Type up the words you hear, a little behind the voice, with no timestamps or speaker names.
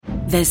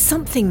There's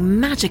something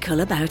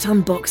magical about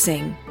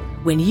unboxing.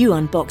 When you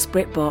unbox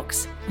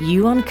BritBox,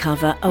 you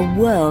uncover a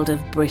world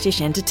of British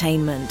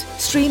entertainment.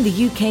 Stream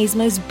the UK's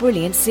most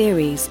brilliant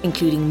series,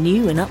 including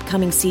new and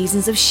upcoming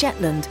seasons of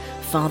Shetland,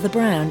 Father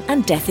Brown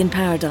and Death in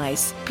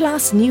Paradise.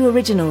 Plus new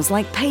originals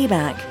like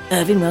Payback,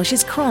 Irving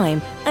Welsh's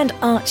Crime and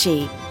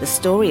Archie, the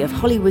story of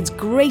Hollywood's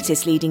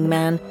greatest leading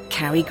man,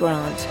 Cary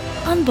Grant.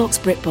 Unbox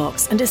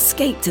BritBox and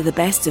escape to the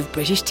best of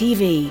British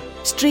TV.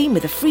 Stream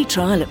with a free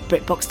trial at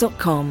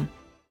BritBox.com.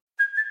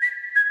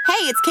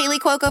 Hey, it's Kaylee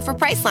Cuoco for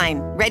Priceline.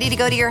 Ready to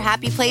go to your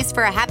happy place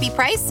for a happy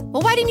price?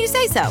 Well, why didn't you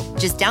say so?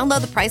 Just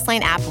download the Priceline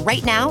app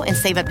right now and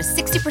save up to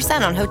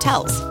 60% on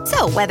hotels.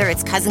 So whether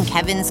it's Cousin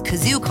Kevin's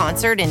Kazoo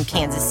Concert in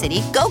Kansas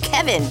City, go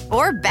Kevin,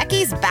 or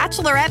Becky's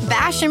Bachelorette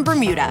Bash in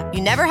Bermuda,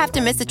 you never have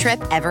to miss a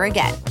trip ever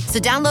again. So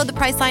download the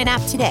Priceline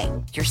app today.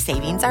 Your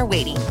savings are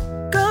waiting.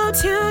 Go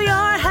to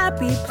your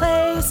happy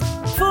place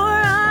for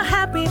a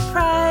happy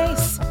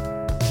price.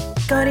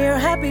 Go to your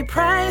happy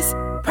price,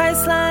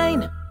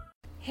 Priceline.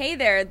 Hey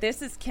there,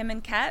 this is Kim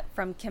and Kat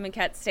from Kim and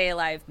Kat Stay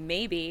Alive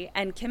Maybe,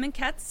 and Kim and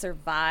Kat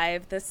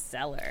Survive the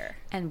Cellar.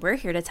 And we're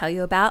here to tell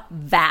you about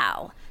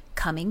Val,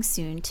 coming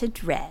soon to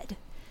Dread.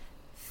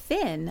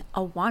 Finn,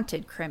 a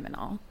wanted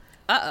criminal,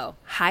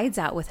 hides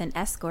out with an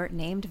escort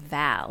named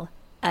Val,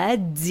 a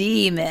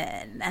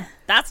demon.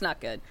 That's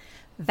not good.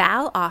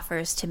 Val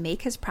offers to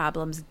make his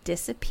problems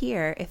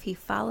disappear if he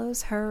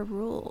follows her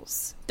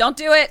rules. Don't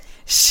do it.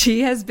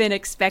 She has been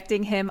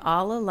expecting him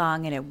all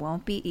along, and it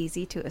won't be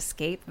easy to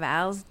escape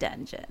Val's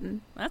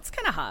dungeon. That's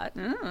kind of hot.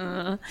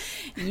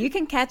 You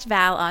can catch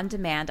Val on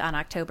demand on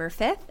October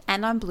 5th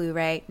and on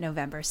Blu-ray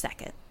November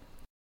 2nd.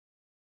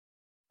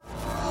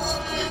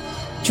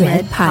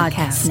 Dread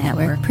Podcast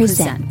Network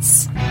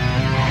presents.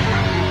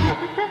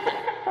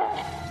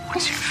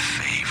 What's your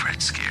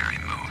favorite scary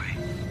movie?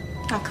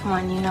 Oh, come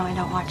on, you know I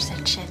don't watch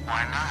that shit.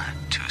 Why not?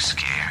 Too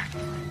scared?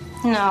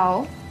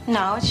 No,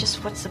 it's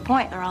just what's the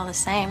point? They're all the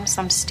same.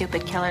 Some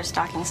stupid killer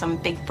stalking some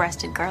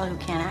big-breasted girl who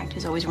can't act,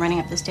 who's always running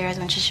up the stairs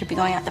when she should be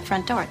going out the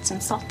front door. It's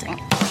insulting.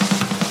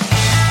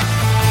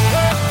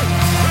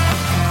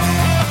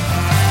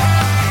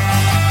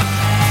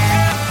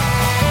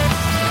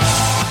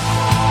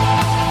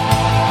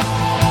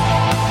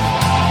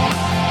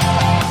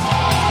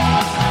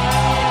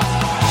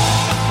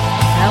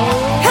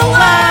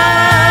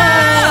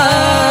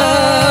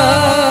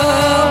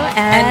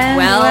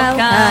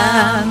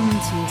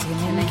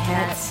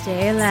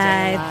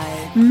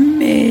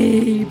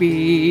 Maybe.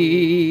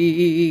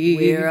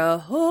 We're a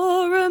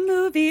horror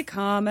movie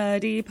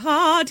comedy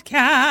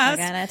podcast. We're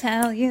gonna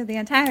tell you the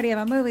entirety of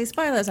a movie.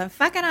 Spoilers and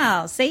fucking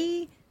all.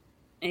 See?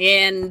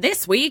 And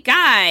this week,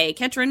 I,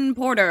 Ketrin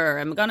Porter,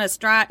 am gonna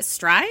try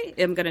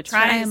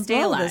and stay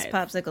blow alive. this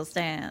popsicle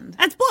stand.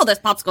 Let's blow this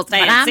popsicle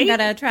stand. But I'm see?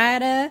 gonna try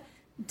to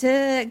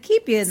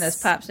keep you in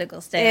this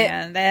popsicle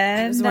stand.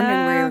 And I was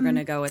wondering where you were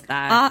gonna go with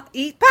that. I'll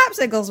eat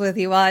popsicles with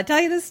you while I tell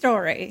you the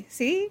story.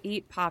 See?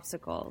 Eat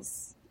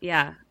popsicles.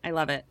 Yeah, I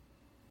love it.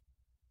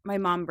 My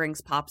mom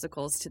brings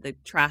popsicles to the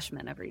trash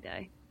men every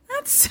day.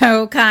 That's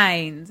so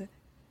kind.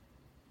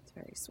 It's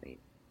very sweet.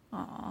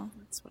 Aw.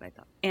 That's what I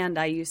thought. And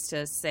I used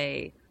to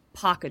say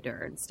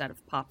pocketer instead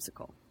of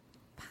popsicle.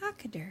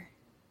 Pocketer.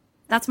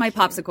 That's my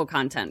popsicle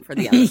content for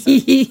the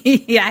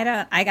episode.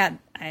 Yeah,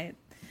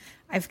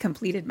 I've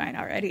completed mine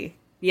already.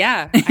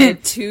 Yeah, I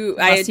had two.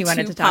 You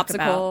wanted to talk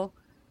about,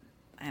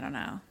 I don't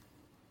know,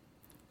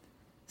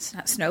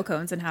 snow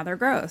cones and how they're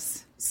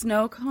gross.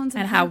 Snow cones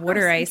and how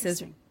water ice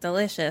is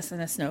delicious,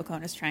 and a snow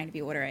cone is trying to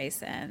be water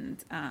ice.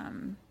 And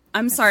I'm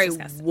sorry,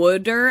 disgusting.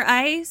 Water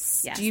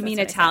ice? Yes, do you mean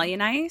that's what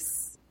Italian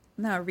ice?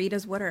 No,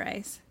 Rita's water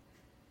ice.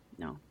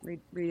 No,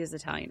 Rita's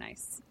Italian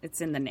ice. It's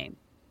in the name.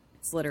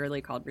 It's literally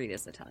called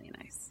Rita's Italian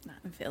ice. Not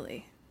in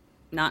Philly.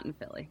 Not in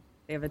Philly.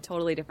 They have a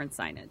totally different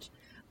signage.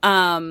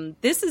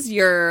 This is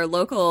your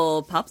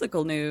local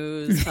popsicle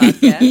news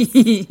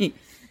podcast.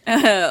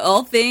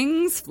 All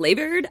things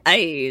flavored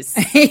ice.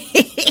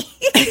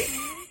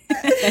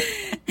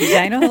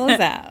 Vagina holes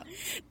out.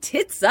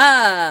 Tits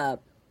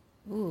up.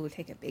 Ooh,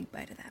 take a big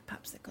bite of that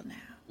popsicle now.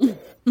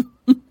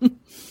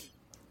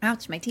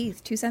 Ouch, my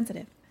teeth. Too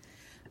sensitive.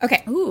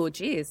 Okay. Ooh,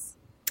 jeez.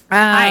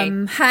 Hi.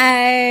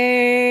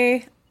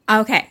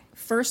 Okay.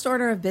 First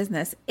order of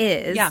business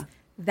is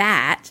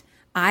that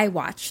I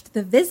watched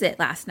The Visit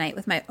last night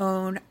with my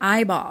own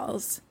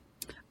eyeballs.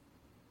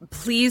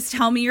 Please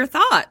tell me your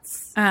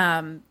thoughts.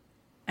 I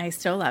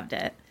still loved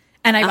it.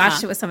 And I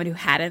watched it with someone who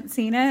hadn't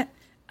seen it.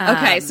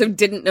 Okay, so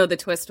didn't know the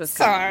twist was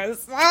coming. So I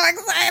was so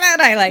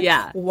excited.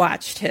 I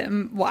watched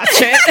him watch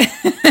it.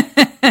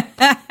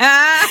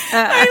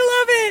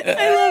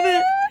 I love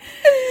it.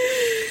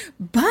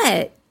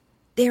 But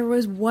there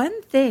was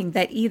one thing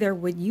that either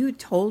when you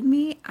told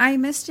me I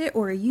missed it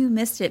or you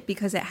missed it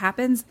because it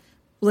happens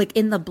like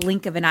in the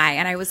blink of an eye.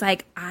 And I was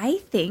like, I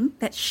think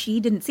that she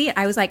didn't see it.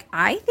 I was like,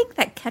 I think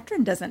that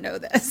Ketrin doesn't know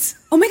this.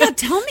 Oh my God,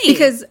 tell me.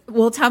 Because,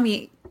 tell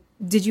me,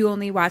 did you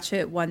only watch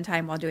it one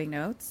time while doing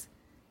notes?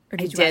 Or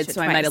I did,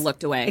 so I might have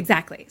looked away.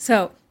 Exactly.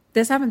 So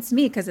this happens to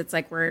me because it's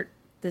like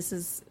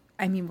it's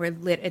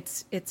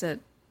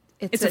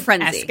It's a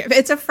frenzy.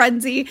 It's a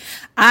frenzy.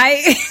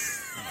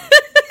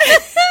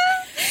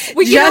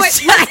 Well, you know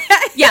what?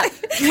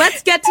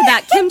 Let's get to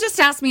that. Kim just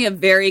asked me a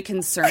very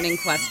concerning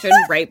question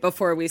right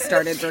before we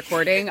started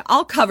recording.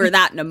 I'll cover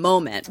that in a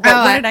moment. But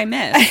what did I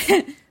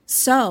miss?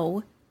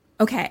 So,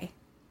 okay.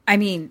 I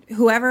mean,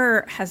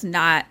 whoever has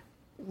not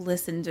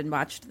listened and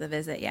watched The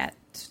Visit yet,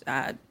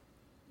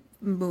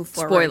 move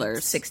forward.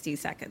 Spoilers. 60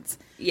 seconds.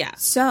 Yeah.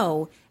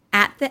 So,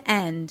 at the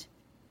end,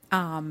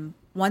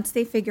 once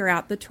they figure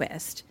out the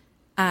twist,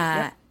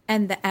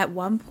 and at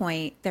one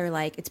point, they're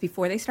like, it's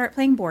before they start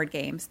playing board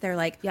games. They're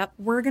like,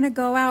 we're going to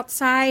go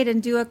outside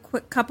and do a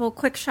couple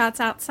quick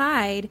shots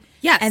outside.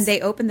 Yes. And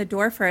they open the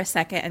door for a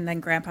second, and then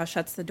Grandpa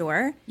shuts the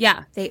door.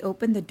 Yeah. They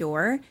open the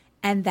door,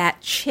 and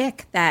that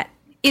chick that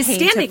is came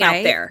standing to fight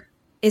out there.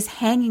 Is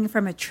hanging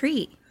from a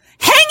tree.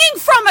 Hanging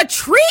from a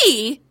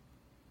tree?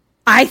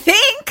 I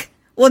think.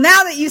 Well,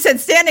 now that you said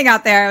standing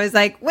out there, I was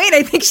like, wait,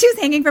 I think she was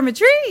hanging from a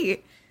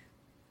tree.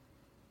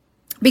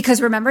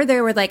 Because remember,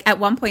 they were like, at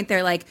one point,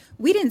 they're like,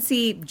 we didn't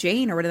see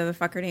Jane or whatever the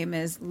fuck her name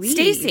is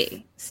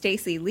leave.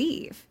 Stacy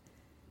leave.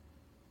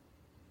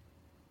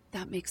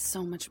 That makes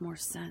so much more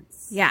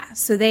sense. Yeah.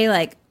 So they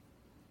like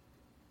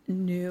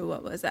knew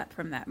what was up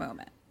from that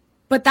moment.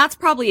 But that's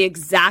probably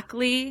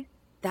exactly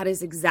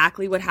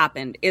what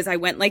happened is I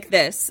went like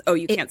this. Oh,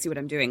 you can't see what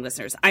I'm doing,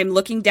 listeners. I'm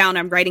looking down.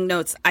 I'm writing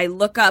notes. I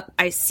look up.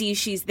 I see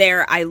she's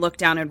there. I look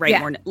down and write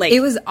more. Like,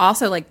 it was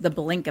also like the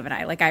blink of an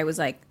eye. Like I was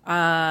like,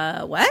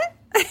 what?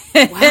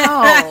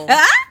 Wow.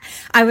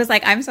 I was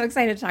like, I'm so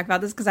excited to talk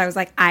about this because I was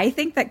like, I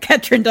think that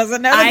Ketrin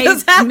doesn't know that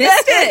this I happened.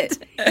 missed it.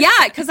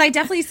 Yeah, because I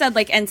definitely said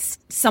like, and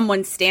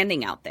someone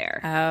standing out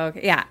there. Oh,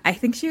 okay. Yeah. I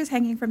think she was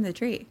hanging from the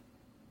tree.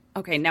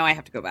 Okay, now I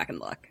have to go back and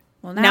look.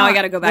 Well, now I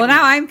got to go back. Well,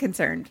 now I'm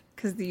concerned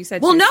because you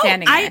said she was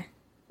standing there.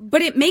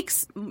 But it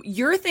makes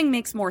your thing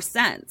makes more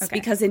sense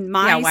because in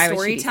my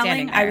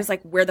storytelling, I was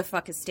like, where the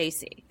fuck is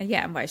Stacy?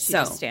 Yeah, and why is she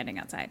just standing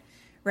outside?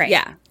 Right.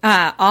 Yeah.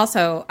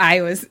 Also,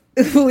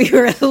 we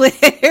were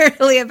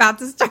literally about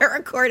to start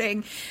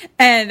recording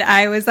and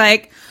I was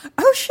like,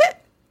 oh shit.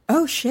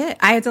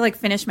 I had to like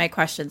finish my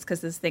questions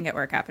because this thing at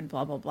work happened,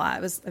 blah, blah, blah.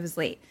 It was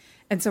late.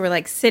 And so we're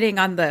like sitting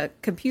on the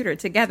computer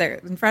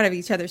together in front of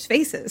each other's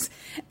faces.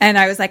 And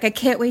I was like, I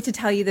can't wait to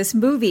tell you this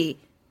movie.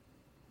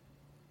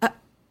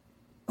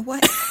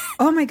 What?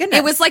 Oh my goodness.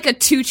 It was like a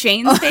 2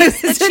 Chainz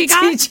face that she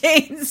got. 2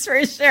 Chainz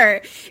for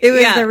sure. It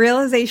was the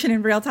realization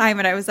in real time.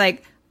 And I was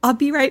like, I'll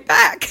be right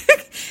back.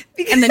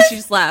 And then she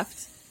just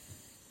left.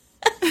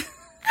 I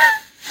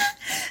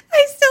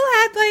still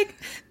had like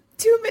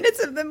 2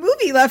 minutes of the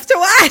movie left to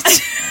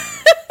watch.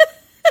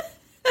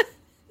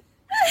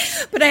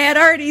 But I had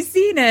already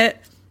seen it.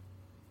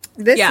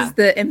 This is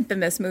the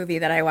infamous movie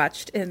that I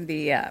watched in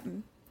the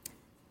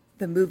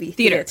movie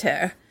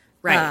theater.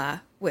 Right.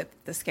 With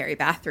the scary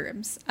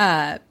bathrooms.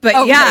 A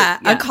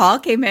call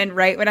came in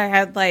right when I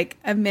had like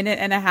a minute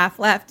and a half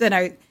left. And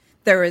I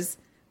was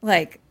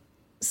like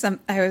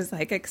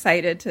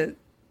excited to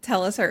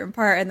tell a certain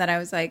part. And then I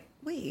was like,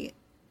 wait,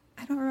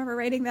 I don't remember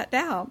writing that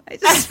down. I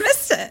just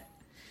missed it.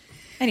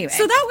 Anyway.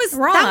 So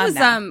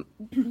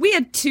we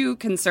had 2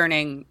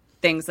 concerning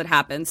things that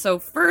happened. So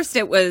first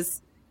it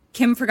was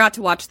Kim forgot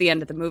to watch the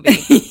end of the movie.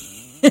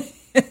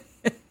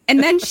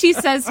 And then she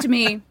says to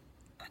me,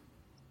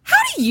 how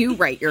do you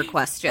write your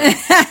questions?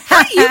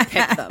 How do you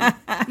pick them?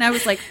 And I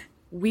was like,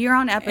 we are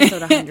on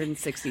episode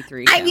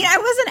 163. I mean, I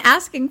wasn't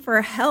asking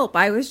for help.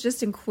 I was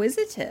just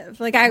inquisitive.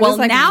 Like I was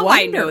like, now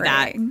wondering. I know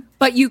that.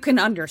 But you can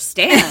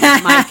understand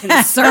my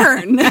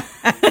concern.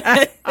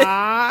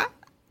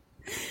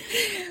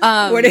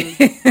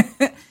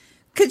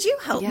 Could you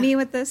help me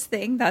with this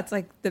thing? That's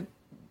like the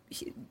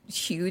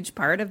huge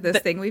part of this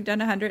thing we've done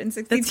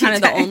 162 That's kind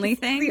of times. the only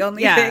thing? The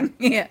only thing.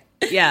 Yeah.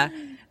 Yeah.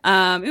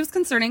 It was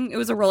concerning. It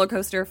was a roller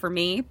coaster for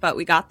me, but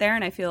we got there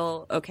and I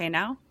feel okay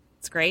now.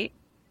 It's great.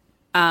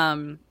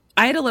 I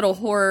had a little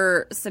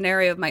horror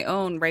scenario of my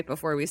own right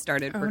before we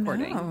started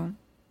recording. No.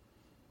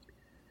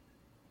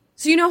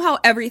 So you know how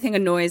everything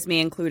annoys me,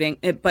 including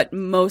it, but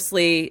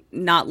mostly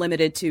not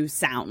limited to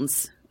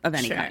sounds of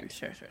any kind.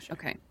 Sure.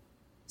 Okay.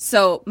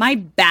 So my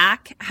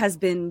back has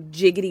been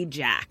jiggity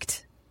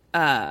jacked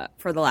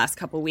for the last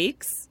couple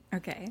weeks.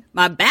 Okay.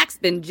 My back's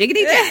been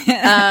jiggity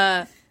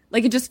jacked.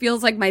 Like it just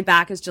feels like my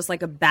back is just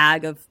like a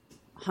bag of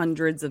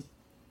hundreds of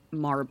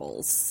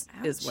marbles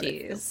is what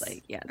it feels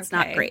like. Yeah, it's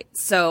not great.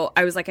 So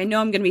I was like, I know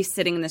I'm going to be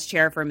sitting in this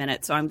chair for a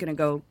minute, so I'm going to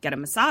go get a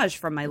massage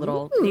from my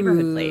little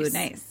neighborhood place.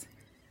 Nice.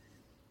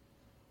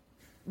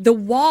 The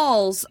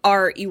walls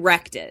are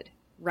erected,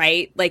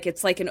 right? Like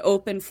it's like an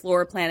open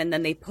floor plan, and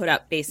then they put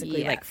up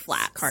basically like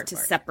flats to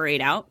separate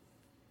out.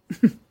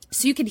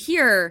 So you could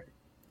hear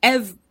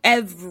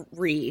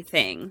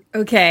everything.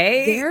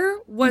 Okay. There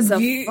was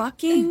a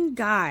fucking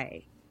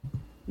guy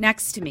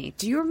next to me.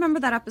 Do you remember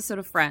that episode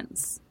of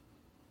Friends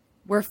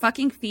where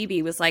fucking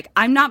Phoebe was like,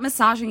 I'm not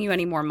massaging you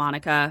anymore,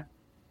 Monica,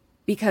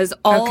 because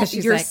all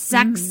your like,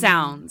 sex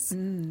sounds.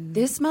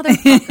 This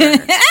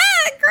motherfucker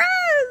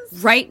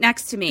gross. Right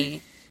next to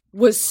me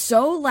was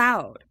so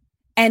loud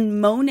and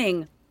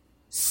moaning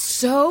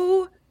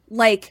so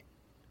like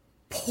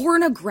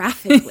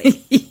pornographically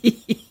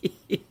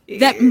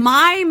that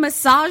my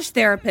massage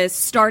therapist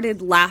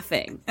started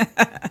laughing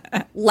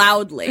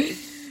loudly.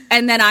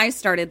 And then I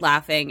started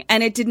laughing,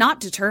 and it did not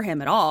deter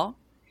him at all.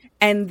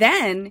 And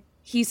then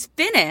he's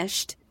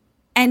finished,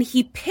 and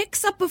he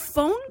picks up a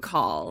phone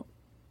call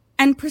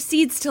and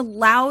proceeds to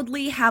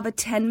loudly have a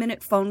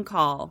 10-minute phone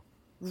call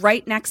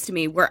right next to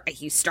me where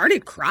he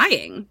started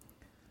crying.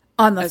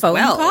 On the phone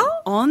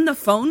call? On the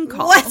phone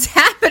call. What's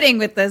happening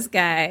with this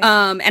guy?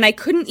 And I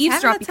couldn't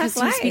eavesdrop because he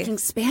was life. speaking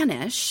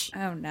Spanish.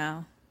 Oh,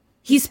 no.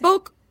 He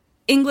spoke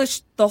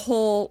English the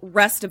whole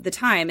rest of the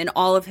time in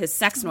all of his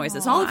sex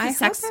noises. All of his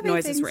sex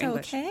noises were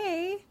English.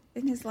 Okay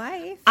in his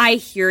life. I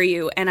hear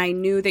you, and I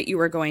knew that you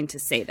were going to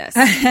say this.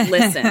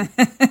 Listen.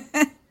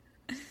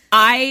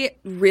 I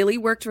really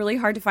worked really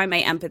hard to find my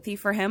empathy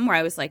for him, where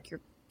I was like,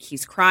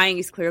 he's crying.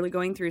 He's clearly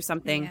going through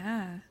something.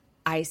 Yeah.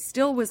 I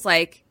still was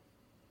like,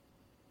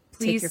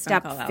 please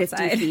step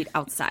 50 feet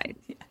outside.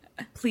 Yeah.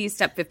 Please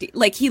step 50.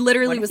 Like, he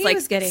literally was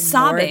like getting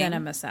sobbing. More than a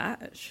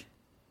massage.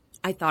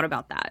 I thought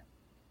about that.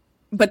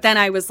 But then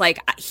I was like,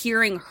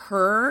 hearing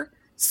her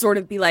sort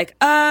of be like,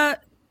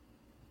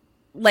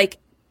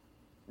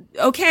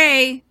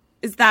 okay,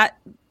 is that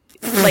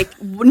like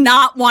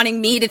not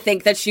wanting me to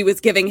think that she was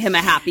giving him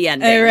a happy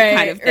ending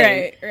kind of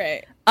thing.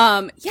 Right.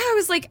 Yeah, I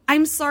was like,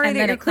 I'm sorry and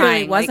that then you're it clearly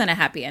crying. wasn't like, a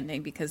happy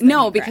ending because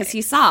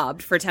he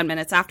sobbed for 10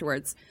 minutes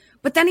afterwards.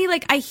 But then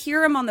I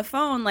hear him on the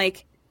phone,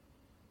 like,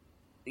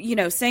 you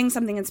know, saying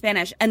something in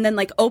Spanish, and then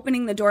like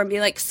opening the door and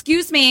being like,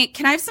 "Excuse me,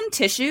 can I have some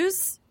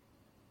tissues?"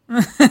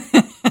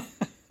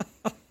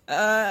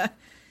 I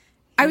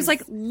was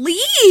like,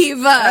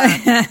 "Leave!"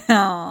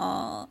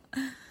 I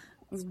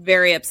was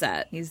very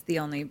upset. He's the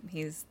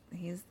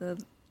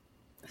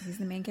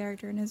main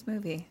character in his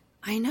movie.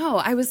 I know.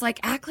 I was like,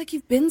 act like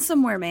you've been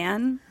somewhere,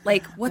 man.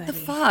 Like, what the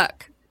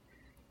fuck?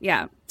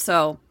 Yeah.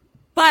 So,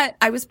 but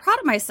I was proud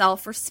of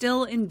myself for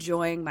still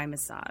enjoying my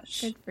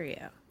massage. Good for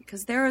you.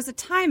 Because there was a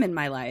time in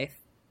my life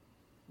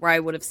where I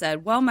would have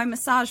said, well, my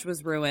massage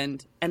was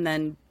ruined, and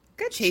then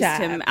chased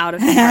him out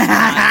of the parking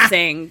lot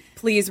saying,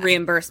 please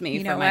reimburse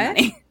me for my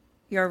money.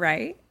 You're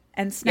right.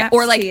 And snaps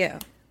or like, to you.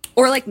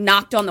 Or like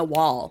knocked on the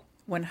wall.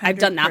 100%. I've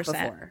done that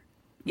before.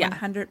 Yeah.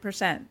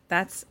 100%.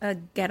 That's a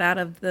get out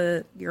of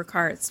your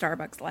car at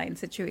Starbucks line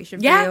situation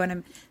for Yeah. you. And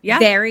I'm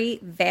very,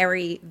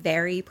 very,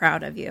 very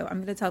proud of you. I'm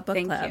going to tell Book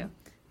Club.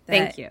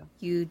 Thank you.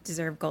 You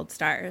deserve gold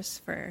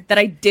stars for that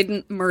I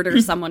didn't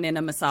murder someone in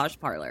a massage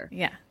parlor.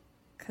 Yeah.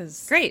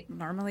 Because great.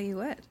 Normally you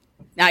would.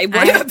 I would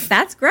have.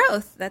 That's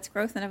growth. That's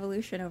growth and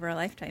evolution over a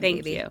lifetime.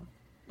 Thank you.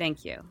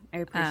 I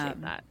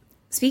appreciate that.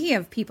 Speaking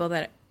of people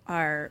that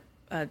are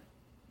a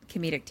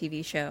comedic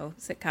TV show,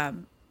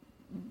 sitcom,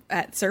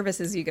 at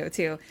services you go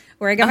to,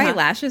 where I got my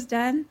lashes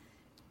done.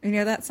 You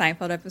know that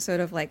Seinfeld episode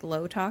of like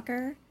Low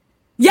Talker?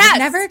 Yes! I've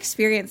never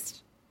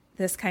experienced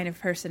this kind of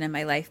person in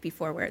my life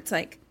before where it's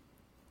like,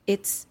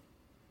 it's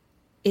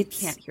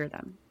can't hear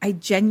them. I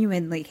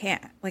genuinely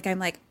can't. Like, I'm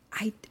like,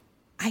 I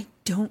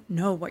don't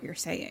know what you're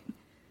saying.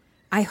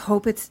 I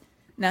hope it's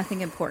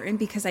nothing important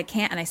because I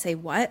can't. And I say,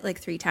 what? Like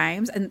 3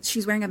 times. And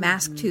she's wearing a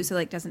mask too. So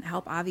like, doesn't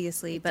help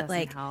obviously, but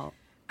like, help.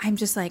 I'm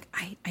just like,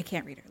 I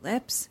can't read her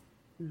lips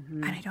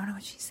and I don't know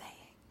what she's saying.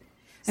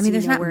 I mean,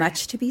 there's not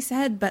much to be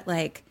said, but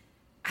like,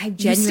 I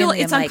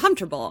genuinely it's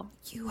uncomfortable.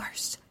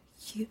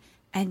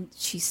 And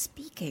she's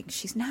speaking.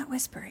 She's not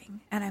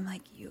whispering. And I'm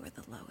like, you are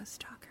the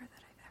lowest talker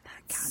that I've ever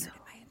encountered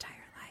in my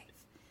entire life.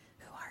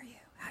 Who are you?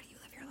 How do you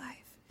live your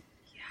life?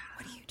 Yeah.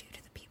 What do you do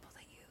to the people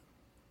that you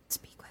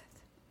speak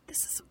with?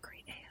 This is some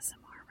great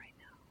ASMR right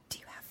now. Do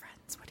you have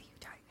friends? What do you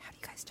talk? How do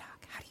you guys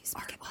talk? How do you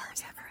speak at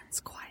bars? Friends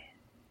quiet?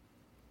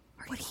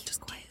 What do you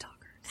just quiet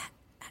talkers?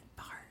 At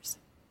bars?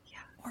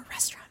 Yeah. Or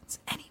restaurants?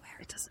 Anywhere.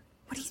 It doesn't.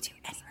 What do you do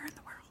anywhere in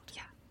the world?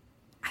 Yeah.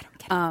 I don't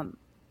get it.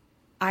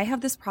 I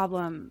have this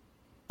problem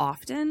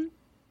often,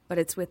 but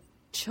it's with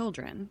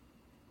children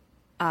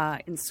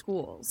in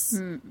schools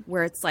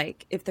where it's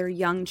like if they're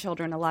young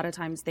children, a lot of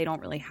times they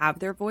don't really have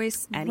their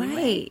voice anyway.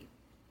 Right.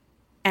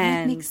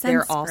 And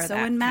they're also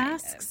in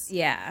masks.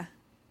 Yeah.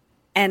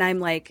 And I'm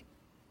like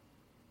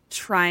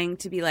trying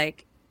to be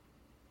like,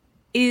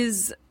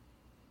 is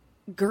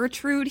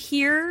Gertrude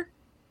here?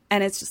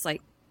 And it's just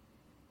like,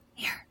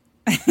 here.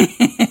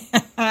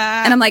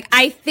 And I'm like,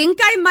 I think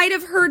I might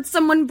have heard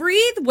someone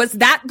breathe. Was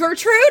that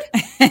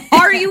Gertrude?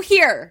 Are you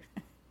here?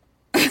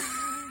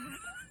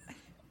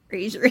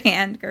 Raise your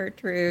hand,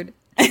 Gertrude.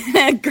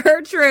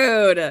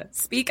 Gertrude,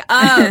 speak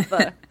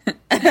up.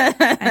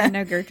 I didn't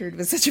know Gertrude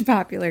was such a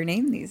popular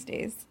name these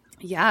days.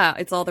 Yeah,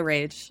 it's all the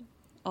rage.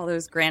 All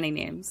those granny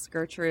names.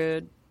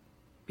 Gertrude,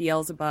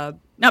 Beelzebub.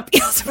 Not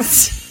Beelzebub.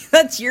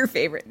 That's your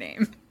favorite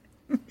name.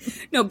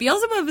 No,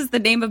 Beelzebub is the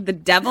name of the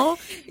devil.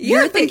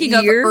 You're thinking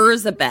of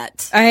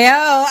Erzabet. I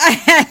know.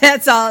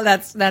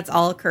 That's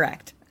all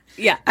correct.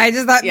 Yeah. I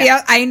just thought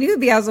I knew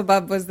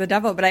Beelzebub was the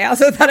devil, but I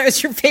also thought it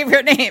was your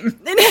favorite name.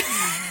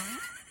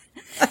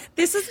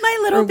 This is my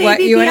little baby what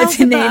you Beelzebub. wanted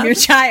to name your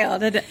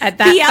child. At that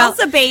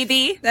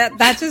Beelzebaby.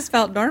 that just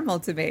felt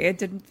normal to me. It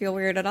didn't feel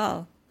weird at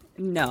all.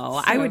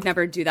 No, I would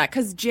never do that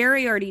because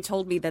Jerry already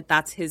told me that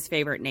that's his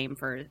favorite name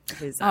for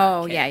his.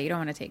 Kid. Yeah, you don't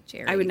want to take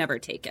Jerry. I would never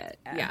take it.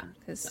 Yeah,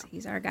 because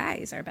he's our guy.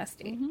 He's our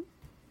bestie. Mm-hmm.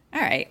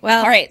 All right.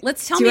 Well,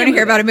 Let's tell me. Do you want to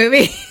hear about a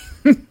movie?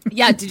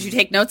 Yeah. Did you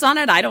take notes on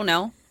it? I don't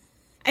know.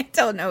 I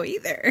don't know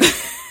either.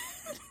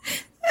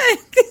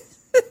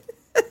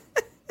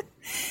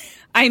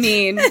 I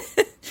mean,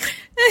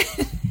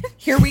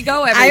 here we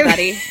go,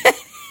 everybody.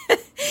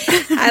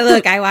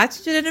 I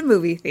watched it in a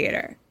movie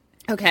theater.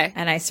 Okay.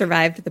 And I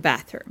survived the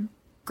bathroom.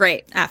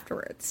 Great.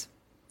 Afterwards.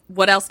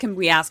 What else can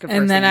we ask of her?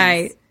 And then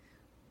I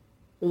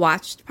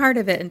watched part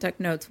of it and took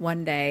notes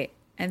one day.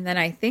 And then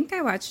I think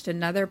I watched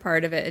another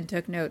part of it and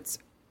took notes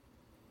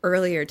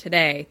earlier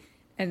today.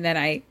 And then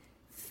I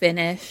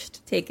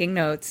finished taking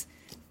notes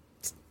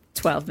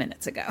 12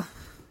 minutes ago.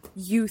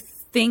 You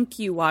think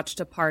you watched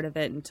a part of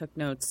it and took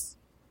notes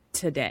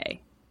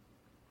today?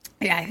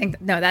 Yeah, I think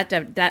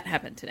that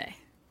happened today.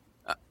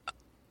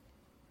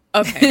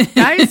 Okay,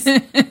 guys,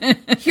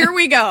 here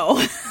we go.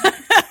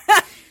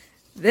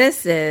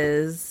 This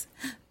is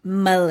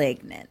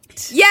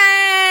Malignant.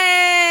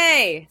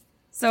 Yay!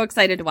 So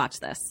excited to watch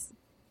this.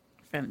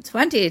 From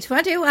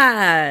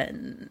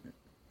 2021.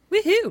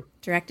 Woohoo!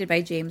 Directed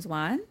by James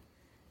Wan.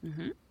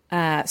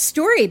 Mm-hmm.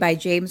 Story by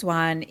James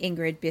Wan,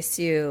 Ingrid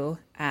Bissu,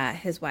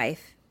 his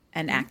wife,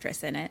 an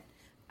actress in it,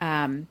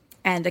 and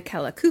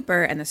Akela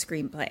Cooper, and the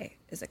screenplay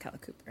is Akela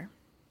Cooper.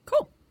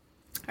 Cool.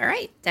 All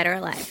right, Dead or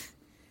Alive.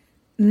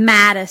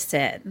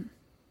 Madison,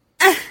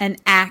 an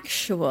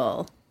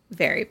actual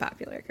very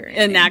popular current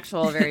name.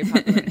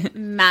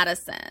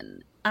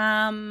 Madison.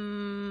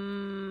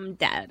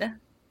 Dead.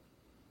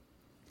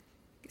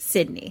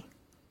 Sydney.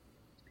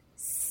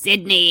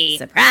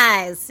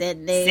 Surprise,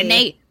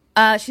 Sydney.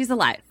 She's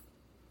alive.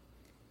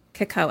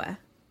 Kakoa.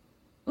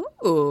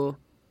 Ooh.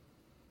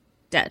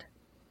 Dead.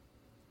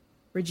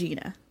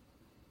 Regina.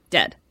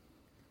 Dead.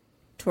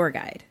 Tour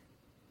guide.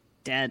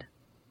 Dead.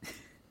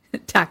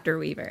 Dr.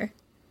 Weaver.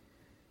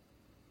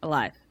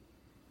 Alive.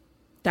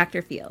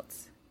 Dr.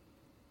 Fields.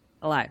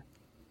 Alive.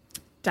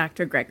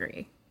 Dr.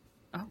 Gregory.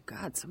 Oh,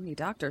 God, so many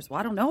doctors. Well,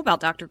 I don't know about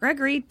Dr.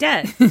 Gregory.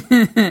 Dead.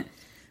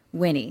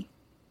 Winnie.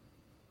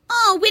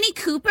 Oh, Winnie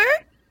Cooper?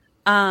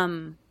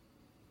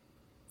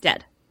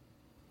 Dead.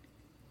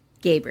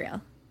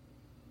 Gabriel.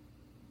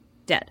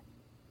 Dead.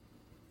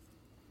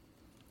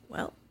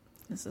 Well,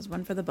 this is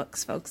one for the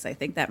books, folks. I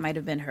think that might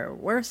have been her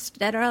worst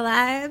Dead or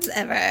Alive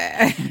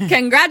ever.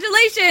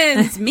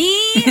 Congratulations,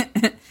 me.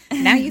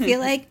 Now you feel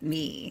like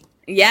me.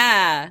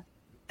 Yeah.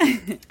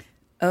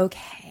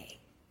 Okay.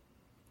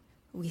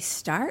 We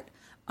start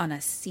on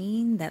a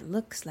scene that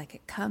looks like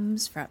it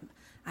comes from,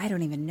 I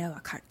don't even know, a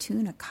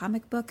cartoon, a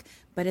comic book,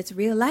 but it's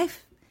real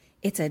life.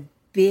 It's a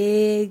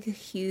big,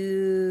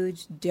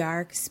 huge,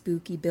 dark,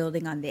 spooky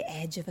building on the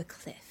edge of a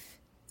cliff.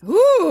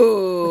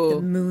 Ooh. With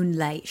the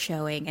moonlight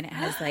showing, and it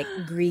has like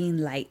green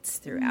lights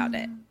throughout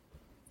it.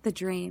 The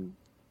dream.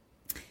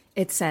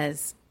 It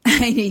says, I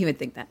didn't even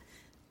think that.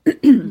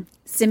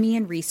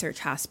 Simeon Research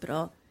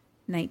Hospital,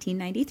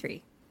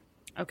 1993.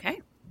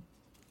 Okay.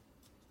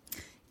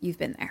 You've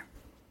been there.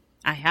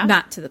 I have.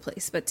 Not to the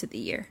place, but to the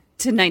year.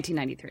 To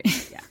 1993,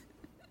 yeah.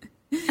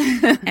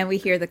 And we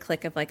hear the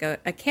click of like a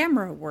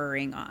camera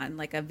whirring on,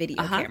 like a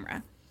video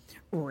camera.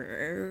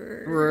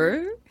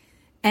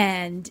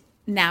 And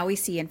now we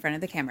see in front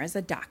of the camera is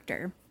a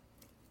doctor.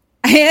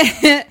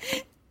 And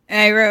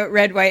I wrote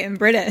red, white, and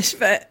British,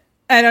 but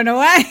I don't know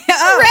why.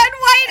 Oh. Red,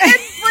 white,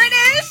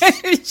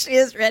 and British? She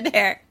has red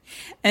hair.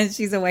 And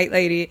she's a white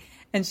lady.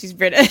 And she's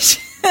British.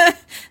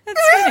 That's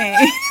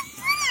funny.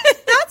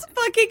 That's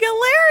fucking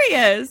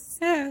hilarious.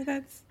 Yeah,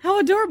 that's how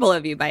adorable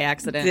of you by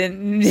accident.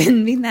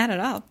 Didn't mean that at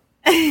all.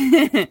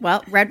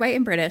 Well, Red, White,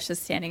 and British is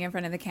standing in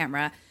front of the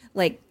camera,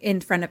 like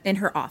in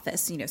her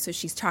office, so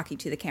she's talking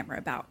to the camera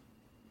about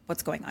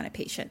what's going on at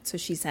patient. So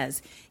she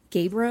says,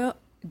 Gabriel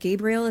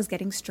is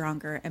getting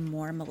stronger and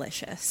more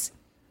malicious.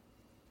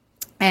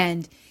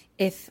 And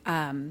if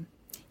it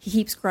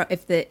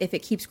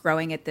keeps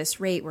growing at this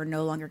rate, we're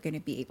no longer going to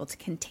be able to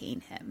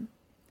contain him.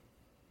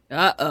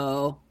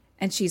 Uh-oh.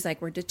 And she's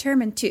like, we're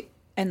determined to,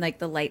 and like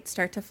the lights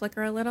start to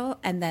flicker a little.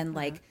 And then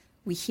like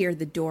we hear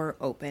the door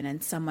open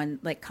and someone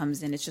like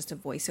comes in. It's just a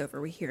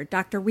voiceover. We hear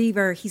Dr.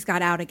 Weaver, he's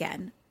got out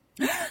again.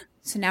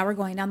 So now we're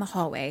going down the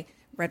hallway.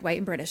 Red, White,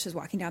 and British is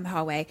walking down the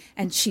hallway.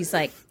 And she's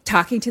like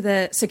talking to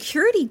the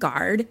security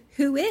guard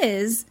who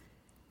is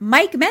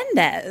Mike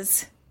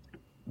Mendez.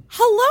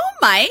 Hello,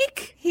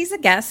 Mike. He's a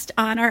guest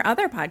on our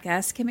other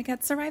podcast, Kim and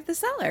Kat Survive the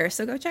Cellar.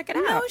 So go check it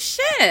out. No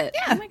shit.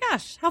 Yeah. Oh my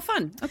gosh. How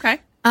fun. Okay.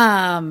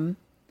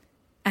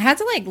 I had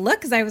to like look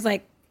because I was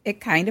like, it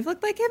kind of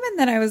looked like him. And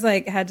then I was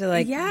like, had to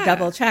like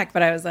double check.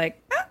 But I was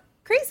like, oh,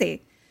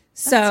 crazy.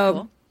 So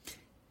cool.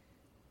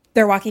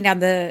 They're walking down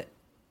the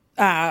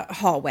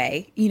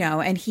hallway,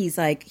 and he's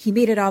like, he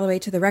made it all the way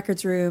to the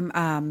records room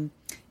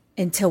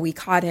until we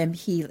caught him.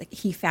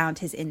 He found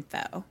his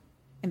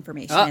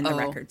information in the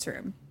records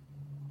room.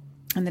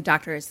 And the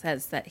doctor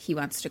says that he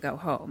wants to go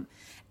home.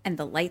 And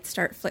the lights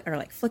start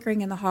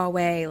flickering in the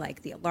hallway.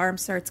 Like the alarm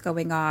starts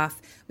going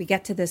off. We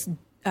get to this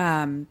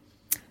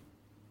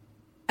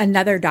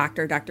another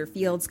doctor, Dr.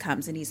 Fields,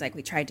 comes and he's like,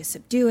 we tried to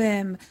subdue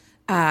him.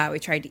 We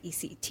tried to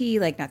ECT,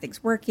 like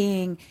nothing's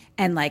working.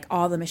 And like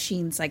all the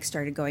machines like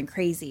started going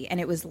crazy. And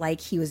it was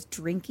like he was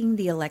drinking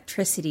the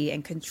electricity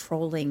and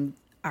controlling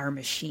our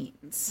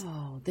machines.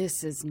 Oh,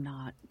 this is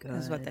not good.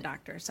 Is what the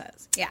doctor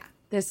says. Yeah.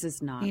 This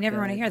is not You never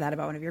good. want to hear that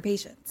about one of your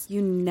patients.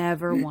 You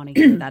never want to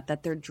hear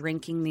that they're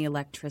drinking the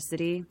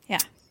electricity. Yeah.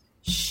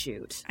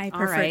 Shoot. I All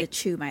prefer to right.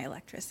 chew my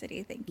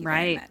electricity. Thank you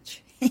Right.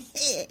 very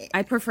much.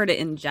 I prefer to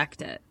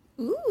inject it.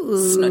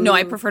 Ooh. No,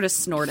 I prefer to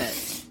snort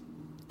it.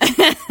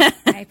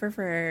 I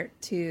prefer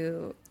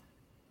to.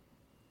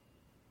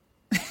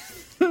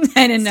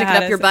 I didn't know Stick how it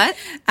to up your say- butt?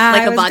 I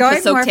Like a was vodka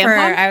going soaked more for.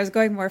 tampon? I was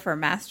going more for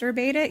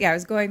masturbate it. Yeah, I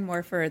was going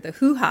more for the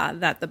hoo-ha,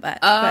 not the butt.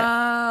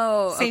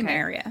 Oh, but same okay.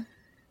 area.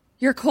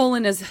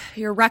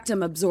 Your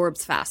rectum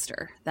absorbs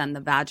faster than the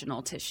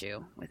vaginal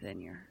tissue within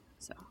your.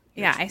 So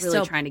you're Yeah, I really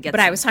still trying to get. But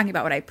I some- was talking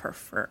about what I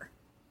prefer.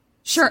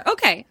 Sure.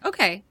 Okay.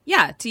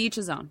 Yeah. To each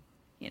his own.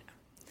 You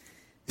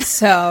know.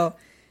 So,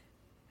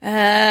 we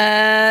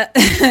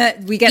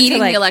get Eating to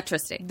like the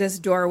electricity. this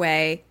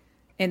doorway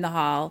in the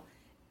hall,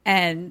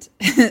 and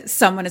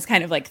someone is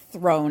kind of like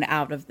thrown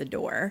out of the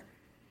door,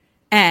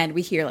 and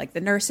we hear like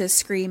the nurses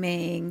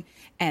screaming,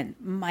 and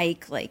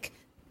Mike like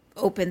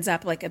opens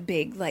up like a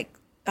big like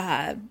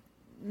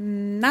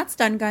not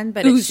stun gun,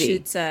 but Uzi. it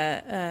shoots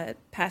a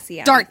passy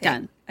out Dart thing.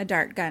 gun. A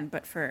dart gun,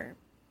 but for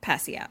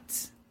passy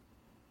outs.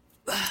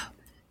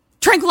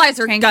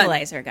 Tranquilizer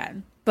Tranquilizer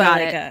gun. But Got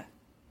like it. a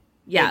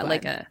Yeah, big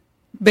like one. a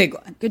big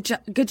one.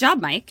 good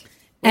job, Mike.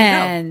 Way to go.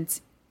 And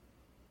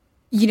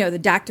you know, the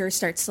doctor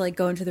starts to like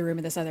go into the room,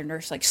 and this other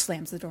nurse like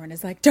slams the door and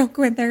is like, "Don't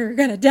go in there, you're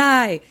gonna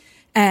die."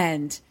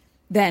 And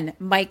then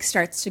Mike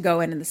starts to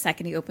go in, and the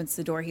second he opens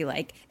the door, he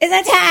like is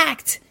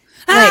attacked.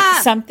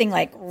 Like something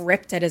like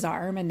ripped at his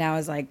arm, and now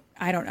is like,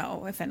 I don't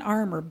know if an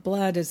arm or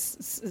blood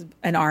is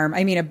an arm.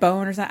 I mean, a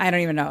bone or something. I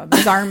don't even know.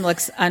 His arm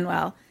looks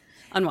unwell.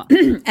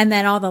 And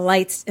then all the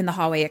lights in the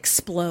hallway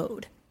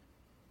explode.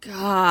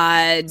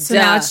 God. So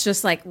now it's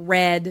just like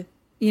red,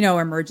 you know,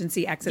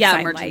 emergency exit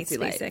sign emergency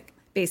lights, light.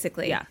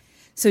 basically. Yeah.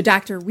 So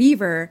Dr.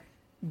 Weaver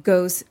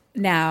gets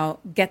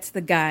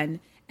the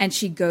gun, and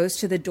she goes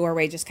to the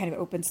doorway, just kind of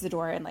opens the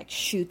door and like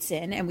shoots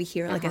in, and we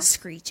hear like a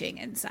screeching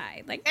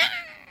inside, like,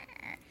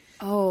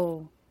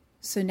 Oh.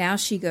 So now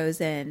she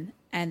goes in,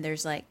 and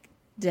there's like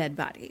dead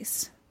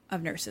bodies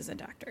of nurses and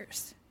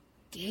doctors.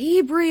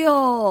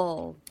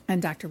 Gabriel.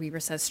 And Dr. Weaver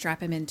says,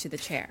 strap him into the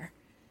chair.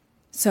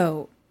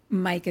 So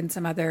Mike and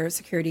some other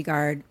security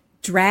guard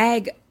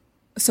drag.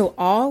 So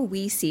all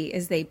we see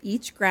is they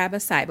each grab a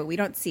side, but we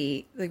don't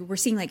see, like, we're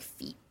seeing like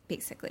feet,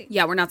 basically.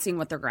 Yeah, we're not seeing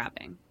what they're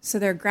grabbing. So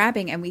they're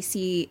grabbing, and we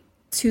see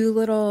two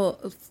little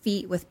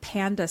feet with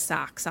panda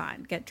socks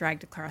on get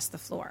dragged across the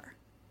floor.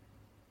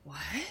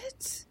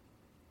 What?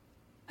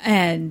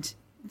 And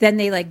then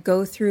they like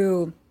go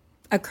through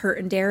a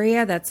curtained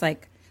area that's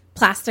like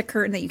plastic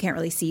curtain that you can't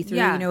really see through.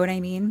 Yeah. You know what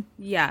I mean?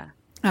 Yeah.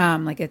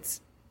 Like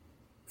it's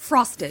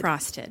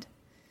Frosted.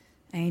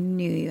 I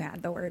knew you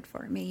had the word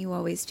for me. You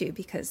always do,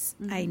 because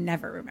I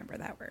never remember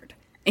that word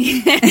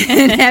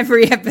in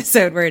every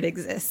episode where it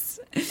exists.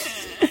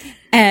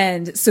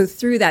 And so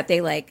through that,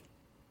 they like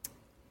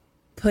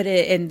put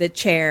it in the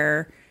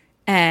chair,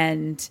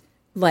 and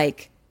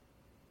like,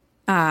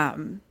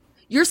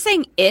 You're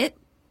saying it?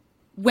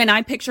 When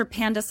I picture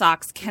panda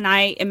socks, can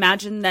I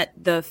imagine that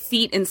the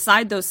feet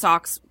inside those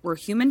socks were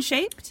human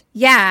shaped?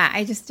 yeah,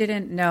 I just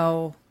didn't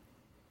know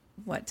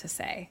what to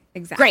say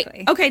exactly.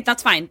 Great. Okay,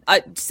 that's fine.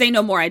 Say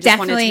no more. I just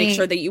wanted to make Definitely-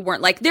 sure that you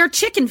weren't like, they're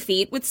chicken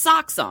feet with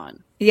socks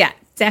on. Yeah,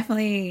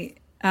 definitely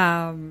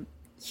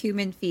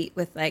human feet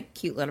with like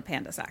cute little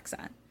panda socks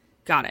on.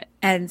 Got it.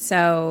 And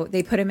so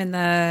they put him in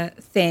the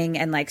thing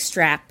and like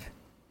strap,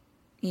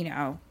 you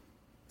know,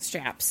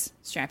 strappy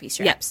straps.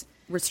 Yes.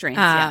 Restraints.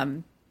 Yeah.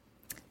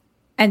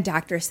 And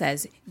doctor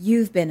says,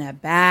 "You've been a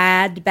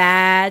bad,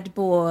 bad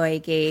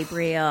boy,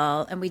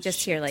 Gabriel." And we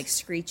just hear like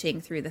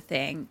screeching through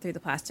the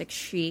plastic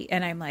sheet.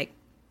 And I'm like,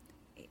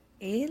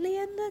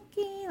 alien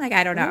looking? Like,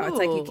 I don't know. It's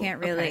like you can't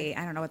really, okay.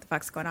 I don't know what the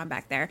fuck's going on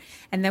back there.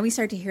 And then we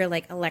start to hear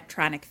like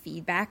electronic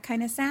feedback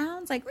kind of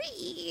sounds, like,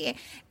 wee!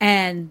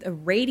 And the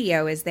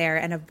radio is there,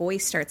 and a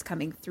voice starts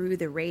coming through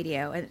the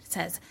radio, and it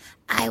says,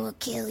 "I will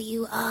kill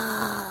you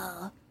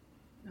all."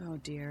 Oh,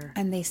 dear.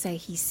 And they say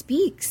he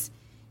speaks.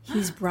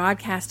 He's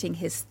broadcasting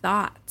his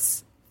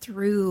thoughts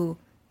through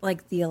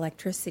like the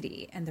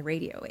electricity and the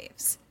radio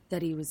waves.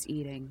 That he was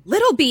eating.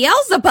 Little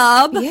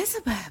Beelzebub!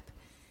 Beelzebub.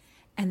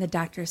 And the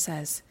doctor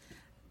says,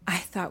 "I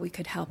thought we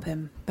could help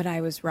him, but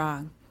I was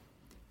wrong.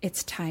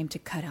 It's time to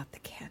cut out the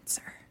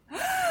cancer."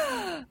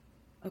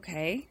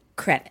 Okay.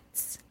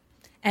 Credits.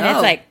 And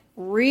it's like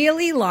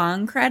really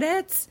long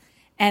credits.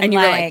 And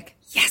you're like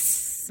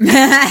yes!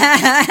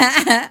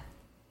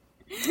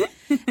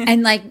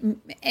 and like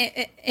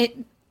it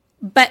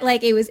but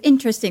like it was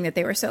interesting that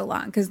they were so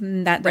long, because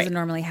that doesn't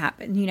normally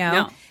happen, you know.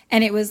 No.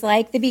 And it was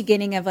like the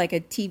beginning of like a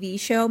TV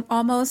show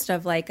almost,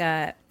 of like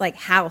a like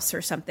House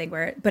or something,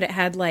 but it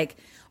had like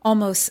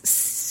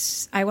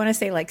almost I want to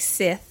say like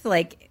Sith,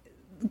 like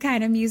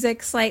kind of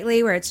music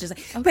slightly, where it's just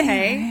like,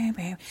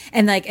 Okay.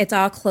 and like it's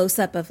all close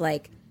up of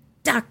like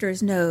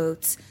doctor's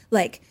notes,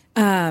 like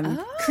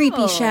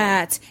creepy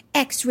shots,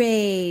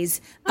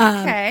 x-rays,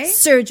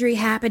 surgery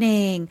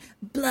happening,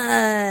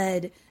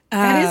 blood.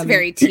 That is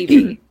very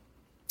TV.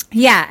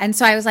 Yeah. And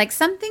so I was like,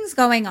 something's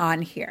going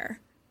on here.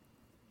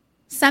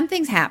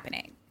 Something's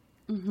happening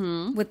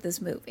with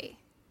this movie.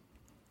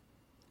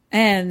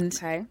 And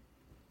Okay.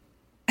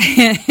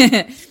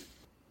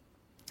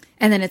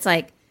 and then it's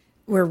like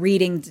we're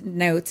reading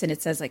notes and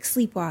it says like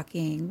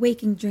sleepwalking,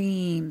 waking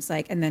dreams,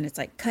 like, and then it's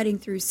like cutting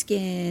through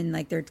skin,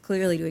 like they're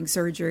clearly doing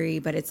surgery,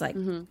 but it's like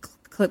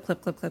clip,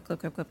 clip, clip, clip, clip,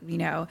 clip, clip, you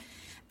know,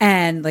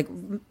 and like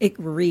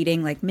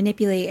reading like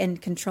manipulate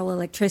and control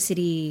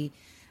electricity.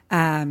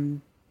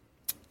 And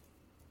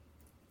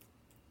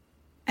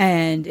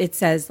it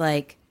says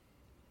like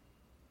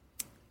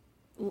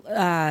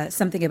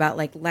something about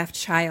like left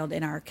child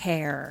in our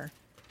care.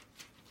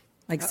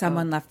 Like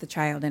someone left the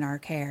child in our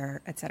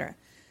care, etc.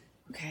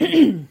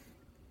 Okay.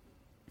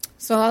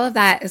 So all of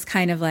that is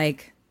kind of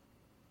like,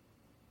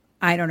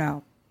 I don't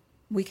know.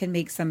 We can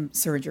make some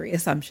surgery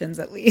assumptions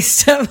at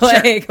least of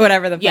like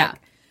whatever the fuck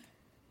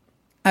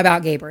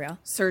about Gabriel.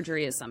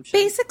 Surgery assumption.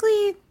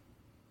 Basically,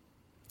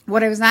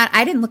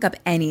 I didn't look up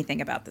anything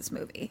about this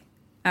movie.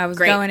 I was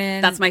going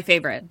in. That's my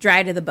favorite.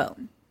 Dry to the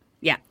bone.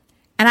 Yeah.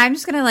 And I'm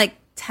just going to like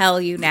tell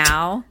you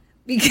now.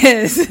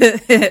 Because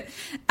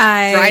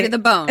dry to the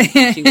bone,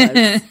 she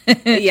was.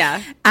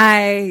 Yeah.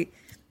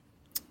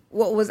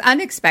 What was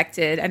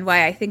unexpected and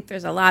why I think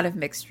there's a lot of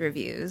mixed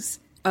reviews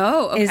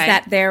is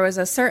that there was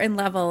a certain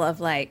level of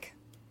like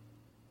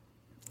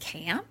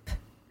camp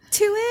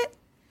to it.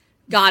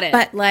 Got it.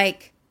 But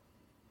like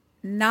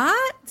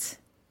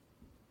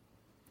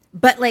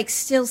but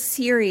still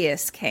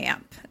serious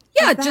camp.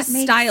 Yeah, Does that just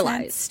make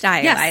stylized. sense?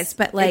 Stylized, yes,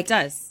 but like it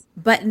does.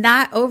 But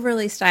not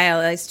overly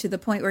stylized to the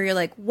point where you're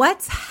like,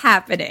 what's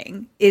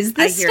happening? Is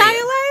this I hear you.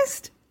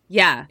 stylized?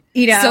 Yeah.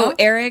 You know? So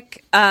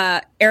Eric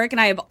and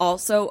I have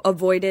also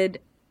avoided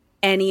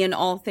any and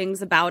all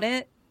things about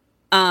it.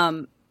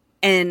 And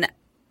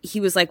he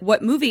was like,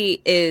 what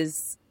movie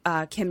is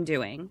Kim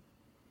doing?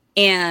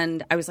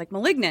 And I was like,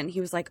 Malignant.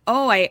 He was like,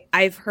 oh,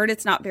 I've heard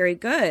it's not very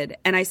good.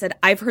 And I said,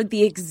 I've heard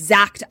the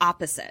exact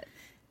opposite.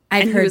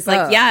 He was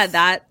both. like,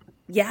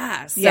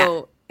 yeah.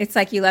 So it's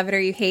like you love it or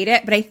you hate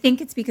it. But I think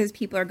it's because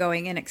people are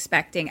going in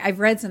expecting. I've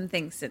read some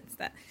things since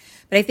then.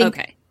 But I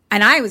think,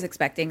 and I was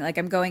expecting, like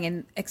I'm going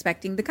in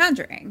expecting The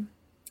Conjuring.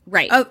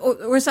 Right.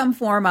 Or some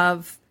form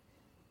of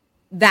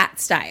that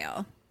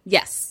style.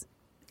 Yes.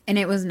 And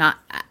it was not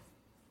that.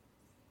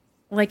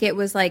 Like it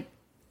was like,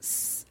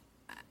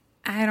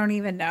 I don't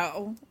even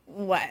know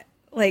what.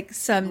 Like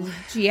some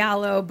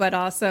giallo, but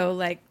also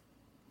like,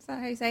 is that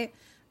how you say it?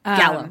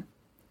 Gallo.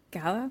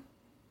 Gallo?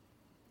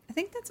 I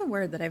think that's a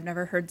word that I've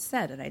never heard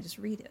said, and I just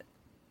read it.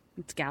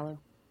 It's Gallo.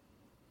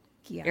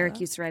 Giallo?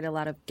 Eric used to write a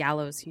lot of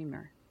gallows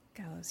humor.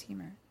 Gallows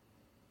humor.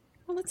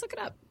 Well, let's look it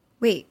up.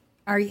 Wait,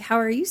 how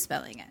are you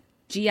spelling it?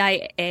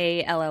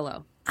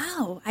 Giallo.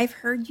 Oh, I've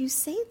heard you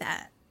say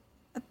that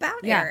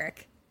about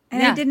Eric.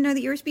 And I didn't know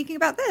that you were speaking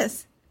about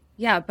this.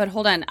 Yeah, but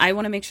hold on. I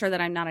want to make sure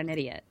that I'm not an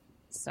idiot.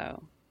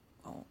 So.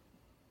 Oh,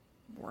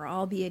 we'll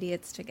all be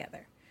idiots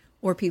together.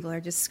 Or people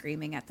are just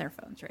screaming at their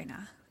phones right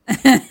now.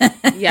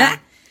 Yeah.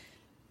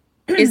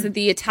 Is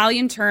the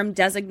Italian term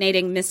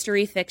designating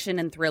mystery fiction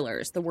and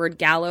thrillers. The word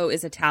gallo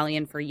is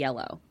Italian for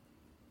yellow.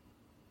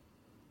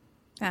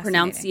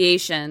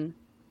 Pronunciation.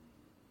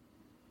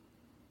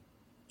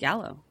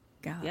 Gallo.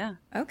 Yeah.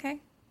 Okay.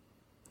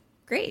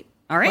 Great.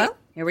 All right. Well,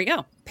 here we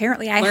go.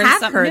 Apparently I Learned have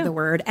something heard new. the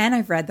word and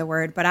I've read the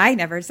word, but I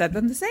never said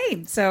them the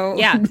same. So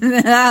Yeah.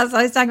 so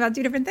I was talking about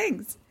two different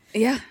things.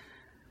 Yeah.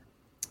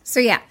 So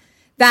yeah,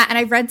 that, and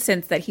I've read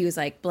since that he was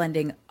like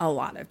blending a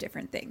lot of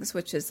different things,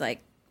 which is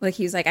like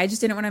he was like, I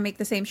just didn't want to make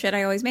the same shit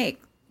I always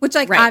make. Which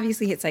like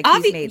obviously it's like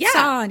he's made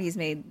Saw and he's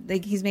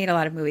made a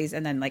lot of movies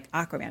and then like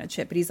Aquaman and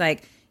shit. But he's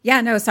like, yeah,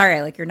 no,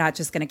 sorry, like you're not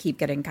just gonna keep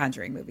getting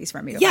Conjuring movies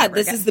from me. Yeah,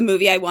 this is the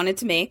movie I wanted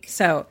to make.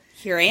 So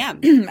here I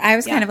am. I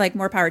was kind of like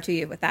more power to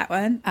you with that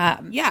one.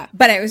 Yeah.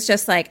 But it was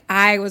just like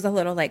I was a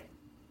little like,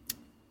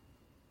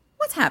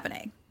 what's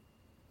happening?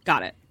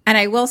 Got it. And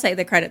I will say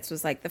the credits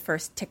was like the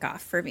first tick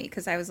off for me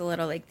because I was a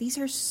little like, these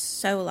are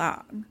so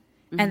long.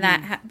 And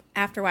that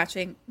after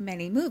watching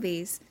many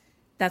movies,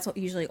 that's what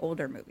usually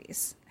older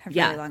movies have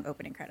really long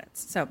opening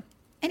credits. So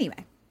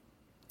anyway,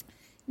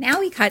 now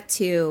we cut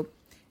to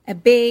a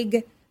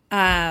big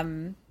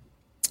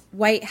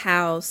White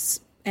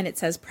House and it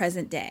says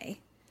present day,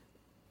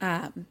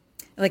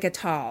 like a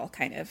tall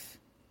kind of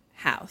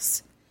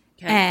house.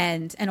 Okay.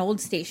 And an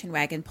old station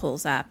wagon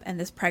pulls up and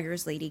this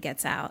Preggers lady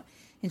gets out.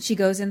 And she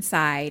goes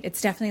inside. It's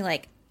definitely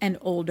like an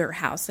older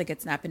house. Like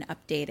it's not been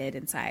updated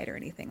inside or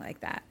anything like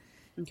that.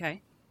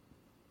 Okay.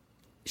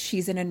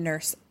 She's in a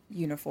nurse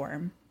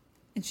uniform.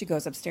 And she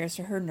goes upstairs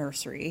to her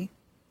nursery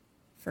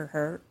for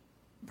her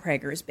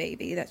Preggers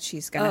baby that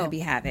she's going to be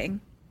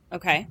having.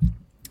 Okay.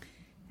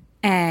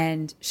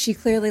 And she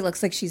clearly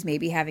looks like she's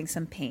maybe having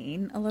some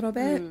pain a little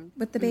bit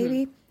with the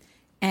baby.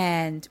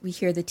 And we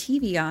hear the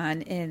TV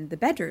on in the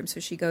bedroom. So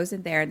she goes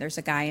in there and there's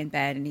a guy in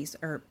bed and he's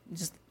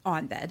just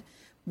on bed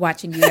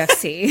watching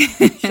UFC.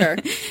 Sure.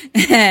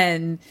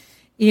 And,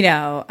 you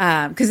know,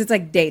 because it's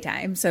like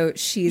daytime. So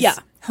she's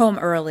home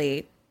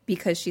early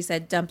because she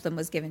said Dumplin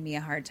was giving me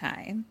a hard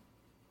time.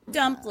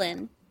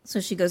 Dumplin.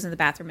 So she goes in the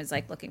bathroom, is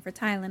like looking for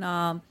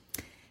Tylenol.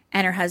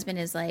 And her husband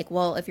is like,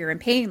 well, if you're in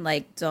pain,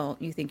 like, don't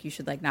you think you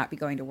should like not be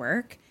going to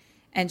work?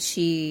 And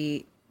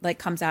she like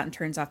comes out and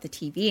turns off the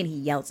TV and he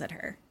yells at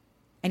her.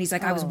 And he's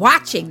like, I was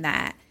watching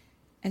that.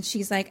 And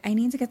she's like, I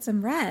need to get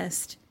some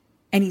rest.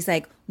 And he's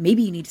like,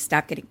 maybe you need to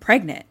stop getting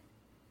pregnant.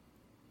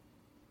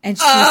 And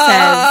she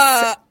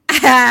says,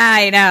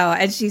 I know.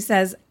 And she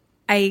says,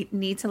 I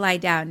need to lie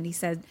down. And he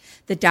said,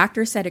 the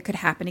doctor said it could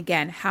happen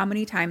again. How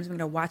many times am I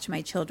going to watch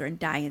my children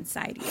die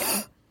inside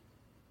you?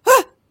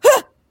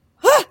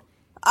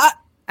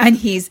 And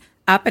he's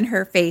up in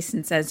her face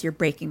and says, you're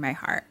breaking my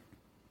heart.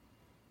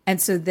 And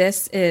so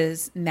this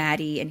is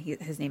Maddie, and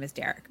his name is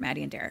Derek.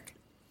 Maddie and Derek.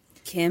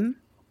 Kim,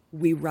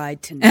 we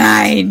ride tonight.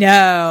 I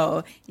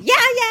know. Yeah.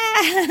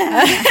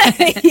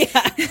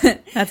 Yeah.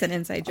 That's an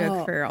inside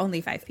joke for only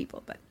 5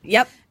 people. But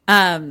Yep.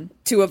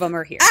 2 of them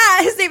are here.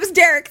 his name is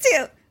Derek,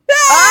 too.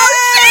 Oh,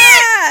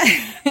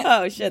 shit.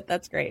 Oh, shit.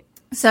 That's great.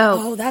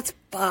 So, that's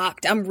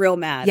fucked. I'm real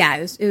mad. yeah,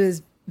 it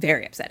was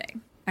very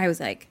upsetting. I was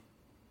like,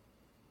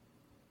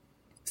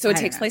 So it I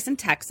don't takes know. place in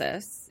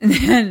Texas.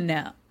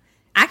 no.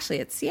 Actually,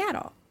 it's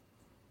Seattle.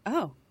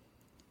 Oh.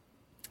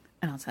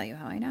 And I'll tell you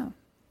how I know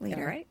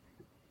later. All right.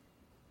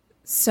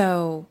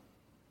 So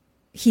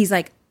he's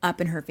like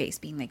up in her face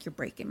being like, you're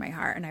breaking my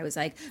heart. And I was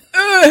like,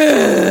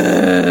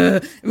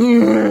 the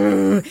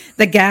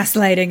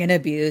gaslighting and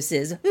abuse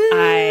is.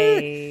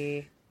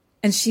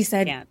 And she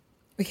said,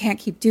 we can't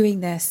keep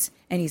doing this.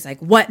 And he's like,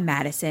 what,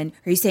 Madison?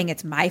 Are you saying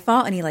it's my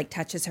fault? And he like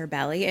touches her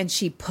belly and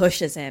she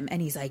pushes him.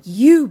 And he's like,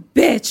 you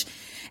bitch.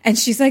 And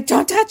she's like,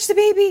 don't touch the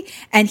baby.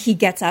 And he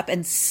gets up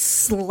and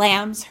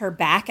slams her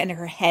back and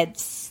her head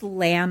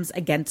slams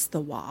against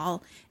the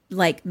wall,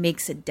 like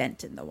makes a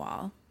dent in the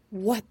wall.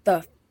 What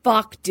the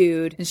fuck,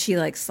 dude? And she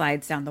like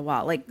slides down the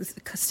wall, like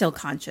still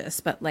conscious,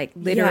 but like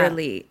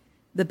literally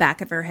the back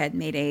of her head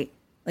made a,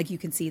 like you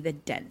can see the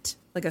dent,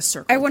 like a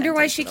circle. I wonder dent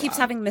why into she the keeps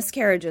wall. having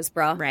miscarriages,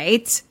 bro.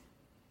 Right?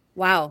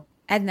 Wow.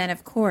 And then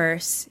of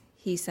course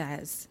he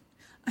says,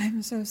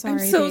 I'm so sorry. I'm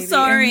so baby.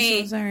 sorry.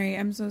 I'm so sorry.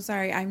 I'm so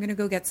sorry. I'm going to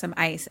go get some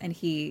ice. And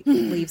he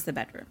leaves the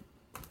bedroom.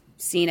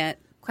 Seen it.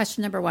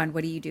 Question number 1.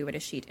 What do you do? What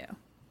does she do?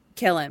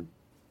 Kill him.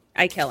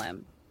 I kill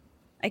him.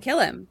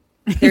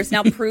 There's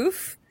now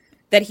proof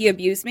that he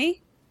abused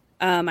me.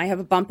 I have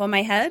a bump on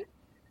my head.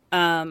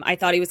 I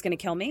thought he was going to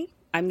kill me.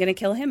 I'm going to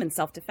kill him in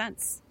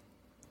self-defense.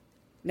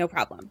 No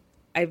problem.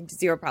 I have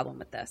 0 problem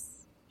with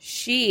this.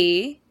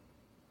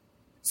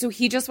 So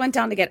he just went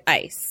down to get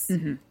ice.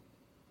 Mm-hmm.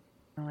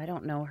 Oh, I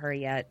don't know her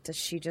yet. Does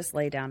she just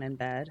lay down in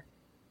bed?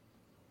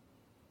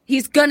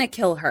 He's going to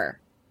kill her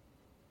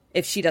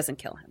if she doesn't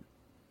kill him.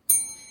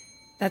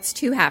 That's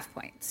 2 half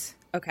points.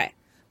 Okay.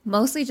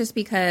 Mostly just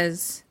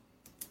because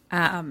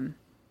I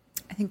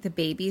think the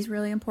baby's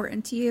really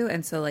important to you.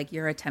 And so like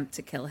your attempt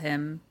to kill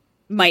him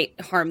Might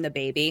harm the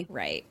baby.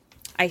 Right.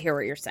 I hear what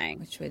you're saying.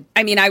 Which would,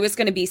 I mean, I was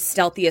going to be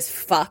stealthy as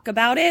fuck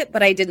about it,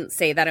 but I didn't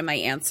say that in my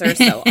answer,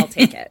 so I'll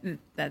take it.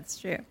 That's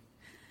true.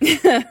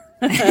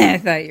 I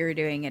thought you were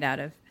doing it out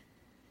of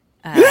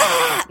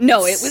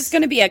No, it was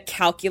going to be a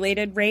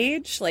calculated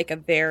rage, like a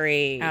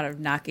very out of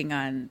knocking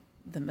on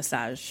the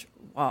massage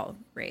wall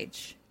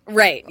rage.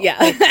 Right,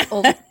 yeah.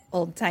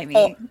 Old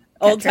timey.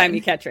 Old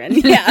timey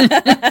Ketrin.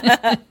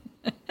 Yeah.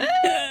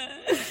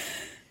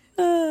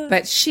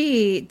 But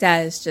she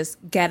does just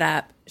get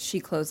up. She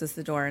closes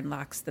the door and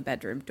locks the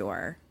bedroom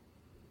door.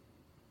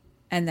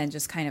 And then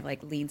just kind of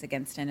like leans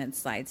against it and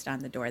slides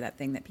down the door, that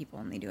thing that people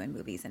only do in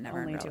movies and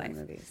never Only in do real in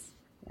life. movies.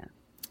 Yeah.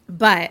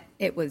 But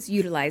it was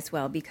utilized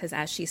well because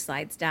as she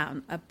slides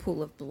down, a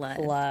pool of blood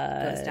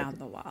goes down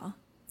the wall.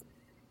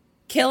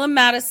 Kill him,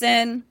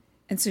 Madison.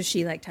 And so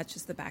she like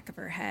touches the back of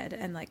her head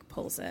and like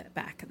pulls it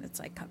back and it's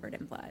like covered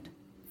in blood.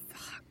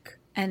 Fuck.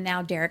 And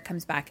now Derek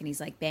comes back and he's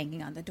like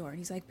banging on the door and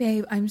he's like,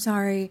 babe, I'm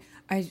sorry.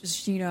 I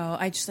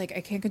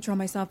can't control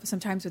myself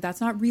sometimes, but that's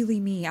not really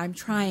me. I'm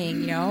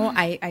trying,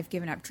 I've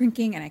given up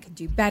drinking and I can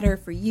do better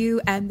for you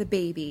and the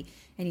baby.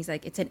 And he's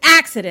like, it's an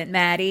accident,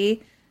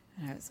 Maddie.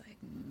 And I was like,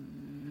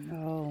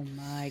 oh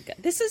my God.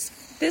 This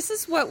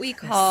is what we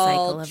cycle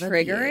call of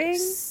triggering.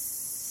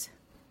 abuse.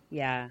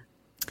 Yeah.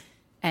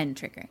 And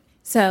triggering.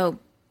 So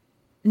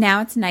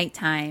now it's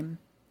nighttime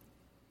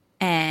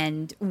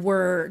and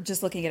we're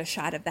just looking at a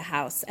shot of the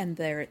house and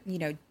there,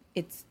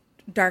 it's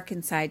dark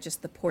inside,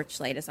 just the porch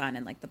light is on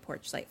and like the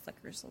porch light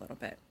flickers a little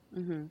bit.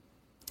 Mm-hmm.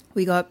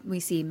 We go up, we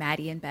see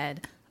Maddie in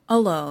bed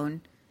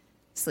alone,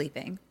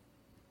 sleeping.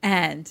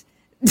 And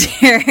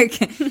Derek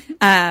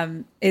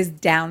is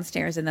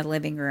downstairs in the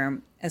living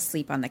room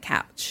asleep on the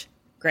couch.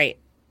 Great.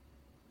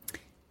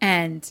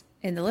 And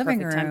in the living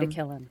Perfect room. time to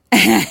kill him.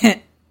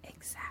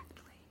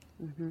 Exactly.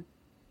 Mm-hmm.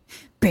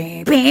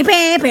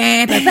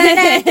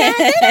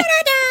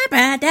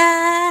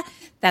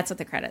 That's what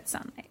the credits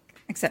sound like.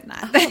 Except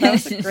not. Oh, that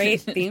was a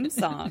great theme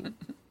song.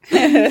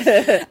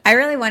 I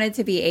really wanted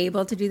to be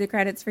able to do the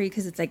credits for you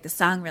because it's like the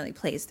song really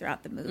plays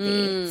throughout the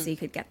movie, so you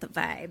could get the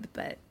vibe.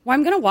 But Well,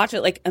 I'm going to watch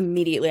it like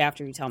immediately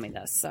after you tell me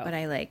this. So, but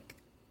I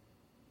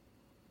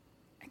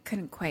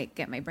couldn't quite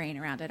get my brain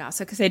around it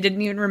also because I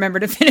didn't even remember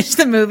to finish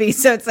the movie.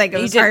 So it's like it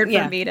was hard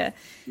for me to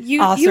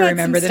also had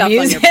remember some the stuff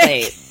music. on your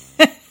plate.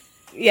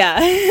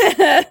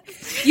 Yeah.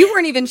 You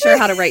weren't even sure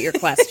how to write your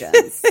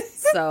questions.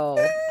 So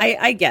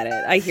I get it.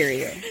 I hear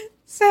you.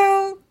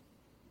 So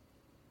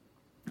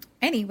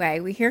anyway,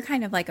 we hear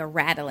kind of like a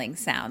rattling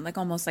sound, like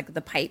almost like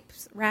the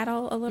pipes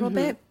rattle a little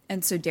bit.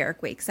 And so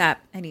Derek wakes up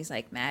and he's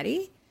like,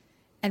 Maddie?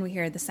 And we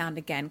hear the sound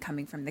again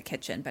coming from the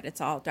kitchen, but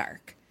it's all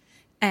dark.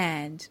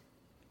 And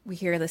we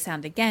hear the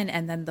sound again,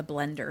 and then the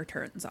blender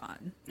turns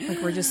on.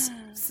 Like we're just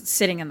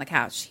sitting on the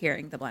couch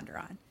hearing the blender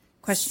on.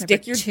 Question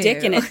Stick number your 2.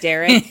 dick in it,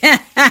 Derek.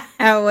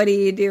 What do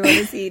you do? What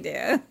does he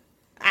do?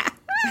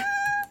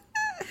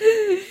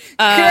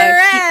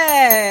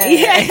 Correct.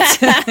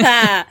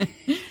 Yeah.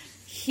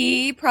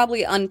 He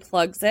probably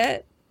unplugs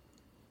it.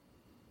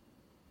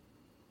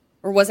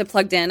 Or was it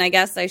plugged in, I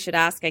guess I should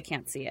ask. I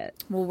can't see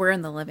it. Well, we're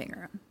in the living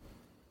room.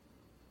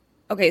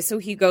 Okay, so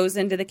he goes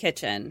into the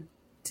kitchen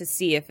to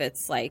see if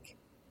it's like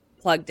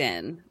plugged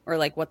in or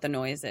like what the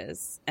noise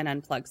is and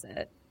unplugs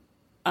it.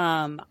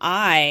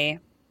 I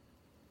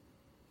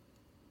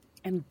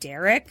am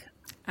Derek.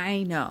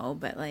 I know,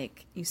 but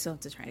like you still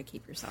have to try to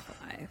keep yourself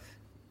alive.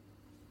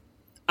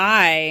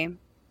 I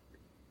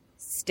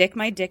stick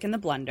my dick in the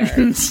blender.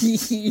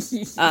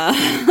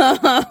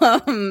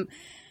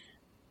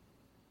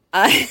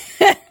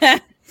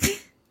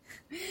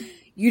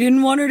 You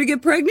didn't want her to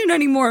get pregnant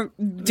anymore,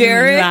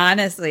 Derek.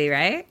 Honestly,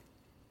 right?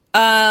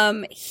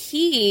 I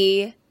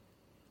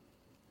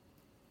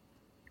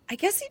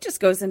guess he just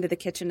goes into the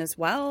kitchen as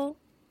well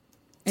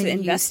to And you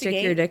investigate.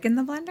 stick your dick in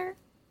the blender?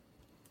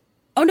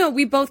 Oh no,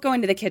 we both go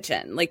into the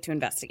kitchen like to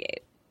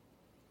investigate.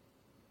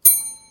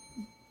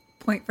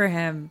 Point for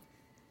him.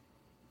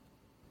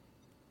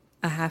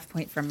 A half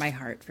point from my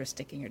heart for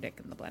sticking your dick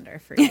in the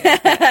blender for you.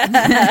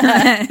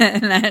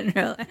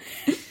 Not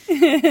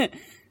really.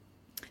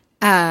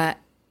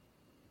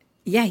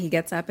 Yeah, he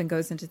gets up and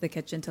goes into the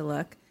kitchen to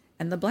look,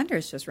 and the blender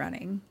is just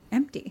running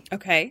empty.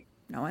 Okay.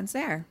 No one's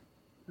there.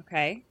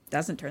 Okay.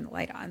 Doesn't turn the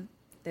light on.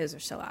 Those are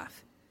still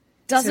off.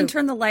 Doesn't So-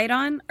 turn the light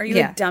on? Are you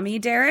Yeah. a dummy,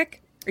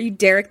 Derek? Are you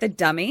Derek the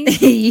dummy?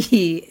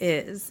 He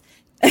is.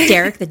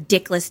 Derek the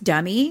dickless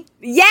dummy.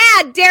 Yeah,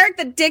 Derek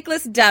the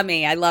dickless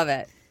dummy. I love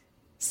it.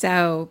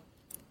 So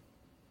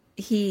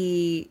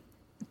he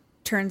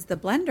turns the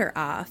blender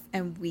off,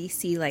 and we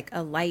see like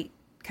a light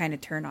kind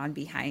of turn on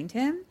behind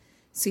him.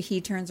 So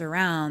he turns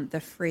around, the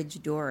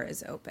fridge door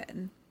is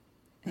open.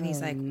 And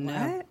he's like,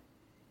 what?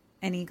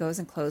 And he goes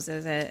and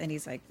closes it, and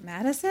he's like,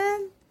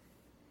 Madison?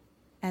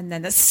 And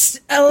then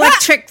this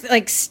electric,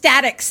 like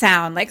static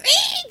sound, like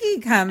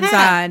comes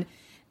on.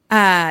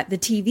 The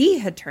TV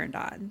had turned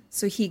on.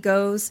 So he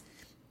goes,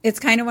 it's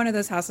kind of one of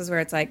those houses where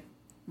it's like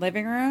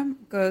living room,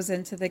 goes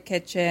into the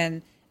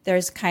kitchen.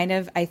 There's kind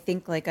of, I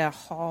think, like a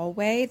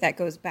hallway that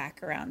goes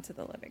back around to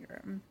the living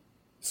room.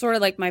 Sort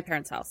of like my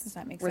parents' house. Does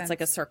that make where sense? it's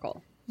like a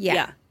circle.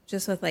 Yeah.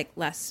 Just with like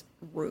less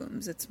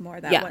rooms. It's more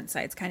that Yeah. one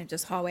side's kind of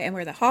just hallway. And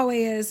where the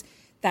hallway is,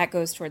 that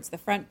goes towards the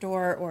front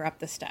door or up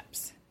the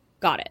steps.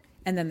 Got it.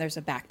 And then there's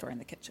a back door in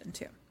the kitchen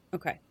too.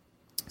 Okay.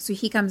 So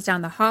he comes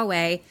down the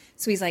hallway.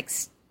 So he's like,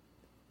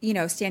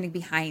 standing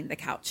behind the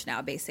couch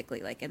now,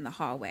 basically, like in the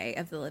hallway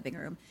of the living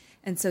room.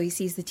 And so he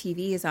sees the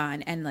TV is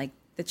on and like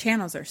the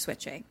channels are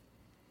switching.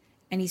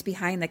 And he's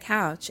behind the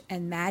couch,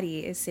 and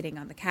Maddie is sitting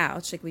on the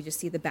couch. Like we just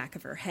see the back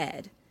of her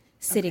head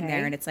sitting Okay.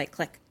 there, and it's like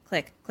click,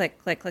 click,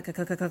 click, click, click, click,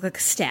 click, click, click, click,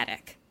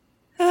 static.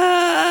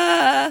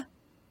 Ah.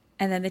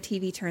 And then the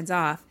TV turns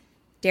off.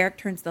 Derek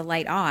turns the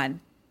light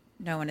on.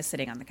 No one is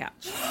sitting on the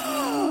couch.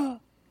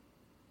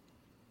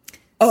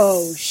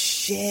 Oh,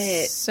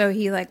 shit. So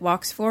he like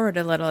walks forward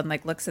a little and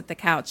like looks at the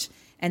couch,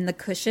 and the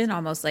cushion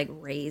almost like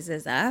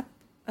raises up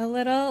a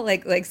little,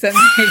 like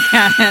something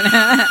kind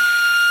of.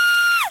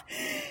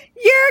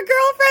 Your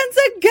girlfriend's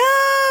a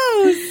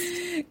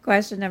ghost.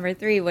 Question number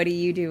 3: what do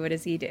you do? What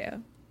does he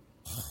do?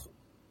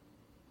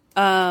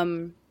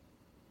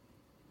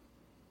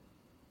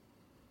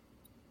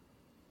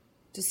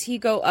 Does he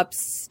go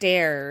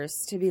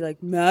upstairs to be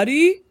like,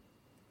 Maddie?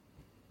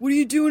 What are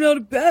you doing out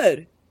of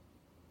bed?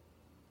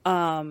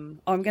 I'm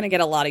going to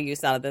get a lot of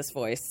use out of this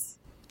voice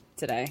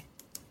today.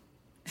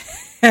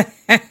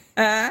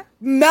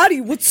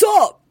 Maddie, what's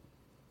up?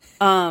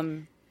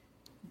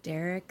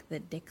 Derek the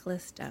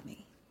dickless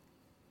dummy.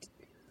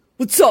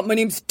 What's up? My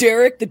name's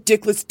Derek, the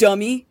dickless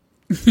dummy.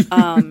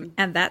 And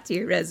that's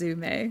your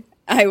resume.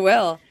 I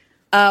will.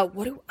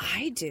 What do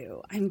I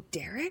do? I'm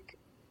Derek.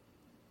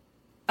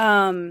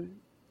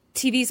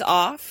 TV's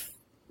off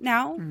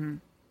now. Mm-hmm.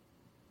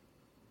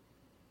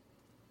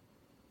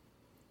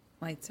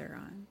 Lights are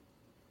on.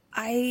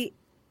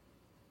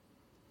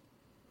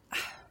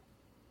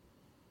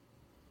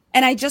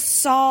 And I just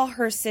saw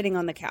her sitting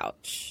on the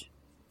couch.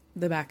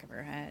 The back of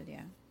her head,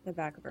 yeah. The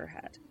back of her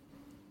head.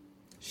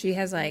 She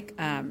has like,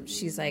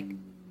 she's like,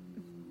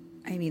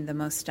 I mean, the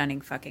most stunning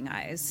fucking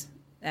eyes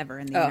ever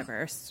in the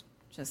universe.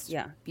 Just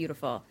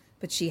beautiful.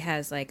 But she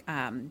has like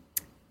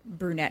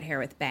brunette hair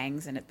with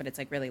bangs in it, but it's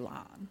like really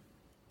long.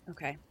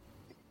 Okay.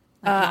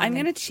 Like I'm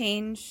going to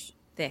change.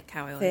 Thick,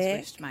 how I always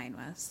wished mine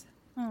was.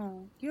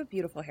 Oh, you have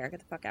beautiful hair. Get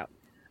the fuck out.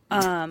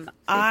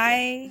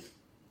 I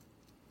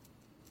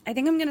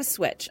think I'm going to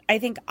switch. I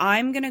think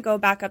I'm going to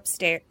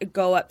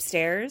go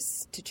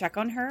upstairs to check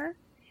on her.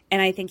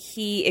 And I think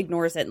he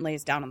ignores it and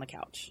lays down on the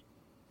couch.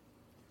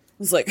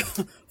 It's like,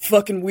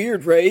 fucking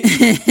weird, right?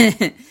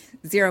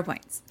 0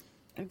 points.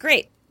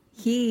 Great.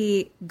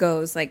 He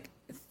goes like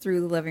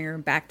through the living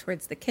room back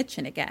towards the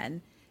kitchen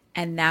again.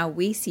 And now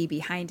we see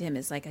behind him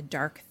is like a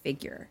dark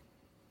figure.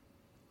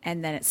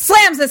 And then it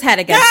slams his head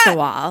against the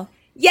wall.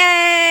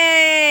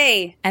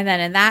 Yay! And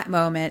then in that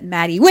moment,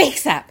 Maddie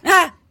wakes up.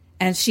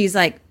 And she's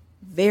like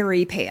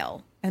very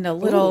pale and a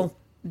little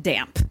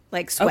damp,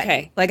 like sweaty.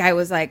 Okay. Like I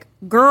was like,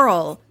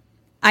 girl,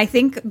 I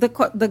think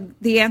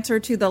the answer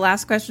to the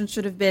last question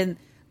should have been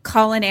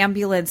call an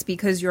ambulance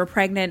because you're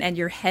pregnant and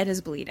your head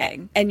is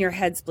bleeding. And your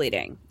head's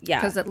bleeding. Yeah.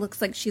 Because it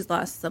looks like she's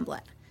lost some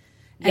blood.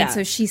 And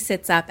so she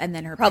sits up and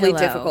then her Probably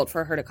pillow. difficult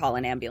for her to call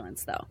an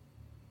ambulance, though.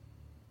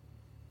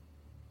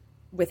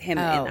 With him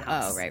in the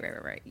house. Oh,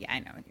 right. Yeah, I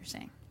know what you're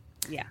saying.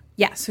 Yeah.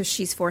 Yeah, so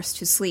she's forced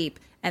to sleep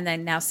and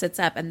then now sits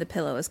up and the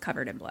pillow is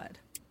covered in blood.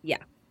 Yeah.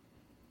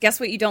 Guess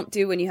what you don't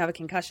do when you have a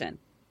concussion?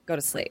 Go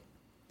to sleep.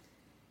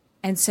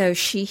 And so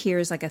she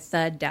hears like a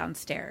thud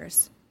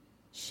downstairs.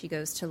 She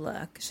goes to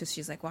look. So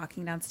she's like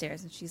walking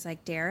downstairs and she's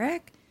like,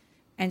 Derek?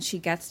 And she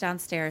gets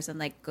downstairs and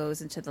like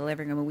goes into the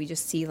living room and we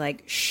just see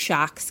like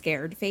shock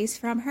scared face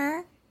from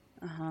her.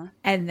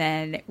 And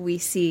then we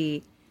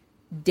see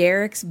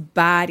Derek's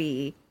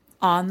body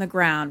on the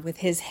ground with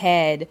his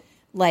head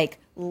like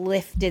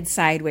lifted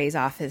sideways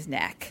off his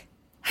neck.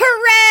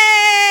 Hooray!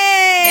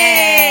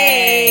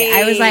 Yay!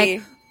 I was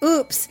like,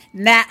 oops,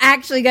 not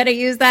actually going to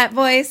use that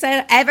voice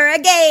ever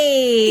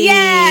again.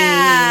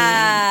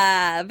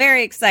 Yeah!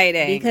 Very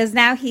exciting. Because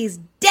now he's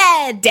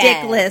dead.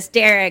 Dickless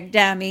Derek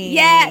dummy.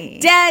 Yeah,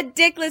 dead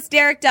Dickless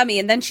Derek dummy.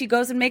 And then she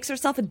goes and makes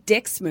herself a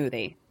dick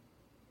smoothie.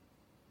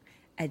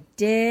 A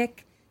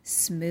dick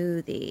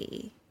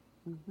smoothie.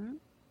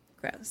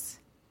 Gross.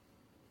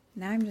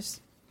 Now I'm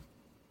just...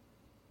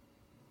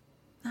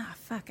 Ah,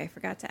 fuck. I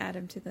forgot to add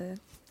him to the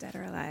Dead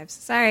or Alive.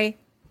 Sorry.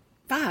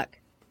 Fuck.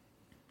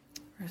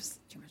 There's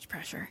too much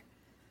pressure.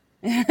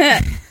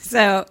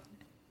 So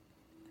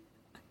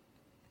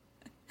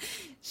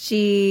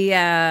she...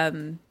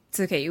 it's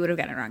okay. You would have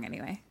gotten it wrong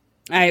anyway.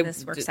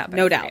 This works out better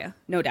no for doubt. you.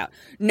 No doubt.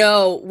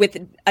 No, with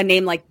a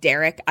name like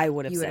Derek, I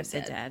would have You would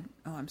said have said dead.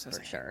 Oh, I'm so for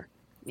sorry. sure.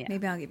 Yeah.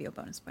 Maybe I'll give you a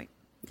bonus point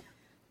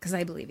because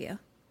I believe you.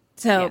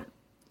 So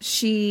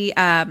she,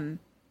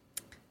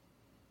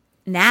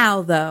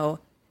 now though,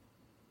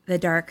 the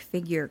dark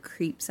figure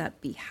creeps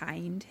up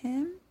behind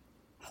him.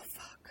 Oh,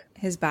 fuck.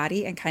 His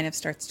body and kind of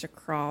starts to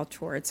crawl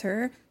towards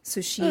her.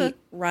 So she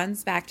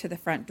runs back to the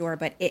front door,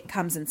 but it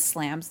comes and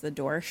slams the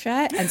door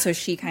shut. And so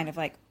she kind of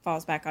like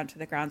falls back onto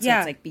the ground. So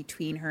it's like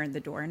between her and the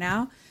door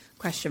now.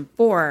 Question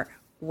 4,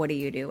 what do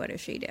you do? What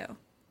does she do?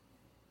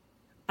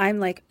 I'm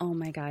like, oh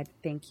my God,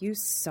 thank you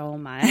so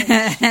much.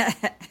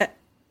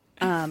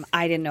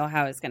 I didn't know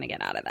how I was going to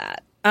get out of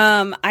that.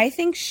 I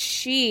think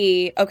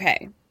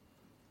okay.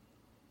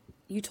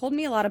 You told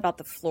me a lot about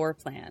the floor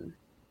plan.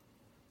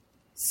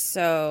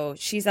 So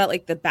she's at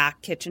like the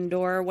back kitchen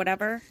door or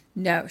whatever?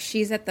 No,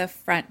 she's at the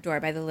front door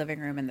by the living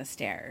room and the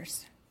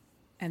stairs.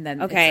 And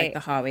then it's like the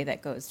hallway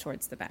that goes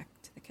towards the back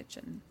to the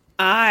kitchen.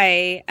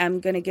 I am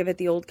going to give it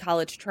the old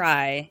college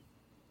try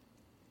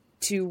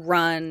to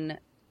run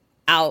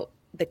out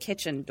the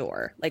kitchen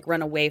door, like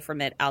run away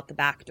from it out the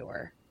back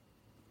door.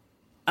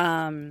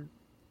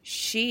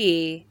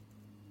 She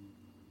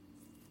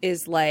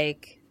is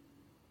like,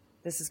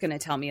 this is going to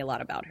tell me a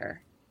lot about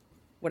her.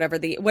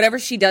 Whatever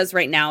she does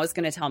right now is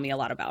going to tell me a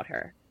lot about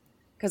her.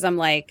 Because I'm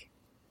like,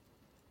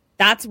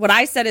 that's what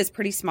I said is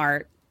pretty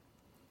smart.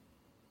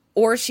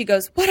 Or she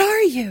goes, what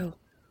are you?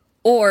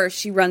 Or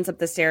she runs up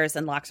the stairs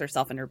and locks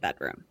herself in her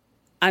bedroom.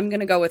 I'm going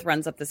to go with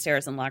runs up the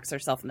stairs and locks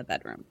herself in the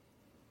bedroom.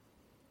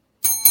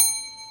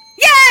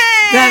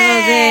 Yay!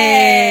 Double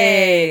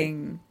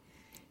ding!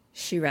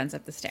 She runs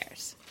up the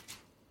stairs.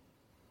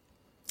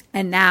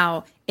 And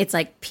now it's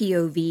like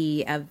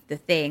POV of the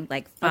thing,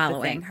 like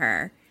following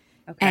her.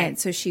 Okay. And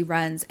so she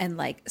runs and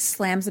like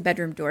slams the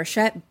bedroom door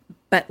shut,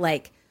 but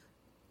like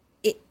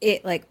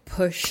it like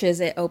pushes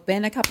it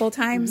open a couple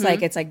times. Mm-hmm.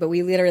 Like it's like, but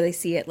we literally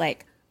see it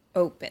like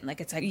open.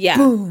 Like it's like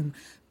boom,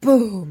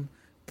 boom,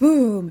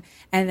 boom.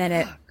 And then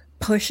it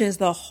pushes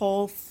the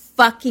whole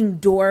fucking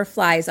door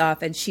flies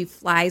off and she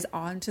flies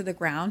onto the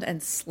ground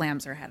and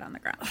slams her head on the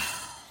ground.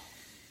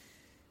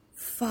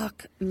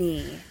 Fuck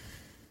me.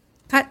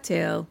 Cut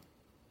to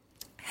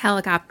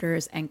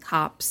helicopters and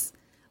cops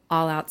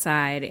all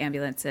outside,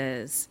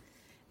 ambulances,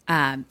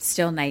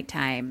 still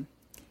nighttime.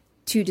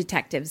 2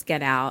 detectives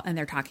get out and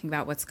they're talking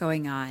about what's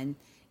going on.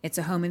 It's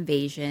a home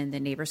invasion. The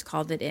neighbors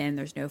called it in.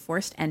 There's no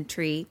forced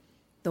entry.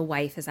 The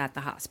wife is at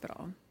the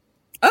hospital.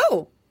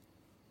 Oh,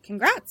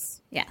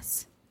 congrats.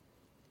 Yes.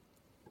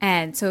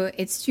 And so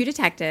it's 2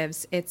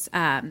 detectives. It's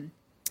a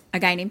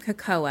guy named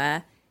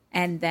Cocoa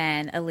and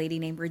then a lady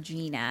named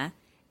Regina.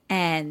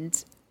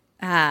 And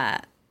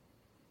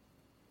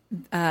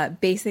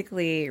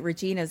basically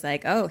Regina's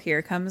like, oh,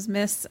 here comes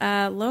Miss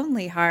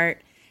Lonely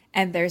Heart.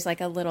 And there's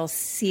like a little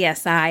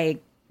CSI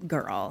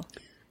girl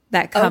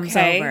that comes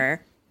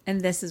over.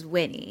 And this is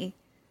Winnie.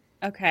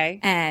 Okay.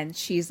 And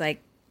she's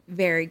like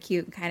very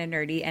cute and kind of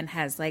nerdy and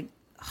has like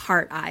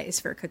heart eyes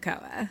for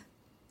Cocoa.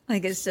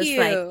 Like it's just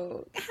like,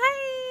 hi.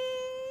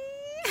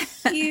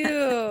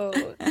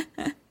 Cute.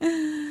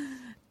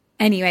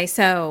 Anyway,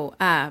 so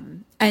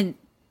and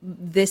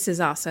this is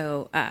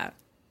also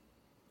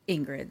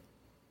Ingrid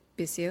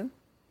Bissue.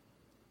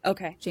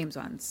 Okay. James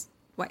Wan's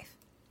wife.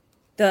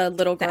 The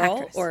little girl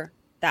actress. or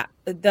that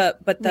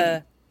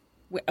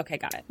okay,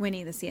 got it.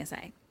 Winnie the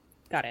CSI.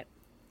 Got it.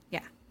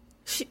 Yeah.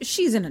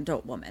 She's an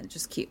adult woman,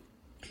 just cute.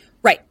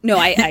 Right. No,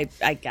 I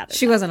got it.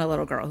 She wasn't a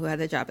little girl who had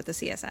the job at the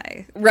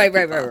CSI.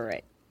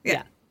 Right.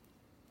 Yeah.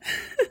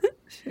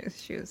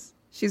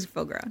 She's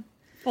full grown.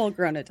 Full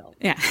grown adult.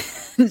 Yeah.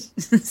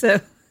 So,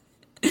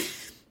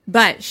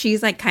 but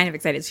she's like kind of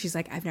excited. She's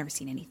like, I've never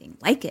seen anything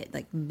like it.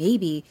 Like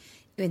maybe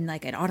in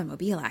like an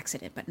automobile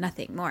accident, but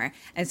nothing more.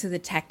 And so the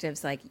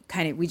detectives like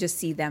we just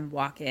see them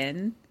walk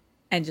in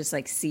and just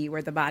like see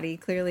where the body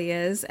clearly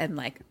is. And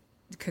like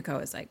Coco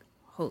is like,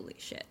 holy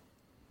shit.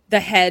 The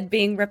head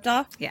being ripped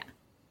off? Yeah.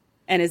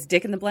 And his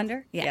dick in the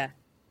blender? Yeah.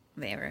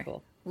 They were.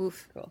 Cool.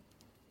 Oof. Cool.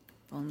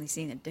 I've only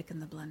seen a dick in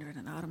the blender in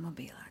an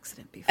automobile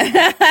accident before.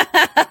 And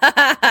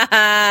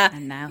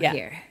now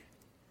here.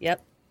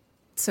 Yep.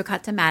 So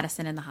cut to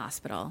Madison in the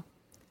hospital.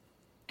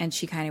 And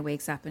she kind of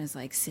wakes up and is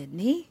like,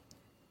 Sydney?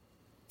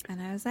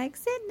 And I was like,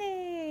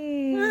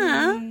 Sydney.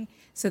 Aww.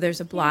 So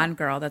there's a blonde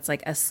girl that's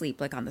like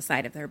asleep like on the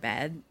side of their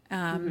bed.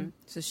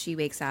 So she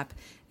wakes up.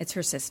 It's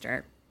her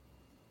sister.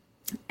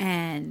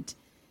 And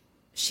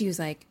she was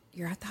like,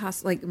 you're at the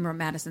hospital. Like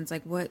Madison's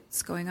like,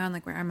 what's going on?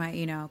 Like, where am I?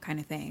 You know, kind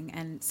of thing.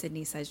 And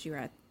Sydney says, you're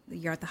at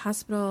the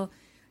hospital.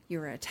 You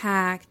were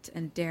attacked.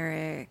 And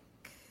Derek, ...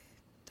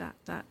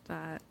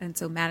 And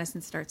so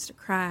Madison starts to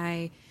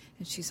cry.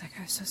 And she's like,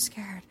 I was so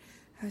scared.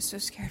 I was so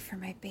scared for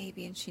my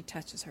baby. And she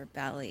touches her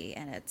belly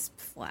and it's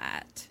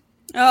flat.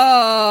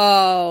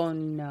 Oh,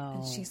 no.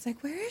 And she's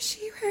like, where is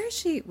she? Where is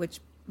she?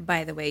 Which,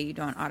 by the way, you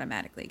don't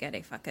automatically get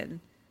a fucking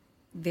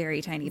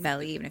very tiny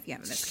belly, even if you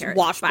have a miscarriage.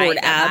 Washboard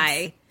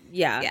abs.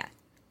 Yeah.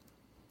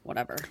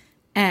 Whatever.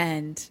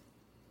 And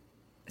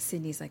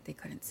Sydney's like, they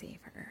couldn't save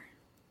her.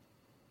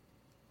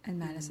 And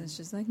Madison's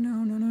just like, no,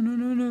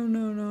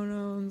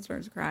 and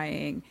starts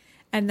crying.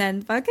 And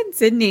then fucking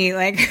Sydney,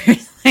 like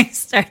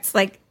starts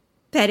like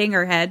petting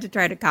her head to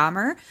try to calm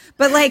her.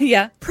 But like,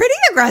 pretty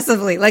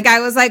aggressively. Like I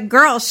was like,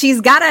 girl,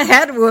 she's got a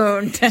head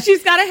wound.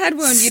 She's got a head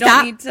wound. You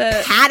don't need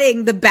to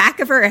patting the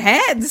back of her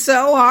head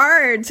so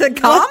hard to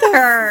calm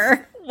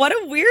her. What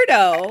a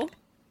weirdo.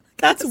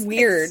 That's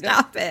weird.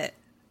 Stop it.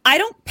 I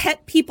don't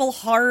pet people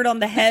hard on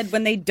the head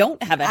when they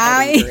don't have a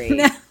head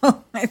injury. I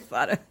know. I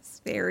thought it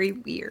was very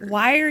weird.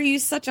 Why are you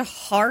such a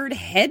hard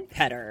head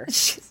petter?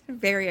 She's a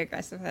very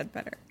aggressive head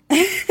petter.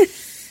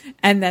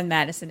 And then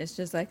Madison is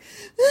just like,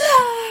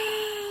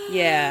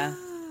 yeah.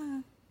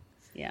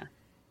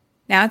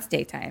 Now it's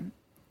daytime.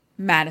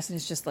 Madison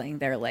is just laying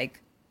there like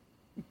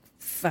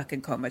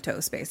fucking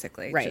comatose,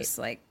 basically. Right. Just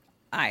like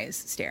eyes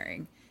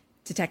staring.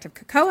 Detective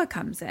Cocoa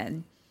comes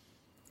in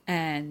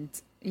and,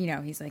 you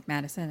know, he's like,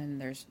 Madison, and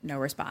there's no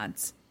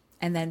response.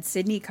 And then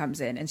Sydney comes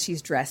in and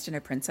she's dressed in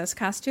a princess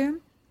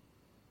costume.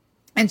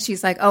 And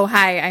she's like, oh,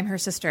 hi, I'm her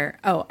sister.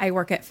 Oh, I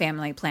work at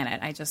Family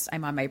Planet.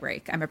 I'm on my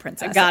break. I'm a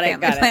princess at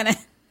Family Planet.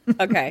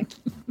 Okay.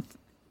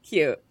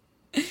 Cute.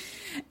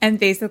 And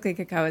basically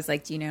Cocoa is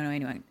like, do you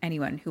know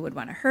anyone who would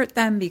want to hurt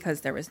them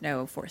because there was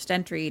no forced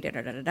entry,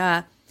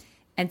 da-da-da-da-da.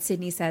 And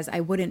Sydney says, I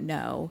wouldn't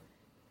know.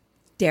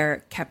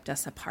 Derek kept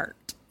us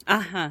apart.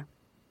 Uh-huh.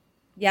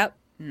 Yep.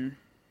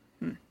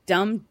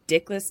 Dumb,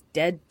 dickless,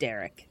 dead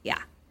Derek.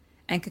 Yeah.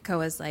 And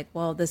Cocoa is like,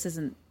 well, this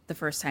isn't the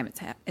first time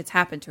it's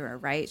happened to her,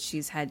 right?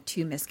 She's had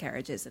 2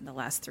 miscarriages in the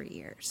last 3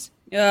 years.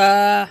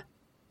 And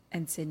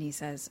Sydney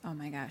says, oh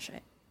my gosh,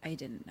 I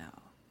didn't know.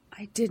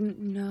 I didn't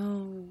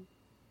know.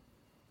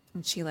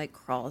 And she like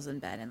crawls in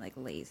bed and like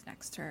lays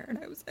next to her. And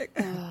I was like,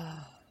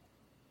 oh.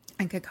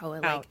 And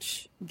Cocoa like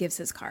gives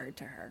his card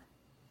to her.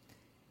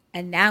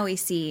 And now we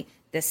see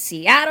the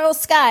Seattle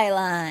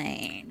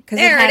skyline. Because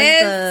it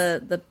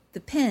has the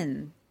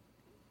pin,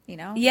 you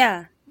know?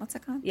 Yeah. What's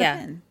it called? Yeah.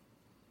 The pin.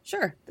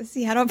 Sure. The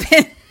Seattle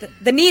pin.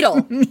 The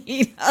needle.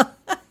 Needle.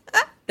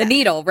 The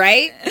needle,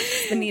 right?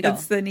 The needle.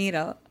 It's the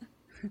needle.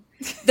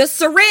 The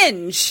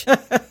syringe.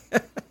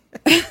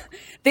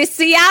 The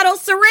Seattle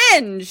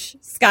syringe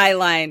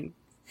skyline.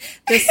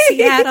 The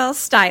Seattle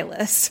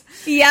stylist.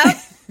 Yep.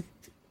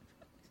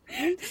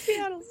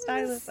 Seattle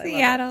stylist.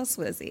 Seattle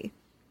Swizzy.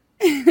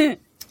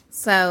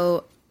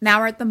 So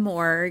now we're at the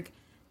morgue,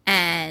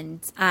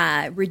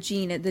 And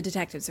Regina, the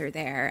detectives are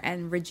there,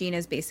 and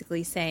Regina's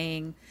basically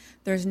saying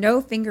there's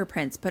no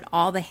fingerprints, but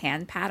all the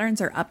hand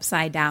patterns are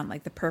upside down,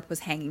 like the perp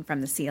was hanging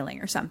from the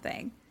ceiling or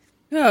something.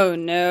 Oh,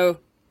 no.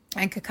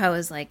 And Kakao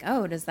is like,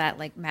 oh, does that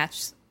like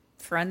match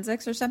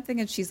forensics or something?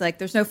 And she's like,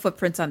 there's no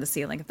footprints on the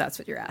ceiling, if that's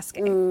what you're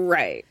asking.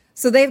 Right.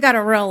 So they've got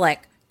a real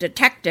like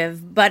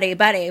detective buddy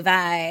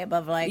vibe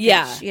of like,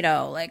 yeah, you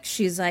know, like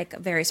she's like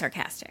very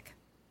sarcastic.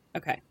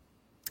 Okay.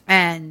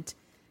 And,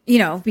 you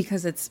know,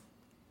 because it's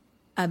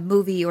a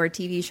movie or a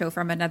TV show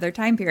from another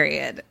time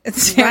period.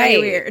 It's very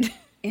weird.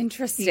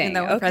 Interesting. Even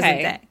though we're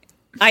present day.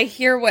 I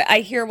hear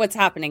what's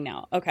happening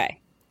now. Okay.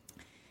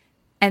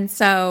 And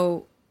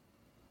so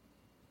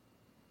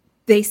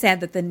they said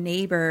that the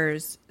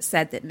neighbors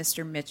said that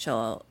Mr.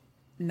 Mitchell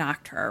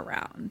knocked her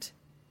around.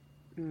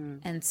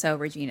 And so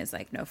Regina's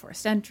like, no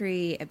forced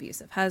entry,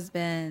 abusive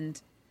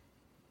husband.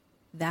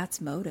 That's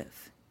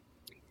motive.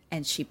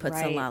 And she puts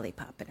a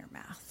lollipop in her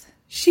mouth.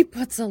 She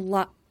puts a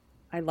lot.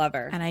 I love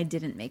her. And I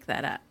didn't make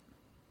that up.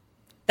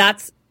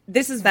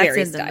 This is That's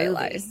very in the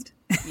stylized.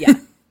 Yeah.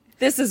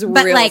 This is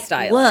but real like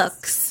stylized.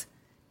 looks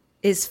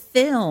is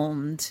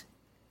filmed.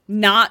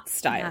 Not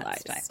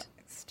stylized.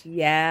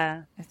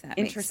 Yeah. If that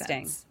Interesting.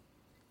 makes sense.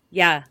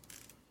 Yeah.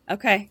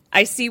 Okay.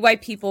 I see why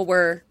people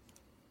were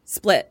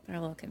split. They're a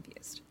little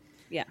confused.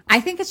 Yeah. I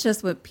think it's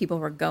just what people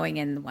were going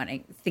in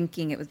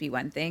thinking it would be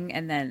one thing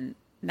and then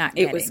not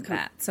getting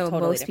that. So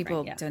totally most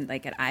people yeah. didn't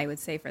like it, I would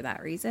say, for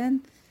that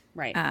reason.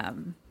 Right.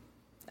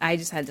 I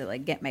just had to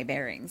like get my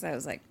bearings. I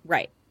was like,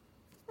 right.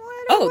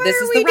 What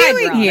this are is we the ride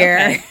doing we're on.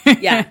 here?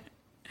 Okay. Yeah.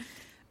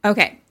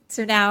 Okay.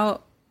 So now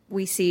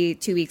we see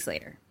 2 weeks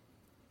later.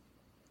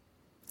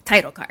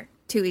 Title card.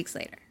 2 weeks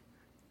later.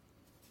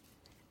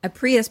 A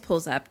Prius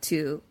pulls up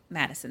to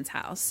Madison's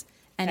house,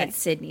 and it's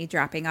Sydney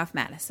dropping off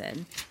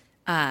Madison.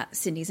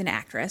 Sydney's an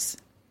actress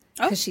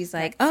because she's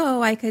like,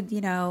 oh, I could,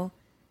 you know,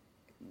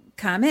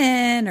 come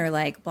in or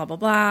like blah, blah,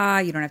 blah.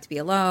 You don't have to be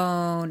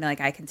alone.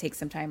 Like I can take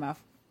some time off,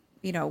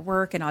 you know,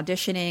 work and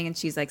auditioning. And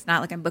she's like, it's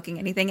not like I'm booking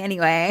anything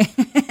anyway.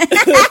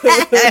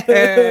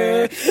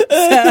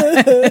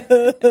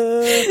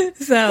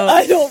 so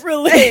I don't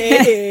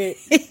relate.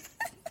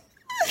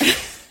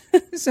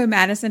 So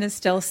Madison is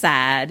still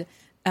sad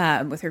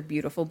with her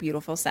beautiful,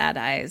 beautiful sad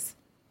eyes.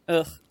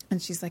 Ugh.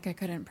 And she's like, I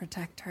couldn't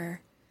protect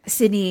her.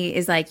 Sydney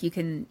is like, you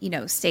can, you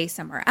know, stay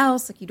somewhere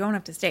else. Like, you don't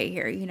have to stay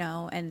here, you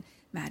know. And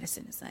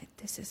Madison is like,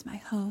 this is my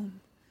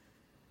home.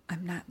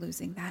 I'm not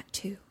losing that,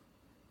 too.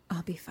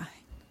 I'll be fine.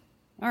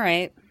 All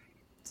right.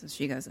 So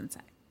she goes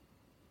inside.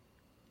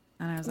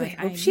 And I was like,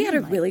 I hope she had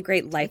a really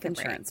great life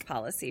insurance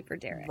policy for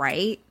Derek.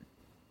 Right?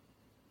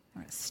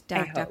 We're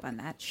stacked up on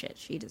that shit.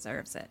 She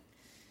deserves it.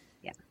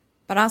 Yeah.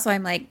 But also,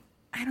 I'm like,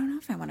 I don't know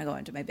if I want to go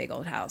into my big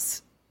old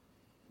house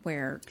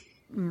where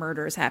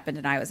murders happened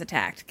and I was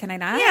attacked. Can I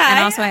not? Yeah, and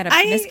also I had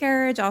a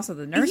miscarriage. Also,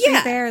 the nurse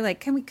was there. Like,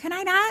 can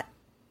I not?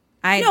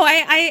 I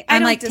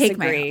don't like,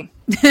 disagree.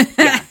 Take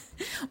my yeah.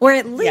 Or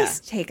at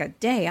least take a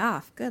day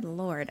off. Good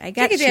Lord. I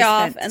get take a day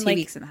off and 2 like,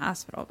 weeks in the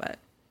hospital, but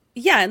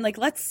yeah, and like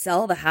let's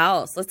sell the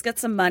house. Let's get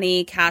some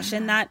money, cash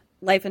in that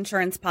life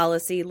insurance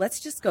policy.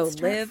 Let's just go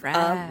live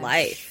a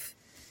life.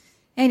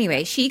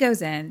 Anyway, she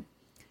goes in.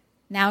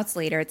 Now it's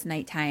later. It's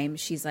nighttime.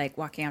 She's like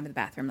walking out of the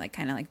bathroom, like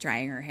kind of like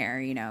drying her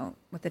hair, you know,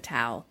 with a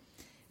towel.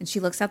 And she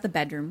looks out the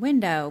bedroom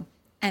window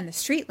and the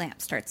street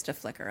lamp starts to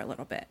flicker a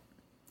little bit.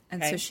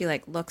 And so she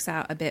like looks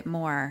out a bit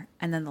more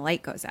and then the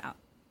light goes out.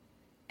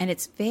 And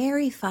it's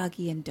very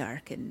foggy and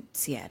dark in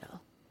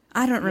Seattle.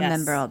 I don't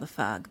remember all the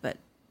fog, but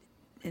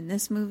in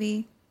this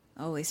movie,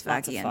 always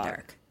foggy and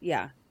dark.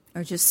 Yeah.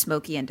 Or just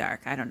smoky and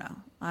dark. I don't know.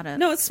 A lot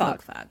of it's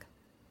fog.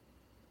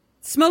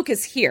 Smoke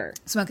is here.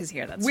 Smoke is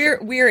here. That's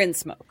we're in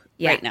smoke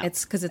right now.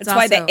 It's because it's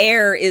why the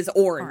air is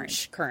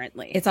orange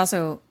currently. It's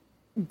also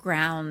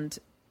ground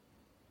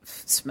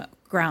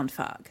smoke, ground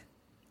fog.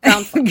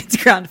 Ground fog. It's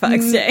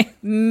Groundhog's Day.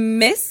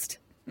 Mist,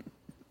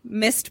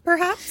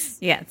 perhaps.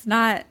 Yeah, it's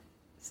not.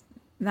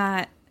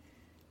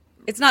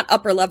 It's not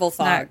upper level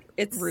fog.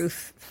 It's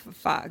roof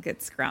fog.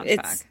 It's ground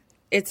fog.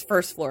 It's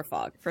first floor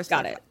fog.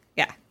 Got it. Fog.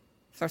 Yeah,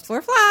 first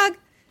floor fog.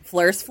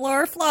 First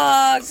floor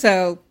fog.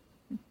 So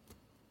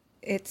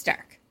it's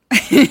dark,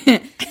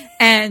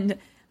 and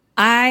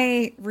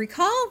I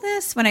recall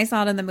this when I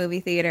saw it in the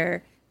movie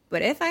theater.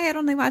 But if I had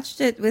only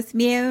watched it with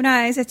my own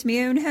eyes at my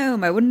own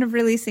home, I wouldn't have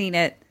really seen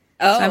it.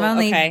 Oh, so I'm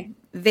only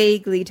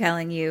vaguely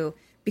telling you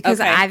because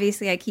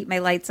obviously I keep my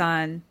lights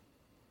on.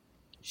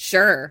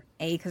 Sure.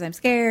 A, because I'm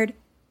scared.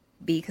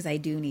 B, because I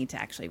do need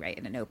to actually write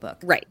in a notebook.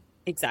 Right.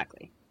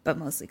 Exactly. But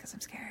mostly because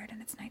I'm scared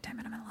and it's nighttime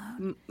and I'm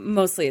alone.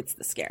 Mostly it's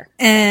the scare.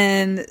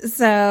 And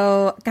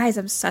so, guys,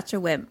 I'm such a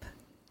wimp.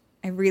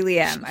 I really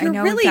am. You're I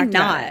know really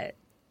not.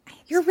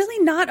 You're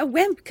really not a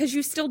wimp because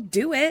you still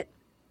do it.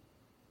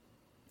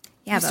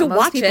 Yeah, but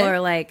most people are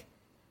like,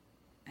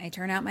 I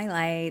turn out my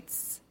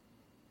lights.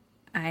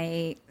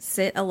 I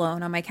sit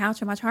alone on my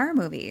couch and watch horror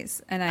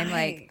movies. And I'm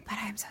like, but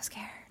I'm so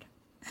scared.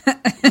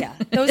 Yeah,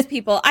 those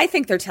people, I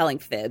think they're telling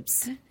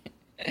fibs.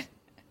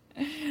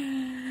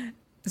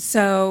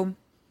 So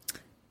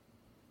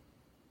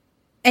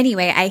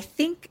Anyway, I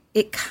think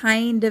it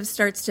kind of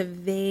starts to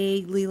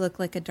vaguely look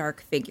like a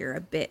dark figure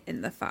a bit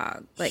in the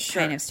fog, like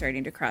kind of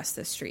starting to cross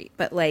the street.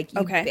 But like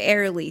you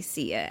barely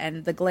see it,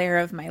 and the glare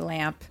of my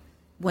lamp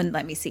wouldn't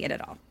let me see it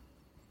at all.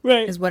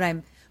 Right. Is what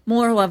I'm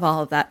moral of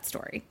all of that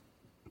story.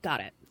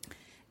 Got it.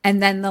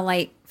 And then the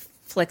light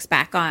flicks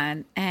back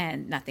on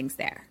and nothing's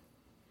there.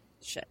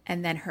 Shit.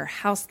 And then her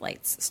house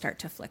lights start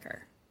to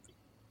flicker.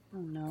 Oh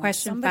no.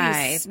 Question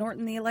Somebody's 5.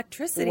 Snorting the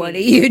electricity. What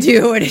do you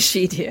do? What does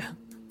she do?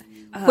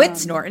 Quit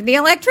snorting the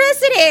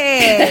electricity.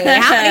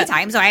 How many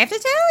times do I have to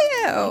tell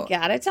you? I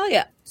gotta tell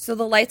you. So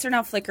the lights are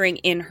now flickering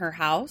in her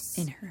house.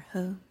 In her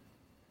home.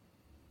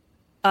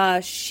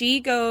 She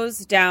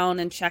goes down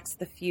and checks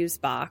the fuse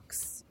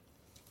box.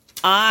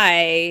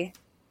 I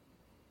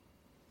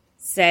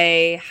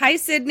say, hi,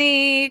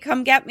 Sydney.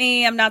 Come get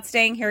me. I'm not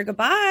staying here.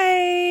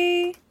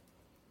 Goodbye.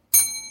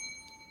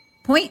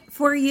 Point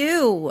for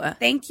you.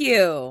 Thank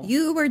you.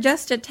 You were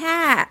just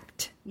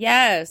attacked.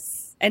 Yes.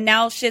 And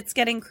now shit's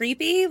getting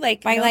creepy?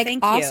 Like, by no, like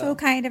thank also you.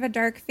 kind of a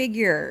dark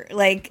figure.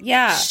 Like,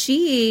 yeah.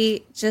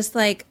 She just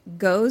like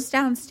goes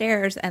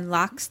downstairs and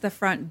locks the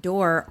front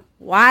door.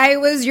 Why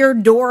was your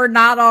door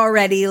not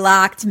already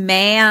locked,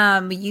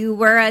 ma'am? You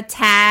were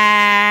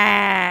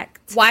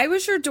attacked. Why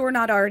was your door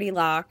not already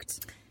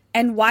locked?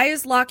 And why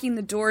is locking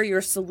the door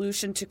your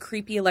solution to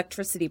creepy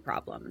electricity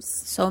problems?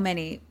 So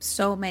many.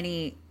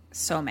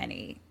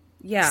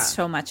 Yeah.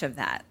 So much of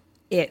that.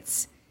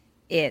 It's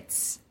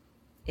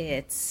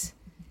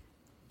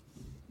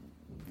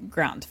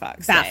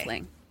Groundhog's Day.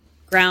 Baffling.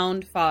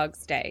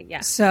 Groundhog's Day,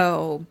 yeah.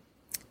 So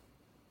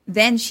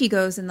then she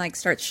goes and like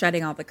starts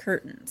shutting all the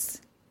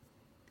curtains.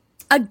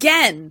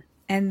 Again.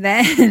 And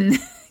then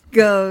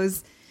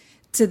goes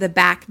to the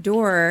back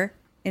door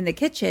in the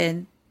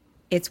kitchen.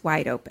 It's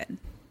wide open.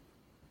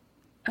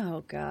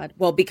 Oh, God.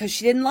 Well, because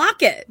she didn't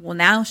lock it. Well,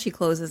 now she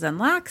closes and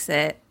locks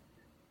it.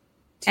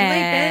 Too late,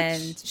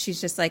 and bitch. She's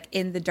just like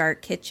in the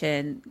dark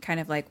kitchen, kind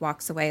of like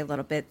walks away a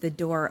little bit. The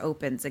door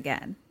opens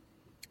again.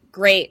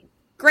 Great.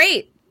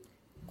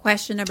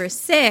 Question number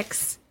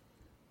 6.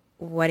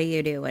 What do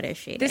you do? What does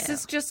she do? This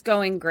is just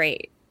going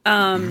great.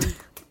 I'm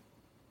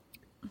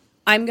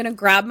going to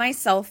grab my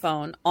cell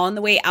phone on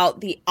the way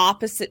out the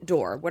opposite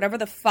door. Whatever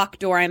the fuck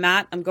door I'm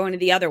at, I'm going to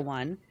the other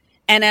one.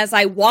 And as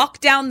I walk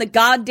down the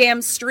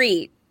goddamn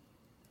street,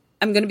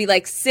 I'm going to be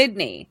like,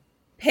 Sydney,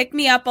 pick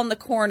me up on the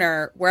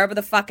corner wherever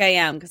the fuck I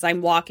am because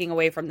I'm walking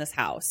away from this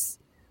house.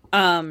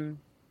 And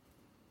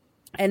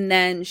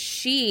then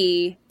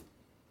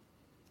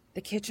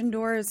the kitchen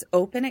door is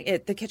open.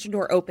 The kitchen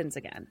door opens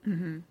again.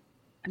 Mm-hmm.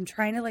 I'm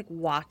trying to like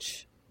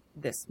watch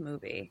this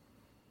movie.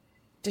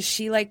 Does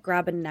she like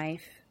grab a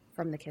knife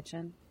from the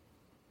kitchen?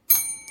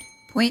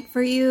 Point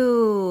for you.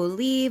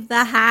 Leave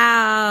the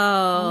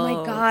house. Oh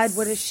my God.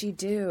 What does she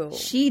do?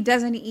 She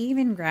doesn't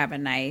even grab a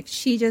knife.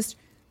 She just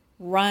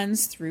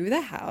runs through the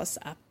house,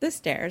 up the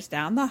stairs,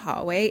 down the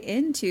hallway,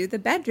 into the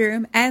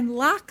bedroom, and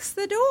locks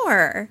the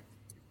door.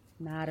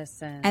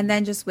 Madison. And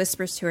then just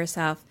whispers to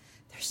herself,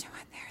 there's no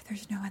one there.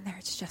 There's no one there.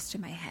 It's just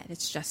in my head.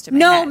 It's just in my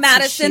head. No,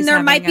 Madison,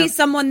 there might be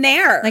someone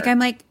there. Like, I'm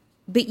like,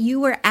 but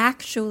you were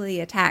actually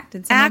attacked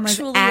and someone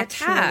was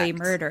actually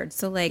murdered.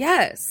 So, like,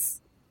 yes.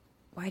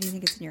 Why do you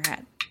think it's in your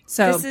head?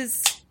 So this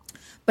is...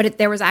 But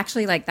there was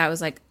actually, like, that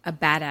was, like, a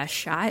badass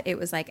shot. It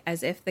was, like,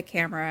 as if the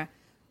camera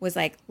was,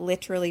 like,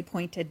 literally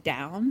pointed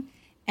down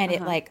and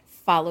it, like,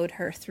 followed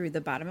her through the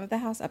bottom of the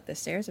house, up the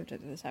stairs, up to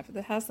the top of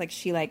the house. Like,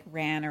 she, like,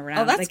 ran around.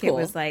 Oh, that's like, cool.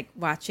 It was, like,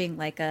 watching,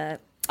 like, a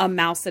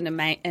mouse in a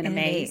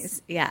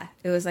maze. Yeah.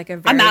 It was, like, a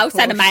very mouse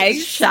cool and a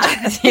maze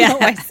shot. Yeah.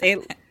 I say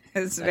it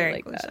was a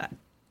very cool shot.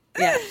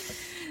 Yeah.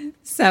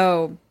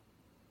 So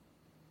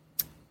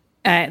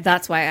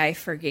that's why I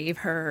forgave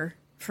her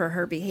for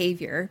her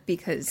behavior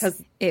because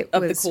it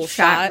was the cool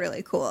shot shot.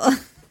 really cool.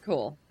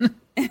 Cool.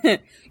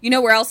 You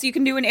know where else you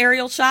can do an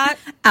aerial shot?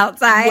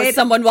 Outside. With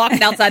someone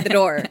walking outside the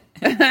door.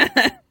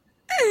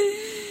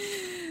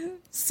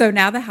 So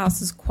now the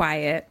house is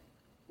quiet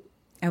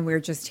and we're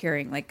just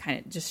hearing like kind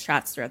of just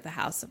shots throughout the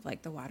house of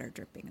like the water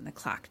dripping and the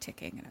clock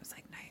ticking. And I was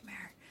like,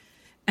 nightmare.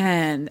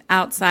 And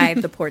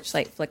outside the porch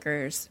light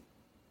flickers.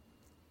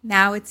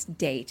 Now it's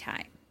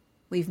daytime.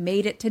 We've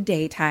made it to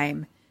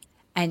daytime.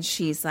 And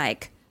she's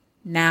like,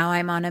 now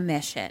I'm on a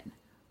mission.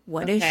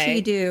 What does she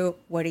do?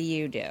 What do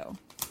you do?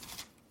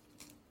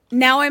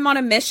 Now I'm on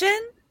a mission?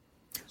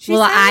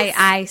 Well,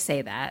 I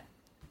say that.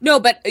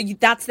 No, but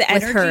that's the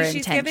With energy her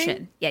she's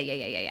intention.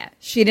 giving? Yeah.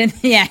 She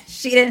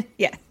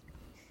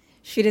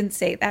didn't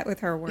say that with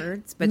her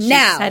words, but she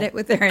said it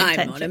with her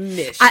intention. I'm on a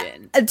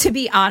mission. To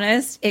be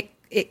honest,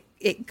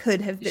 it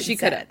could have been She said.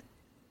 could have.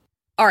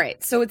 All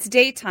right, so it's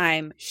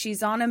daytime.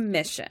 She's on a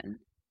mission.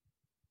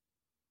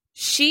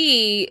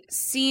 She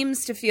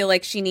seems to feel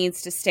like she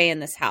needs to stay in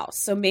this house.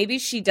 So maybe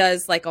she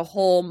does like a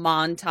whole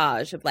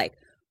montage of like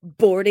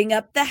boarding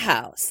up the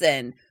house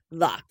and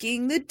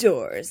locking the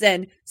doors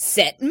and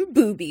setting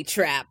booby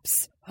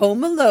traps,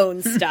 Home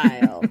Alone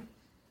style.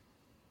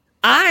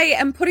 I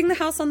am putting the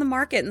house on the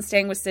market and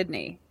staying with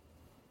Sydney.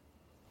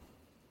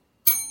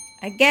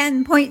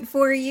 Again, point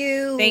for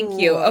you.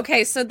 Thank you.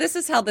 Okay, so this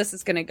is how this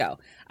is going to go.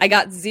 I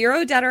got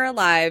 0 dead or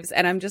alives,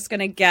 and I'm just going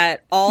to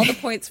get all the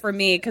points for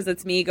me because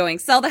it's me going,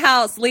 sell the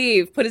house,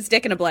 leave, put his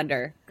dick in a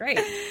blender. Great.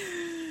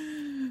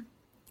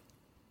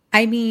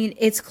 I mean,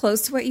 it's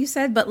close to what you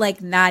said, but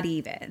like not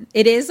even.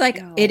 It is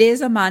like, it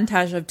is a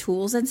montage of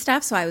tools and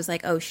stuff. So I was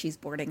like, oh, she's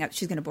boarding up.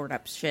 She's going to board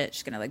up shit.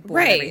 She's going to like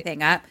board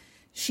everything up.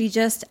 She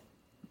just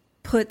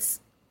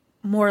puts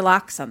more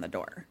locks on the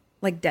door,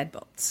 like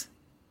deadbolts.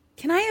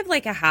 Can I have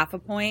like a half a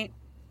point?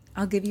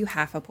 I'll give you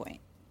half a point.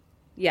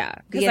 Yeah.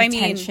 The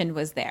intention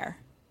was there.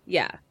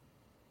 Yeah.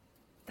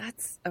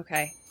 That's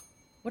okay.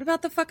 What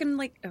about the fucking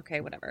like,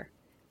 okay, whatever.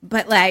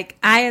 But like,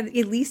 I had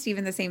at least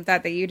even the same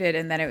thought that you did.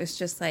 And then it was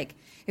just like,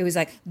 it was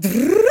like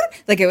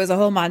it was a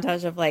whole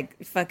montage of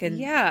like fucking.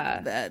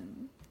 Yeah.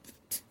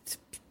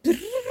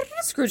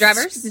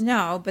 Screwdrivers?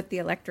 No, but the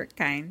electric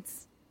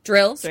kinds.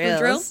 Drill? Screw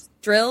drill?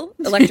 Drill?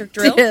 Electric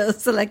drill?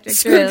 Drills, electric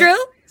screw drill?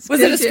 Was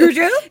it a screw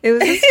drill? It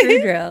was a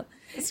screw drill.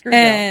 Screw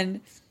drill.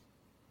 And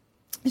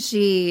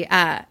she,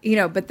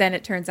 but then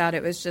it turns out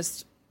it was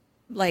just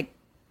like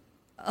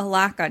a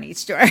lock on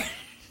each door.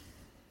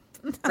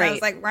 Right. I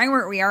was like, why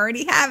weren't we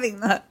already having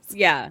those?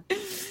 Yeah.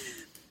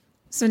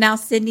 So now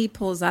Sydney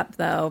pulls up,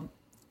 though,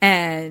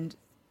 and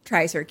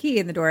tries her key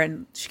in the door,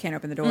 and she can't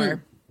open the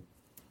door.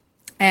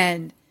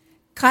 And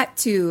cut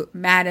to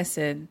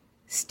Madison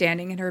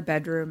standing in her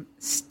bedroom,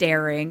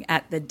 staring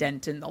at the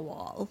dent in the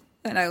wall.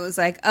 And I was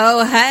like,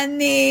 oh,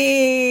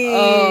 honey.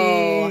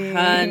 Oh,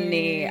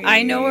 honey.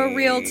 I know a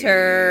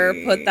realtor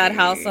put that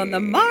house on the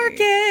market.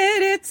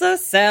 It's a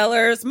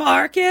seller's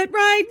market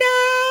right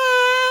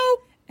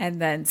now.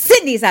 And then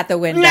Sydney's at the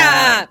window.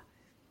 Nah.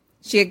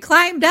 She had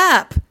climbed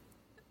up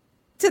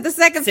to the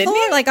second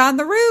floor, like on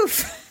the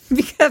roof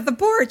because of the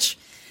porch,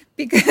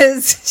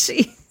 because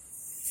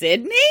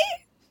Sydney?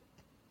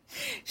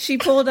 She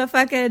pulled a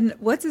fucking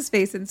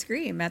what's-his-face and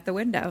scream at the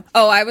window.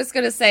 Oh, I was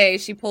going to say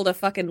she pulled a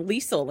fucking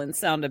Liesel in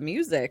Sound of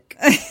Music.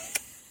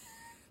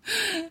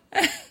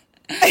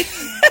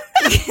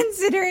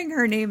 Considering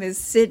her name is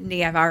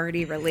Sydney, I've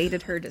already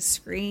related her to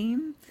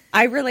Scream.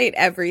 I relate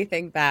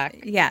everything back.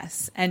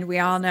 Yes, and we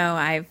all know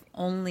I've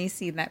only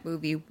seen that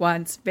movie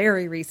once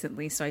very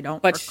recently, so I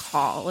don't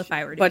recall if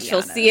I were to be honest.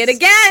 But she'll see it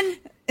again.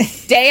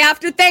 Day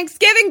after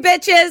Thanksgiving,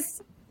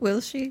 bitches. Will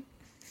she?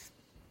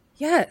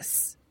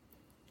 Yes.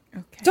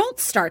 Okay. Don't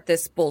start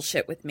this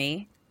bullshit with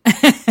me.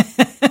 Great,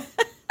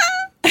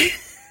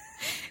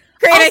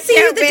 I'll see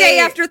you the day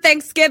after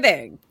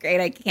Thanksgiving.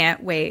 Great, I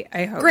can't wait.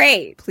 I hope.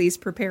 Great. Please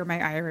prepare my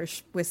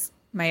Irish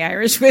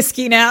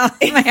whiskey now.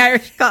 My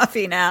Irish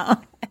coffee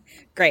now.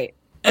 Great.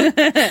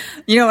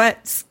 You know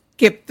what?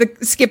 Skip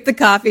the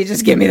coffee.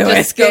 Just give me the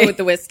whiskey. Go with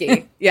the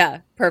whiskey.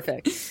 Yeah,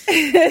 perfect.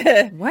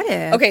 What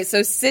if? Okay,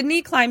 so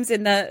Sydney climbs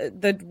in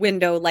the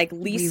window like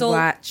Liesel we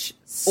watch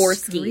or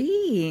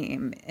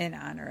Scream in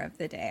honor of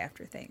the day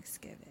after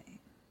Thanksgiving.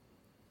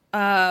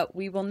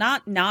 We will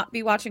not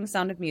be watching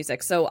Sound of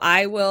Music, so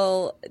I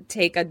will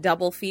take a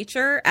double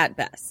feature at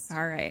best.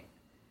 All right.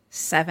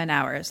 7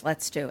 hours.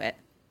 Let's do it.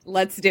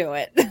 Let's do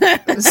it.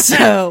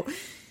 So,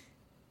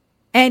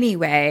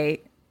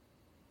 anyway,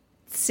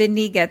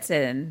 Sydney gets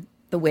in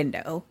the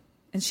window,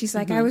 and she's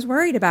like, I was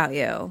worried about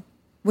you.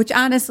 Which,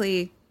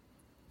 honestly,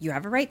 you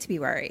have a right to be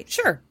worried.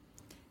 Sure.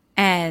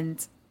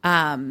 And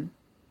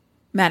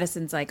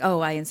Madison's like,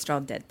 oh, I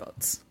installed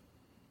deadbolts.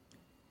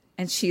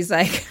 And she's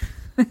like...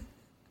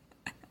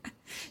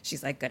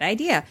 She's like, good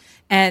idea.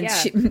 And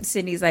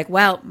Sydney's like,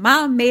 well,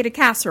 Mom made a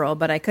casserole,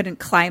 but I couldn't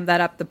climb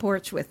that up the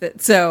porch with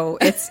it. So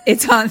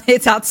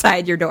it's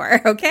outside your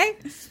door. Okay.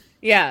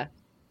 Yeah.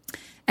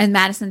 And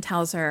Madison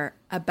tells her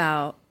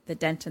about the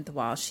dent in the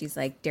wall. She's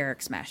like,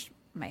 Derek smashed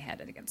my head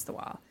against the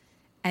wall.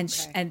 And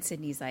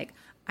Sydney's like,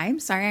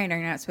 I'm sorry, I know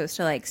you're not supposed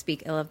to like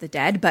speak ill of the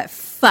dead, but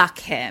fuck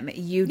him.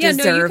 You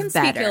deserve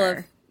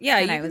better. You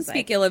can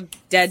speak ill of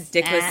dead,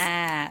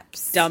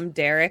 dickless, dumb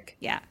Derek.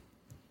 Yeah.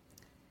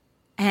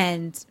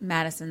 And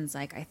Madison's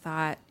like, I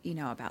thought,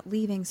 about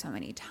leaving so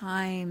many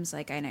times.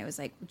 Like, and I was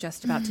like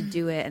just about to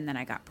do it. And then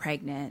I got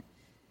pregnant.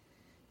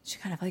 She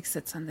kind of like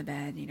sits on the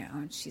bed,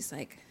 and she's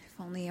like,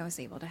 if only I was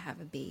able to have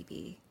a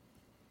baby.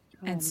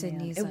 Oh, and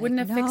Sydney's it like, wouldn't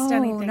have fixed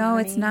anything. No,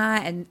 honey. It's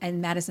not.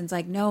 And Madison's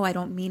like, no, I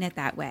don't mean it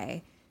that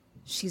way.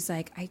 She's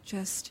like, I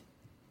just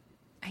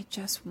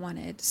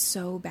wanted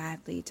so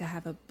badly to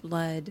have a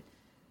blood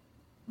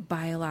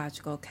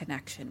biological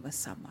connection with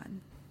someone.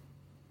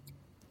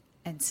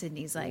 And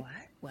Sydney's like,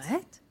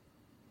 what?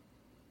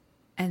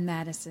 And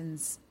Madison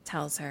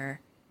tells her,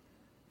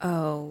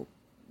 oh,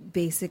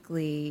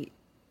 basically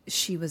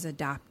she was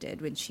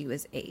adopted when she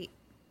was 8.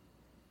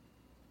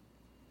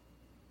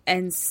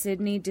 And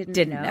Sydney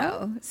didn't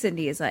know?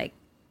 Sydney is like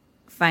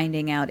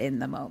finding out in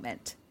the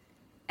moment.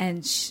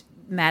 And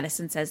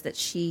Madison says that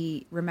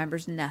she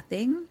remembers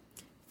nothing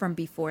from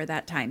before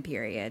that time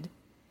period.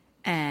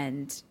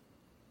 And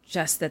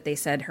just that they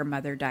said her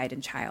mother died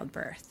in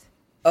childbirth.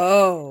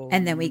 Oh.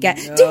 And then we get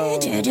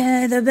the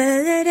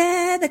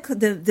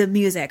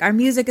music. Our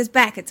music is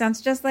back. It sounds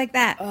just like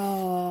that.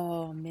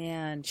 Oh,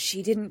 man.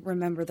 She didn't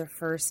remember the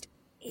first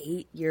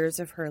 8 years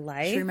of her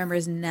life. She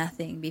remembers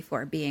nothing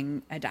before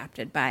being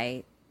adopted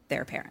by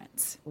their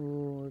parents.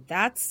 Ooh,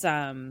 that's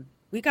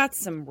we got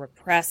some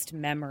repressed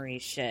memory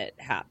shit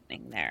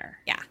happening there.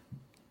 Yeah.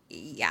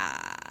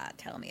 Yeah.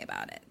 Tell me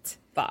about it.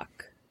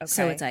 Fuck. Okay.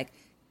 So it's like,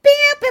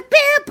 I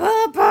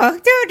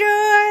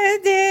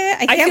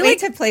can't wait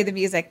to play the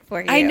music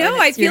for you. I know.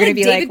 I feel you're like gonna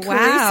be David like,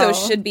 wow.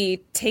 Caruso should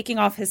be taking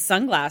off his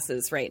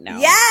sunglasses right now.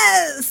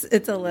 Yes!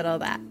 It's a little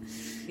that.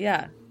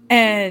 Yeah.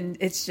 And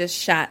it's just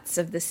shots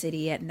of the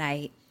city at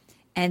night.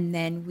 And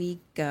then we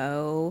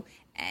go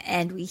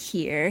and we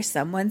hear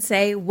someone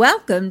say,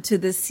 "Welcome to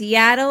the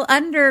Seattle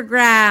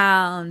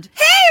Underground."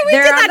 Hey, we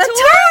did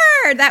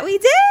that tour that we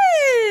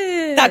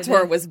did. That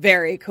tour was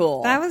very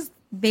cool. That was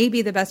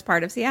maybe the best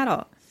part of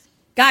Seattle.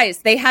 Guys,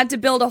 they had to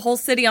build a whole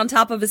city on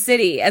top of a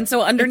city. And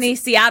so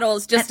underneath Seattle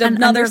is just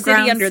another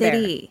city under there.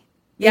 They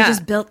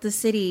just built the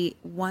city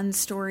one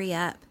story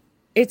up.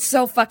 It's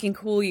so fucking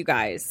cool, you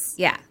guys.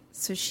 Yeah.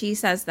 So she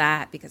says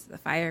that because of the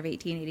fire of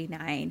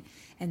 1889.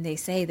 And they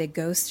say the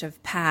ghosts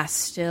of past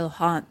still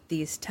haunt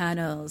these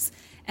tunnels.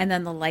 And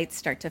then the lights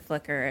start to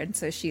flicker. And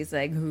so she's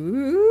like,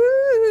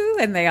 ooh,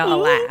 and they all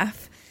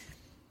laugh.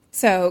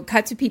 So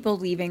cut to people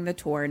leaving the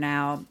tour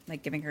now,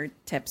 like giving her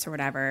tips or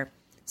whatever.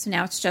 So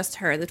now it's just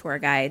her, the tour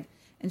guide.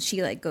 And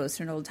she like goes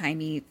to an old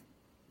timey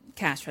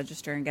cash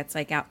register and gets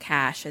like out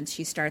cash. And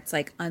she starts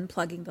like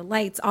unplugging the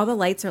lights. All the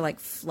lights are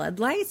like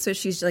floodlights. So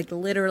she's like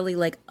literally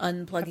like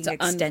unplugging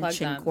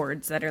extension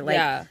cords that are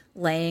like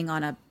laying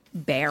on a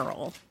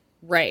barrel.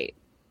 Right.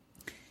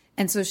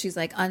 And so she's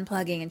like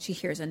unplugging and she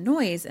hears a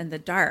noise in the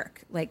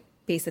dark, like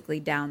basically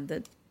down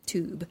the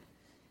tube.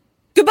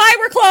 Goodbye,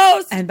 we're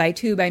closed. And by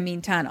tube, I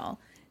mean tunnel.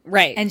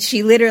 Right. And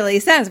she literally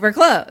says, "We're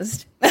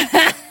closed."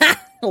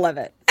 Love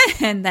it.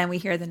 And then we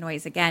hear the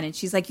noise again. And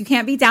she's like, "You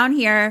can't be down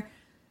here.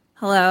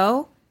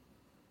 Hello?"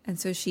 And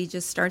so she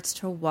just starts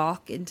to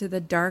walk into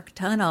the dark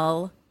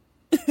tunnel.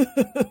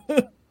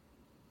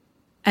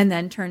 And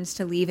then turns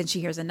to leave and she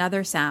hears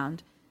another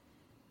sound.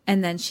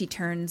 And then she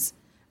turns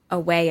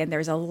away and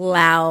there's a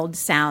loud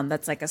sound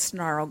that's like a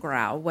snarl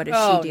growl. What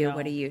does she do? No.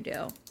 What do you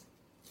do?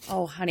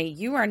 Oh, honey,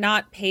 you are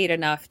not paid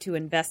enough to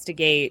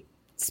investigate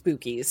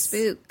spookies.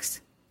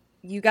 Spooks.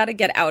 You got to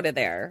get out of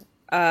there.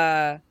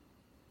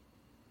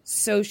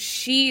 So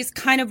she's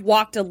kind of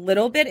walked a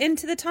little bit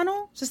into the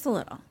tunnel? Just a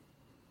little.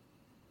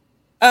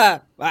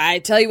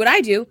 I tell you what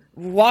I do.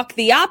 Walk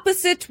the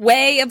opposite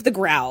way of the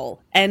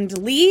growl and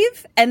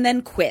leave and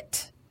then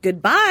quit.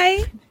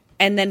 Goodbye.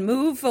 And then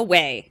move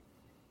away.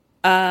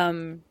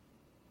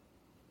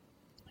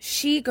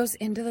 She goes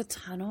into the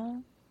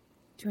tunnel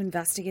to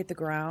investigate the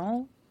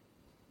growl.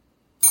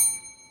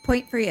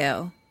 Point for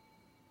you.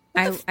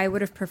 I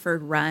would have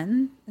preferred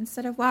run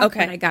instead of walk,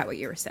 but I got what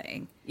you were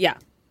saying. Yeah.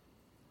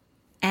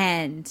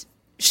 And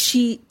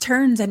she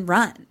turns and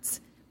runs,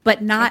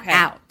 but not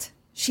out.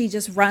 She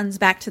just runs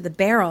back to the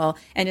barrel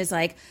and is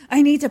like,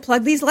 "I need to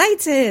plug these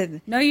lights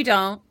in." No, you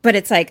don't. But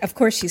it's like, of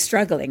course she's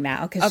struggling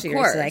now because she's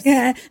like,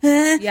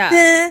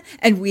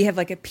 and we have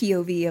like a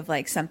POV of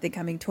like something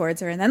coming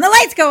towards her and then the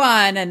lights go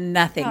on and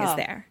nothing is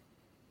there.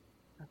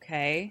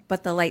 Okay.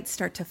 But the lights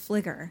start to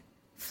flicker.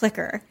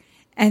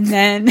 And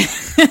then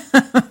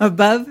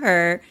above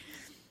her,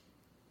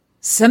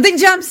 something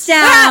jumps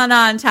down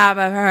on top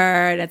of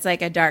her and it's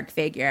like a dark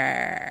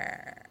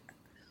figure.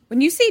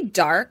 When you say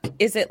dark,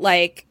 is it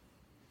like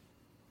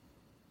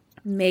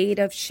made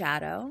of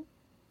shadow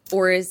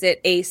or is it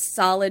a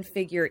solid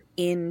figure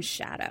in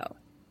shadow?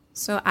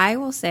 So I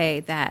will say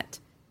that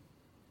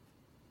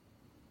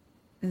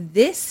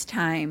this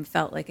time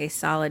felt like a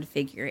solid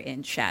figure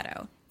in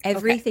shadow.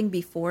 Everything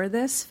before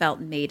this felt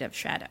made of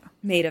shadow.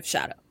 Made of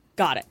shadow.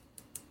 Got it.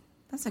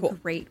 That's a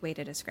great way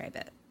to describe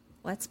it.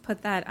 Let's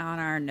put that on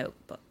our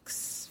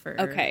notebooks.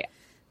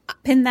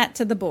 Pin that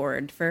to the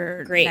board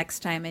for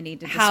next time I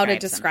need to describe how to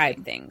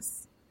describe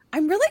things.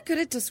 I'm really good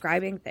at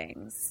describing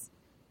things.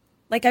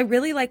 Like, I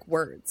really like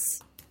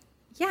words.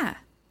 Yeah.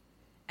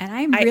 And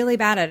I'm really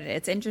bad at it.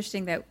 It's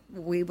interesting that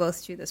we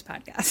both do this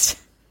podcast.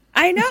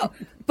 I know.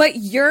 But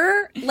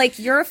you're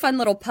a fun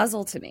little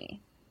puzzle to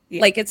me.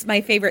 Yeah. Like, it's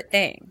my favorite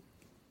thing.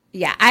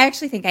 Yeah. I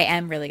actually think I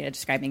am really good at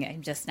describing it.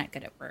 I'm just not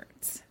good at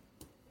words.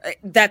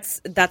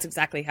 That's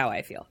exactly how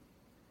I feel.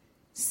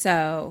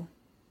 So,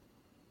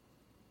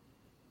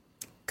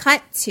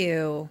 cut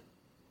to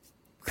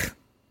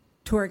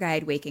tour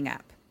guide waking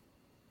up.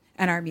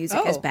 And our music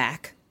is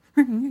back.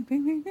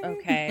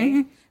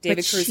 Okay.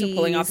 David Caruso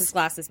pulling off his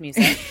glasses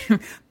music.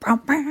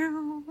 But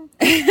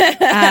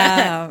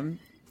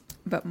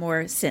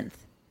more synth.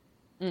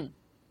 The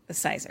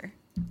sizer.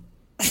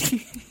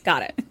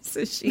 Got it.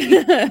 So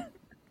she...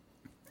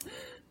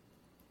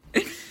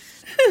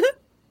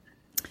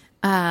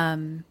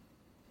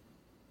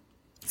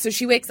 So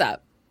she wakes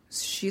up.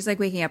 She's like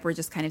waking up. We're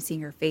just kind of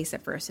seeing her face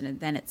at first. And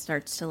then it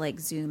starts to like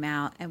zoom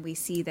out. And we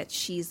see that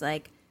she's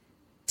like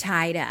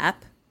tied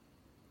up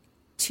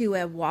to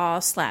a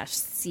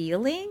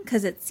wall/ceiling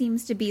because it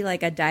seems to be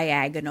like a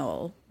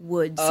diagonal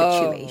wood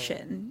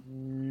situation.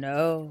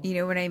 No. You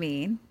know what I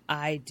mean?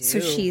 I do. So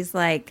she's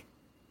like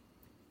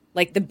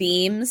Like the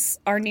beams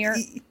are near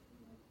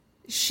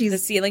the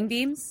ceiling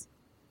beams?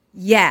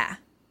 Yeah.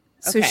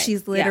 So Okay,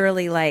 she's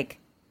literally like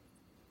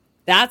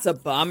that's a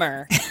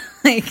bummer.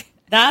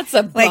 That's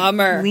a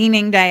bummer.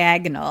 Leaning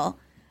diagonal.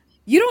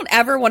 You don't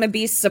ever want to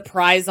be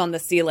surprised on the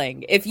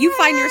ceiling. If you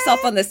find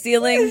yourself on the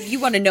ceiling, you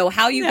want to know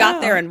how you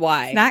got there and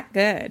why. It's not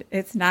good.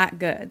 It's not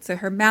good. So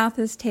her mouth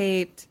is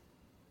taped.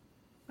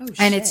 Oh, shit.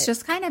 And it's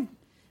just kind of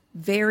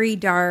very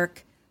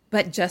dark,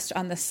 but just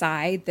on the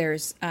side,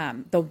 there's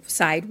the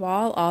side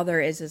wall. All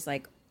there is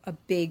like a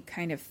big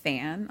kind of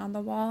fan on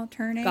the wall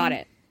turning. Got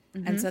it.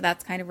 Mm-hmm. And so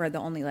that's kind of where the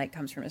only light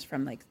comes from, is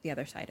from like the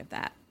other side of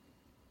that.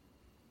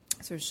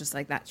 So it's just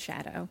like that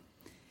shadow.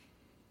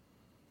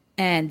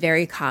 And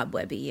very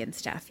cobwebby and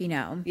stuff, you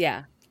know.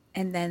 Yeah.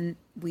 And then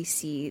we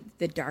see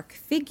the dark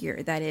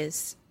figure that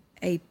is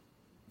a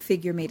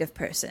figure made of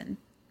person.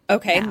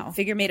 Okay. Now.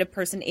 Figure made of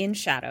person in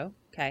shadow.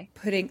 Okay.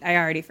 I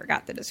already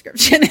forgot the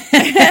description. You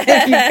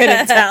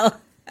couldn't tell.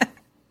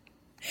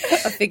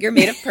 A figure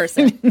made of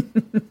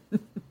person.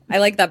 I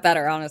like that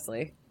better,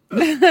 honestly.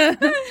 Is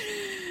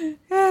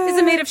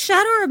it made of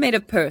shadow or made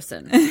of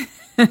person?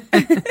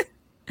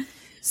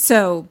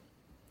 So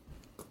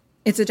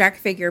it's a dark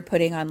figure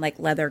putting on like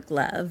leather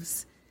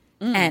gloves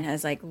and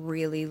has like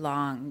really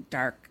long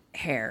dark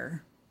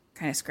hair,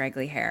 kind of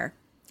scraggly hair,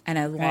 and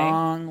a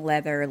long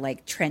leather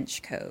like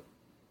trench coat.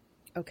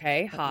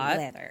 Okay, hot.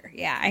 Leather.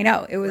 Yeah, I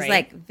know. It was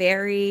like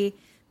very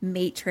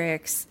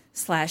Matrix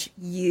 /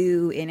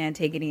 you in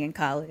Antigone in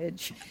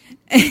college.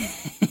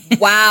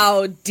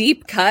 Wow,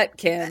 deep cut,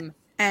 Kim.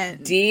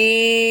 And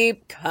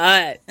deep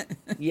cut.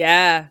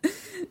 Yeah.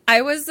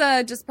 I was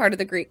just part of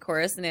the Greek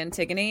chorus in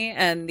Antigone,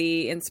 and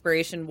the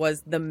inspiration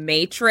was The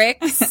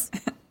Matrix.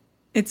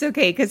 It's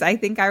okay, because I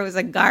think I was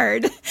a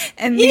guard,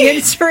 and the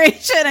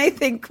inspiration, I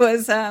think,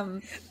 was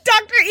Dr.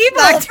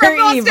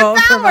 Evil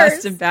from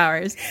Austin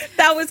Powers.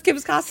 That was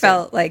Kim's costume.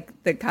 Felt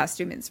like the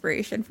costume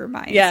inspiration for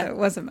mine, so it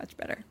wasn't much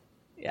better.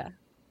 Yeah.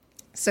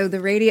 So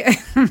the radio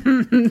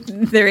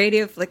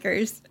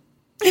flickers.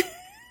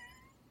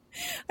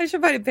 I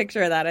should find a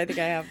picture of that. I think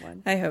I have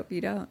one. I hope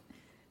you don't.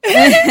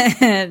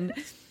 And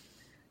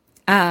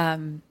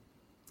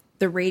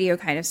the radio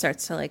kind of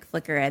starts to like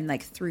flicker, and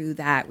like through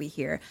that we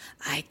hear,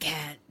 "I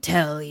can't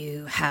tell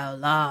you how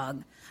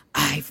long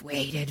I've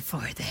waited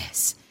for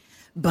this,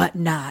 but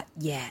not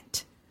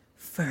yet.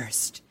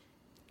 First,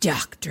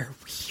 Dr.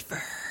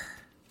 Weaver."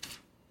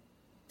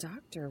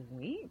 Dr.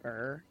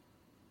 Weaver?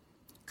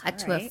 Cut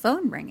to a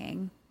phone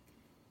ringing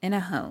in a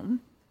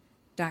home.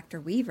 Dr.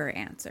 Weaver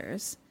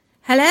answers.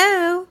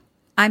 "Hello,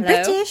 I'm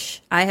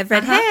British. I have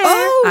red hair.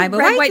 Oh, I'm a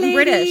red, white white, and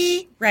lady.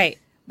 British. Right.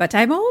 But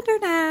I'm older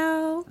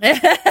now."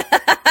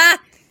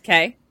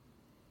 Okay.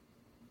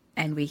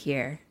 And we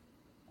hear,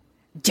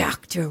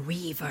 "Dr.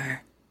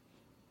 Weaver,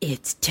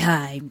 it's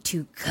time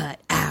to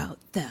cut out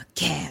the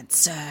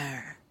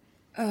cancer."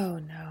 Oh,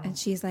 no. And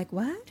she's like,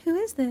 "What? Who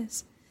is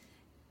this?"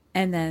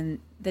 And then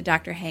the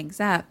doctor hangs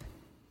up,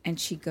 and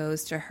she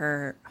goes to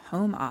her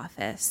home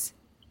office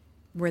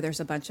where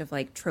there's a bunch of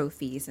like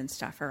trophies and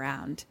stuff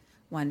around.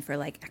 One for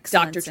like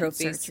excellence Doctor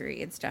trophies. in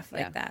surgery and stuff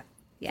like that.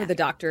 Yeah. For the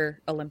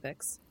Doctor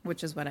Olympics.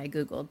 Which is what I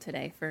Googled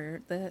today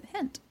for the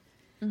hint.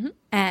 Mm-hmm.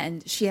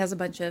 And she has a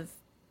bunch of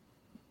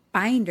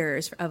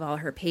binders of all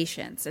her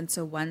patients. And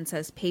so one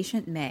says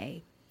Patient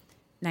May,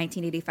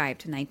 1985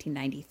 to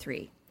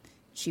 1993.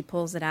 She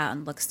pulls it out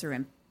and looks through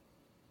and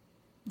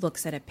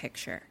looks at a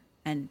picture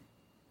and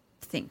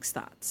thinks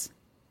thoughts.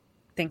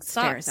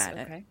 Stares at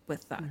it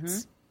with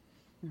thoughts.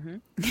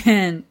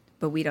 Mm-hmm.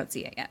 But we don't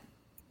see it yet.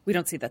 We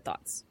don't see the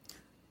thoughts.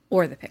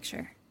 Or the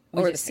picture.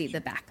 We just see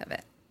the back of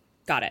it.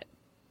 Got it.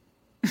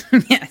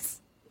 Yes.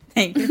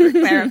 Thank you for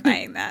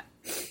clarifying that.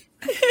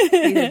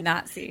 We did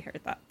not see her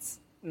thoughts.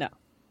 No.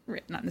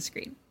 Written on the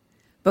screen.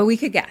 But we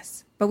could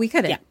guess. But we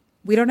couldn't. Yeah.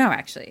 We don't know,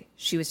 actually.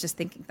 She was just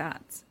thinking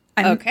thoughts.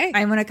 Okay.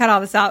 I'm going to cut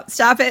all this out.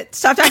 Stop it.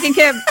 Stop talking,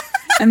 Kim.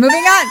 I'm moving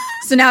on.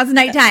 So now it's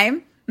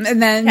nighttime.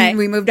 And then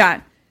we moved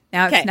on.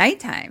 Now it's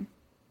nighttime.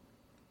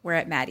 We're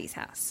at Maddie's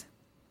house.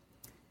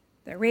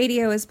 The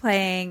radio is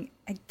playing.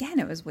 Again,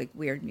 it was like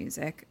weird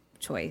music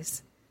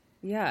choice.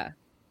 Yeah.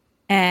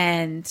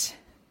 And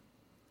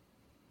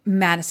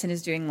Madison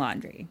is doing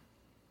laundry,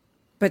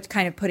 but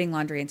kind of putting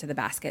laundry into the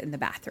basket in the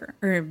bathroom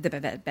or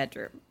the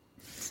bedroom.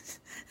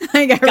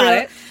 I got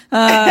it.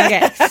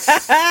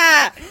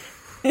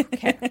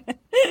 Okay.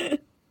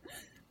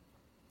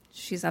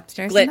 She's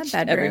upstairs in the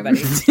bedroom.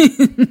 Everybody.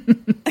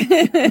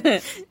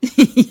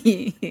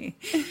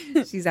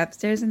 She's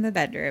upstairs in the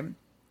bedroom,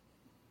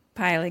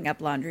 piling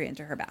up laundry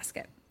into her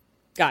basket.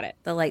 Got it.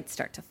 The lights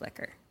start to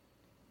flicker.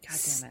 God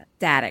damn it.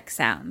 Static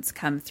sounds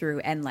come through,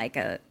 and like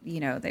a,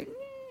 the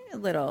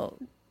little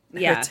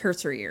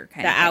tertiary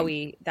kind of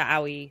thing. The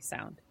owie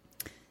sound.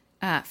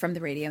 From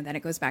the radio, and then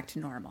it goes back to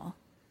normal.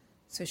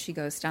 So she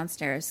goes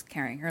downstairs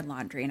carrying her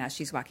laundry, and as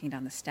she's walking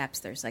down the steps,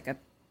 there's like a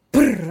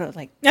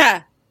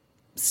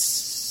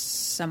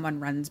someone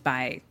runs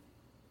by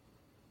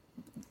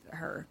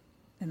her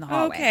in the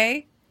hallway.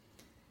 Okay.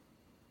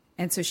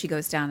 And so she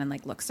goes down and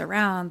like looks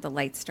around. The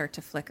lights start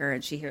to flicker,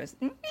 and she hears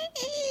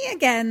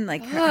again,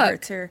 like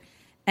hurts her.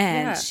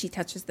 And she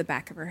touches the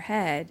back of her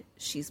head.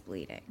 She's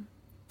bleeding.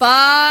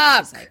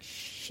 Fuck. She's like,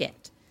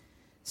 shit.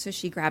 So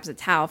she grabs a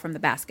towel from the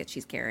basket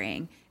she's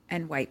carrying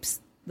and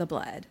wipes the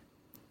blood.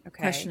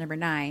 Okay. Question number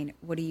 9.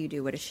 What do you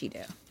do? What does she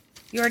do?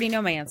 You already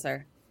know my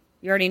answer.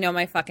 You already know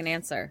my fucking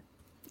answer.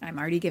 I'm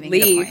already giving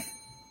Leave. you a point.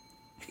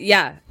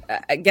 Yeah.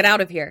 Get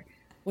out of here.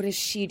 What does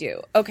she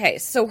do? Okay.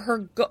 So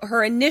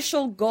her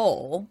initial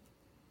goal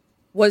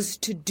was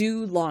to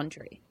do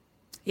laundry.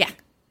 Yeah.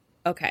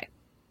 Okay.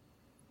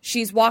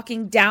 She's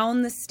walking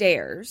down the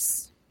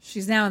stairs.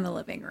 She's now in the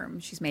living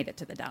room. She's made it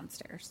to the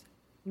downstairs.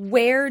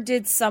 Where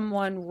did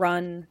someone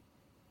run?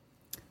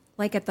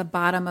 Like at the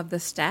bottom of the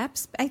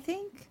steps, I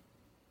think.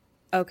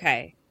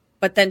 Okay.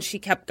 But then she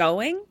kept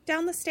going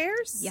down the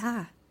stairs?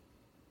 Yeah.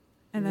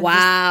 And then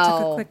wow. just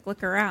took a quick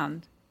look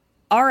around.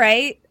 All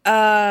right.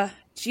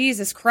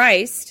 Jesus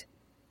Christ.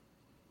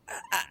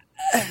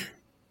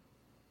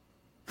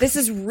 This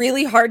is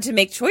really hard to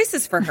make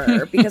choices for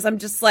her because I'm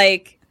just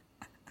like,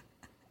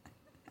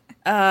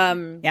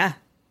 yeah.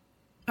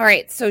 All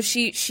right. So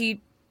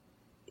she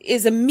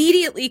is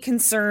immediately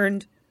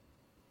concerned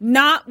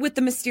not with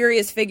the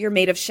mysterious figure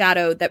made of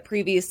shadow that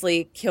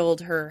previously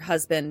killed her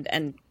husband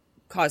and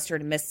caused her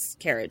to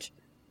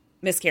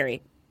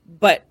miscarry,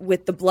 but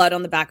with the blood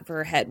on the back of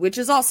her head, which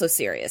is also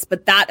serious.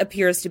 But that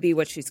appears to be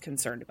what she's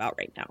concerned about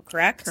right now,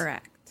 correct?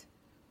 Correct.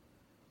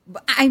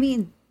 I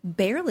mean,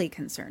 barely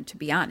concerned, to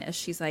be honest.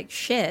 She's like,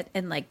 shit,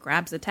 and like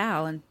grabs a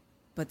towel and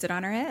puts it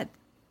on her head.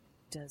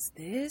 Does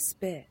this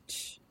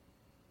bitch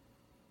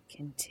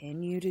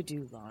continue to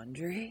do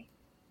laundry?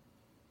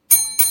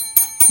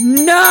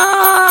 No!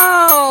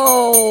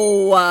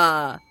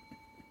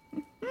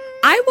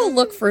 I will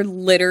look for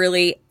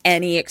literally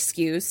any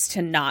excuse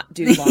to not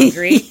do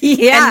laundry.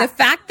 Yeah. And the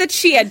fact that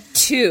she had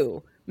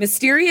 2,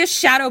 mysterious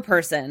shadow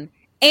person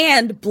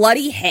and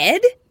bloody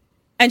head,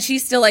 and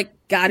she's still like,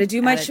 gotta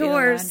do my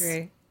chores. Do the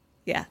laundry.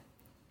 Yeah.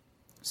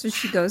 So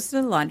she goes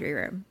to the laundry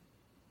room.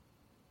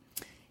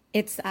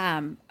 It's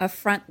a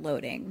front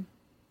loading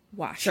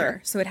washer.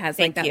 Sure. So it has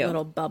like that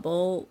little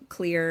bubble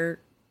clear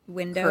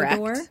window Correct.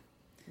 door.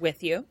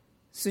 With you.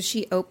 So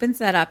she opens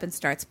that up and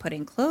starts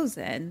putting clothes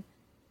in.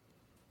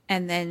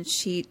 And then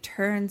she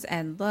turns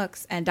and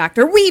looks, and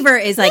Dr. Weaver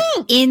is like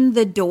in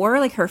the door,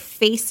 like her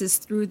face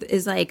is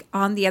is like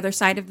on the other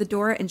side of the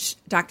door, and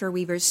Dr.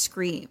 Weaver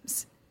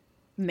screams,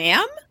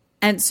 "Ma'am!"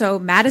 And so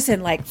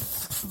Madison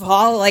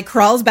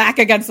crawls back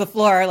against the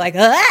floor, like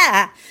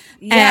ah,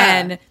 yeah.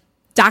 And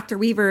Dr.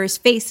 Weaver's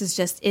face is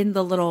just in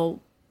the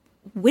little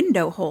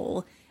window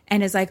hole,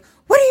 and is like,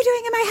 "What are you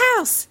doing in my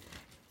house?"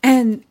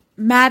 And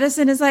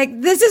Madison is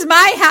like, "This is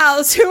my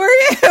house. Who are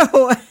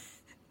you?"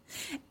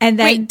 And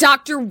then, wait,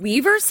 Dr.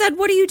 Weaver said,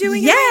 "What are you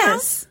doing?" Yes, in my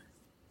house?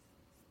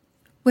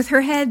 With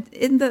her head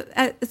in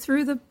the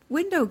through the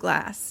window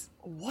glass.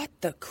 What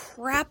the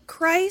crap,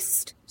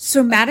 Christ!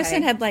 So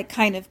Madison had like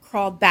kind of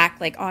crawled back,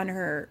 like on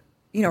her,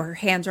 her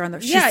hands are on the.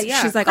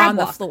 She's like on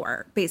the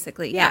floor,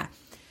 basically. Yeah.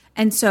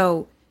 And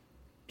so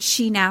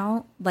she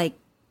now like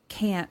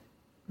can't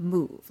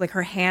move. Like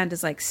her hand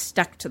is like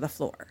stuck to the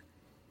floor.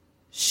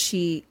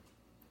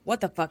 What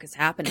the fuck is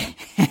happening?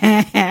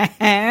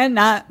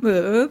 Not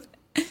move.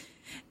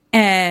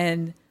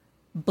 And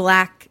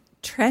black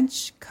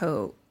trench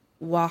coat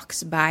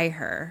walks by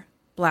her,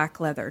 black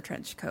leather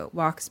trench coat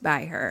walks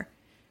by her,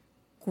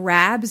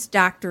 grabs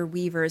Dr.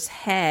 Weaver's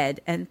head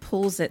and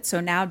pulls it. So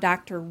now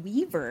Dr.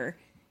 Weaver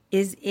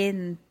is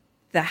in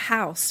the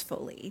house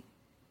fully.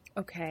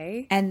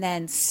 Okay. And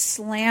then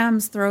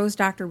throws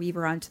Dr.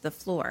 Weaver onto the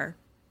floor.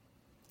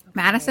 Okay.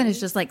 Madison is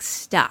just like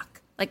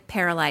stuck, like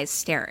paralyzed,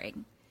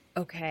 staring.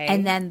 Okay.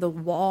 And then the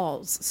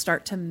walls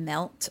start to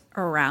melt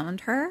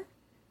around her.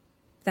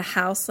 The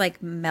house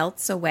like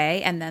melts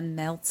away and then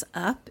melts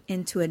up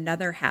into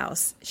another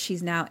house.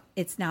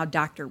 It's now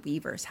Dr.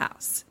 Weaver's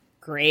house.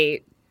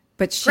 Great.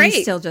 But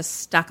she's still just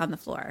stuck on the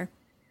floor.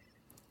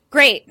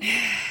 Great.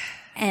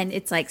 And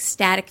it's like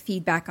static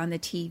feedback on the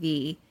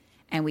TV.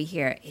 And we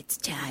hear, "It's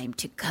time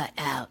to cut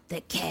out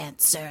the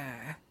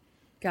cancer."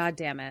 God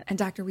damn it. And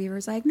Dr.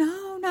 Weaver's like,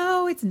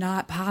 no, it's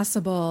not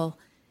possible.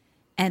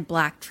 And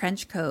Black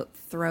Trenchcoat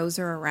throws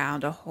her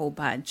around a whole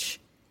bunch.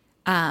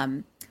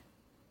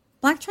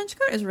 Black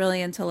Trenchcoat is really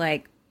into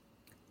like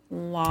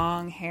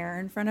long hair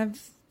in front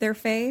of their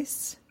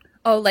face.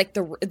 Oh, like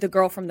the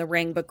girl from The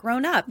Ring, but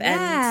grown up and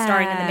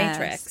starring in The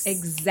Matrix.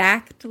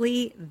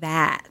 Exactly,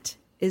 that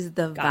is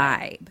the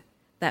vibe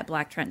that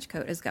Black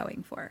Trenchcoat is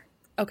going for.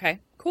 Okay,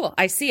 cool.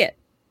 I see it.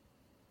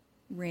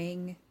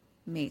 Ring,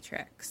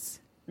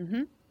 Matrix.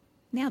 Mm-hmm.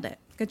 Nailed it.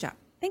 Good job.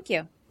 Thank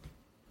you.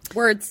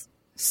 Words.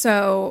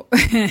 So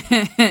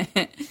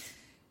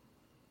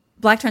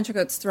Black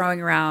Trenchcoat's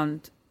throwing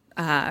around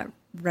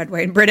Red,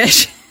 White, and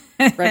British.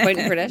 Red, White,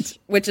 and British,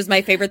 which is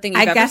my favorite thing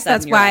you've ever said. I guess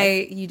that's in your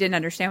why life. You didn't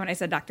understand when I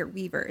said Dr.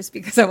 Weaver's,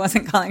 because I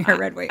wasn't calling her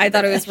Red, White, and I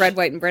thought British. it was Red,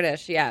 White, and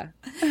British, yeah.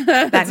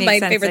 That That's makes my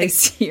sense. favorite I thing.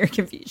 see your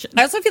confusion.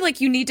 I also feel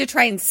like you need to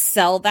try and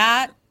sell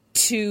that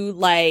to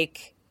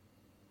like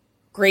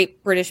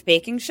Great British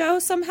Baking Show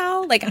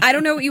somehow. Like, I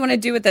don't know what you want to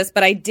do with this,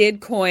 but I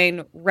did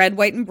coin red,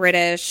 white, and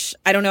British.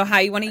 I don't know how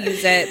you want to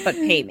use it, but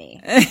pay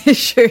me.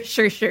 Sure.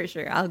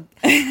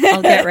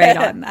 I'll get right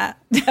on that.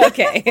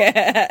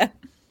 Okay.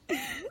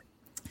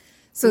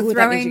 So Ooh,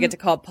 that means you get to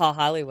call Paul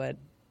Hollywood.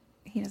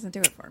 He doesn't do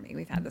it for me.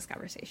 We've had this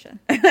conversation.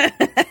 Okay.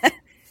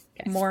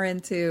 More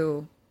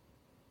into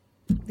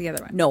the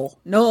other one.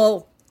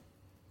 No.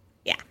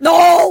 Yeah.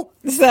 No.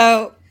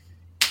 So,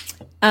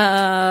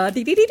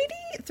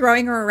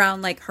 throwing her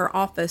around like her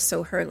office,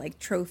 so her like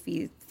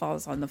trophy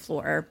falls on the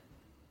floor,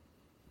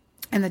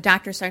 and the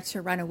doctor starts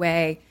to run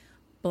away.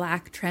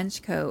 Black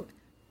trench coat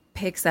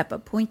picks up a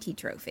pointy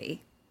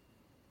trophy.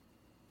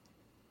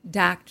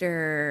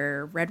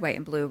 Dr. Red, White,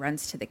 and Blue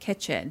runs to the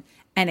kitchen,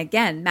 and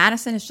again,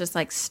 Madison is just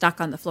like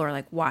stuck on the floor,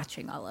 like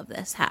watching all of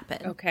this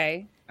happen.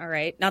 Okay. All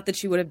right. Not that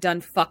she would have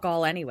done fuck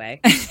all anyway.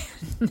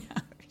 No,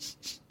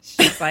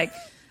 she's like,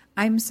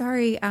 I'm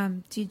sorry.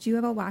 Did you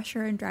have a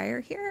washer and dryer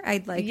here?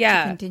 I'd like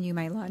to continue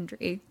my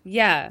laundry.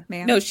 Yeah.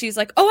 Ma'am. No, she's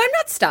like, oh, I'm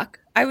not stuck.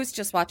 I was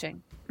just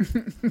watching.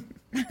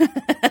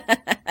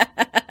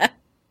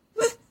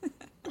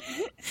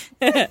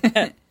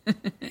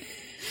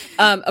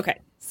 Okay.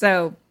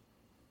 So,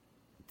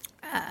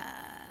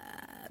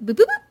 boop, boop,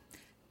 boop.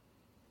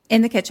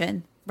 In the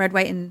kitchen, Red,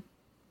 White, and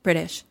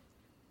British,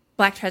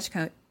 Black trench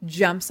coat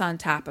jumps on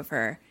top of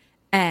her,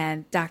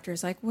 and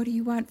doctor's like, what do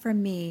you want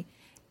from me?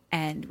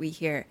 And we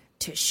hear,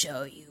 to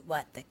show you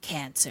what the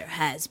cancer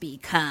has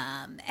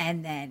become,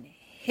 and then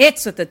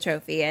hits with the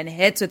trophy and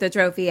hits with the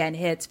trophy and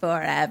hits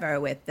forever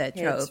with the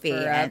trophy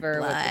and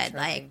blood,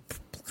 like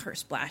her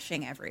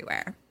splashing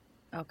everywhere.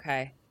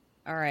 Okay.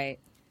 All right.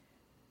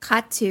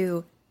 Cut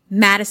to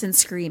Madison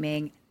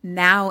screaming,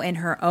 now in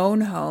her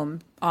own home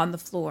on the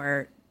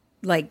floor,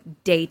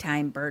 like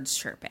daytime birds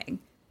chirping.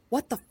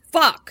 What the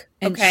fuck?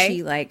 And okay.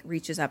 she like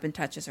reaches up and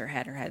touches her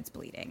head. Her head's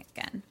bleeding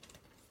again.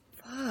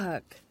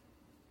 Fuck.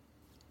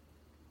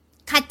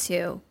 Cut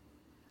to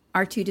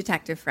our two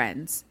detective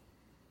friends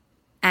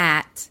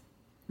at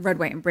Red,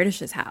 White, and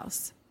British's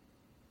house.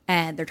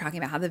 And they're talking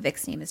about how the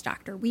Vic's name is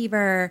Dr.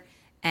 Weaver.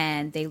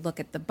 And they look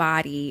at the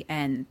body,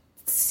 and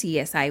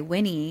CSI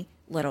Winnie,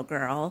 little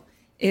girl,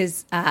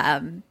 is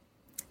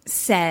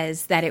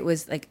says that it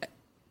was like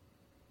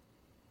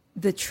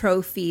the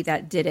trophy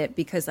that did it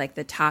because like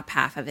the top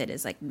half of it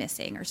is like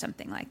missing or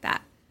something like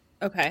that.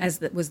 Okay. As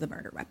that was the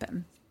murder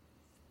weapon.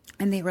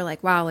 And they were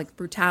like, wow, like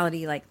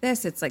brutality like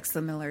this, it's like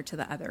similar to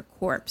the other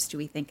corpse. Do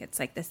we think it's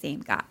like the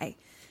same guy?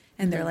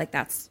 And they're like,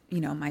 that's,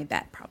 my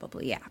bet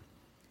probably, yeah.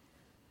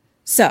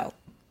 So,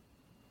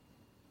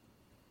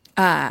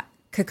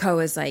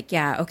 Kakoa's like,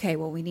 yeah, okay,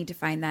 well, we need to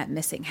find that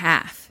missing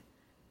half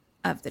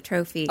of the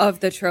trophy.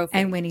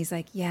 And Winnie's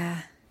like,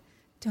 yeah,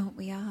 don't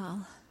we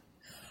all?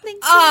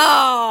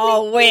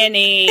 Oh,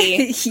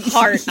 Winnie.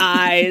 Heart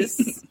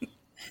eyes.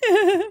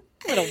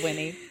 Little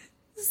Winnie.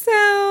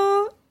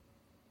 So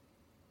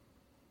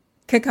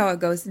Kakoa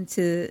goes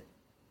into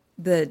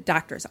the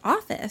doctor's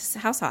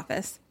house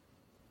office,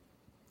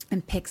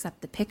 and picks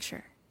up the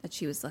picture that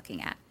she was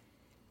looking at.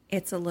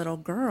 It's a little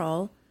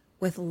girl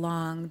with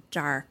long,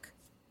 dark,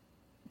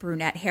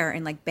 brunette hair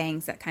and like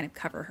bangs that kind of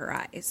cover her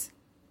eyes.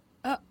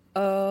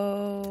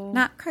 Uh-oh.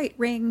 Not quite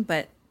ring,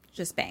 but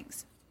just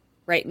bangs.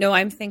 Right. No,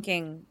 I'm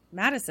thinking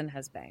Madison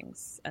has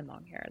bangs and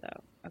long hair,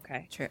 though.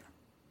 Okay. True.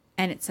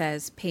 And it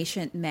says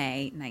patient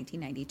May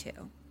 1992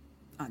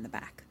 on the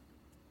back.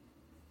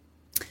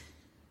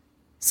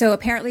 So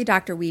apparently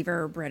Dr.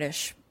 Weaver,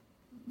 British,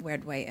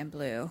 Red, White, and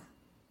Blue.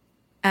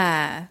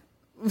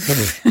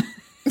 British,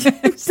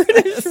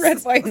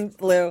 red, white, and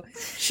blue.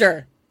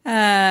 Sure.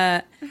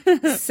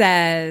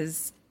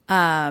 Says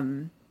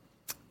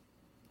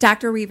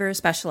Dr. Weaver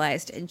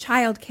specialized in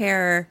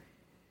childcare.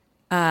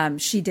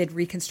 She did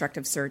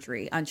reconstructive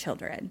surgery on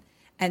children.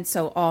 And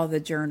so all the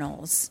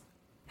journals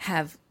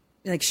have,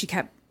 like, she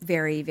kept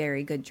very,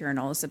 very good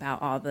journals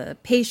about all the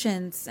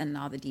patients and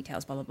all the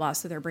details, blah, blah, blah.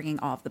 So they're bringing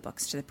all of the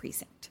books to the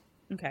precinct.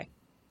 Okay.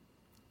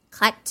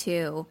 Cut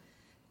to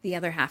the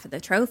other half of the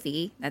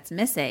trophy that's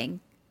missing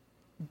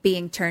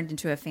being turned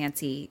into a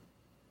fancy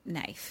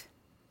knife.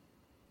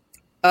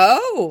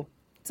 Oh.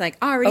 It's like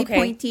already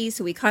pointy,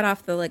 so we cut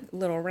off the like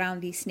little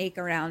roundy snake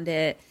around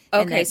it.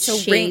 Okay, and then so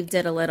shaved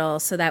it a little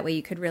so that way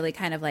you could really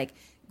kind of like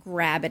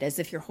grab it as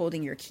if you're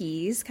holding your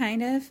keys,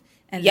 kind of.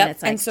 And then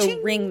it's like, and so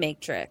ching. Ring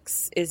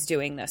Matrix is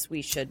doing this.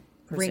 We should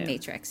presume. Ring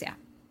Matrix, yeah.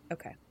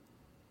 Okay.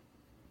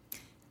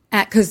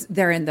 Because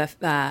they're in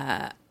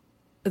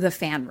the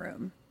fan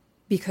room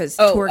because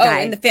tour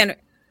guide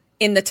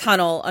in the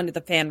tunnel under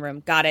the fan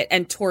room. Got it.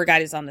 And tour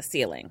guide is on the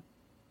ceiling.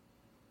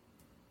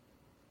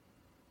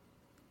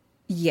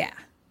 Yeah.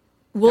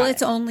 Well,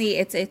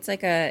 it's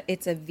like a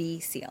V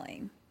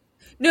ceiling.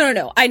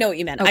 No. I know what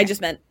you meant. Okay. I just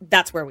meant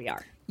that's where we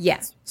are.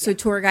 Yes. So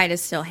tour guide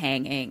is still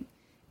hanging,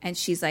 and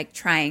she's like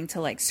trying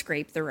to like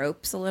scrape the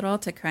ropes a little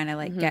to kind of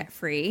like get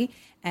free,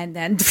 and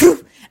then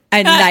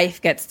a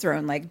knife gets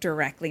thrown like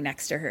directly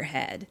next to her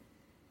head.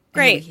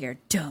 Great. And we hear,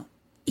 "Don't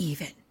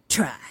even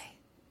try."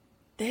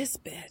 This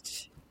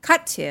bitch.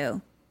 Cut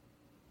to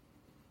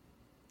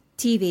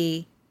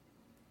TV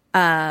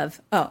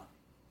of,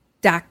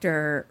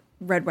 Dr.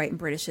 Red, White, and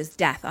British's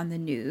death on the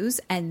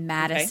news, and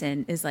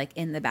Madison is like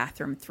in the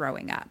bathroom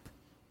throwing up.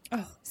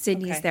 Oh,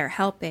 Sydney's there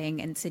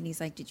helping, and Sydney's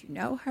like, "Did you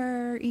know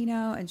her?"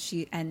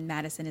 And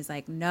Madison is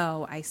like,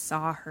 "No, I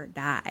saw her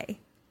die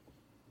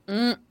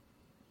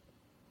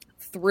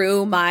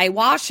through my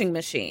washing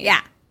machine."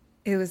 Yeah,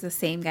 it was the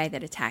same guy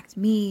that attacked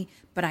me,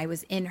 but I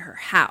was in her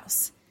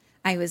house.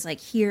 I was like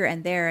here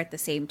and there at the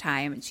same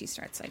time, and she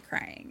starts like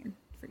crying and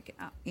freaking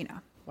out.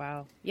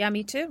 Wow. Yeah,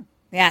 me too.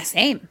 Yeah,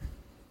 same.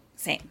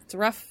 It's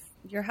rough.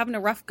 You're having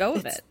a rough go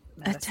of it,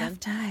 Madison. A tough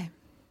time.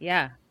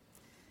 Yeah.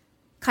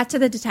 Cut to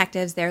the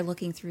detectives. They're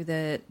looking through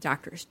the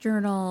doctor's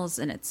journals,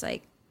 and it's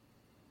like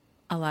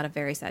a lot of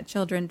very sad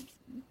children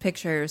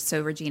pictures.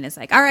 So Regina's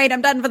like, "All right,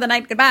 I'm done for the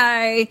night.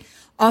 Goodbye."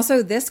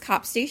 Also, this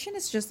cop station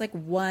is just like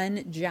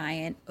one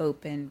giant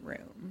open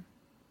room,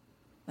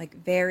 like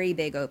very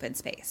big open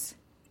space.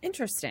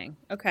 Interesting.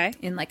 Okay.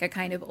 In like a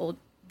kind of old,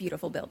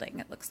 beautiful building,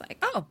 it looks like.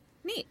 Oh,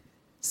 neat.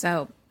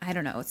 So I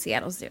don't know what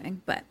Seattle's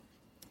doing, but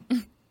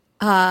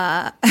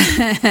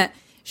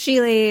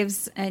she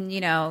leaves, and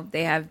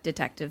they have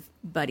detective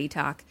buddy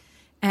talk,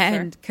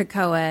 and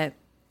Kakoa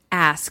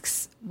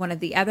asks one of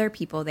the other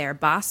people there,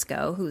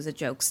 Bosco, who's a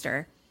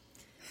jokester,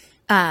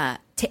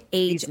 to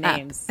age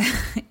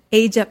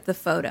up the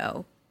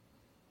photo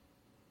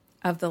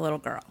of the little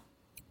girl.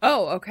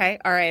 Oh, okay.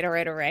 All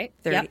right.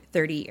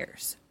 30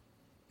 years.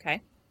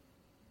 Okay.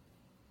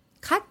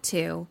 Cut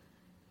to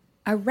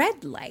a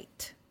red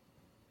light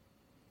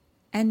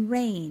and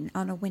rain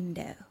on a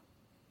window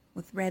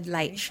with red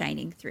light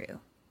shining through.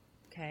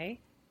 Okay.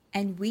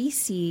 And we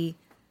see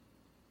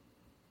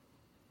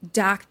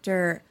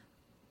Dr.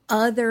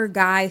 Other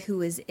guy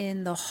who is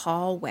in the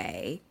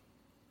hallway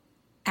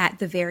at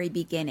the very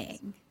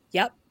beginning.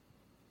 Yep.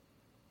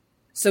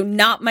 So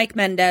not Mike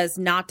Mendez,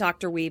 not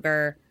Dr.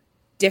 Weaver,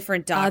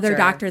 different doctor. Other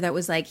doctor that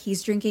was like,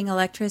 he's drinking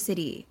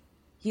electricity.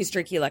 He's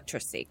drinking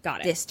electricity.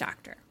 Got it. This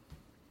doctor.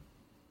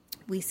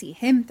 We see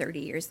him 30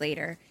 years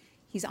later.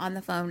 He's on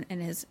the phone in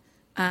his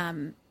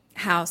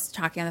house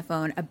talking on the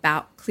phone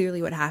about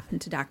clearly what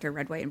happened to Dr.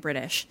 Red, White, and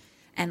British.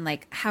 And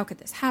like, how could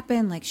this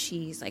happen? Like,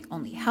 she's like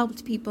only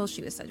helped people.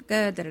 She was so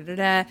good. Da, da, da,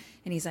 da.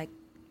 And he's like,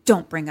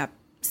 don't bring up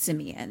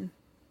Simeon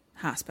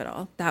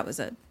Hospital. That was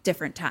a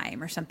different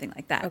time or something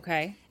like that.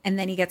 Okay. And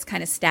then he gets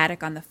kind of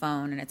static on the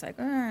phone, and it's like,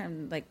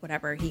 and like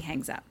whatever. He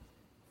hangs up.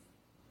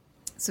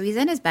 So he's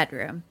in his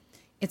bedroom.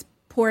 It's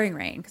pouring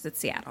rain because it's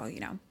Seattle,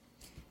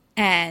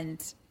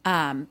 And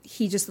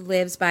he just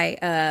lives by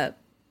a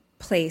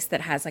place that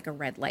has like a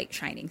red light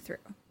shining through.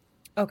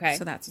 Okay.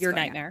 So that's your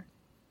nightmare.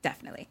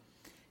 Definitely.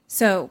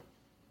 So,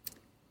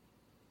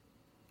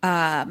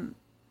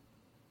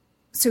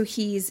 so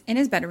he's in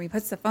his bedroom. He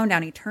puts the phone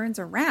down. He turns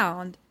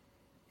around.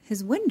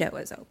 His window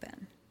is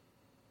open.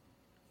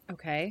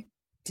 Okay.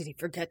 Did he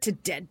forget to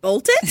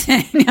deadbolt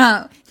it?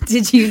 No.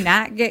 Did you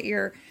not get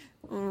your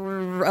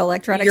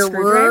electronic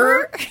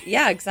screwdriver?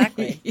 Yeah,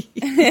 exactly.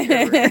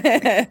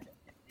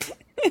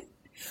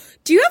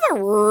 Do you have a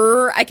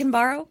rrr I can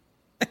borrow?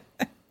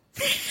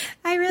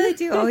 I really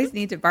do always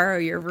need to borrow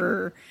your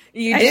rrr.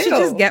 You I do? should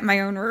just get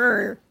my own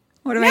rrr.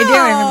 What am I doing with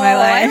my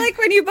life? I like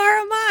when you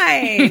borrow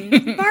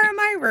mine. Borrow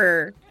my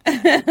rrr.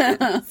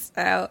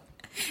 So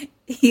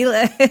he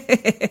looks.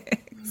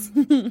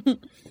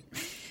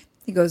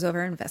 He goes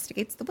over and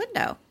investigates the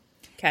window.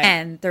 Okay.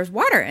 And there's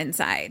water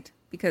inside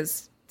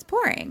because it's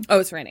pouring.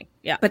 Oh, it's raining.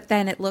 Yeah. But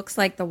then it looks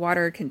like the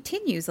water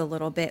continues a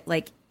little bit,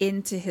 like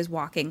into his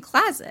walk-in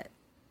closet.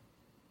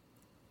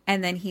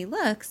 And then he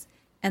looks,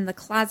 and the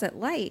closet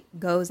light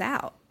goes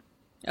out.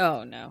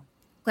 Oh, no.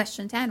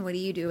 Question 10, what do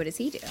you do? What does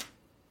he do?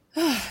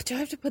 Do I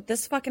have to put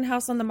this fucking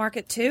house on the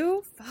market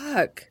too?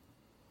 Fuck.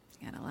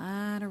 Got a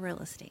lot of real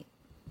estate.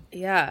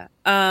 Yeah.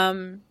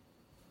 I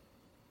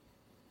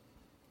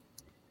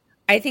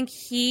think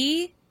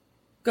he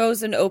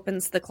goes and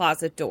opens the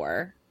closet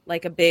door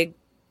like a big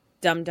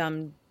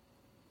dum-dum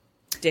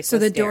Dickless. So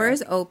the door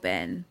is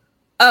open.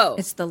 Oh.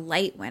 It's the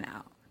light went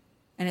out,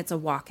 and it's a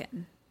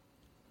walk-in.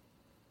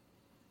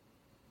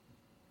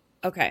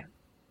 Okay.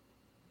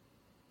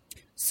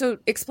 So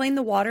explain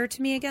the water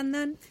to me again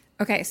then.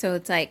 Okay, so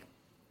it's like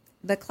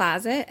the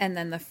closet, and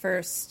then the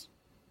first,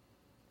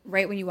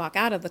 right when you walk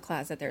out of the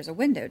closet, there's a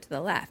window to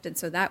the left. And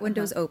so that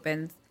window's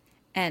open,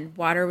 and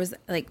water was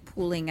like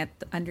pooling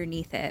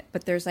underneath it.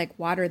 But there's like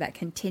water that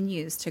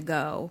continues to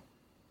go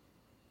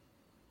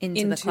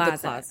into the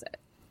closet.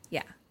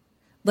 Yeah.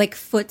 Like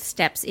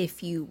footsteps,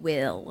 if you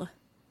will.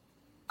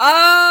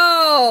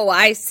 Oh,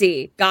 I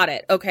see. Got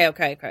it.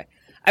 Okay.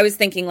 I was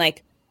thinking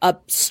like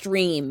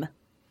upstream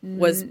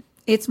was...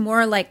 It's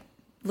more like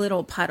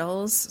little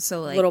puddles.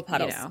 So like little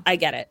puddles. I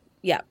get it.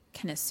 Yeah.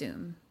 Can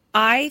assume.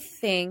 I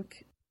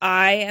think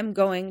I am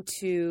going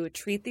to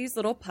treat these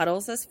little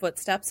puddles as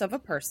footsteps of a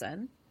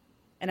person,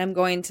 and I'm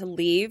going to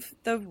leave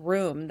the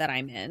room that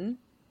I'm in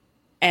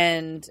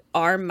and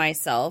arm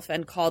myself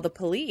and call the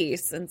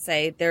police and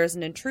say there's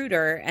an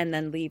intruder, and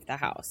then leave the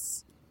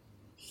house.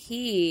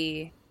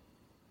 He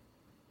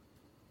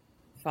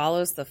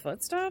follows the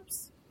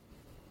footsteps?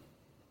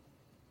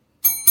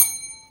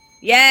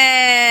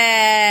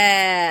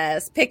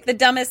 Yes. Pick the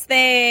dumbest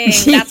thing.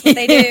 That's what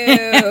they do.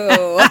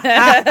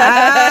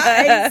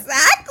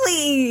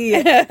 Exactly.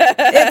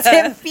 It's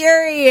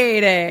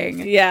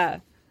infuriating. Yeah.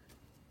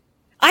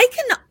 I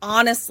can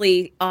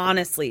honestly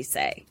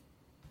say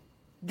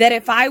that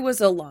if I was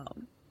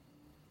alone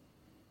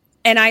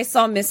and I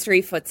saw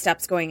mystery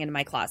footsteps going into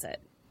my closet.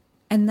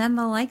 And then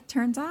the light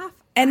turns off.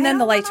 And then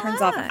the light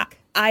turns off.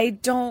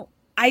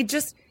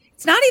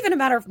 It's not even a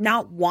matter of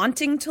not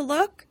wanting to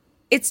look.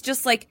 It's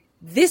just like,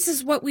 this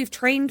is what we've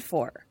trained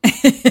for.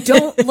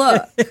 Don't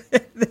look.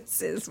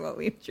 This is what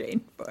we've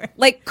trained for.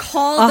 Like,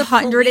 call the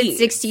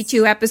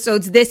 162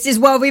 episodes. This is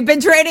what we've been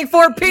training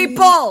for,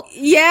 people.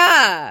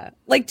 Yeah.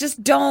 Like,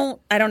 just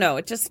don't. I don't know.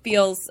 It just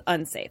feels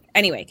unsafe.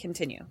 Anyway,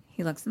 continue.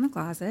 He looks in the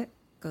closet,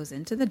 goes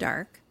into the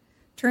dark,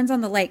 turns on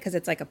the light because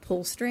it's like a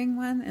pull string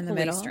one in the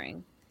middle.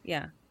 String.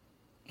 Yeah.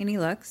 And he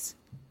looks.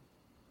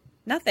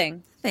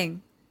 Nothing.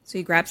 So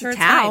he grabs a it's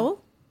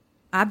towel,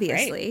 fine.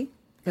 Obviously,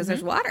 because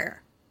there's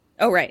water.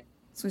 Oh, right.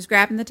 So he's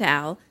grabbing the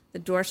towel. The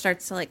door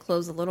starts to like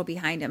close a little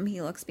behind him.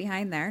 He looks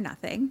behind there,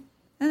 nothing.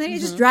 And then he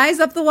just dries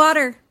up the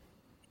water.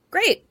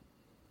 Great.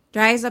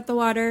 Dries up the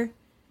water.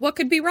 What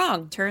could be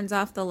wrong? Turns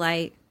off the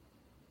light.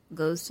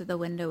 Goes to the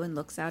window and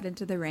looks out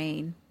into the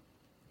rain.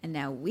 And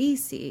now we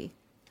see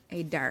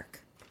a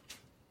dark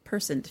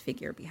person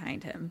figure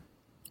behind him.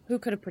 Who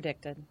could have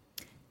predicted?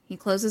 He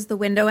closes the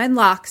window and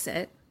locks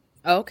it.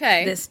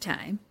 Okay. This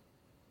time.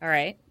 All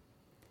right.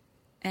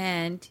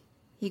 And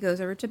he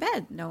goes over to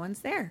bed. No one's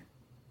there.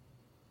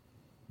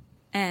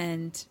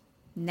 And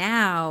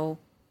now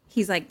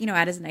he's like,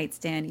 at his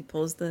nightstand, he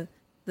pulls the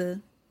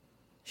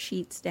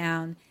sheets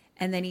down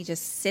and then he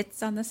just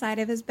sits on the side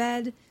of his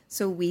bed.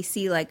 So we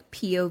see like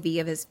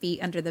POV of his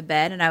feet under the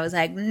bed. And I was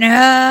like,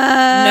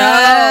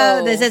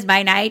 no, this is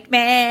my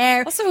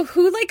nightmare. Also,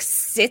 who like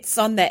sits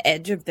on the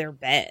edge of their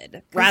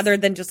bed rather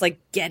than just like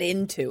get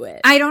into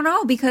it? I don't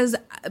know, because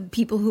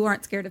people who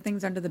aren't scared of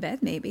things under the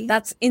bed, maybe.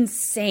 That's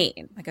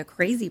insane. Like a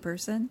crazy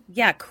person.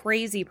 Yeah,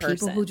 crazy person.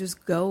 People who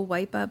just go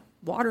wipe up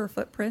water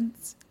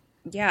footprints.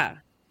 Yeah.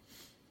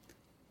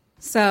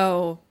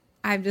 So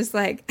I'm just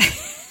like,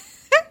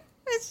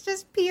 it's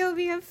just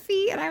POV of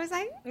feet. And I was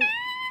like,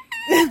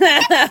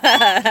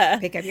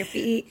 pick up your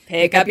feet.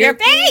 Pick up your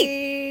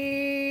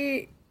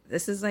feet.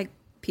 This is like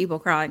people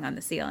crawling on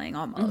the ceiling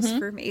almost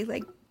for me.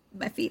 Like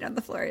my feet on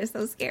the floor is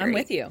so scary. I'm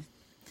with you.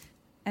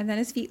 And then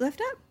his feet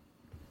lift up.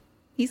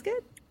 He's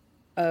good.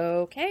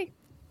 Okay.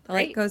 The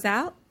light goes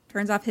out,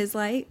 turns off his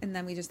light, and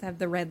then we just have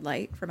the red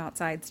light from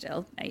outside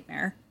still.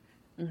 Nightmare.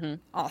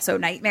 Also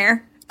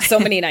nightmare. So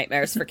many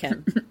nightmares for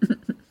Kim.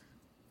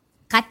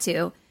 Cut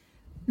to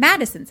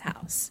Madison's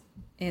house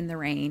in the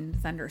rain,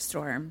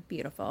 thunderstorm,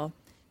 beautiful.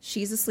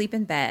 She's asleep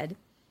in bed.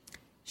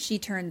 She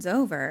turns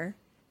over,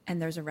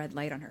 and there's a red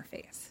light on her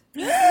face.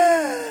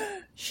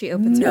 She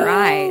opens her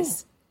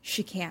eyes.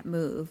 She can't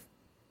move.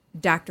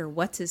 Dr.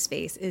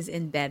 What's-His-Face is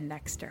in bed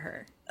next to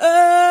her.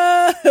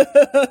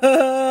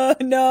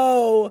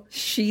 No.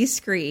 She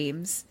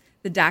screams.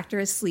 The doctor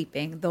is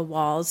sleeping. The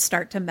walls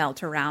start to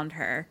melt around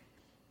her,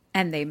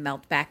 and they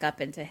melt back up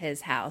into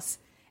his house.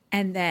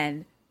 And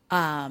then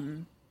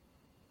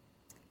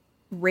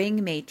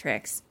Ring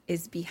Matrix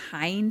is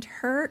behind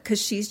her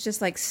because she's just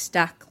like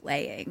stuck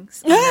laying.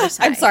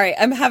 I'm sorry.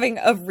 I'm having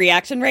a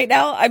reaction right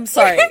now. I'm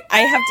sorry.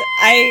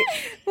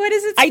 What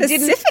is it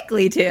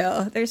specifically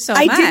to? There's so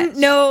much. I didn't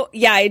know.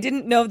 Yeah, I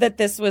didn't know that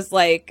this was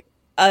like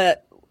a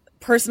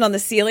person on the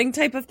ceiling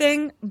type of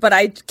thing, but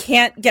I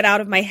can't get out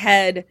of my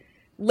head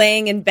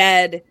laying in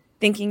bed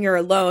thinking you're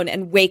alone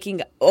and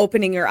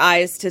opening your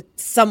eyes to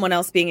someone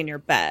else being in your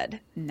bed.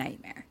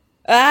 Nightmare.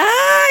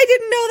 I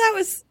didn't know that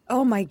was.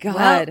 Oh my God.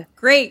 Well,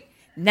 great.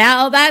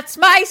 Now that's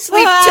my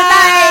sleep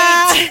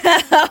tonight.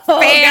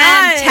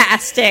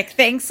 Fantastic. God.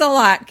 Thanks a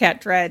lot,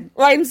 Ketred.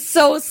 Well, I'm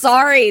so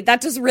sorry.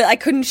 That just really, I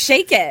couldn't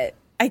shake it.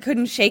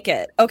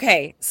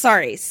 Okay.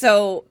 Sorry.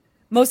 So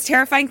most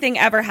terrifying thing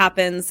ever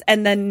happens.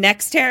 And then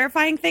next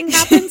terrifying thing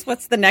happens.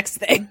 What's the next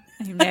thing?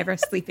 I'm never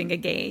sleeping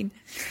again.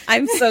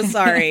 I'm so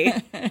sorry.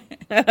 I'm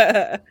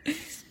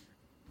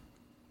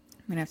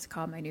going to have to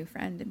call my new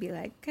friend and be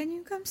like, can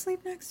you come sleep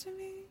next to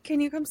me? Can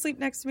you come sleep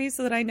next to me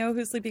so that I know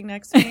who's sleeping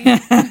next to me?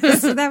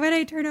 So that when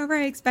I turn over,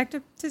 I expect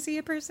to see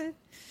a person?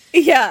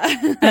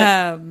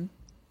 Yeah.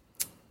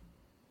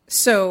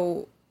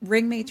 So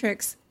Ring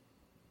Matrix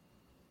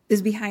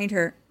is behind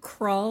her,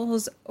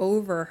 crawls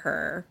over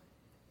her,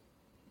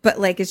 but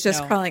like it's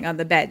just crawling on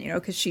the bed,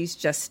 because she's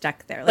just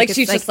stuck there. Like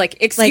she's just like,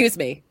 excuse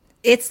me.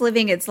 It's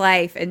living its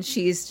life, and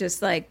she's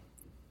just like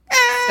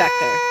stuck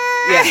there.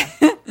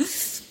 Yeah.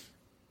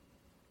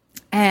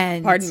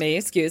 And pardon me,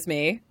 excuse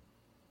me.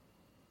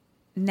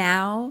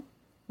 Now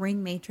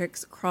Ring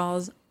Matrix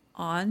crawls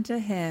onto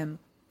him,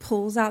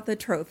 pulls out the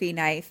trophy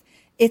knife.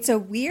 It's a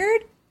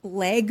weird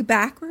leg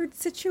backward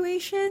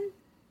situation.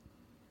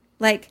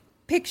 Like,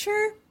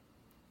 picture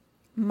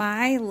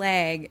my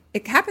leg.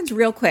 It happens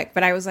real quick,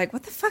 but I was like,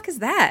 what the fuck is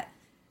that?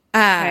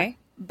 Okay.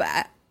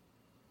 But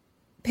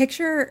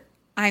picture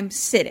I'm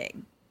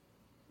sitting.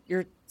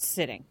 You're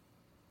sitting.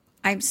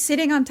 I'm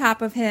sitting on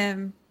top of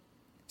him.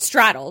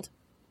 Straddled.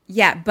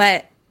 Yeah,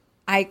 but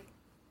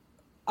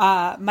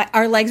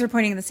our legs are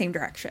pointing in the same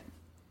direction.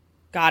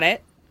 Got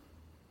it.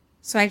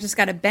 So I just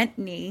got a bent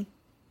knee.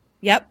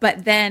 Yep.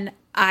 But then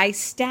I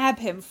stab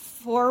him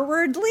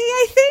forwardly,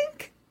 I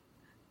think.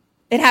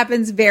 It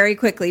happens very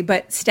quickly,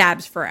 but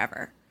stabs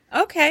forever.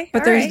 Okay.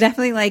 But there's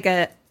definitely like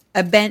a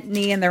bent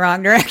knee in the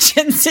wrong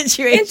direction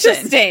situation.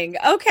 Interesting.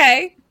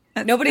 Okay.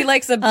 Nobody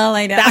likes a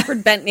I know.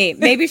 backward bent knee.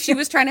 Maybe she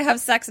was trying to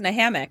have sex in a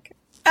hammock.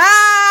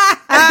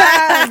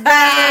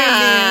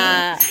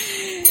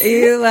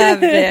 You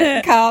loved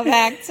it. Call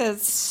back to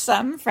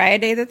some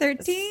Friday the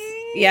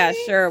 13th. Yeah,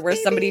 sure. Where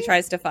somebody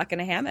tries to fuck in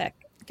a hammock.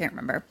 Can't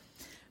remember.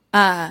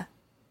 And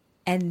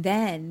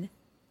then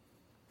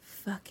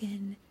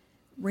fucking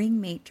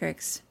Ring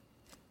Matrix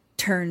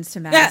turns to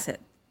Madison.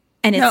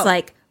 And it's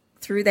like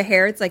through the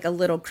hair, it's like a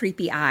little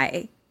creepy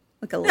eye.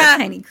 Like a little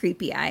tiny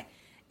creepy eye.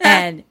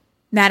 And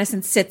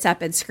Madison sits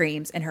up and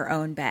screams in her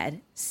own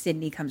bed.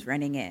 Sydney comes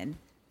running in.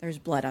 There's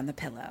blood on the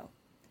pillow.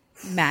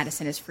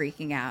 Madison is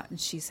freaking out. And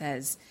she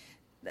says,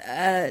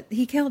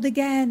 he killed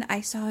again.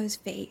 I saw his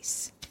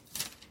face.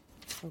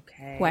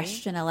 Okay.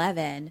 Question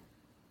 11.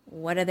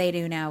 What do they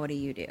do now? What do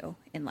you do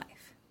in life?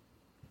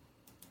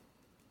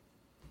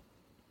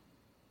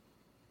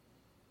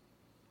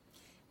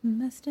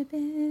 Must have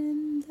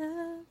been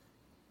love.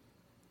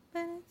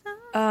 But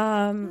it's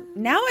all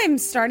Now I'm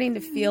starting to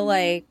feel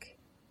like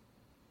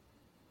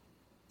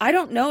I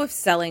don't know if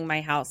selling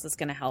my house is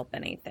going to help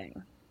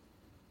anything.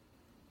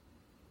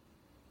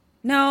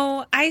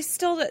 No,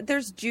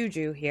 there's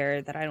juju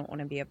here that I don't want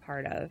to be a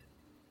part of.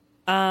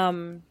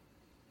 And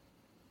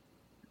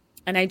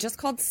I just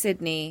called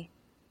Sydney.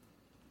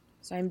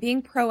 So I'm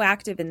being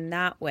proactive in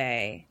that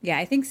way. Yeah,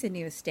 I think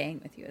Sydney was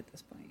staying with you at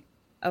this point.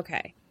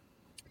 Okay.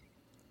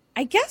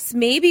 I guess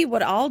maybe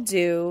what I'll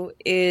do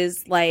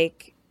is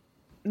like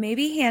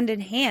maybe hand in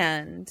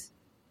hand,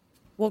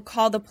 we'll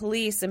call the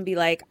police and be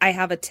like, I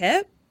have a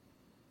tip.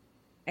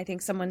 I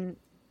think someone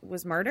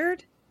was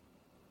murdered.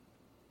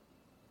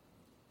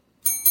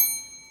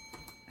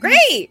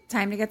 Great.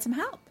 Time to get some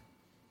help.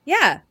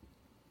 Yeah.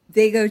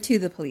 They go to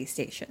the police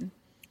station.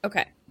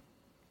 Okay.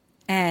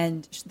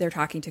 And they're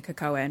talking to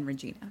Kakoa and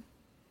Regina.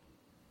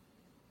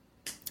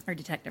 Our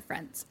detective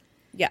friends.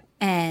 Yeah.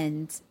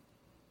 And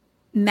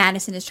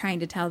Madison is trying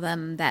to tell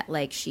them that,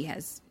 like, she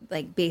has,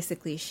 like,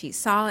 basically she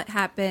saw it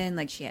happen.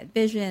 Like, she had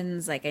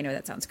visions. Like, I know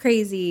that sounds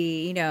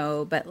crazy, you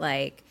know, but,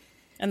 like.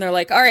 And they're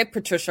like, all right,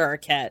 Patricia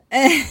Arquette.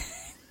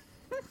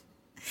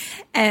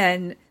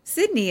 And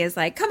Sydney is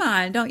like, come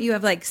on, don't you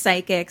have, like,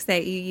 psychics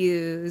that you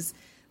use?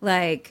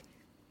 Like,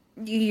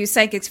 you use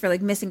psychics for,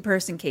 like, missing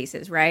person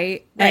cases,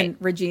 right? And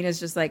Regina's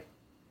just like,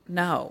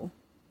 no,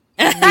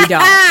 we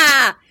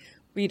don't.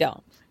 We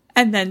don't.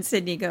 And then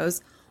Sydney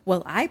goes,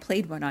 well, I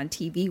played one on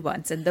TV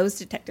once, and those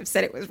detectives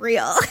said it was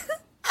real.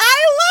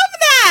 I love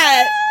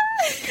that.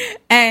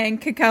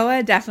 And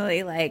Kakoa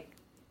definitely, like,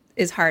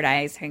 is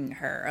hard-icing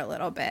her a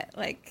little bit.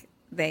 Like,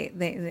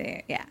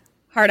 they yeah.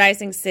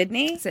 Hard-icing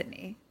Sydney?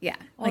 Sydney, yeah.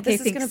 Oh, like,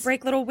 this is going to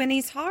break little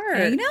Winnie's heart.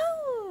 I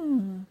know.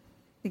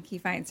 I think he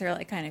finds her,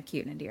 like, kind of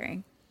cute and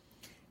endearing.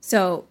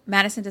 So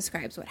Madison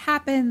describes what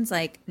happens,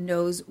 like,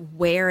 knows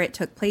where it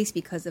took place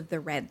because of the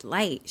red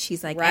light.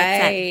 She's like, it's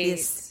at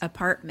this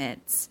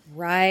apartment.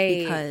 Right.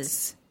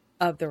 Because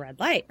of the red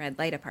light. Red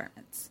light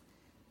apartments.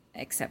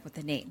 Except with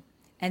the name.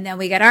 And then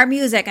we get our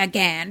music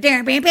again.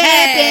 David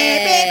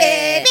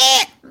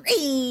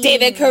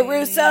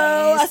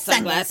Caruso,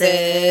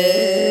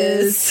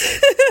 sunglasses.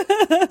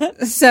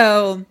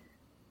 So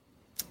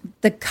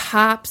the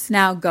cops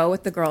now go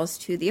with the girls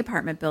to the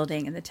apartment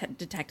building, and the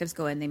detectives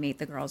go in. They make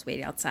the girls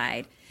wait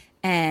outside.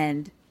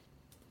 And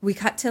we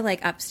cut to,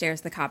 like,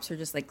 upstairs. The cops are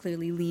just, like,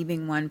 clearly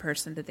leaving one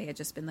person that they had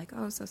just been like,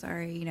 oh, so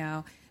sorry, you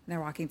know. And they're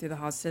walking through the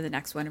halls to the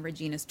next one, and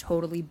Regina's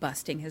totally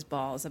busting his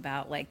balls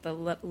about, like,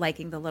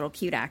 liking the little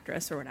cute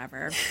actress or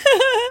whatever.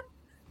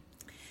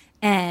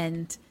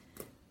 And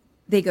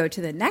they go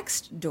to the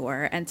next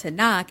door and to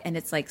knock, and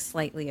it's, like,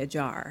 slightly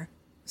ajar.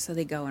 So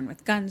they go in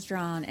with guns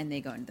drawn, and they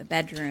go into the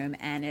bedroom,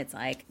 and it's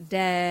like,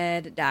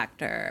 dead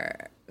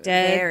doctor.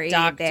 Dead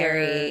doctor.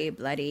 Very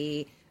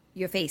bloody.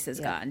 Your face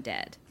is gone,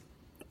 dead.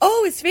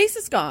 Oh, his face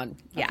is gone.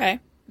 Yeah. Okay.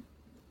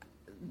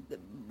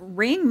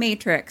 Ring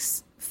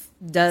Matrix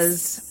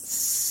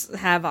does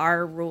have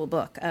our rule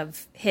book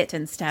of hit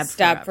and stab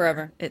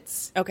forever.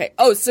 It's okay.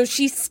 Oh, so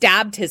she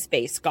stabbed his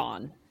face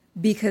gone.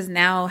 Because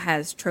now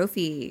has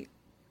trophy.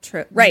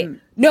 Right.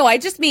 No,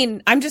 I'm just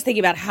thinking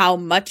about how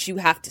much you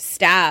have to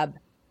stab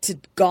to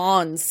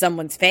gone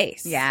someone's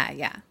face. Yeah,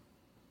 yeah.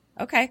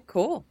 Okay,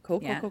 cool.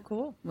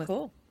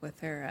 With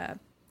her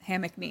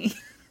hammock knee.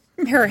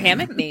 Her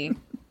hammock knee.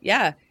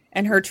 Yeah.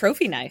 And her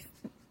trophy knife.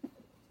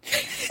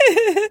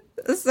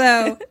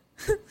 So,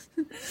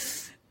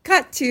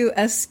 cut to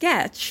a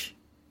sketch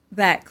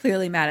that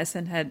clearly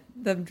Madison had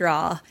them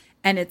draw.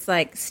 And it's,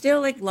 like,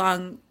 still, like,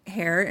 long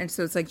hair. And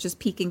so it's, like, just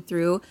peeking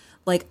through,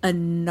 like, a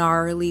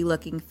gnarly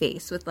looking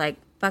face with, like,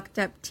 fucked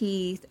up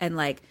teeth and,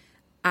 like,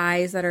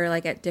 eyes that are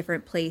like at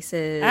different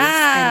places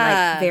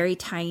and like very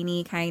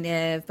tiny kind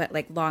of, but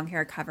like long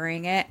hair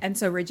covering it. And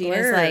so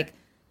Regina's like,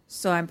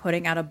 so I'm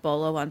putting out a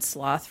bolo on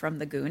Sloth from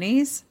the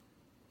Goonies.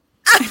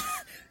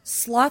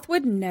 Sloth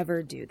would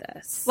never do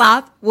this.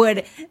 Sloth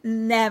would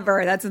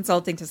never. That's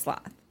insulting to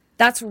Sloth.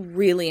 That's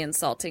really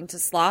insulting to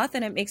Sloth,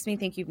 and it makes me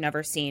think you've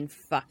never seen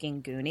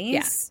fucking Goonies.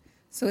 Yeah.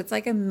 So it's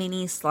like a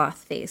mini sloth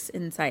face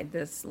inside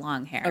this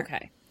long hair.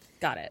 Okay.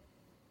 Got it.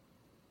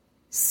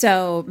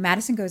 So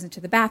Madison goes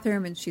into the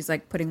bathroom and she's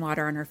like putting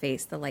water on her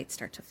face. The lights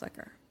start to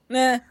flicker.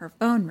 Her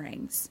phone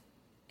rings.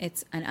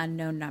 It's an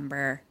unknown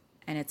number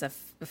and it's a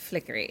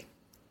flickery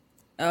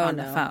on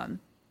the phone.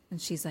 And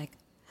she's like,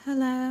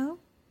 hello?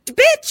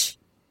 Bitch!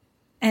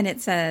 And it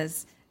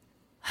says,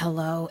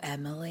 hello,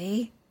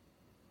 Emily.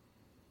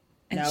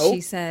 And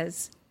she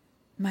says,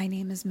 my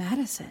name is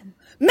Madison.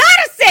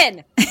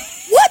 Madison!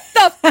 What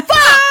the fuck?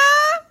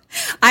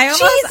 I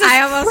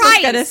almost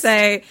was gonna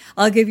say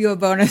I'll give you a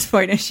bonus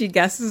point if you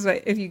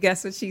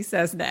guess what she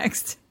says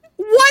next.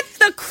 What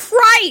the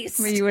Christ?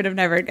 Well, you would have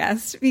never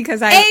guessed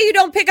because A, you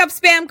don't pick up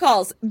spam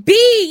calls. B,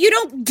 you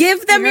don't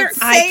give them your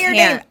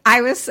name.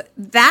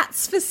 That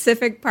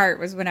specific part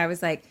was when I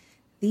was like,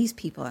 these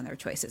people and their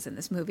choices in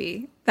this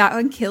movie. That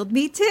one killed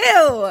me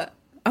too.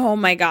 Oh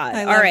my God.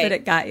 I love that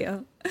it got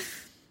you.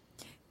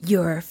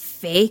 Your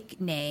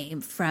fake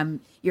name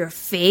from your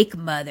fake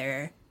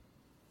mother.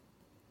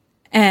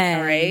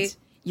 And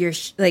your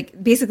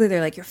basically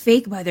they're like, your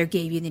fake mother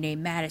gave you the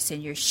name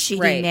Madison. Your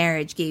shitty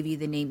marriage gave you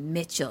the name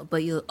Mitchell,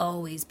 but you'll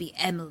always be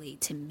Emily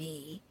to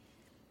me.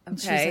 And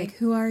she's like,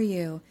 who are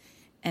you?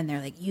 And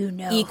they're like, you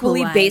know,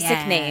 equally who basic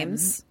I am.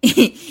 names.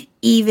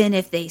 even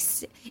if they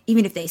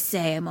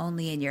say I'm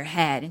only in your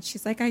head. And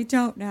she's like, I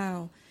don't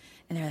know.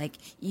 And they're like,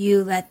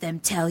 you let them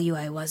tell you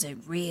I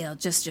wasn't real,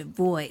 just a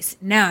voice.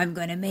 Now I'm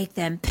going to make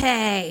them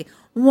pay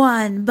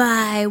one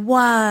by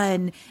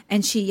one.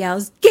 And she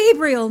yells,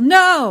 Gabriel,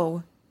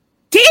 no!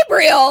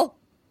 Gabriel!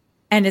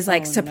 And is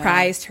like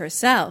surprised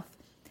herself.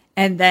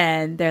 And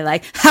then they're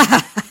like, ha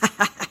ha ha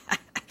ha ha.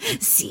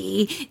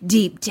 See,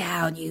 deep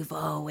down you've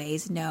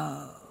always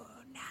known.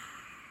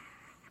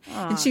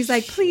 And she's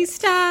like, please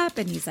stop.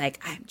 And he's like,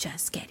 I'm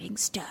just getting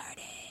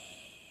started.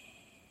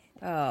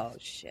 Oh,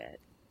 shit.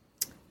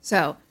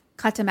 So,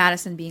 cut to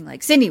Madison being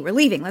like, Sydney, we're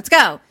leaving. Let's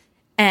go.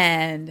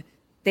 And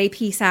they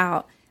peace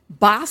out.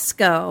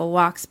 Bosco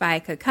walks by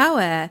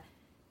Cocoa,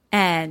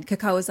 and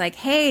Cocoa's like,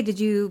 hey, did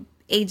you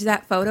age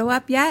that photo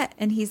up yet?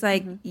 And he's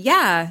like,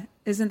 yeah.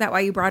 Isn't that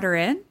why you brought her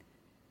in?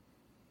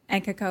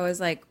 And Cocoa's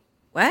like,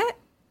 what?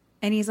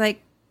 And he's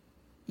like,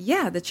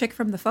 yeah, the chick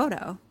from the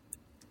photo.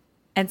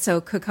 And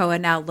so Cocoa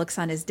now looks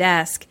on his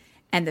desk,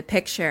 and the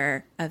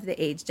picture of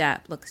the aged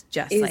up looks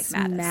just like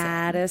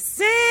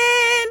Madison.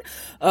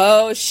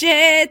 Oh,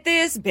 shit,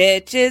 this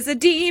bitch is a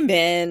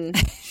demon.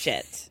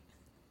 Shit.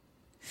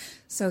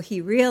 So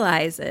he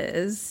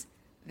realizes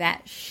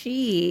that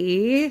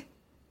she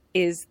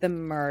is the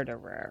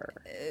murderer.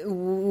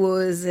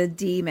 Was a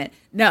demon.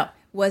 No,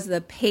 was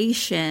the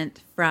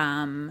patient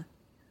from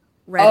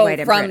Red, White,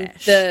 and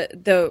British.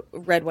 The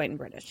Red, White, and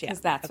British, yeah.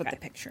 Because that's what the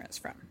picture is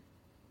from.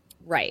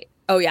 Right.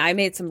 Oh, yeah, I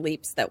made some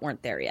leaps that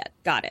weren't there yet.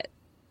 Got it.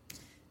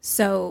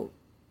 So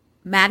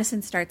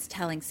Madison starts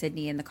telling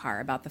Sydney in the car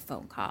about the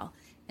phone call.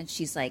 And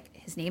she's like,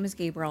 his name is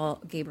Gabriel.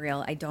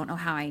 I don't know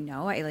how I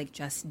know. I like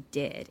just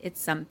did.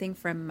 It's something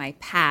from my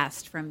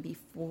past, from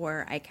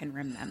before I can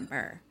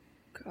remember.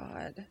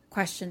 God.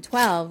 Question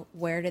 12,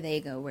 where do they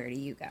go? Where do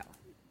you go?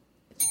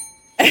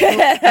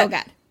 Oh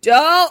God.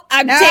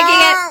 I'm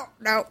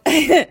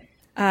taking it.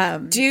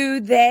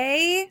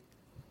 No.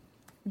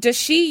 Does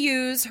she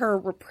use her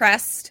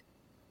repressed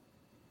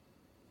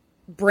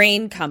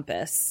brain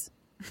compass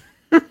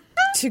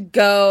to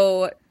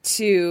go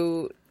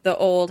to the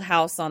old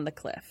house on the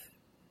cliff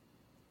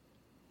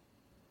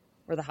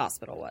where the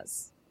hospital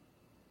was?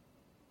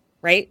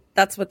 Right?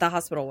 That's what the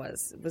hospital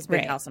was. It was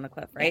Big House on the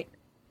Cliff, right?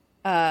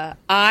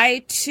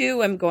 I,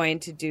 too, am going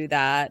to do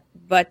that,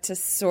 but to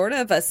sort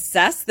of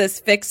assess this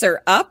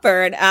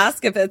fixer-upper and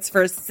ask if it's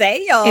for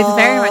sale. It's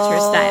very much her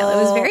style.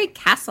 It was very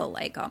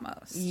castle-like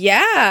almost.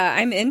 Yeah,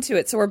 I'm into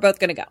it, so we're both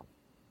going to go.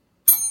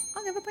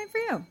 I'll give a point for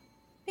you.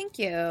 Thank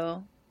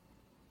you.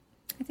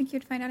 I think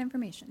you'd find out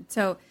information.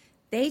 So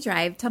they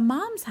drive to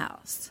Mom's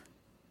house.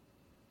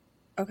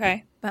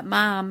 Okay. But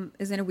Mom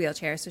is in a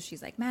wheelchair, so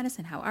she's like,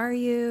 Madison, how are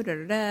you? Da,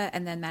 da, da.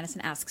 And then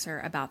Madison asks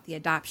her about the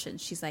adoption.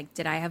 She's like,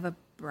 did I have a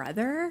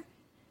brother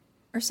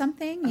or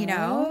something, you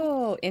know?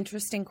 Oh,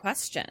 interesting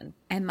question.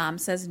 And Mom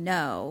says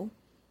no.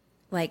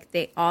 Like,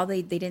 they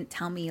didn't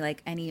tell me,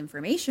 like, any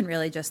information,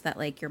 really, just that,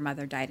 like, your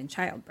mother died in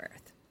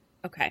childbirth.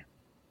 Okay.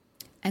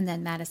 And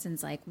then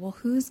Madison's like, well,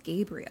 who's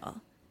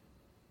Gabriel?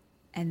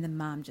 And the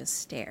mom just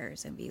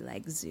stares and be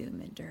like,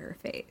 zoom into her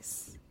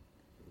face.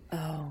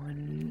 Oh,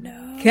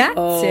 no. Cut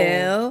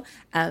to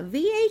a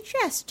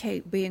VHS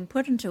tape being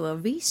put into a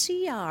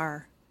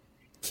VCR.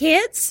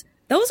 Kids,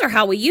 those are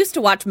how we used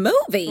to watch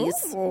movies.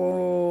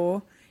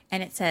 Oh.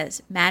 And it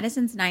says,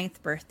 Madison's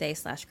 9th birthday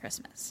 /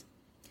 Christmas.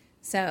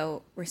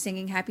 So we're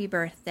singing happy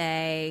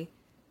birthday.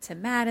 to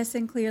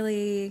Madison,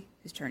 clearly,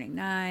 who's turning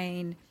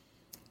 9.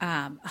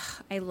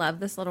 I love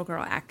this little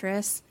girl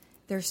actress.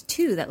 There's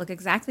 2 that look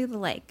exactly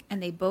alike,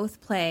 and they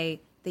both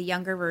play the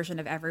younger version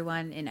of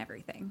everyone in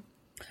everything.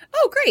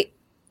 Oh, great.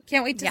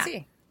 Can't wait to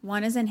see.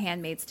 One is in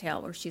Handmaid's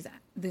Tale, where she's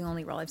the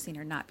only role I've seen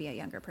her not be a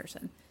younger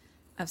person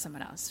of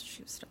someone else.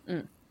 She was still.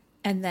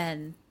 And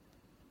then,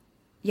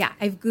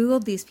 I've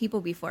Googled these people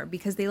before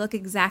because they look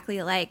exactly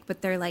alike,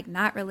 but they're like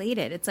not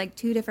related. It's like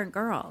 2 different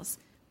girls.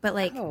 But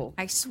like,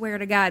 I swear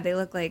to God, they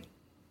look like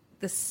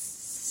the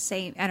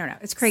same. I don't know.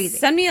 It's crazy.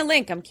 Send me a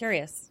link. I'm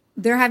curious.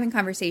 They're having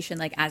conversation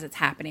like as it's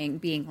happening,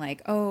 being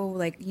like, oh,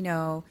 like, you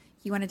know,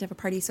 you wanted to have a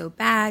party so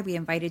bad. We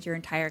invited your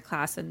entire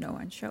class and no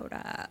one showed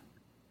up.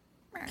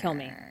 Kill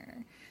me.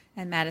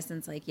 And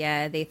Madison's like,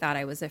 yeah, they thought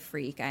I was a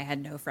freak. I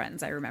had no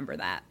friends. I remember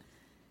that.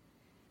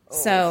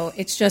 So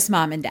it's just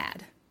mom and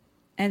dad.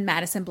 And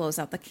Madison blows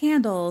out the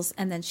candles,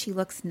 and then she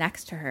looks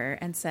next to her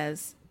and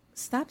says,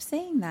 stop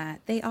saying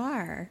that. They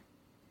are.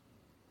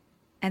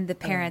 And the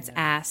parents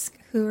ask,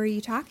 who are you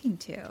talking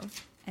to?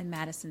 And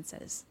Madison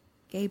says,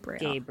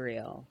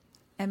 Gabriel.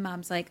 And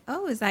mom's like,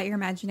 oh, is that your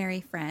imaginary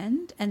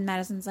friend? And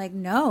Madison's like,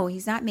 no,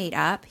 he's not made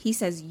up. He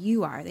says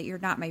you are, that you're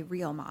not my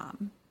real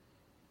mom.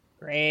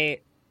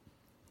 Great.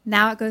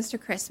 Now it goes to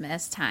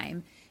Christmas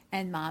time,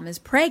 and mom is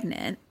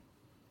pregnant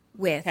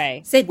with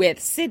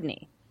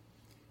Sydney.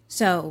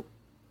 So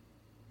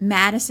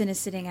Madison is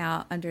sitting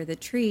out under the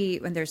tree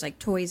when there's like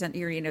toys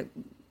under, you know,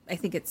 I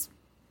think it's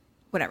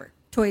whatever,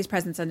 toys,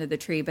 presents under the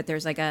tree, but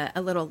there's like a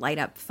little light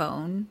up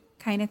phone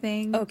kind of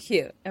thing. Oh,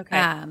 cute.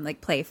 Okay.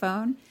 Like play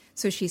phone.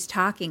 So she's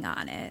talking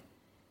on it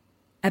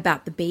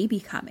about the baby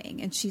coming,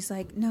 and she's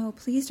like, no,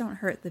 please don't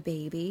hurt the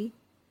baby.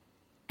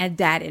 And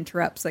dad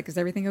interrupts, like, is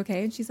everything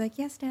okay? And she's like,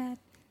 yes, dad.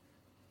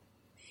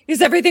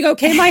 Is everything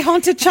okay, my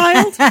haunted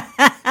child?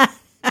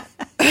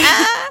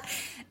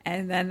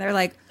 And then they're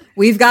like,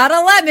 we've got a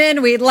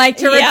lemon. We'd like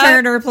to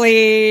return her,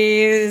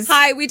 please.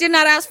 Hi, we did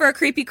not ask for a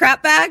creepy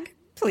crap bag.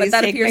 Please but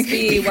that take appears my to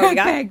be what we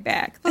got. Bag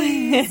back,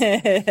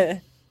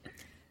 please.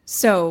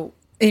 So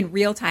in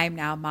real time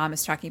now, mom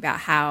is talking about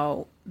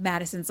how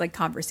Madison's like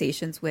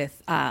conversations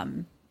with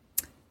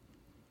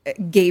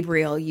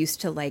Gabriel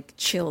used to like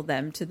chill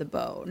them to the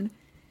bone.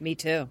 Me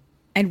too.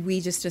 And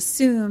we just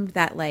assumed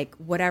that like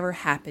whatever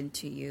happened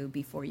to you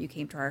before you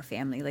came to our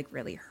family like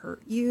really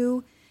hurt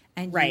you.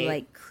 And you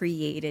like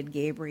created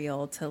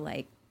Gabriel to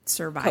like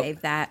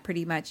survive that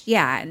pretty much.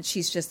 Yeah. And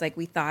she's just like,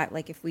 we thought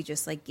like if we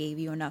just like gave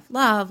you enough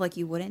love, like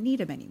you wouldn't need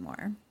him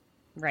anymore.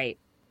 Right.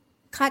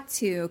 Cut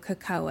to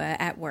Kakoa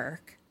at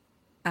work.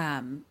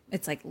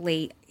 It's like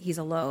late. He's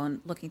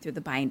alone looking through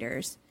the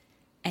binders,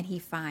 and he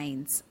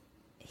finds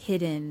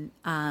hidden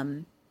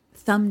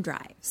thumb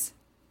drives.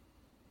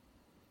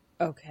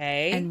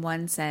 Okay. And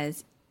one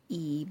says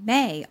E.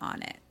 May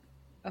on it.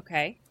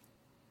 Okay.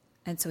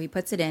 And so he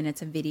puts it in.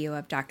 It's a video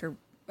of Dr.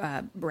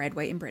 Red,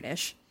 White, and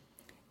British.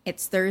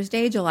 It's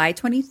Thursday, July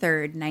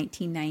 23rd,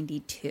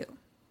 1992.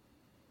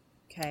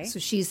 Okay. So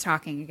she's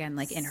talking again,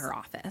 like in her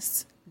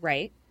office.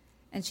 Right.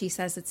 And she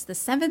says it's the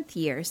 7th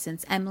year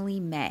since Emily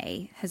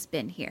May has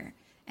been here.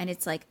 And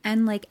it's like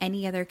unlike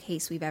any other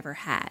case we've ever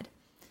had.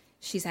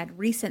 She's had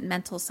recent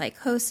mental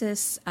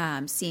psychosis,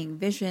 seeing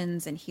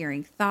visions and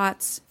hearing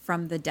thoughts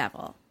from the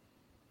devil.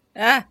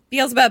 Ah,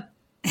 Beelzebub.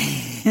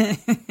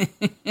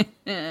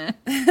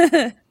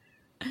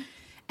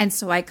 And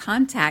so I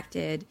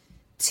contacted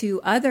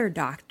 2 other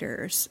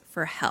doctors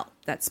for help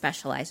that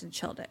specialize in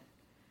children.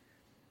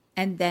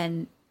 And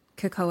then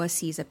Kakoa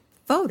sees a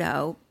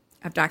photo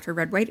of Dr.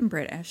 Red, White, and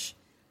British,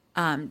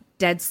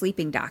 dead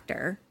sleeping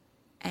doctor,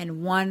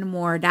 and one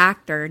more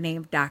doctor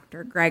named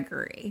Dr.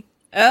 Gregory.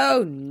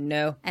 Oh,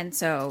 no. And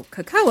so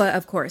Kakoa,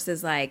 of course,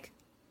 is like,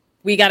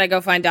 we got to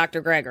go find Dr.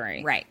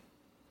 Gregory. Right.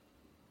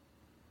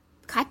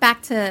 Cut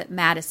back to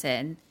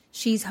Madison.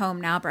 She's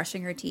home now,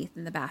 brushing her teeth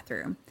in the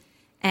bathroom.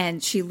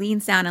 And she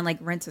leans down and like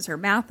rinses her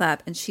mouth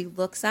up, and she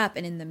looks up,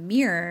 and in the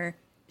mirror,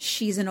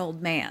 she's an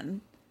old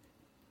man.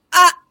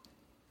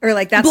 Or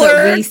like that's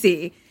Blurred. What we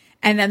see.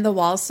 And then the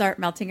walls start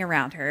melting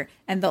around her,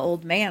 and the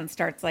old man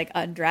starts like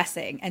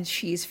undressing, and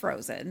she's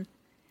frozen.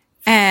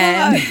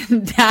 And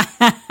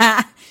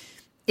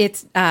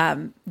it's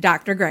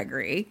Dr.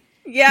 Gregory.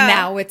 Yeah.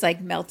 Now it's like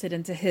melted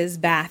into his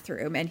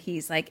bathroom, and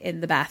he's like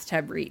in the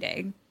bathtub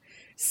reading.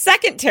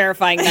 Second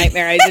terrifying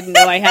nightmare I didn't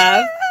know I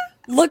have.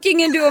 Looking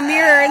into a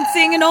mirror and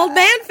seeing an old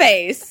man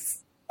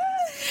face.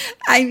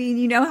 I mean,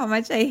 you know how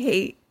much I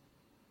hate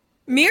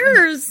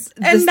mirrors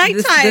and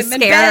nighttime the and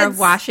scare beds. of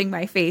washing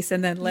my face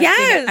and then lifting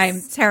it.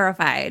 I'm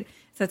terrified.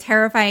 It's a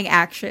terrifying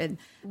action.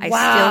 I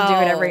still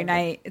do it every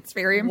night. It's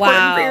very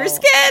important for your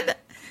skin.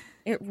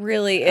 It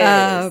really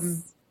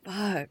is.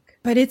 Fuck.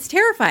 But it's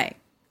terrifying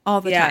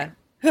all the time.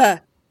 Huh.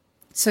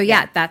 So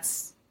yeah,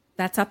 that's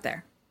up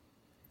there.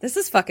 This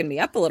is fucking me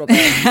up a little bit.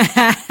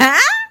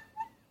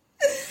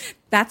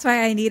 That's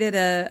why I needed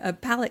a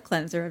palate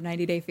cleanser of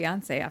 90 Day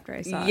Fiancé after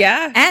I saw it.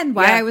 Yeah. And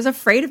why I was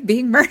afraid of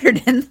being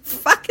murdered in the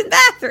fucking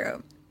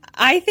bathroom.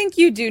 I think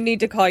you do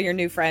need to call your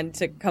new friend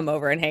to come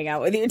over and hang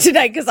out with you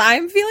tonight because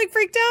I'm feeling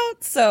freaked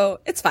out.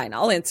 So it's fine.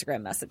 I'll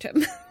Instagram message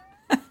him.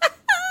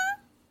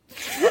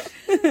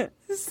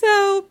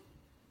 So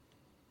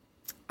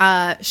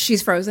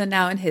she's frozen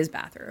now in his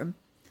bathroom.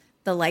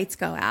 The lights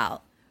go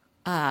out.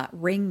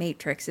 Ring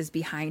Matrix is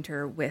behind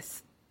her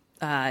with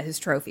his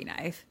trophy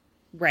knife.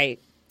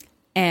 Right.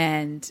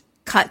 And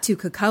cut to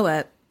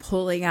Krakoa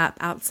pulling up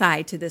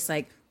outside to this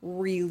like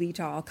really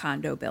tall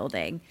condo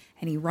building.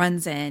 And he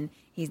runs in.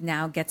 He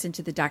now gets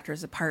into the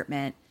doctor's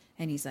apartment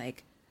and he's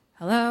like,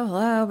 hello,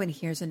 hello. And he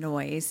hears a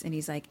noise and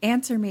he's like,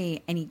 answer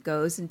me. And he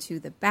goes into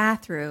the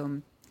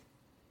bathroom.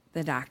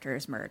 The doctor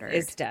is murdered.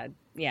 Is dead.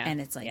 Yeah. And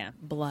it's like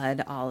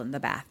blood all in the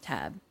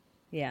bathtub.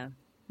 Yeah.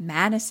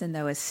 Madison,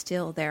 though, is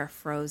still there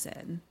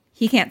frozen.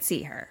 He can't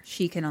see her.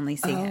 She can only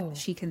see him.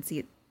 She can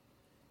see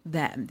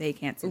them. They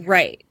can't see her.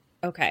 Right.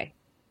 Okay.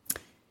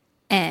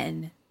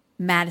 And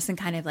Madison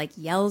kind of like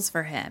yells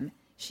for him.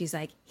 She's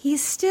like,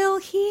 he's still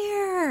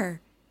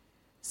here.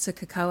 So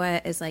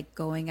Krakoa is like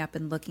going up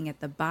and looking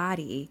at the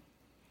body.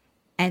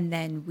 And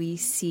then we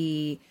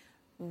see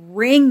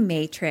Ring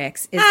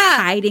Matrix is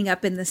hiding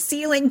up in the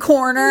ceiling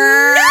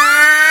corner.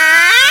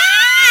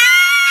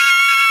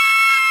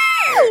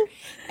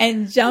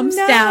 And jumps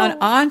down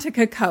onto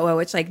Krakoa,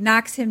 which like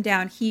knocks him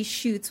down. He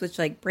shoots, which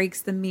like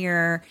breaks the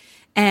mirror.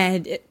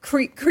 And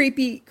creep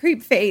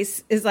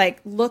face is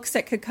like looks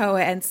at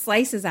Krakoa and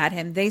slices at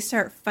him. They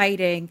start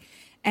fighting,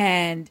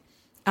 and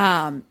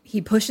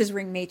he pushes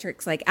Ring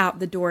Matrix like out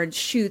the door and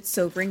shoots.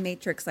 So Ring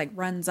Matrix like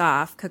runs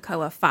off.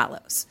 Krakoa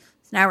follows.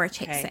 So now we're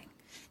chasing.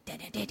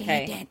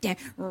 Okay.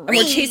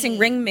 We're chasing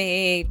Ring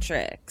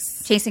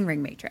Matrix. Chasing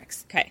Ring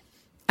Matrix. Okay.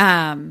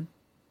 So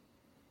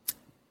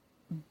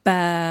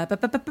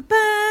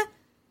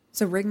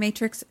Ring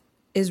Matrix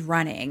is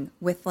running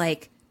with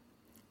like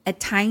a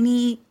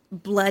tiny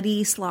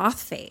bloody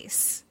sloth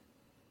face.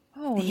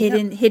 Oh,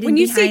 hidden when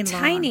you say behind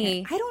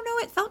tiny, I don't know,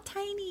 it felt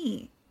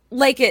tiny.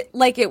 Like it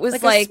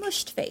was like a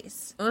smushed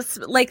face.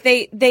 Like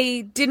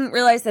they didn't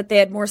realize that they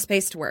had more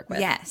space to work with.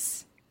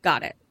 Yes.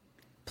 Got it.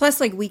 Plus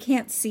like we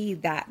can't see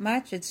that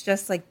much. It's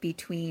just like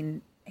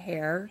between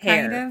hair.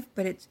 Kind of,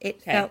 but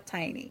it felt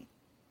tiny.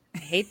 I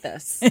hate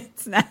this.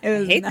 It's not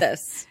I hate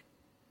this.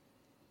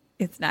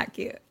 It's not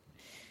cute.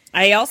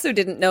 I also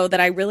didn't know that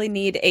I really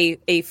need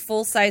a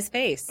full-size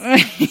face.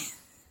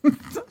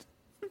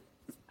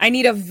 I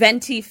need a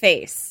venti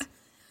face.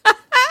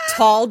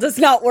 Tall does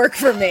not work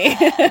for me.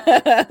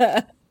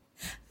 I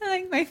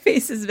like my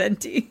face is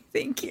venti.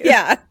 Thank you.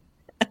 Yeah.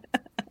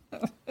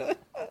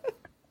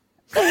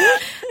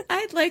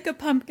 I'd like a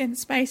pumpkin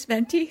spice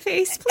venti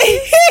face,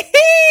 please.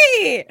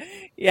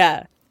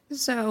 Yeah.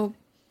 So,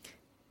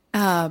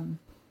 Ring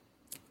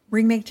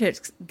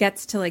Matrix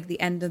gets to like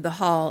the end of the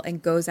hall and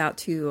goes out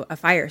to a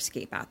fire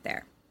escape out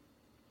there.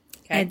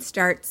 Okay. And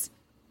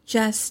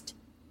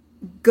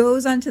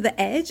goes onto the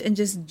edge and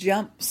just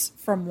jumps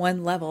from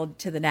one level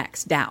to the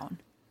next down.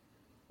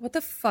 What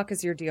the fuck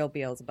is your deal,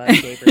 Beelzebub,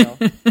 Gabriel?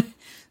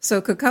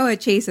 So Krakoa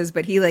chases,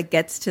 but he like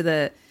gets to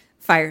the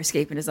fire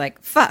escape and is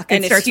like, fuck,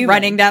 and starts human.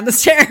 running down the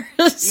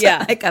stairs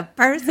like a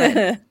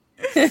person.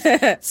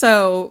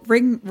 So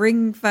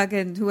Ring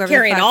fucking whoever.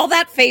 Carrying all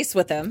that face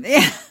with him.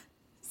 Yeah.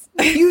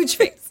 Huge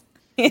face.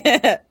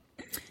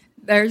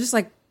 They're just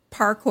like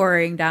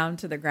parkouring down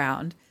to the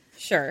ground.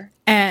 Sure.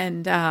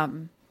 And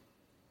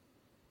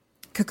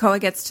Krakoa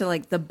gets to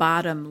like the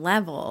bottom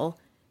level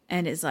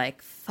and is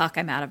like, fuck,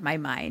 I'm out of my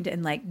mind,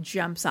 and like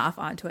jumps off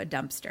onto a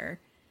dumpster.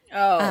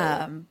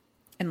 And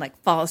like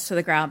falls to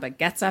the ground, but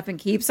gets up and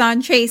keeps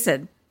on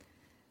chasing.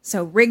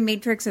 So Ring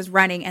Matrix is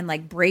running and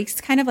like breaks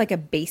kind of like a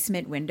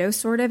basement window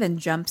sort of and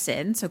jumps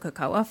in. So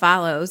Krakoa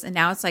follows, and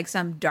now it's like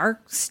some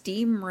dark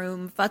steam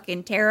room,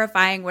 fucking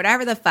terrifying,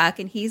 whatever the fuck.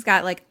 And he's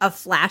got like a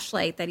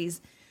flashlight that he's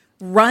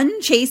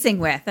chasing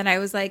with. And I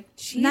was like,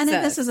 none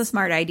of this is a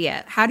smart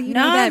idea. How do you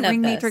know that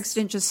Ring Matrix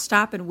didn't just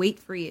stop and wait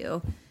for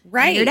you?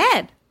 Right. You're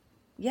dead.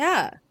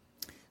 Yeah.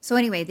 So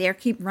anyway, they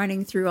keep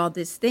running through all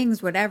these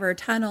things, whatever,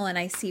 tunnel. And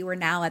I see we're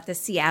now at the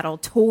Seattle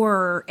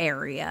tour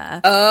area.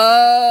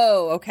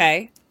 Oh,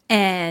 okay.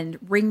 And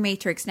Ring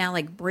Matrix now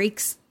like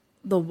breaks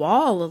the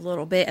wall a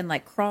little bit and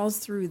like crawls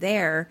through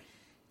there,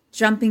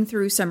 jumping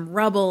through some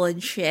rubble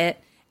and shit,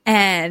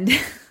 and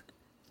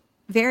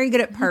very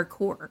good at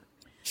parkour.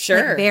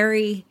 Sure. Like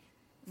very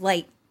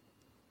light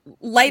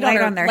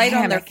on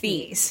their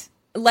feet.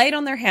 Light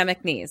on their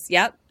hammock knees.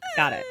 Yep.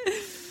 Got it.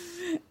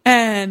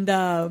 And,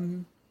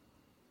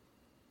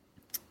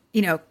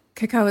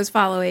 Krakoa is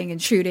following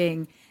and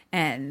shooting,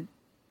 and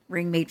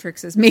Ring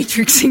Matrix is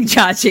matrixing,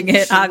 dodging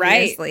it,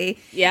 obviously. Right.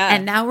 Yeah.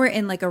 And now we're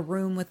in like a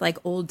room with like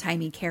old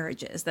timey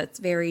carriages that's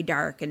very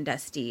dark and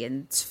dusty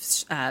and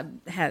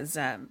has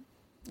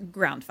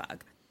ground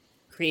fog.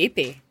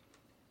 Creepy.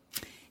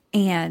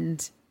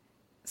 And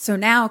so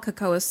now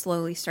Krakoa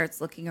slowly starts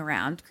looking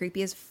around,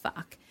 creepy as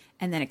fuck.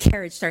 And then a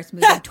carriage starts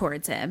moving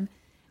towards him.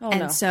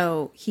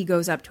 So he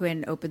goes up to it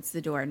and opens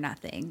the door,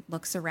 nothing,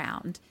 looks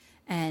around.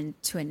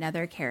 and to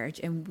another carriage,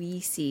 and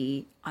we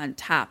see on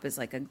top is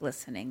like a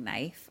glistening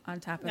knife on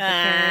top of the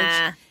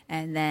carriage,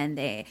 and then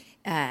they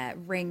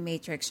Ring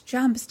Matrix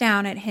jumps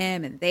down at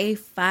him, and they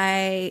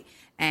fight,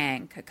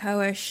 and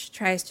Kakoa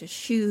tries to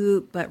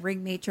shoot, but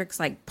Ring Matrix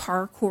like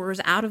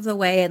parkours out of the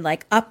way and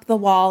like up the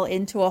wall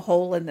into a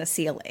hole in the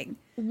ceiling.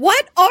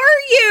 What are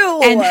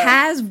you? And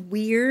has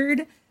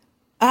weird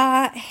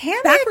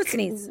hammock backwards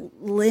knees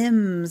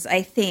limbs,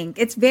 I think.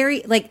 It's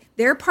very like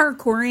they're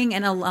parkouring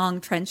in a long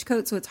trench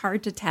coat, so it's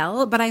hard to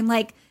tell. But I'm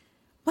like,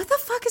 what the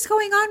fuck is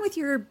going on with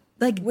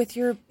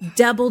your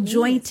double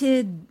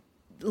jointed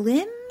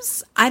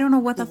limbs? I don't know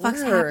what the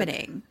fuck's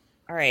happening.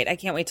 All right, I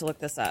can't wait to look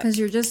this up. Because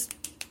you're just,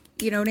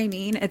 you know what I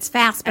mean? It's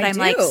fast, but I'm do.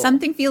 like,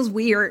 something feels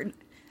weird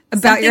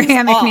about your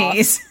hammock off.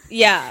 knees.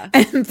 Yeah.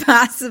 And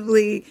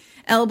possibly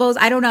elbows.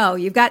 I don't know.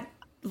 You've got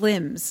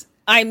limbs.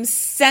 I'm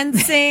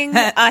sensing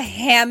a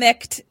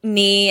hammocked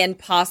knee and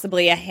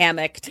possibly a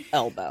hammocked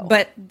elbow.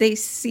 But they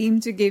seem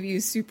to give you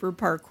super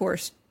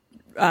parkour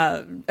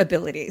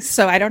abilities.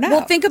 So I don't know.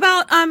 Well, think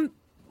about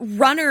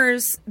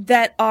runners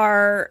that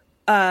are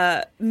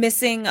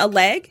missing a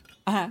leg.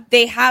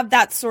 They have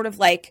that sort of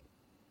like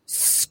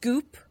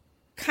scoop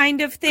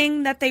kind of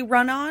thing that they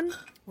run on.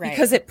 Right.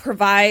 Because it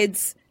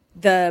provides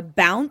the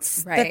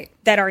bounce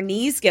that our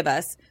knees give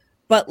us.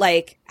 But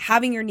like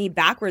having your knee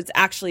backwards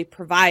actually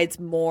provides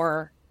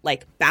more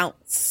like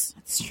bounce.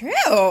 That's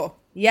true.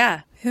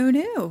 Yeah. Who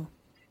knew?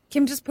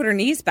 Kim just put her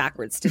knees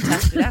backwards to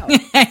test it out.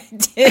 I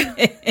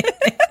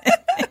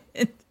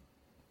did.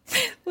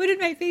 What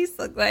did my face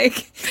look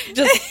like?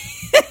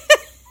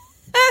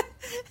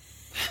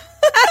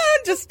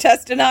 Just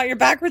testing out your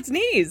backwards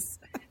knees.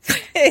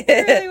 It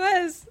really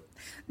was.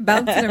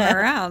 Bouncing them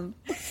around.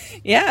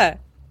 Yeah.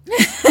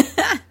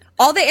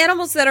 All the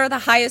animals that are the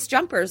highest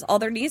jumpers, all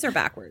their knees are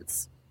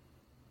backwards.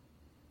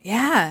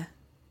 Yeah.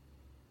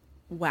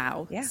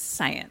 Wow. Yeah.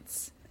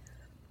 Science.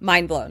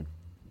 Mind blown.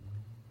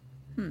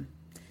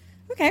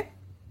 Okay.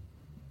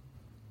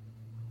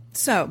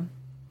 So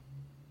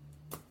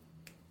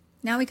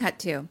now we cut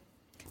to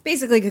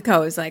basically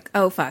Kakao is like,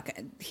 oh fuck,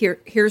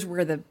 here's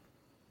where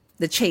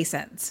the chase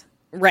ends.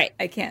 Right.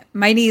 I can't.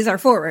 My knees are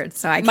forward,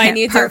 so I can't. My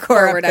knees are parkour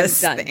forward. up I'm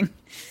this done. thing.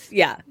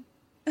 Yeah.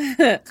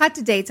 Cut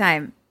to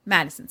daytime,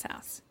 Madison's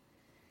house.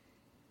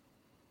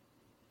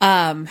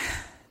 The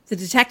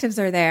detectives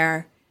are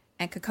there,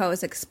 and Kakao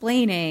is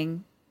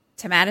explaining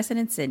to Madison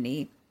and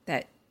Sydney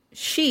that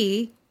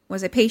she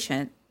was a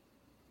patient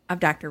of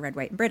Dr. Red,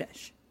 White, and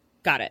British.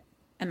 Got it.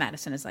 And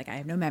Madison is like, I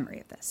have no memory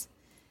of this.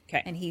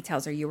 Okay. And he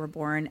tells her, you were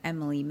born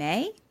Emily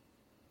May?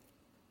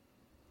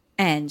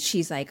 And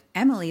she's like,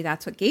 Emily,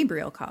 that's what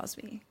Gabriel calls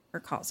me, or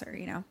calls her,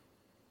 you know?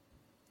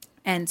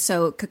 And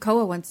so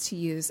Kakao wants to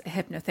use a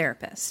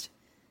hypnotherapist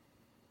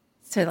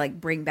to like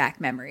bring back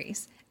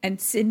memories. And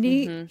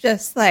Sydney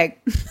just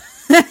like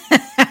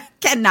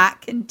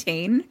cannot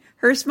contain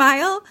her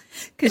smile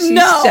because she's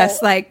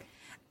just like,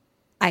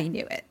 I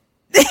knew it.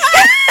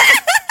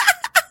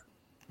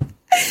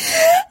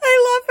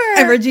 I love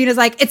her. And Regina's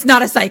like, it's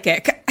not a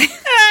psychic.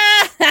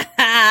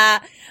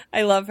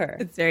 I love her.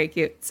 It's very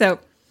cute. So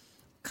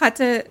cut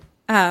to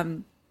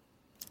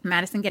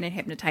Madison getting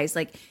hypnotized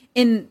like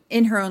in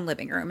her own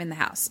living room in the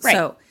house. Right.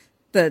 So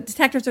the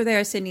detectives are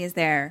there, Sydney is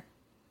there,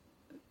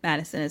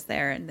 Madison is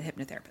there, and the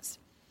hypnotherapist.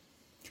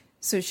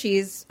 So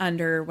she's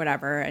under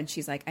whatever, and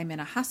she's like, I'm in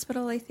a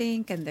hospital, I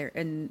think, and they're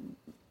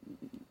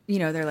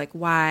like,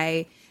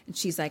 why? And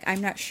she's like,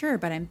 I'm not sure,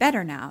 but I'm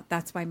better now.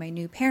 That's why my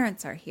new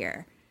parents are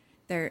here.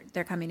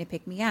 They're coming to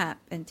pick me up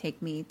and take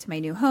me to my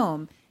new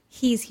home.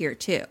 He's here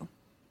too.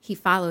 He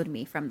followed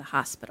me from the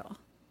hospital.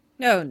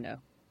 No.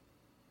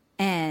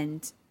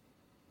 And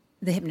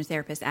the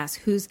hypnotherapist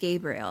asks, who's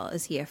Gabriel?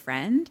 Is he a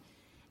friend?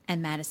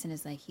 And Madison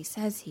is like, he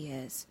says he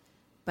is,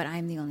 but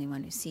I'm the only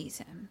one who sees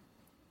him.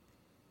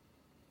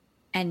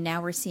 And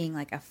now we're seeing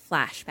like a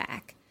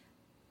flashback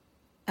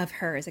of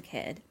her as a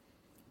kid.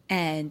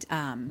 And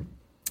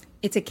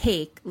it's a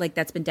cake like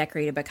that's been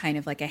decorated, but kind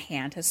of like a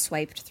hand has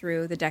swiped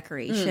through the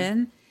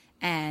decoration.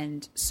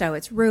 And so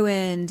it's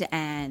ruined.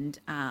 And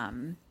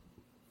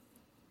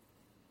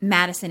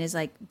Madison is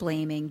like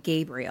blaming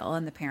Gabriel,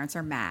 and the parents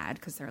are mad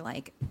because they're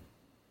like,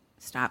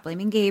 stop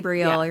blaming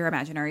Gabriel, your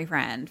imaginary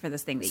friend, for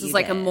this thing that you did. This is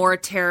like a more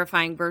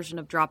terrifying version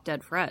of Drop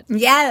Dead Fred.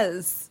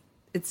 Yes.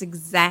 It's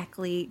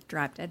exactly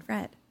Drop Dead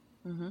Fred.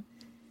 Mm-hmm.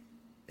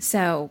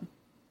 So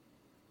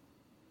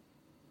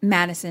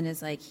Madison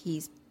is like,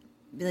 he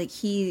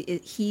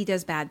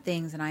does bad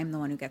things and I'm the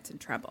one who gets in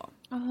trouble.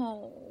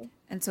 Oh.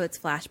 And so it's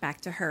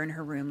flashback to her in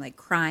her room, like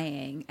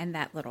crying, and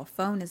that little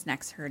phone is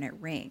next to her and it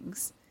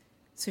rings.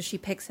 So she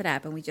picks it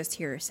up and we just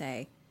hear her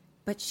say,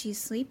 but she's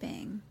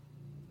sleeping,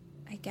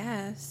 I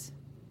guess.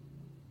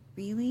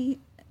 Really?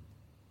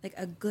 Like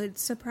a good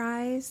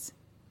surprise?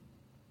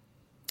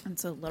 And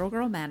so little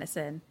girl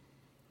Madison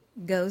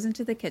goes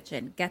into the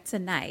kitchen, gets a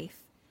knife,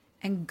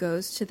 and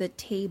goes to the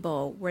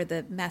table where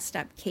the messed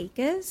up cake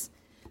is.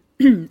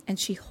 And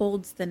she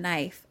holds the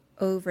knife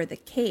over the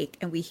cake,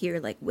 and we hear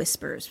like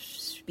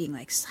whispers being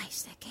like,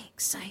 slice the cake,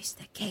 slice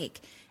the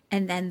cake.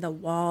 And then the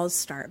walls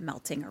start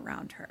melting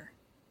around her.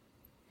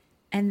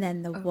 And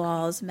then the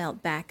walls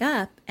melt back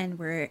up, and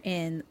we're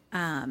in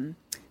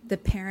the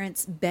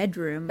parents'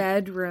 bedroom.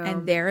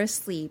 And they're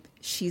asleep.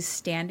 She's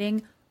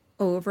standing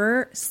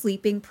over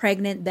sleeping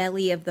pregnant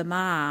belly of the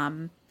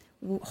mom,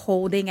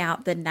 holding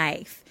out the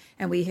knife.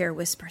 And we hear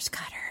whispers,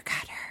 cut her,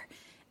 cut her.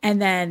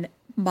 And then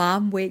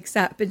mom wakes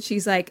up and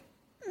she's like,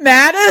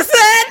 Madison!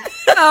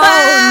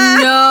 Oh,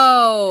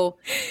 no.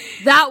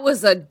 That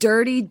was a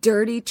dirty,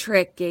 dirty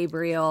trick,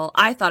 Gabriel.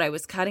 I thought I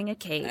was cutting a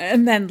cake.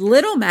 And then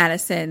little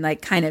Madison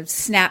like kind of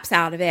snaps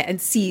out of it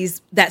and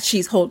sees that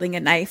she's holding a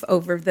knife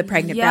over the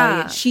pregnant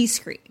belly, and she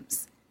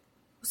screams.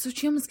 So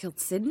she almost killed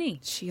Sydney.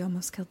 She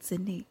almost killed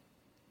Sydney.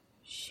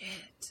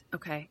 Shit.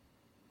 Okay.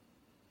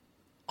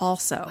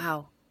 Also,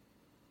 wow,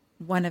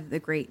 one of the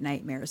great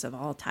nightmares of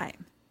all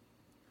time.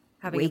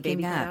 Having a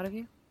baby cut out of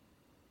you?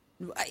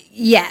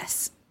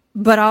 Yes,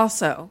 but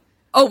also...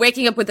 Oh,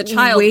 waking up with a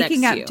child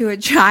waking next up to you. To a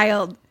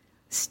child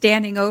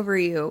standing over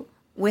you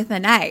with a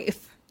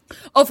knife.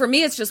 Oh, for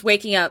me, it's just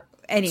waking up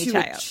to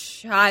a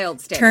child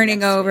standing turning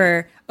next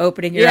over,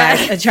 opening your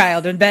eyes, a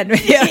child in bed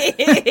with you.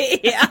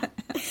 Yeah.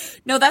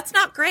 No, that's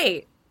not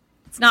great.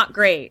 It's not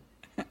great.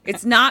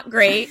 It's not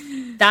great.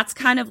 That's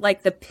kind of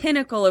like the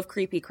pinnacle of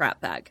creepy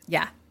crap bag.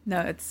 Yeah.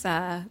 No, it's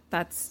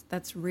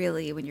that's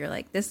really when you're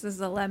like, this is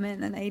a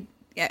lemon, and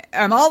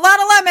I'm all out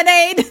of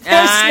lemonade.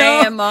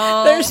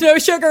 There's no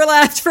sugar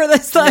left for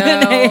this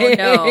lemonade.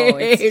 No,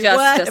 it's just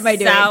what am I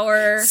doing?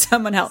 Sour.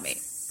 Someone help me.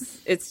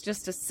 It's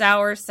just a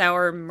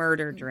sour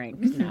murder drink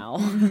now.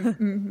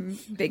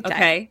 Big time.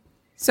 Okay.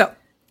 So,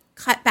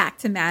 cut back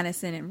to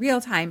Madison in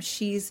real time.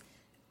 She's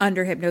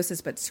under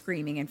hypnosis, but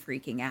screaming and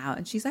freaking out.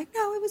 And she's like,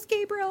 no, it was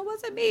Gabriel. It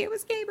wasn't me. It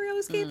was Gabriel. It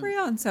was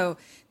Gabriel. And so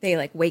they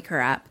like wake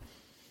her up.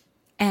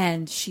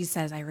 And she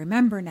says, I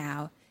remember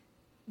now.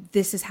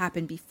 This has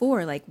happened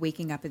before, like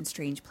waking up in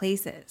strange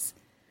places.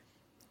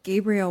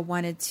 Gabriel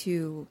wanted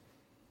to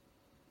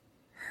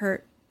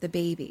hurt the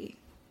baby.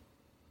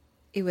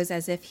 It was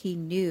as if he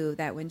knew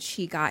that when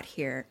she got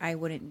here, I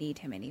wouldn't need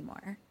him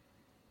anymore.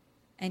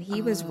 And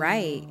he was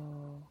right.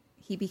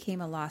 He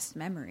became a lost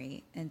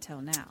memory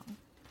until now.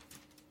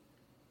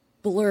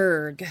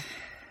 Blurg.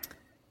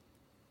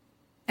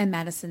 And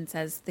Madison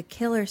says, the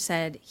killer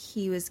said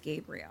he was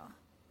Gabriel.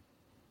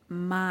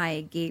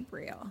 My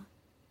Gabriel.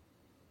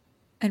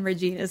 And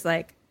Regina's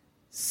like,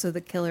 so the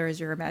killer is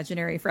your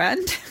imaginary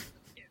friend?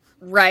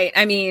 Right.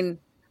 I mean,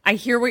 I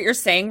hear what you're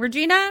saying,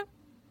 Regina.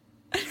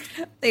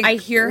 I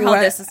hear how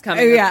this is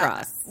coming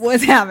across.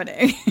 What's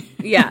happening?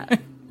 Yeah.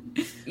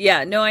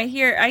 Yeah. No, I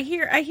hear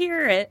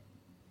it.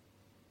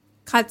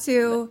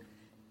 Katsu,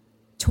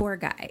 tour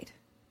guide.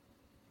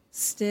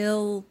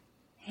 Still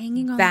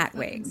hanging on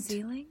bat-winged. the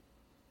ceiling.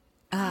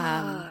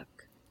 And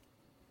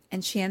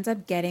she ends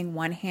up getting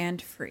one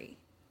hand free.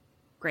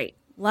 Great.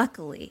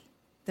 Luckily,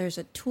 there's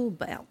a tool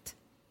belt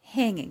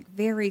hanging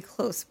very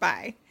close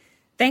by.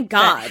 Thank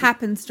God. That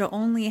happens to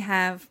only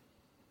have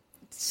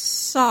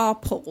saw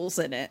poles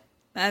in it.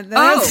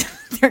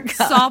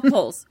 Saw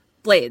poles.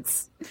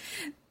 Blades.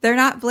 They're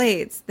not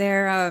blades.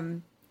 They're,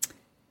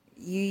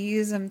 you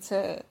use them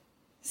to...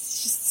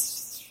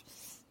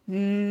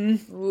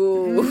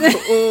 Ooh,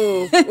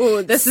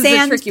 this is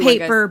a tricky one,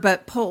 guys. Sandpaper,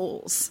 but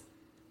poles.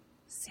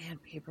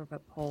 Sandpaper,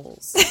 but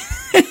poles.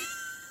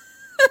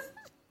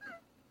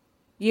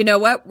 You know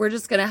what? We're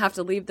just going to have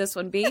to leave this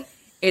one be.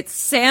 It's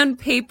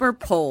sandpaper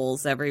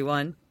poles,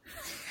 everyone.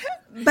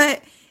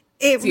 But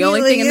it's the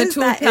only thing in the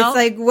tool belt. It's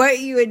like what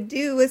you would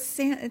do with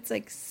sand. It's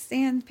like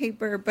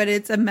sandpaper, but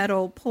it's a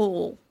metal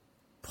pole.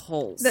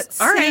 Poles.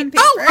 That's all right.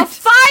 sandpaper. Oh, a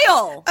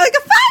file. Like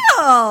a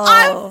file.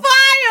 A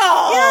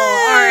file.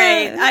 Yes. All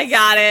right.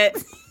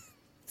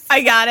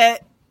 I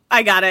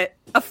got it.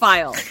 A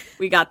file.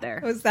 We got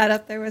there. Was that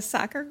up there with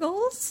soccer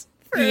goals?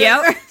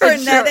 Yep. For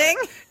netting?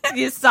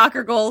 These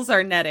soccer goals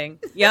are netting.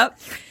 Yep.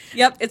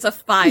 It's a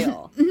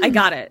file. I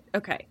got it.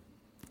 Okay.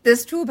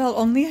 This tool belt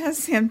only has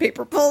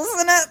sandpaper poles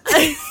in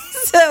it.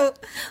 So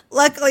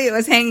luckily it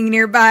was hanging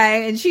nearby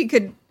and she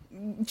could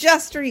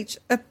just reach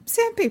a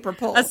sandpaper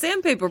pole. A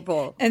sandpaper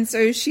pole. And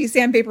so she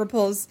sandpaper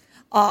pulls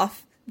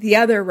off the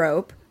other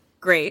rope.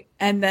 Great.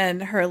 And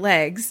then her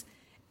legs.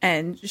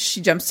 And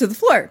she jumps to the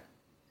floor.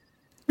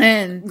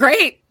 And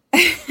great.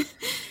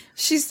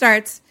 She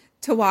starts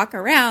to walk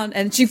around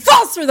and she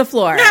falls through the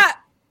floor. Yeah.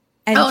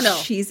 And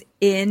she's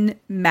in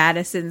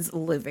Madison's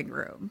living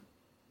room.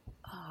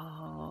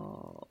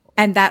 Oh.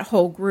 And that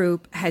whole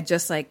group had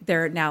just like,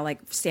 they're now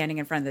like standing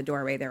in front of the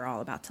doorway. They're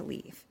all about to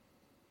leave.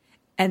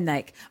 And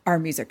like our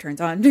music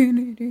turns on.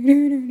 David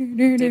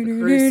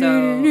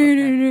Caruso.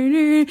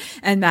 Okay.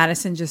 And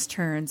Madison just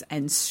turns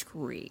and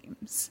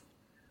screams.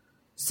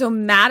 So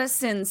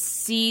Madison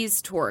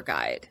sees tour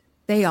guide.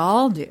 They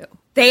all do.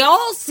 They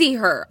all see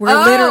her.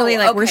 We're literally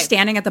like, we're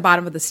standing at the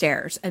bottom of the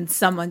stairs and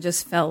someone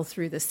just fell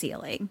through the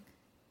ceiling.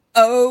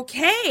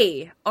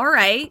 Okay. All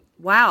right.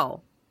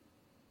 Wow.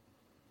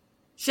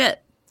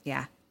 Shit.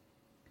 Yeah.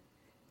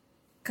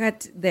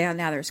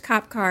 Now there's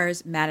cop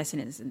cars. Madison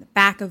is in the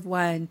back of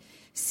one.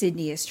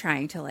 Sydney is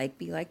trying to like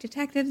be like,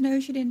 detectives know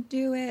she didn't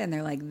do it. And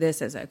they're like,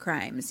 this is a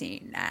crime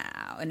scene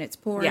now. And it's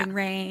pouring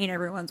rain.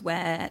 Everyone's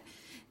wet.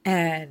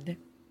 And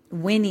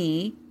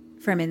Winnie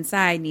from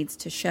inside needs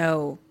to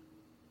show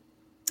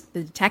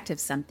the detective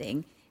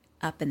something.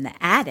 Up in the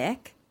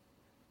attic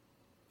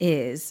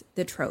is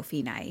the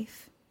trophy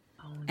knife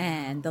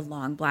and the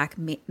long black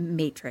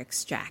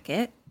matrix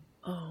jacket.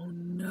 Oh,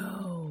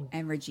 no.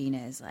 And Regina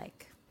is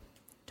like,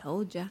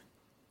 told ya.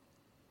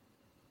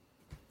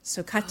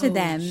 So cut to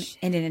them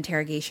in an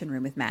interrogation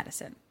room with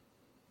Madison.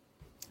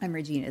 And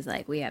Regina's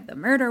like, we have the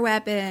murder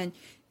weapon,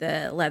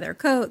 the leather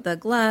coat, the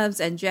gloves,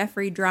 and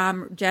Jeffrey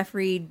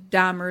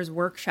Dahmer's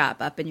workshop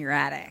up in your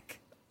attic.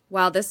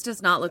 Wow, this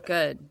does not look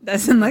good.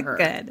 Doesn't look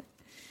good.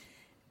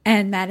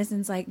 And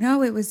Madison's like,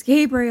 no, it was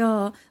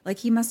Gabriel. Like,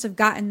 he must have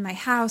gotten my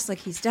house. Like,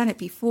 he's done it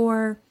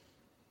before.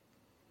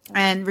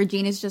 And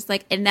Regina's just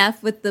like,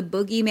 enough with the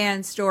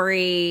boogeyman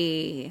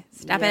story.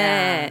 Stop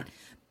it.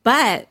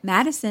 But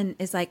Madison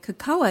is like,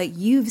 Kakoa,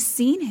 you've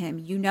seen him.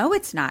 You know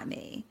it's not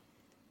me.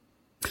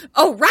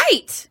 Oh,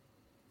 right.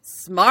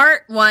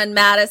 Smart one,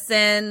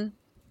 Madison.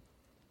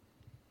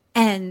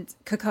 And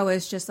Kakoa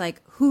is just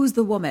like, who's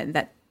the woman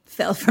that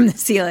fell from the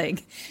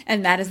ceiling?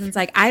 And Madison's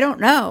like, I don't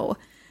know.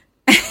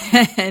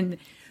 And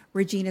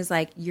Regina's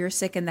like, you're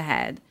sick in the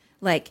head.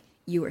 Like,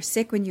 you were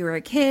sick when you were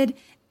a kid,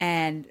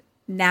 and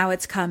now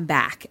it's come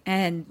back.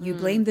 And you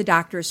blame the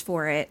doctors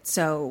for it,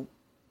 so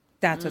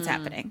that's what's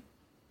happening.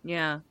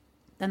 Yeah.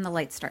 Then the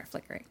lights start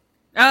flickering.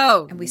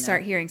 Oh. And we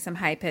start hearing some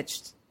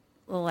high-pitched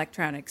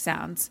electronic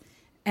sounds.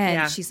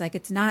 And she's like,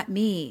 it's not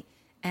me.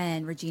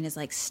 And Regina's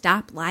like,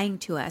 stop lying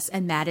to us.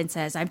 And Madden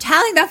says, I'm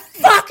telling the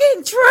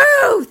fucking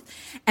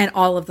truth. And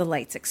all of the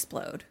lights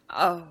explode.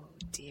 Oh,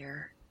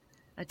 dear.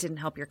 That didn't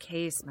help your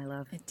case, my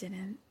love. It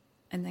didn't.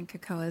 And then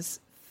Kakoa's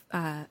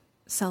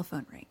cell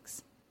phone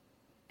rings.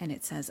 And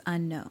it says,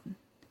 unknown.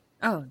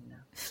 Oh, no.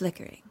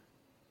 Flickering.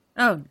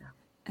 Oh, no.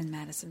 And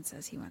Madison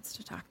says he wants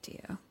to talk to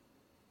you.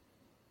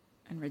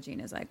 And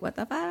Regina's like, what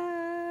the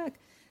fuck?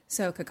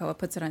 So Kakoa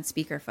puts it on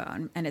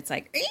speakerphone, and it's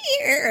like,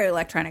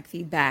 electronic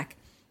feedback.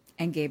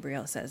 And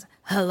Gabriel says,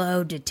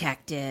 hello,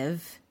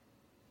 detective.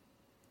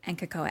 And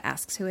Kakoa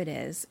asks who it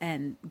is.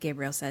 And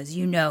Gabriel says,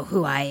 you know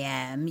who I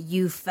am.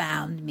 You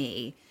found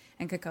me.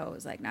 And Kakoa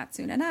was like, not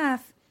soon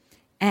enough.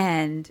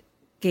 And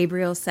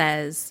Gabriel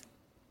says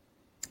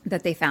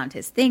that they found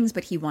his things,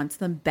 but he wants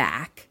them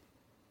back.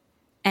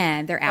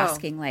 And they're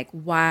asking, like,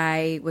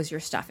 why was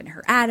your stuff in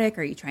her attic?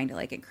 Are you trying to,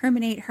 like,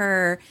 incriminate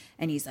her?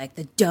 And he's like,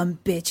 the dumb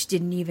bitch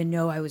didn't even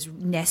know I was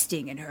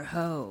nesting in her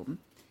home.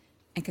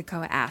 And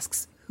Kakoa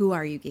asks, who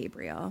are you,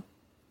 Gabriel?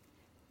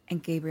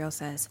 And Gabriel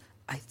says,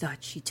 I thought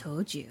she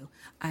told you.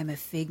 I'm a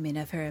figment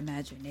of her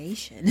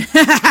imagination. You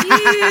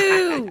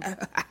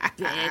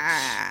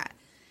bitch.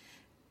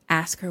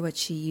 Ask her what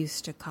she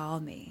used to call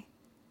me.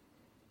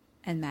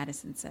 And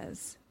Madison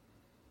says,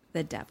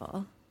 the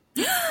devil.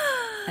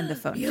 And the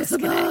phone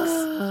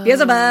disconnects.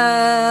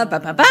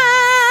 Beelzebub.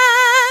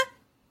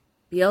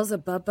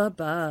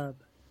 Beelzebub.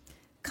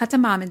 Cut to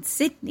Mom and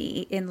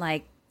Sydney in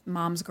like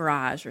Mom's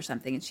garage or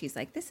something. And she's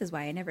like, this is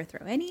why I never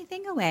throw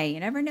anything away. You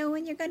never know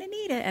when you're going to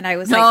need it. And I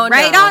was like,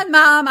 right on,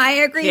 Mom. I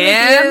agree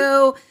with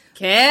you.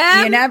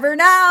 Kim? You never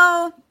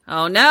know.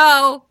 Oh,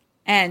 no.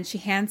 And she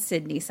hands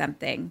Sydney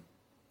something.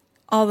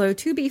 Although,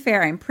 to be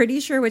fair, I'm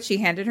pretty sure what she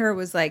handed her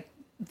was like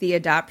the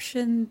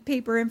adoption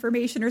paper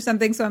information or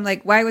something. So I'm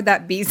like, why would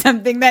that be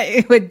something that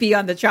it would be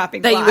on the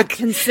chopping block? That you would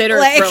consider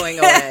like, throwing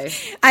away.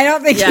 I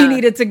don't think you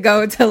needed to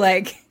go to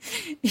like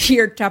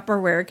your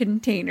Tupperware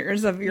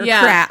containers of your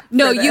crap.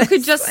 No, you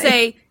could just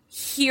say,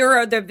 here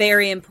are the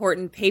very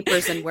important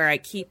papers and where I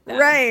keep them.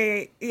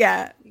 Right.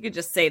 Yeah. You could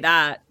just say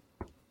that.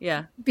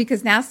 Yeah.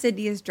 Because now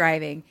Sydney is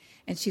driving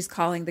and she's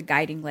calling the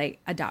Guiding Light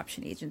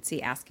Adoption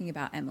Agency asking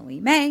about Emily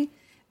May.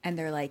 And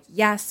they're like,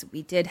 yes,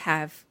 we did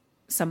have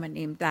someone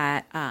named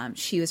that.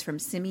 She was from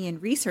Simeon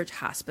Research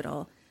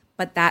Hospital,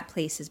 but that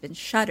place has been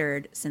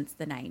shuttered since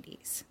the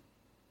 90s.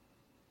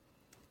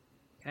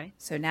 Okay.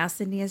 So now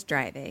Sydney is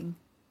driving,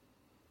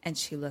 and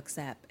she looks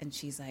up, and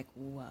she's like,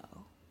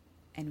 whoa.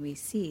 And we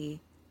see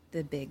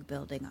the big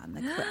building on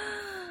the cliff.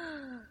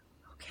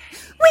 Okay.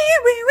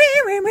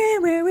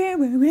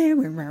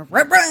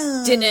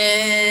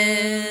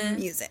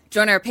 Music.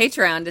 Join our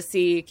Patreon to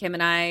see Kim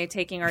and I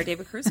taking our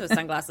David Caruso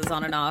sunglasses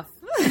on and off.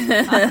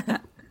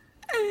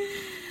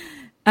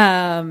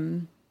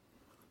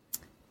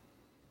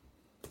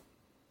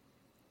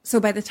 So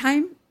by the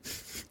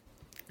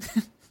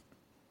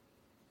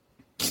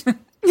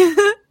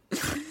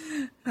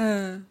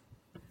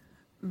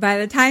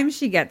time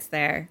she gets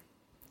there,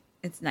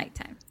 it's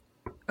nighttime.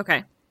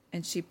 Okay.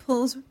 And she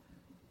pulls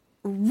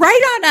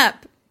right on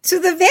up to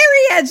the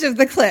very edge of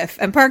the cliff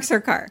and parks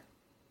her car.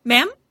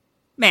 Ma'am?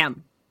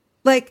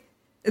 Like,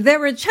 there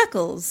were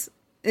chuckles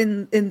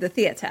in the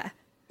theater.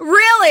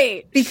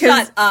 Really?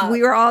 Because Shut up.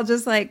 we were all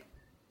just like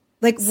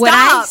Stop. When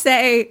I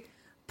say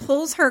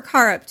pulls her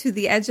car up to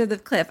the edge of the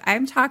cliff,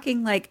 I'm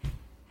talking like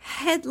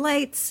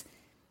headlights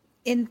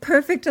in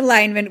perfect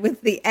alignment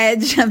with the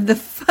edge of the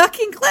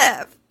fucking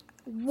cliff.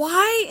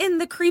 Why in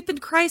the creeping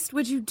Christ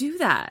would you do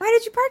that? Why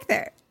did you park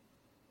there?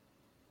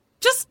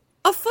 Just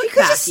a foot. You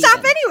could just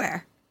stop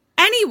anywhere.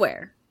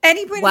 Anywhere.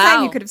 Any point in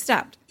time, you could have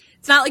stopped.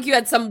 It's not like you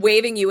had some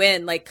waving you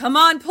in, like, come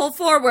on, pull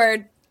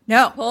forward.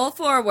 No. Pull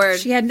forward.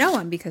 She had no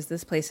one because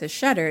this place is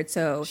shuttered.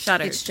 So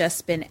it's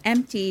just been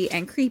empty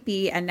and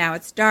creepy, and now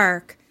it's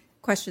dark.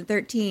 Question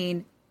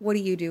 13, what do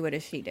you do? What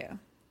does she do?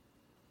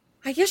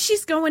 I guess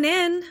she's going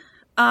in.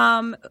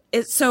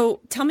 So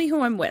tell me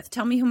who I'm with.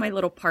 Tell me who my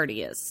little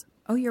party is.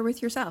 Oh, you're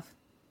with yourself.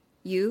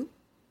 You,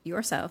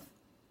 yourself,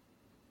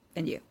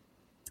 and you.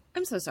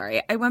 I'm so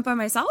sorry. I went by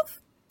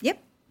myself?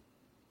 Yep.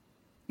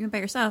 You went by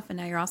yourself, and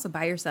now you're also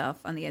by yourself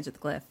on the edge of the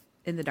cliff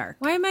in the dark.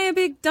 Why am I a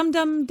big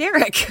dum-dum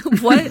Derek?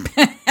 What? What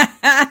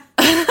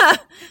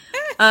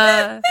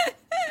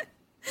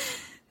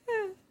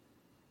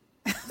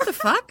the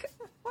fuck?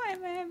 Why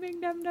am I a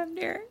big dum-dum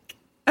Derek?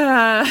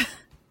 I'm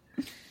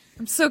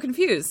so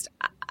confused.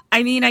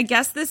 I mean, I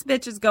guess this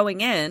bitch is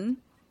going in.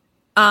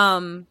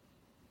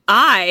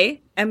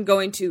 I am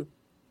going to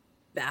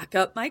back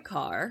up my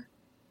car,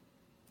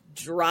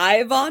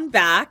 drive on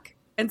back,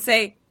 and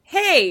say,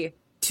 hey,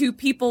 to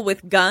people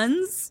with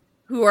guns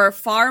who are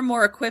far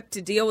more equipped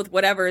to deal with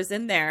whatever is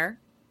in there,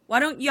 why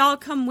don't y'all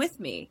come with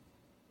me?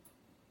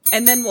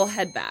 And then we'll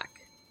head back.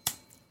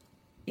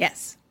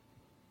 Yes.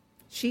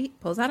 She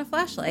pulls out a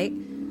flashlight,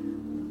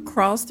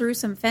 crawls through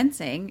some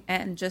fencing,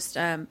 and just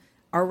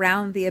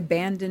around the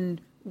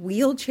abandoned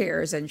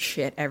wheelchairs and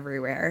shit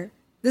everywhere.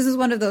 This is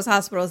one of those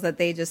hospitals that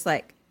they just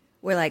left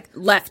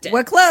it.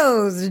 We're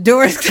closed.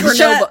 Doors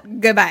shut.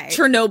 Goodbye.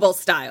 Chernobyl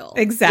style.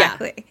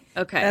 Exactly. Yeah.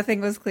 Okay.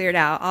 Nothing was cleared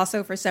out.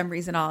 Also, for some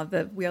reason, all of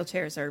the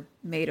wheelchairs are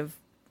made of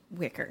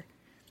wicker.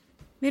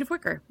 Made of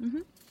wicker.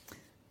 Mm-hmm.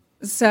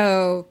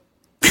 So,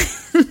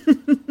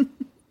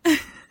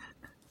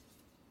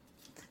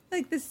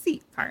 like the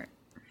seat part.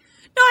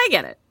 No, I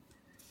get it.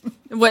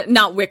 What?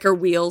 Not wicker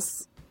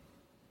wheels.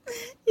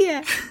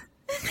 Yeah.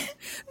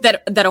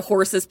 That a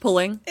horse is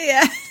pulling.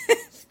 Yeah.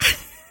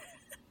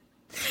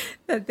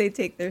 That they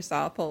take their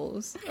saw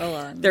poles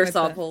along. Their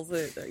saw poles.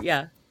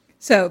 Yeah.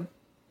 So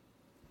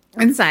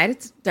inside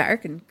it's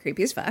dark and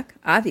creepy as fuck,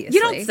 obviously.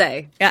 You don't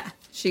say. Yeah.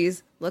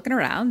 She's looking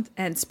around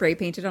and spray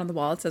painted on the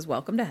wall. It says,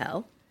 "Welcome to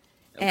hell."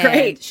 And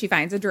Great. she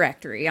finds a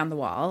directory on the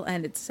wall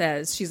and it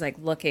says, she's like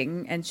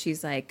looking and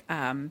she's like,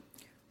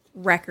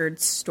 record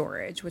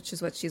storage, which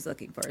is what she's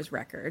looking for, is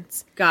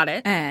records. Got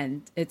it.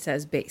 And it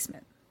says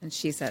basement. And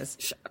she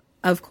says,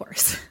 of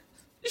course.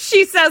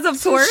 She says,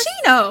 of course.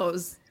 She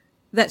knows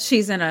that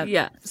she's in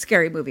a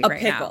scary movie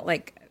right pickle. now.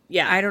 Like,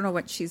 I don't know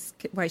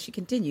why she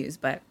continues,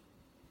 but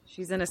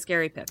she's in a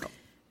scary pickle.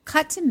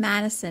 Cut to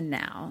Madison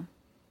now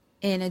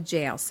in a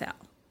jail cell.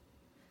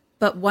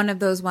 But one of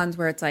those ones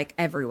where it's like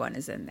everyone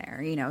is in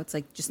there. You know, it's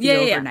like just the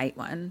overnight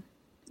one.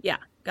 Yeah,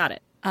 got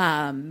it.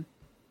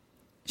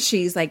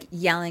 She's like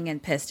yelling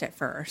and pissed at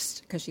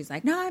first because she's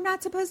like, no, I'm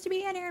not supposed to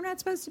be in here. I'm not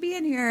supposed to be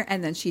in here.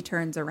 And then she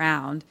turns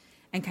around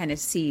and kind of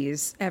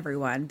sees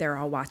everyone. They're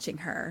all watching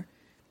her.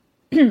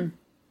 I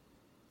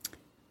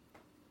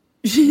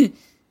didn't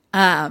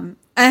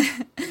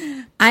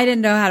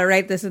know how to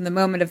write this in the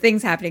moment of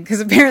things happening because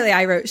apparently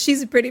I wrote,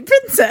 she's a pretty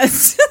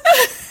princess.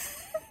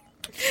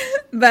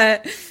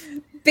 But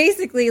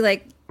basically,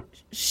 like,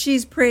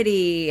 she's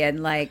pretty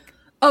and like,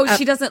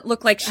 she doesn't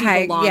look like she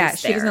belongs there. Yeah,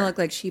 she doesn't look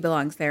like she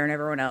belongs there, and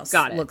everyone else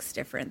looks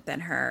different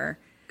than her.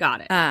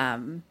 Got it.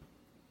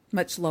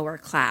 Much lower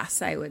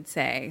class, I would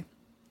say.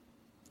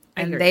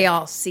 And they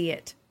all see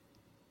it,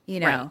 you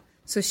know. Right.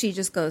 So she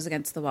just goes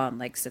against the wall and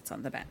like sits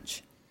on the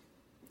bench.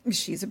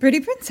 She's a pretty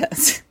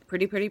princess.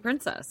 Pretty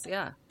princess,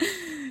 yeah.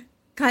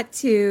 Cut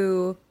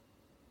to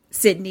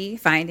Sydney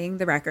finding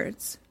the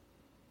records.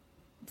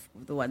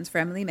 The ones for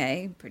Emily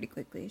May. Pretty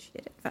quickly, she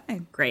did it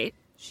fine. Great.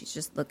 She's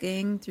just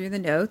looking through the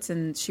notes,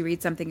 and she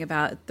reads something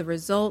about the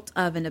result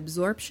of an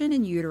absorption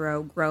in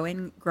utero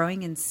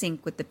growing in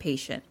sync with the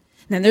patient.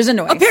 And then there's a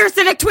noise. A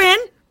parasitic twin?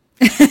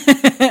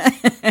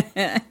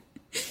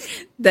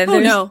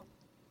 Then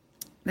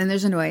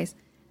there's a noise.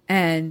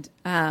 And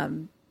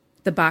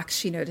the box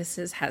she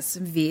notices has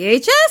some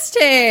VHS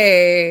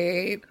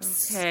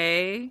tapes.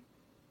 Okay.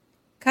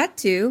 Cut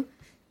to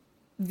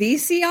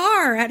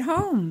VCR at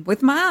home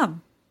with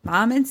Mom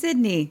and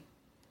Sydney.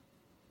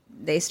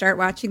 They start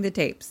watching the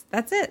tapes.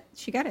 That's it.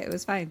 She got it. It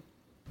was fine.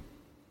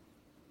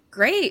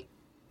 Great.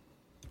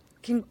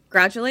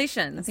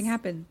 Congratulations. Nothing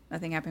happened.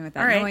 Nothing happened with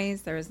that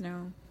noise. There was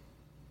no...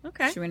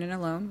 Okay. She went in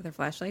alone with her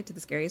flashlight to the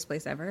scariest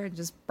place ever and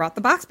just brought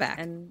the box back.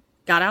 And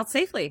got out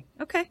safely.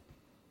 Okay.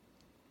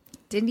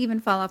 Didn't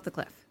even fall off the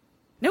cliff.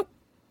 Nope.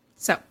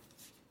 So,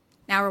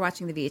 now we're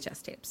watching the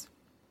VHS tapes.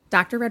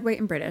 Dr. Redway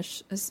in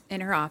British is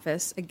in her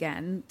office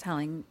again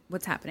telling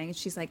what's happening. And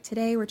she's like,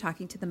 today we're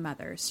talking to the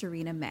mother,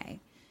 Serena May.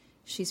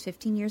 She's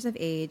 15 years of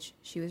age.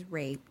 She was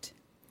raped.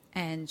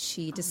 And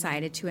she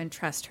decided to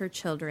entrust her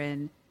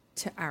children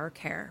to our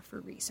care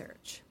for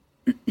research.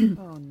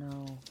 Oh,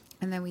 no.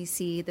 And then we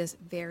see this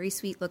very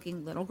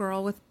sweet-looking little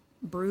girl with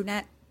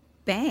brunette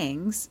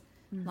bangs,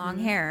 long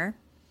hair,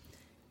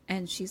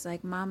 And she's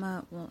like,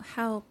 Mama won't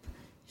help.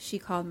 She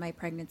called my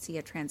pregnancy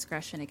a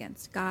transgression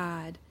against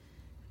God.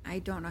 I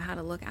don't know how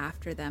to look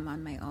after them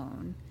on my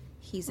own.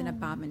 He's an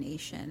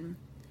abomination.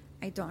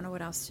 I don't know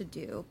what else to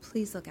do.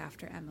 Please look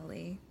after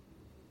Emily.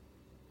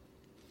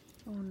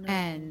 Oh, no.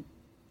 And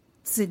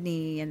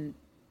Sydney and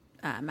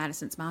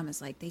Madison's mom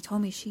is like, they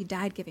told me she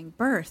died giving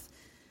birth.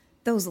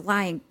 Those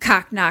lying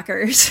cock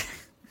knockers.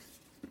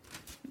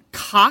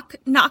 Cock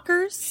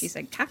knockers? She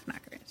said cock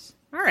knockers.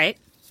 All right.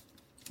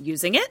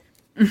 Using it?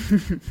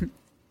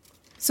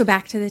 So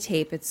back to the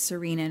tape, it's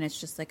Serena, and it's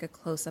just like a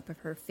close up of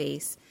her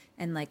face,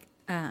 and like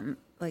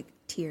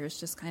tears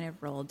just kind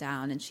of roll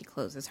down, and she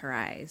closes her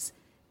eyes,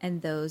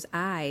 and those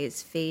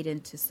eyes fade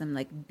into some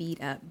like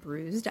beat up,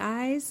 bruised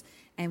eyes,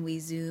 and we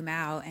zoom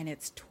out, and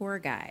it's tour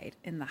guide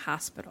in the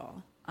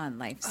hospital on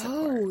life support.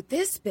 Oh,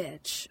 this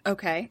bitch.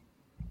 Okay.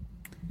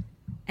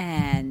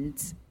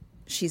 And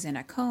she's in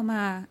a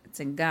coma. It's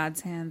in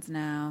God's hands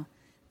now.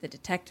 The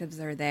detectives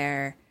are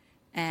there,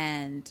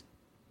 and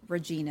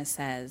Regina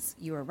says,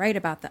 you were right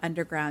about the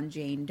underground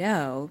Jane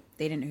Doe.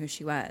 They didn't know who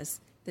she was.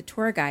 The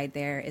tour guide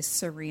there is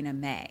Serena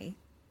May,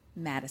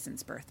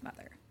 Madison's birth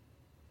mother.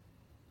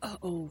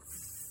 Oh,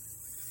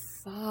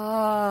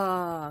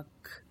 fuck.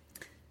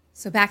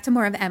 So back to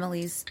more of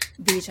Emily's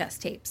VHS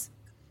tapes.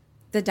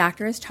 The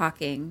doctor is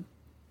talking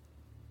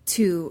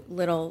to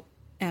little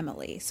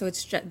Emily. So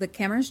it's the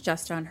camera's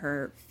just on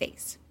her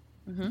face.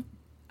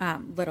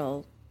 Mm-hmm.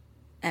 Little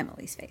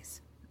Emily's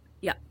face.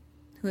 Yeah.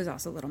 Who is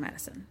also little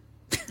Madison.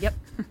 Yep.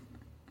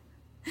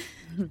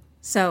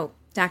 So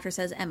doctor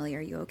says, Emily,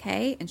 are you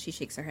okay? And she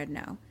shakes her head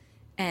no.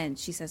 And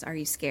she says, are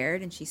you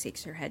scared? And she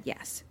shakes her head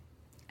yes.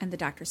 And the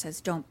doctor says,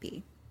 don't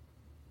be.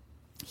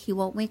 He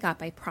won't wake up,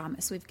 I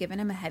promise. We've given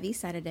him a heavy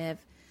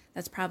sedative.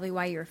 That's probably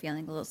why you're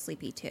feeling a little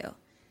sleepy too.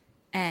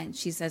 And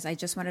she says, I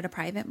just wanted a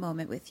private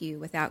moment with you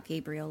without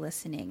Gabriel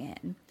listening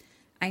in.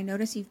 I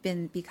notice you've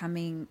been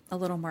becoming a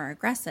little more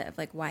aggressive.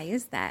 Like, why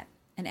is that?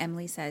 And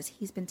Emily says,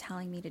 he's been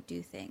telling me to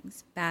do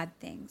things, bad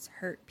things,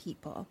 hurt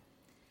people.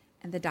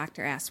 And the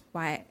doctor asks,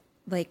 why,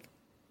 like,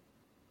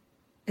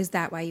 is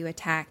that why you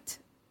attacked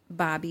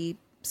Bobby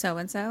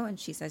so-and-so? And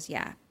she says,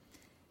 yeah.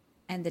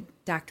 And the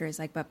doctor is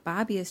like, but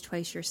Bobby is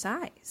twice your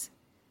size.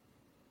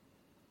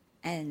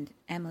 And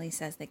Emily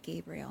says that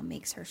Gabriel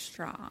makes her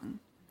strong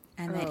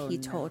and that he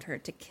told her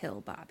to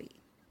kill Bobby.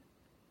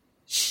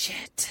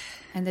 Shit.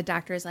 And the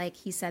doctor is like,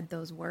 he said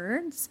those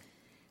words?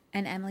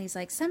 And Emily's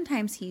like,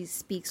 sometimes he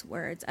speaks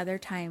words. Other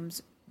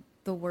times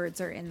the words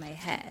are in my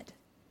head.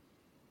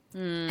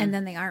 And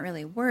then they aren't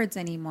really words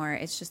anymore.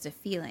 It's just a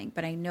feeling.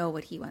 But I know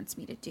what he wants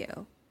me to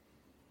do.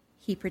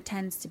 He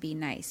pretends to be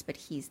nice, but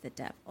he's the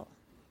devil.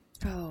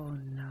 Oh,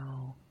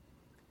 no.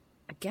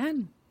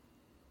 Again,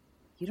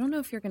 you don't know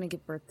if you're going to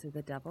give birth to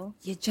the devil.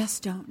 You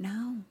just don't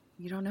know.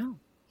 You don't know.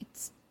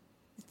 It's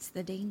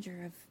the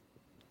danger of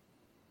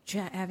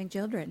having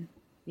children.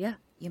 Yeah.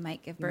 You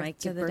might give birth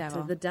to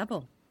the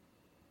devil.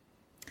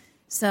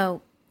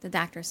 So the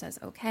doctor says,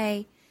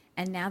 okay.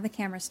 And now the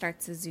camera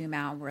starts to zoom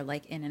out. We're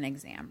like in an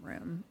exam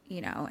room,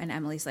 you know, and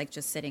Emily's like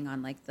just sitting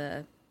on like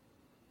the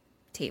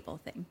table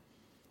thing.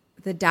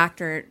 The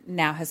doctor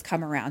now has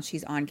come around.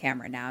 She's on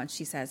camera now. And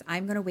she says,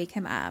 I'm going to wake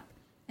him up.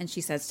 And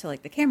she says to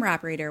like the camera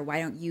operator, why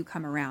don't you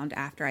come around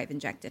after I've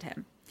injected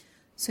him?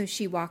 So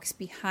she walks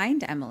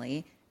behind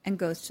Emily and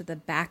goes to the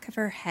back of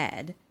her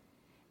head.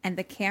 And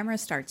the camera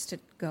starts to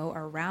go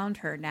around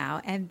her now.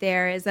 And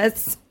there is a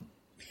skeleton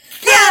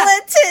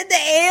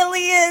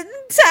alien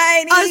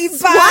tiny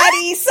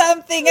body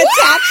something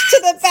attached to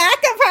the back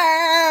of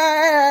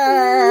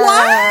her.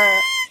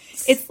 What?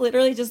 It's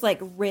literally just like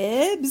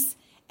ribs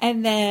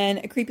and then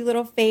a creepy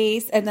little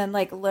face and then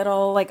like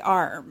little like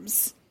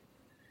arms.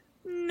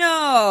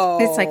 No.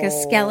 It's like a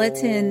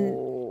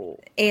skeleton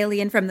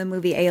alien from the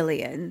movie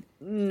Alien.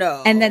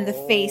 No. And then the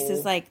face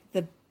is like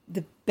the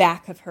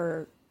back of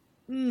her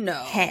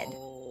head.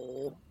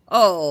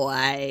 Oh,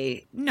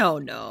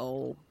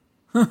 no.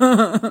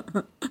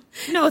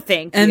 No,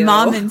 thank you. And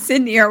Mom and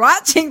Sydney are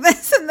watching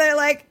this and they're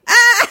like,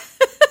 ah!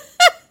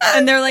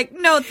 And they're like,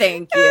 no,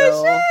 thank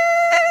you.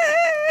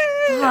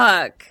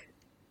 Fuck.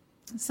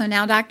 So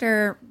now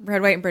Dr.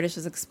 Red, White, and British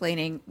is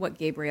explaining what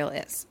Gabriel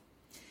is.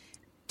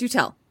 Do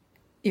tell.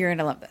 You're going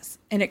to love this.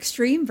 An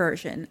extreme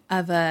version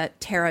of a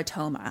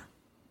teratoma.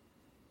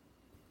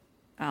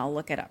 I'll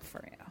look it up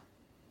for you.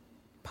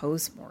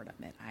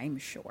 Postmortem it, I'm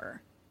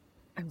sure.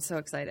 I'm so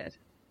excited.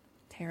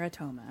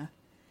 Teratoma.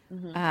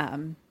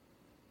 Mm-hmm.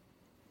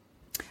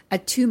 A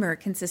tumor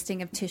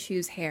consisting of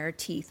tissues, hair,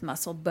 teeth,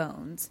 muscle,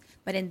 bones.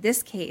 But in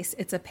this case,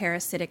 it's a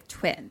parasitic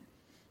twin.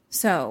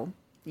 So,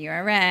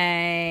 you're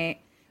right.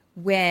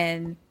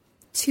 When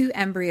two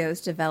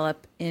embryos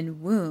develop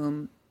in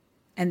womb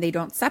and they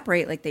don't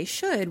separate like they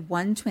should,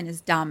 one twin is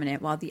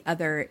dominant while the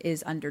other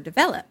is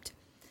underdeveloped.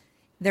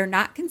 They're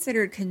not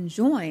considered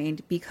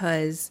conjoined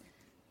because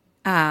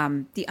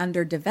the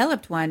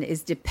underdeveloped one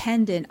is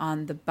dependent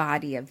on the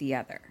body of the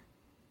other.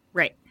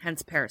 Right.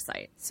 Hence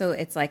parasite. So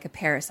it's like a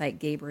parasite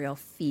Gabriel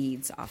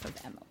feeds off of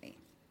Emily.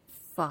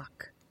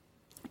 Fuck.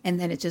 And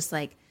then it just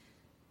like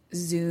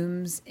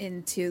zooms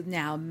into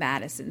now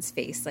Madison's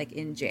face, like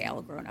in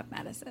jail, grown-up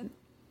Madison.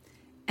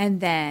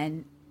 And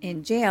then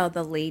in jail,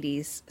 the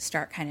ladies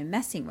start kind of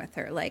messing with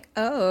her. Like,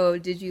 oh,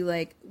 did you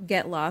like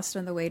get lost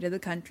on the way to the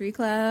country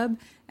club?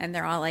 And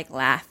they're all like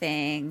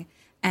laughing.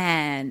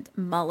 And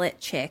mullet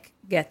chick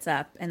gets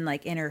up and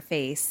like in her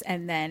face.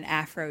 And then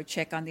afro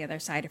chick on the other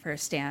side of her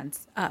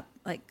stands up,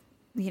 like,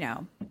 you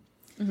know,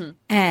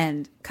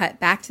 and cut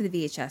back to the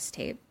VHS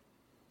tape.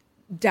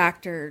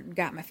 Dr.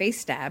 Got My Face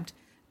Stabbed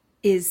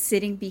is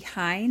sitting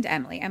behind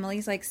Emily.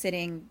 Emily's like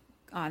sitting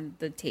on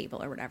the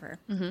table or whatever.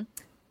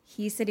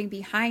 He's sitting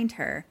behind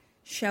her,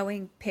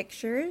 showing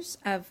pictures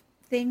of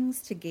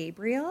things to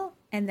Gabriel,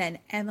 and then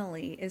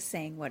Emily is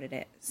saying what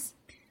it is.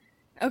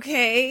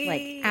 Okay.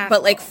 Like apple,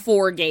 but like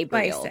for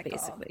Gabriel, bicycle.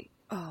 basically.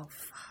 Oh,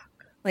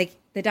 fuck. Like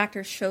the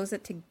doctor shows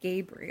it to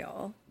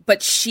Gabriel.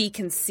 But she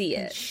can see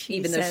and it, she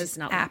even says though she's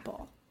not.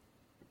 apple.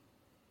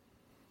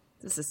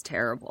 This is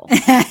terrible.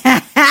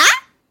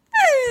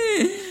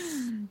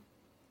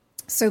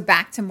 So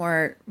back to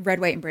more Red,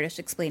 White, and British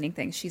explaining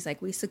things. She's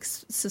like, we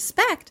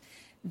suspect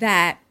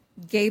that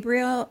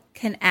Gabriel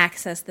can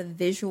access the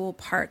visual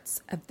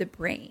parts of the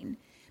brain,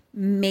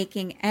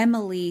 making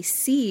Emily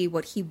see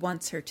what he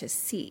wants her to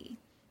see.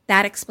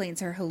 That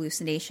explains her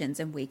hallucinations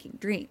and waking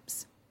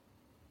dreams.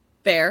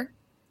 Fair.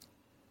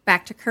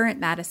 Back to current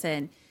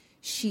Madison,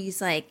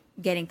 she's like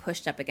getting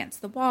pushed up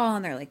against the wall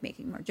and they're like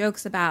making more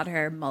jokes about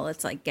her.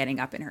 Mullet's like getting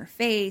up in her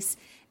face.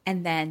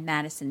 And then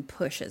Madison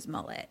pushes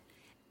Mullet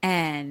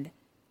and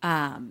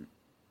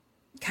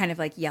kind of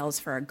like yells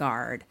for a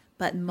guard.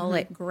 But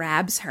Mullet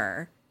grabs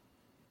her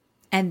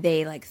and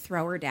they like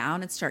throw her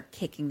down and start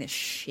kicking the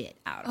shit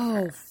out of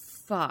her. Oh,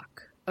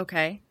 fuck.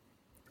 Okay.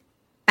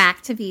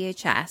 Back to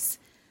VHS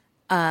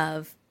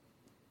of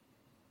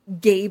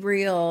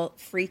Gabriel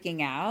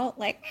freaking out.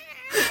 Like,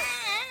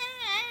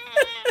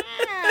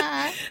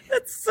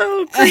 that's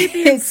so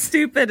creepy and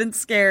stupid and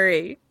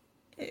scary.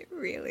 It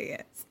really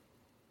is.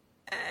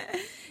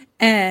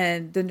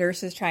 And the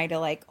nurse is trying to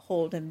like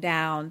hold him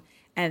down.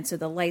 And so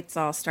the lights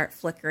all start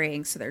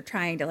flickering. So they're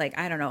trying to like,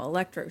 I don't know,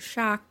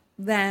 electroshock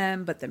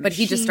them. But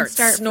he just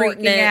starts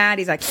snorting freaking it. out.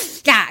 He's like,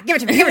 yeah, give it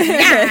to me, give it to me.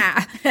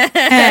 Yeah.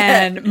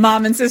 And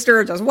mom and sister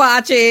are just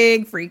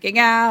watching, freaking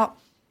out.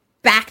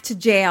 Back to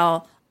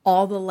jail.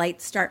 All the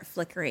lights start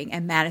flickering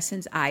and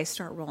Madison's eyes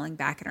start rolling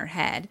back in her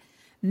head.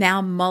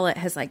 Now Mullet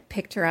has like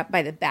picked her up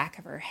by the back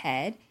of her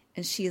head.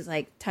 And she's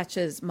like,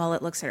 touches,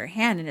 Mullet looks at her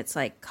hand and it's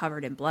like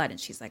covered in blood. And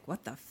she's like,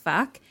 what the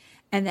fuck?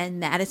 And then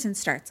Madison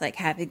starts like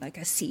having like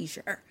a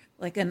seizure,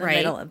 like in the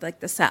middle of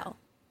like the cell.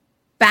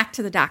 Back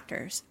to the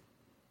doctors.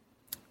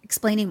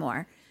 Explaining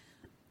more.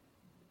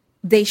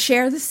 They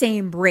share the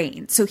same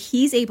brain. So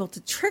he's able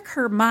to trick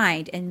her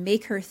mind and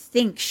make her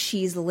think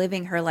she's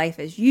living her life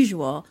as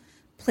usual,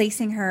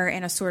 placing her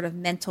in a sort of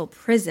mental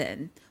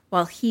prison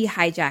while he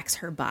hijacks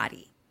her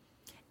body.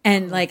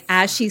 And like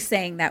as she's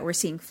saying that, we're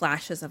seeing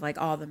flashes of like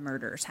all the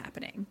murders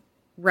happening.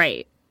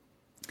 Right.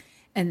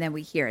 And then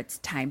we hear it's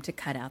time to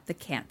cut out the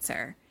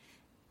cancer.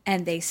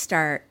 And they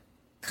start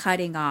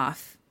cutting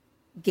off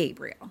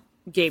Gabriel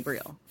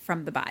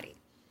from the body.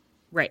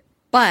 Right.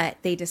 But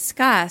they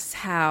discuss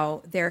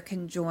how they're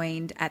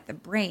conjoined at the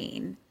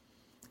brain.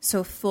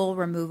 So full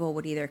removal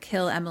would either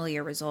kill Emily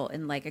or result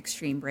in like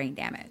extreme brain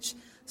damage.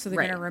 So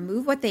they're going to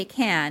remove what they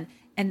can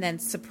and then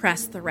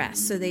suppress the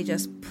rest. So they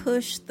just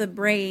push the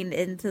brain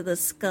into the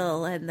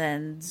skull and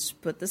then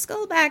put the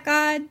skull back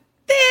on.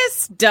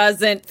 This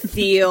doesn't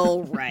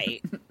feel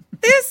right.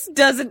 This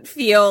doesn't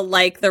feel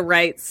like the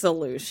right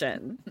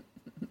solution.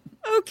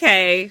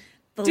 Okay.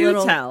 The do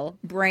little tell.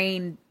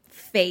 Brain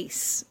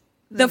face.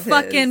 The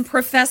fucking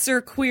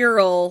Professor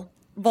Quirrell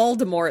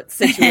Voldemort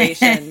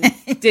situation.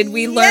 Did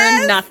we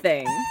learn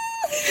nothing?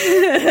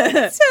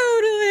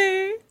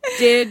 Totally.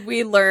 Did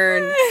we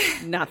learn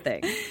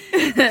nothing?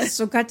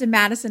 So cut to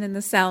Madison in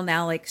the cell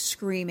now, like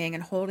screaming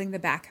and holding the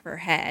back of her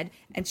head.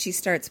 And she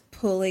starts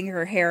pulling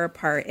her hair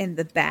apart in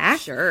the back.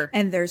 Sure.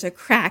 And there's a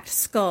cracked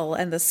skull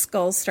and the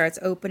skull starts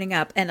opening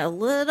up and a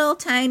little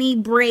tiny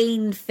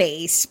brain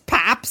face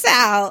pops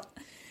out.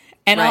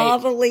 And all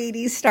the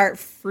ladies start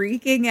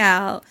freaking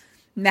out.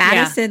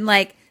 Madison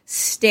like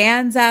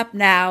stands up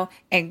now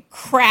and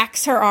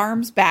cracks her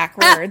arms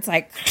backwards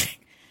like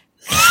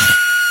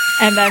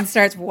and then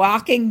starts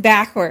walking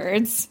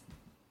backwards.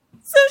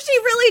 So she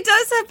really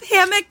does have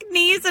hammock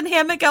knees and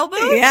hammock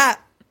elbows? Yeah.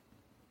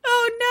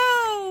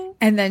 Oh no.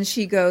 And then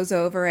she goes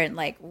over and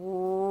like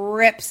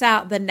rips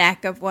out the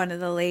neck of one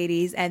of the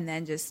ladies and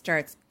then just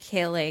starts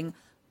killing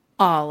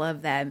all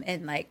of them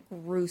in like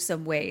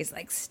gruesome ways,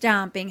 like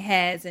stomping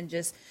heads and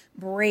just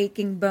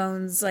breaking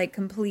bones like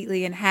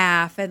completely in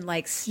half and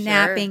like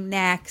snapping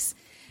necks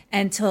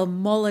until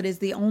Mullet is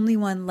the only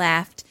one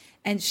left.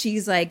 And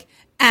she's like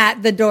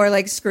at the door,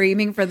 like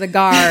screaming for the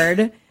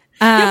guard.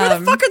 Where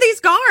the fuck are these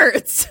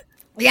guards?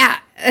 Yeah.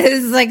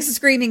 It's like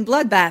screaming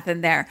bloodbath in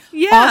there.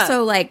 Yeah.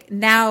 Also, like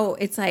now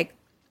it's like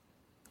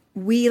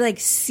we like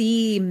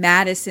see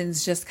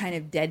Madison's just kind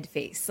of dead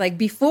face. Like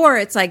before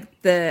it's like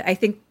I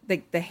think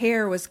the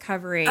hair was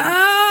covering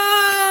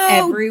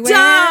everywhere.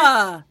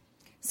 Duh.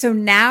 So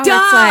now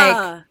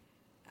Duh!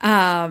 it's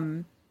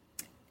like,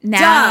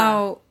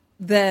 now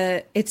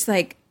it's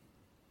like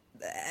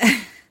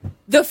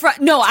the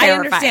front. No, I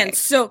terrifying. understand.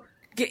 So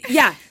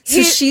yeah,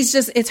 So she's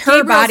just, it's her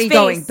Gabriel's body face.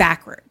 going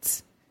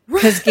backwards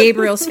because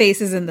Gabriel's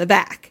face is in the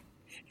back.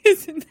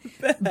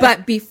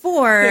 But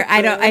before,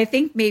 I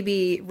think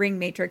maybe Ring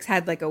Matrix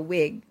had like a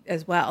wig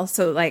as well.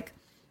 So like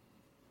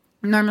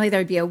normally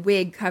there'd be a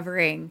wig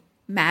covering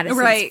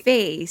Madison's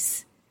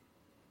face,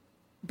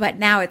 but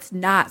now it's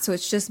not. So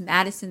it's just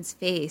Madison's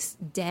face,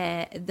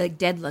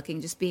 dead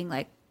looking, just being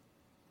like,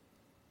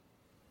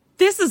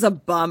 this is a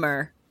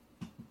bummer.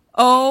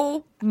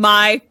 Oh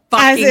my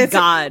fucking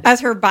God.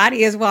 as her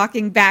body is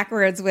walking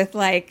backwards with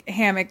like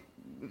hammock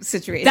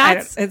situation.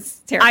 It's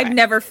terrifying. I've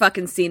never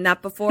fucking seen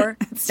that before.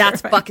 That's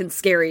terrifying. fucking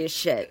scary as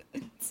shit.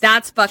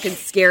 That's fucking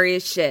scary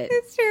as shit.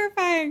 It's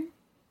terrifying.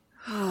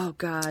 Oh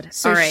God.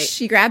 So all right.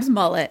 she grabs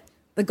Mullet.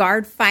 The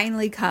guard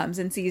finally comes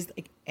and sees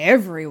like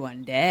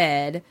everyone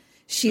dead.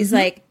 She's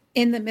like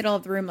in the middle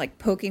of the room, like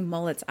poking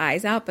Mullet's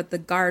eyes out, but the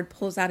guard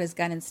pulls out his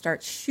gun and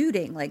starts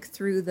shooting like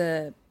through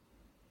the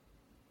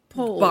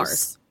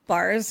poles.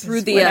 Bars through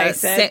is the what I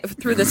said.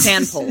 through the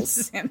sand poles.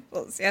 Sand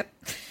poles, yep.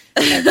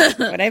 That's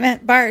what I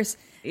meant. Bars.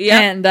 Yeah.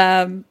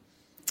 And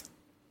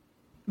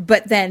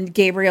but then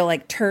Gabriel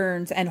like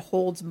turns and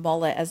holds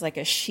Mullet as like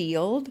a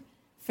shield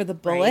for the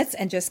bullets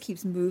and just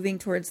keeps moving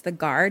towards the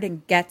guard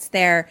and gets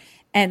there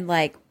and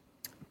like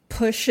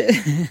pushes.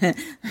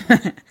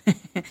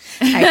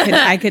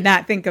 I could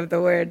not think of the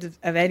word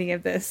of any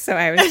of this, so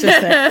I was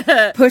just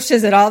like,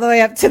 pushes it all the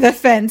way up to the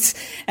fence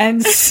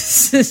and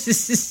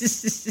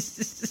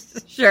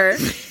Sure.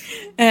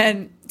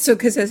 And so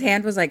because his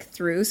hand was like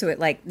through, so it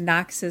like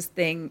knocks his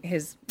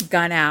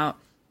gun out,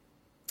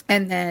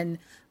 and then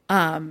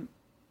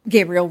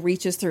Gabriel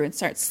reaches through and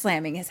starts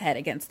slamming his head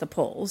against the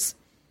poles,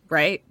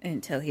 right,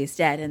 until he's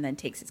dead, and then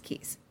takes his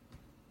keys.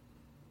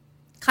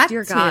 Cut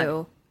Dear to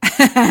God.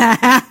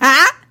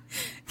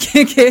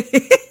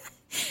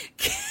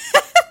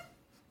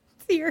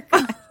 Dear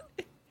God.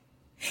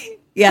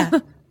 Yeah,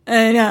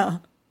 I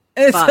know.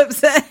 It's Fuck.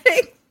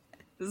 upsetting.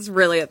 This is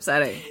really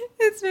upsetting.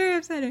 It's very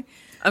upsetting.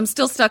 I'm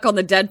still stuck on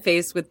the dead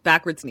face with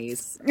backwards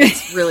knees.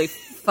 It's really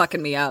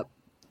fucking me up.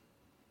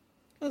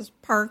 Just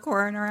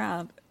parkouring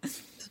around.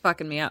 It's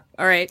fucking me up.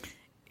 All right.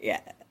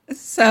 Yeah.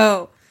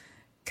 So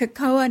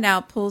Kakoa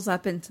now pulls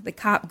up into the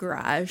cop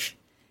garage,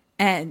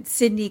 and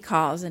Sydney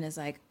calls and is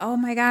like, oh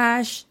my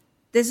gosh,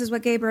 this is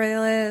what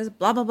Gabriel is,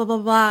 blah, blah, blah, blah,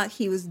 blah.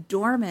 He was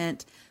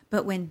dormant,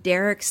 but when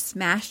Derek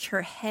smashed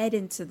her head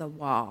into the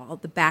wall,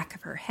 the back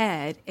of her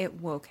head,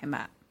 it woke him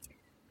up.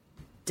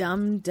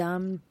 Dumb,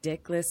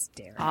 dickless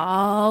Derek.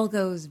 All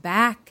goes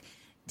back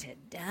to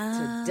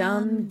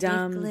dumb,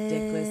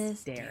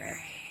 dickless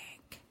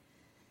Derek.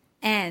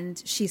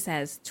 And she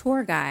says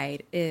tour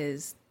guide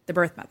is the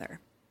birth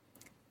mother.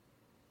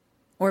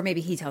 Or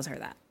maybe he tells her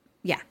that.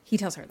 Yeah, he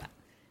tells her that.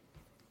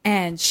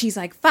 And she's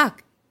like,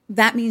 fuck,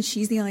 that means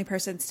she's the only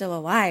person still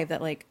alive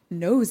that like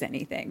knows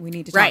anything. We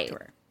need to talk to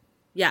her.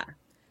 Yeah.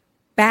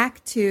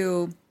 Back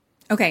to,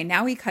 okay,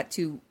 now we cut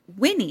to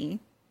Winnie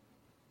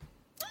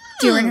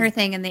doing her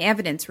thing in the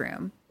evidence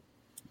room.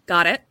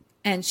 Got it.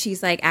 And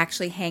she's like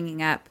actually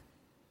hanging up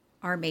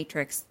our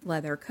Matrix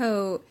leather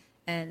coat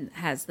and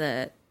has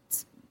the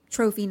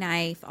trophy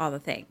knife, all the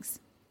things.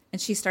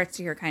 And she starts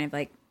to hear kind of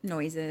like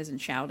noises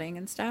and shouting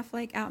and stuff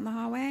like out in the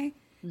hallway.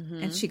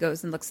 Mm-hmm. And she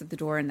goes and looks at the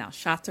door, and now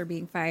shots are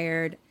being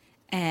fired.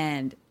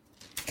 And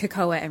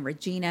Kakoa and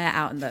Regina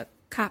out in the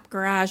cop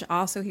garage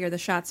also hear the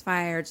shots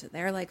fired. So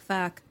they're like,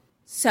 fuck.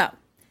 So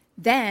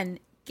then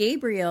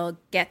Gabriel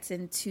gets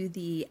into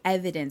the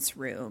evidence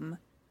room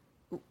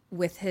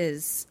with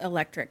his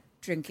electric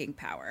drinking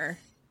power.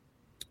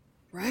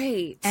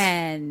 Right.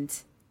 And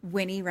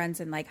Winnie runs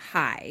and like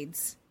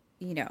hides,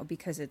 you know,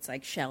 because it's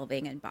like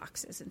shelving and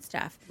boxes and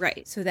stuff.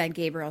 Right. So then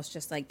Gabriel's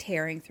just like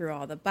tearing through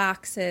all the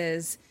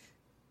boxes,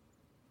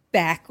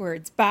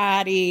 backwards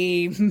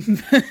body,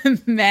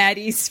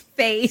 Maddie's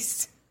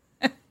face.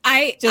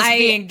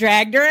 Being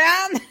dragged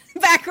around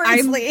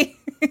backwardsly.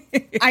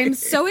 I'm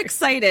so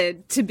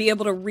excited to be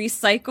able to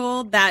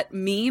recycle that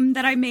meme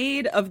that I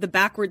made of the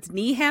backwards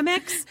knee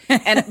hammocks,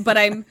 but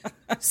I'm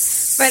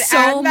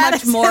so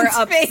much more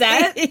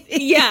upset.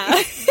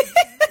 Yeah.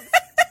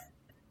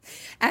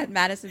 Add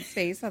Madison's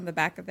face on the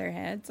back of their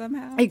head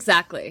somehow.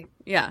 Exactly.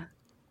 Yeah.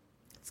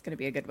 It's going to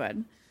be a good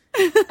one.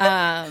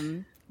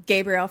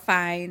 Gabriel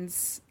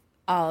finds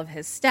all of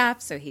his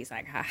stuff, so he's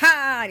like,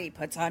 ha-ha, and he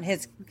puts on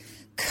his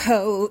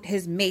coat,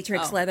 his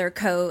Matrix leather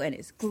coat, and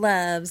his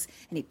gloves,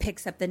 and he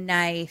picks up the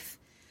knife,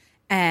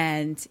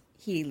 and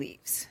he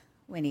leaves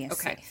when he is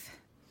safe.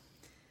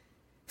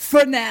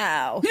 For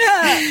now.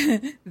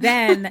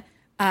 Then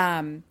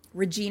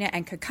Regina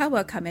and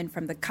Kakoa come in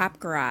from the cop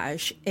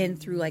garage in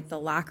through like the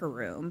locker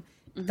room.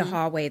 Mm-hmm. The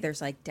hallway,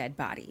 there's like dead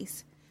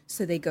bodies.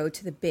 So they go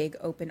to the big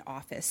open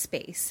office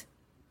space.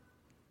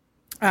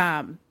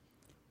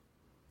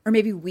 Or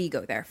maybe we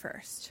go there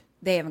first.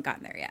 They haven't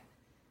gotten there yet.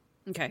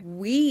 Okay.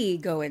 We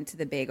go into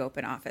the big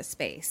open office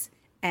space,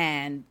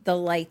 and the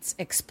lights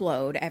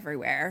explode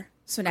everywhere.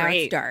 So now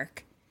Great. it's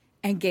dark.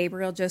 And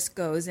Gabriel just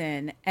goes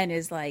in and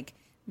is like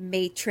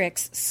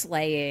Matrix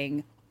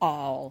slaying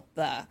all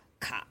the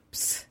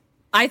cops.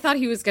 I thought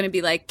he was going to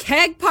be like,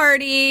 keg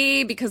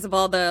party, because of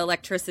all the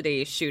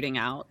electricity shooting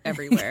out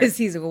everywhere. Because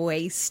he's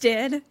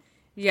wasted.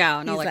 Yeah,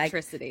 on He's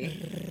electricity.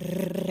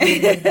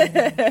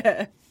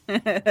 Like,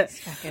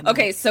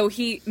 Okay, so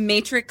he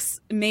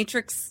Matrix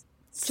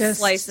just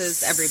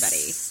slices everybody.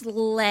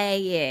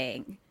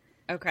 Slaying.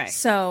 Okay.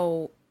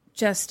 So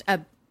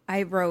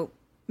I wrote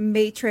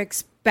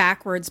Matrix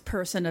backwards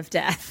person of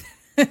death.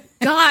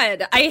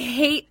 God, I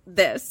hate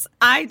this.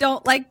 I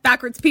don't like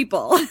backwards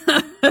people.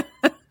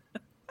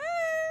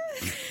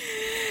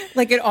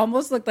 Like, it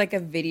almost looked like a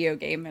video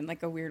game in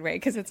like a weird way,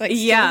 because it's like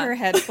still her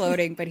head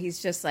floating, but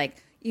he's just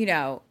like,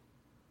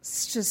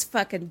 it's just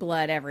fucking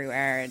blood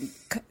everywhere, and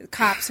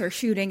cops are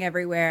shooting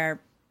everywhere.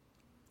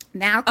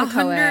 Now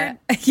Krakoa,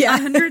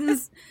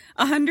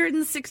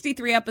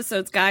 163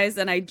 episodes, guys,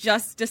 and I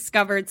just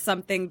discovered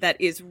something that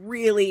is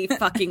really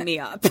fucking me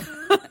up.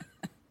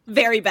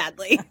 Very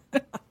badly.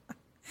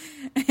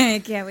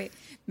 I can't wait.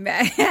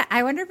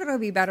 I wonder if it'll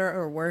be better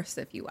or worse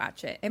if you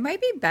watch it. It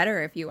might be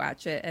better if you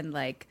watch it and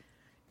like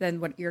than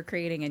what you're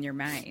creating in your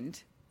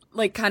mind.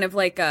 Like kind of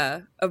like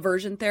a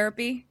aversion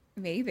therapy?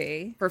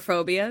 Maybe. For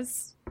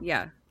phobias?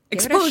 Yeah. Give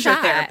it a Exposure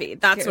shot. therapy.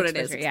 That's what it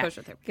is. Yeah.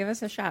 Exposure therapy. Give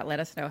us a shot. Let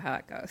us know how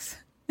it goes.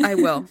 I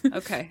will.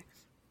 Okay.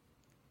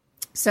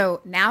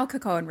 So now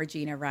Coco and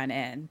Regina run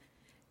in,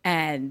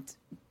 and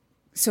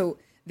so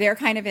they're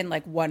kind of in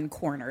like one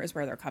corner is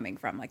where they're coming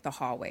from, like the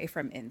hallway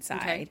from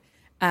inside.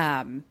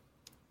 Okay.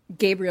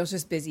 Gabriel's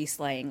just busy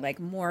slaying, like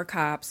more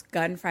cops,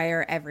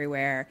 gunfire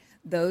everywhere.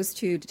 Those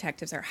two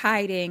detectives are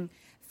hiding.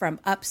 From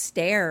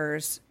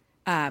upstairs,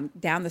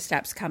 down the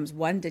steps comes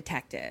one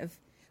detective.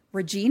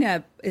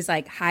 Regina is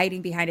like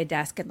hiding behind a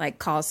desk and like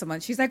calls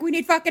someone. She's like, "We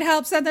need fucking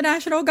help, send the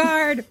National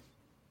Guard."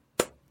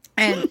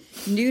 And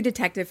new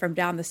detective from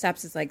down the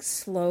steps is like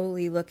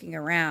slowly looking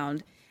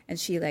around, and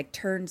she like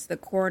turns the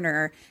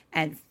corner,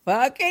 and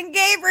fucking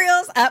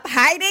Gabriel's up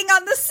hiding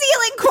on the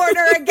ceiling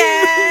corner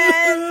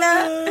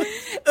again.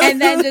 And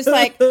then just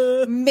like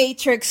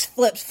Matrix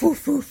flips, foo,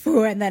 foo,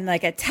 foo, and then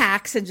like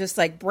attacks and just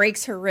like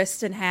breaks her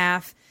wrist in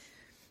half.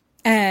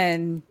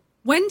 And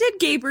when did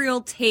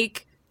Gabriel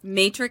take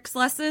Matrix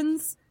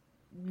lessons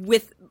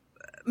with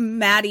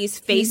Maddie's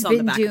face on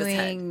the back of his head? He's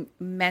been doing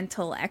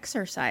mental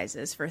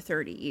exercises for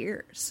 30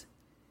 years.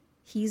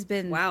 He's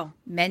been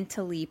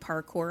mentally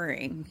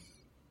parkouring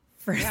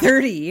for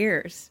 30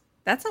 years.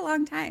 That's a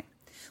long time.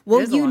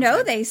 Well,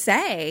 they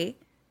say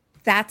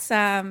that's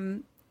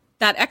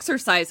that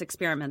exercise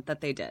experiment that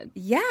they did.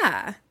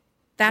 Yeah.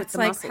 That's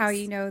like muscles. how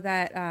you know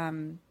that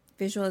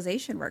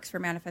visualization works for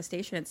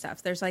manifestation and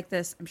stuff. There's like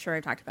this, I'm sure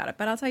I've talked about it,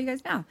 but I'll tell you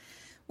guys now.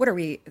 What are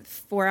we,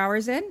 4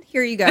 hours in?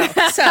 Here you go.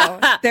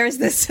 So there's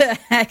this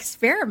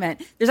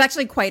experiment. There's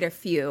actually quite a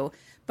few,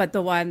 but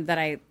the one that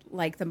I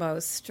like the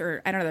most,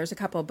 or I don't know, there's a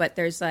couple, but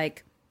there's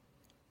like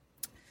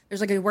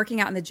a working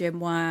out in the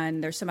gym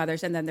one. There's some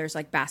others. And then there's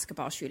like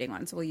basketball shooting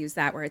one. So we'll use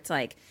that, where it's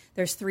like,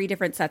 there's 3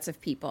 different sets of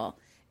people.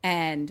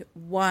 And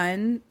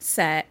one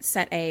set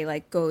A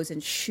like goes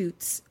and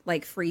shoots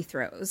like free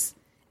throws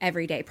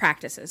every day,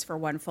 practices for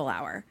 1 full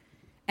hour.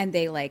 And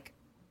they like,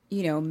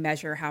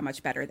 measure how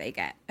much better they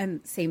get. And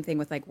same thing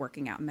with like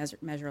working out,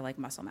 measure like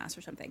muscle mass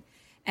or something.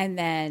 And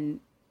then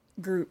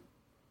group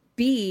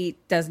B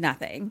does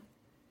nothing.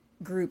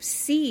 Group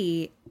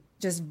C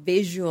just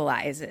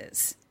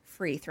visualizes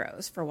free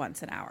throws for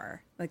once an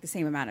hour, like the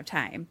same amount of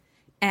time,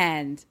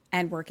 and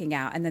working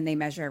out. And then they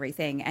measure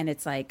everything. And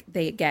it's like,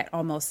 they get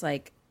almost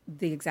like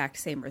the exact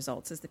same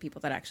results as the people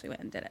that actually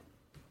went and did it.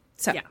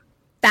 So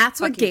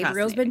that's what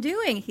Gabriel's been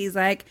doing. He's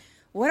like,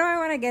 what do I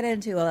want to get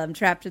into while I'm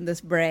trapped in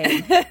this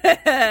brain?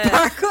 Parkour.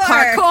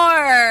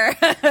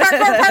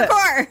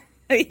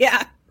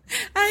 Yeah.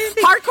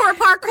 Parkour,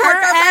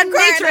 and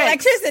Matrix.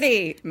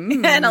 Electricity.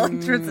 And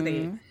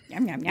electricity.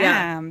 Yum, yum,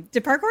 yum.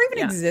 Did parkour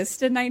even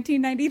exist in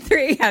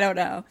 1993? I don't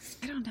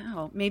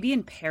know. Maybe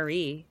in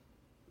Paris.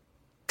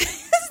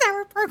 Is that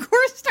where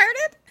parkour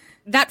started?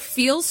 That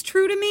feels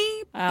true to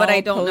me, but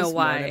I don't know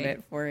why.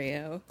 It for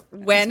you.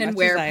 When and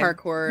where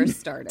parkour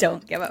started.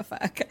 Don't give a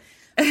fuck.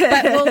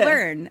 But we'll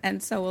learn,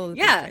 and so we'll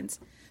difference.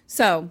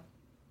 So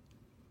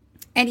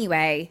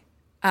anyway,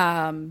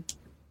 blah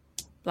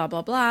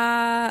blah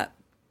blah.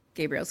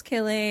 Gabriel's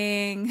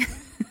killing.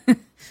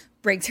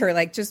 Breaks her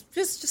like just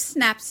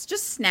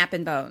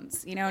snapping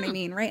bones. You know what I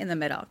mean? Right in the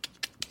middle.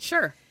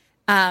 Sure.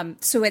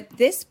 So at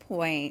this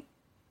point,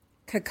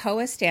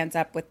 Krakoa stands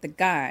up with the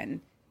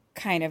gun,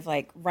 kind of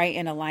like right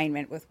in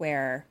alignment with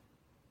where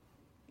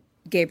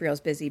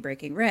Gabriel's busy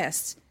breaking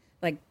wrists.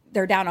 Like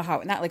they're down a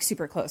hallway, not like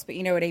super close, but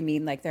you know what I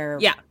mean? Like they're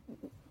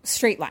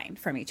straight line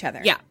from each other.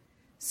 Yeah.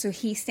 So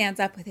he stands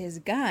up with his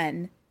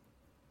gun.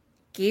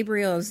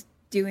 Gabriel's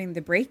doing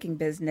the breaking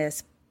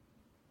business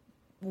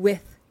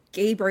with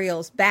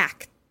Gabriel's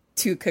back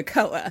to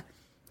Krakoa,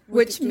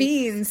 which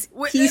means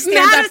he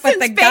stands up with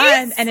the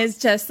gun and is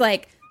just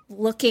like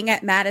looking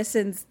at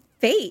Madison's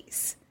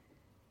face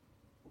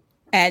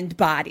and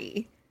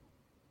body.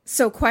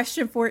 So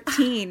question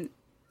 14,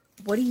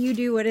 what do you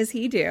do? What does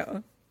he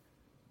do?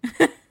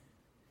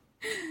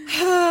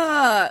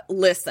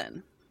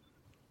 Listen,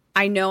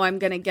 I know I'm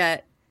going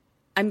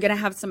to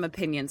have some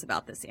opinions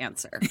about this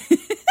answer.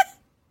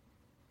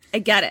 I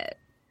get it.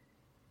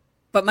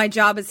 But my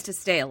job is to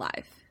stay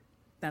alive.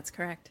 That's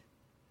correct.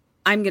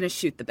 I'm going to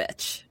shoot the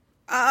bitch.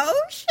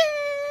 Oh, shit.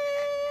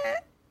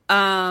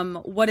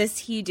 What does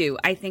he do?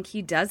 I think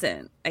he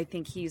doesn't. I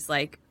think he's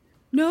like,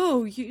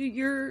 no,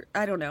 you're,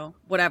 I don't know,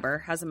 whatever,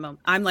 has a moment.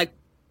 I'm like,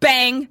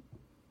 bang,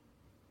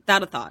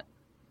 without a thought.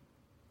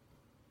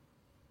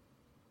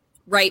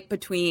 Right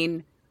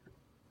between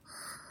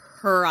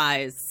her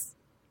eyes,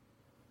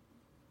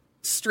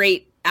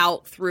 straight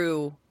out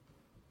through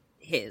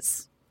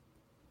his.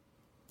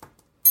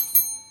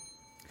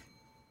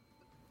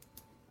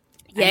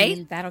 Yay? I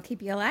mean, that'll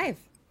keep you alive.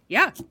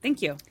 Yeah,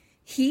 thank you.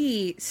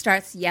 He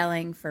starts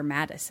yelling for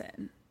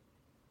Madison.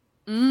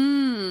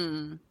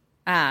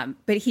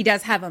 But he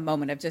does have a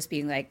moment of just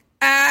being like,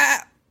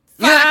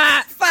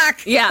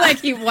 fuck. Yeah. Like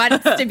he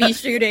wants to be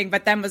shooting,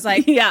 but then was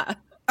like, yeah.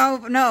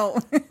 Oh, no.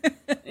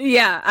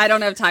 Yeah, I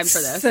don't have time for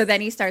this. So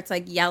then he starts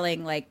like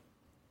yelling like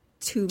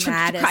to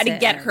Madison. Try to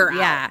get her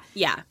out.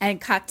 Yeah. And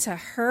cut to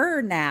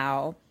her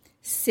now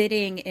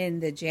sitting in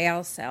the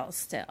jail cell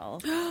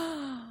still.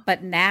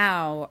 But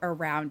now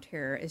around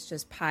her is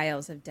just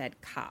piles of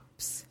dead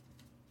cops.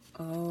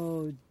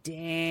 Oh,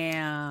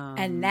 damn.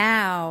 And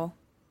now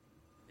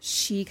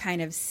she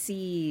kind of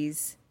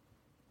sees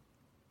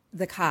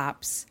the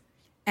cops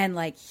and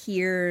like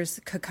hears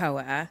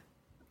Kakoa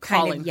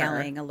kind of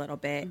yelling a little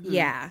bit. Mm-hmm.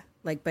 Yeah.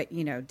 Like, but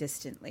you know,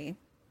 distantly.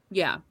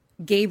 Yeah.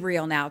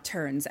 Gabriel now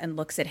turns and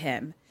looks at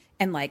him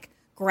and like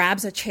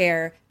grabs a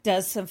chair,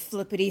 does some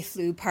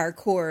flippity-flu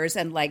parkours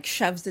and like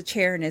shoves the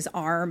chair in his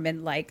arm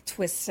and like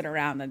twists it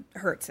around and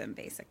hurts him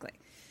basically.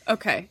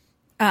 Okay.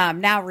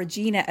 Now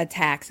Regina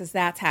attacks as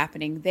that's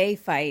happening. They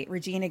fight.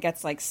 Regina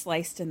gets like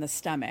sliced in the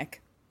stomach.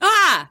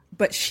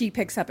 But she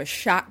picks up a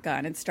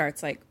shotgun and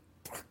starts like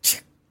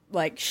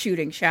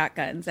shooting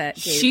shotguns at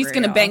Gabriel. She's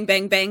going to bang,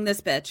 bang, bang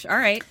this bitch. All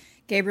right.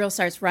 Gabriel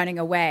starts running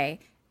away,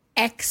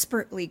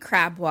 expertly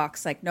crab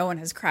walks like no one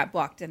has crab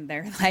walked in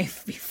their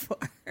life before.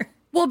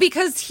 Well,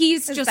 because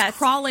he's just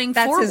crawling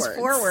forwards. That's his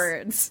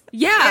forwards.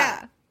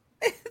 Yeah.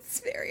 It's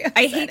very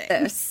upsetting. I hate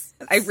this.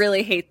 I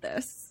really hate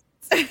this.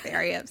 It's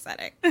very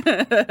upsetting.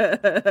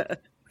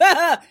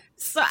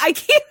 So I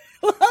can't.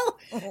 Well,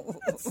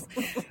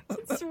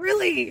 it's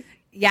really.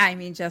 Yeah, I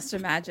mean, just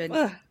imagine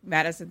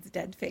Madison's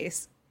dead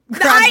face.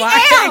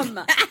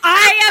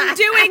 I am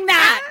doing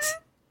that.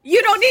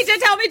 You don't need to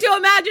tell me to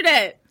imagine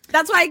it.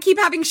 That's why I keep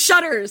having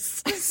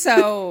shudders.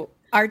 So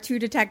our two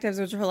detectives,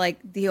 which were like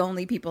the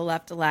only people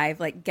left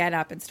alive, like get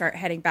up and start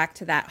heading back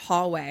to that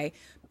hallway.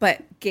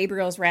 But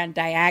Gabriel's ran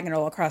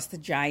diagonal across the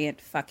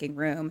giant fucking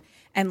room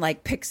and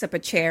like picks up a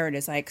chair and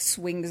is like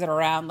swings it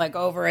around like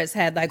over his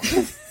head, like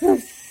woof,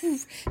 woof,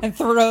 woof, and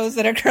throws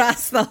it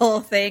across the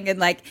whole thing and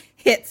like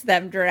hits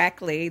them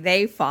directly.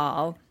 They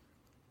fall.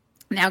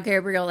 Now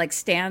Gabriel like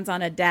stands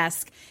on a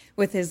desk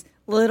with his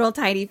little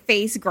tiny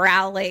face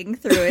growling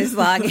through his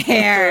long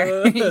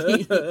hair,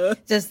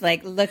 just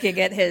like looking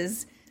at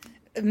his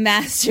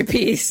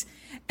masterpiece,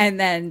 and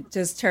then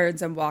just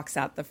turns and walks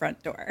out the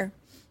front door.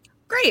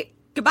 Great.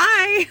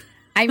 Goodbye.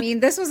 I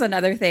mean, this was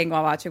another thing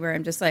while watching where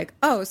I'm just like,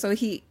 oh, so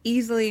he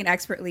easily and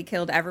expertly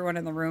killed everyone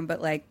in the room,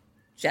 but like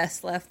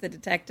just left the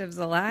detectives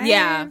alive.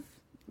 Yeah.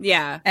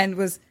 Yeah. And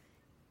was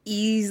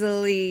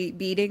easily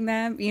beating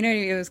them. You know,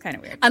 it was kind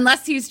of weird.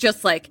 Unless he's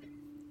just like,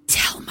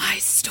 tell my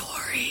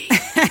story.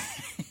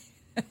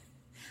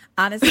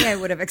 Honestly, I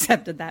would have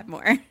accepted that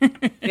more.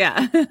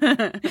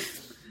 Yeah.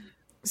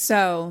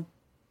 So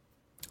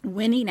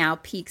Winnie now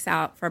peeks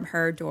out from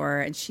her door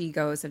and she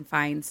goes and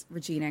finds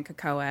Regina, and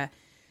Kakoa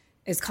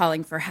is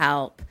calling for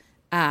help.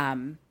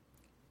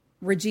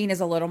 Regina's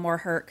a little more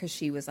hurt because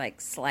she was like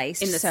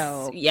sliced.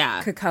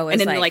 Yeah.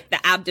 Kakoa's and in like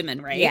the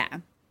abdomen, right? Yeah.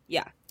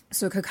 Yeah.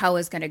 So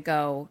Kakoa's going to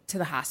go to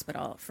the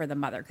hospital for the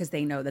mother because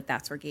they know that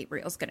that's where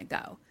Gabriel's going to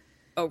go.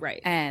 Oh,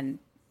 right. And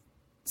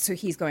so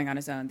he's going on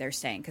his own. They're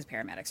staying because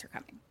paramedics are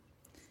coming.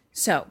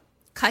 So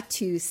cut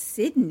to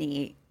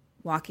Sydney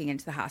walking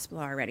into the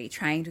hospital already,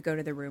 trying to go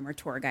to the room where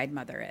tour guide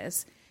mother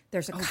is.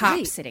 There's a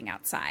cop sitting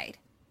outside.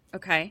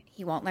 Okay.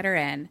 He won't let her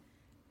in.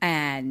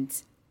 And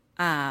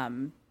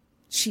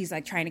she's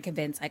like trying to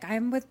convince, like,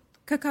 I'm with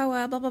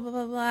Kakoa, blah, blah, blah,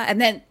 blah, blah. And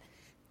then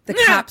the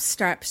cop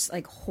starts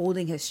like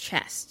holding his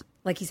chest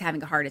like he's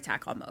having a heart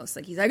attack almost.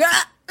 Like he's like,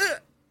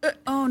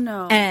 oh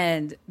no.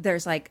 And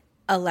there's like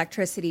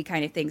electricity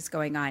kind of things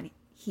going on.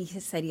 He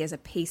has said he has a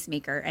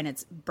pacemaker and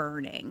it's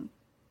burning.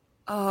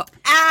 Oh,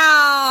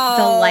 ow!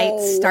 The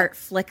lights start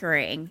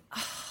flickering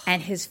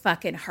and his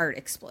fucking heart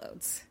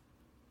explodes.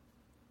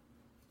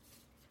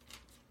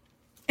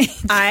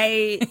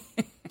 I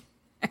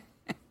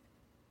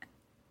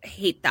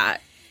hate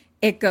that.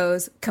 It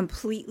goes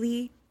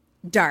completely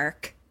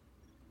dark.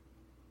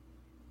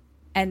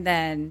 And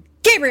then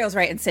Gabriel's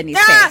right in Sydney's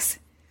face.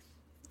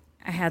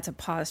 I had to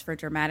pause for a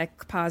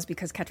dramatic pause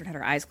because Ketrin had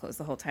her eyes closed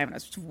the whole time, and I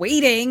was just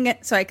waiting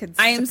so I could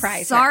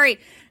surprise her. Sorry.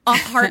 A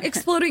heart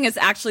exploding is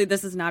actually,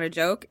 this is not a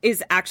joke,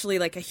 is actually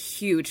like a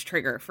huge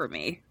trigger for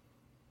me.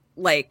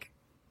 Like,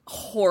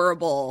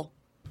 horrible.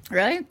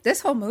 Really? This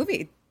whole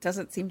movie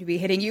doesn't seem to be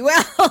hitting you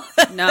well.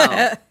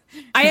 No.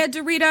 I had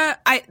to read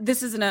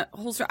this isn't a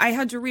whole story. I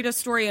had to read a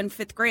story in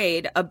 5th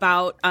grade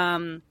about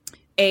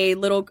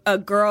a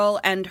girl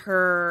and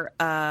her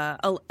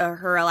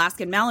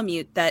Alaskan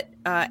Malamute that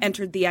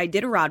entered the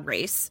Iditarod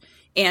race,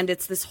 and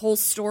it's this whole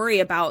story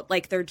about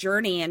like their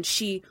journey, and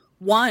she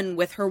won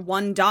with her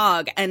one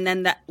dog, and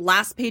then the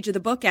last page of the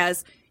book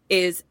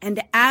is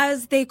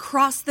as they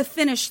crossed the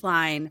finish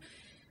line,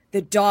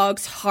 the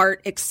dog's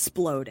heart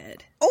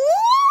exploded. What?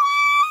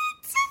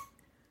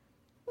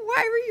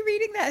 Why were you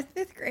reading that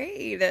in 5th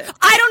grade?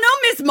 I don't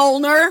know, Miss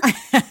Molnar.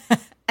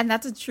 And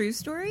that's a true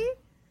story?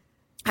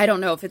 I don't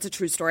know if it's a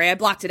true story. I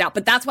blocked it out.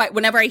 But that's why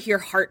whenever I hear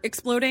heart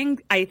exploding,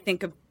 I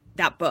think of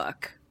that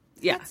book.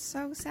 Yeah. That's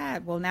so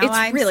sad. Well, now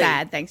I'm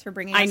sad. Thanks for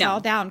bringing us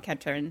all down,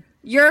 Ketrin.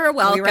 You're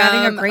welcome. We were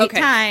having a great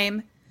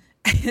time.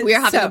 We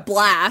are having a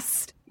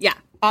blast. Yeah.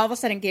 All of a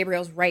sudden,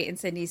 Gabriel's right in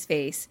Cindy's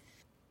face.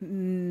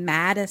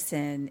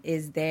 Madison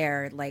is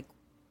there, like,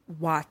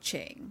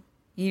 watching.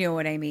 You know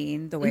what I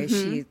mean? The way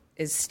she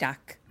is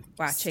stuck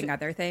watching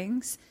other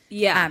things.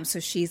 Yeah. So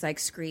she's, like,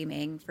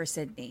 screaming for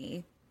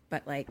Sydney.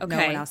 But, like, no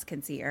one else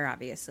can see her,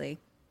 obviously.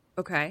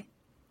 Okay.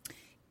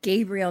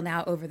 Gabriel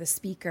now over the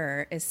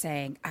speaker is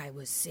saying, I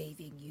was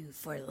saving you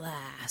for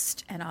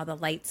last. And all the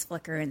lights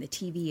flicker and the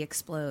TV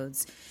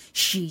explodes.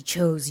 She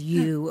chose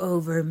you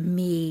over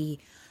me.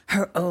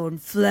 Her own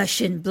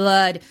flesh and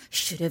blood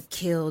should have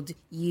killed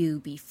you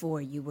before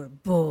you were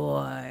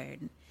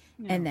born.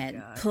 And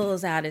then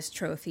pulls out his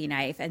trophy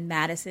knife. And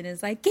Madison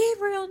is like,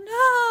 Gabriel,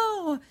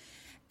 no.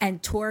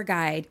 And tour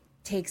guide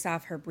takes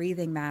off her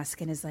breathing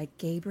mask and is like,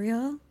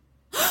 Gabriel?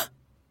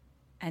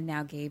 And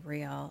now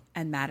Gabriel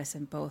and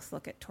Madison both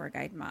look at tour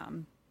guide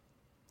mom.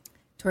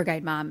 Tour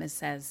guide mom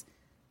says,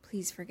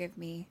 please forgive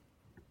me.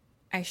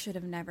 I should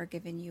have never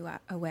given you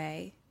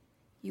away.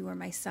 You were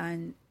my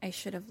son. I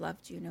should have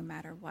loved you no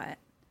matter what.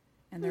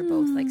 And they're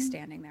both like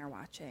standing there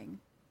watching.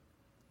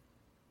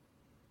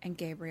 And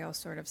Gabriel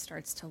sort of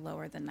starts to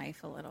lower the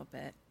knife a little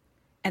bit.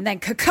 And then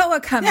Cocoa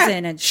comes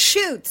in and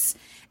shoots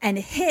and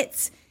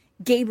hits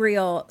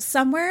Gabriel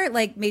somewhere,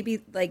 like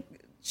maybe like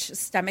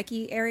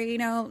stomachy area, you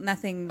know,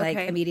 nothing like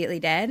immediately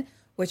dead,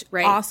 which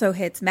also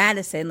hits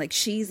Madison. Like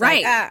she's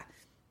like, ah.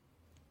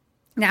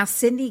 Now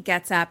Cindy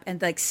gets up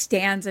and like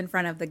stands in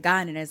front of the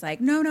gun and is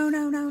like, no,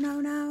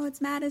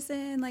 it's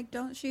Madison. Like,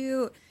 don't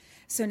shoot.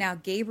 So now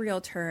Gabriel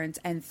turns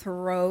and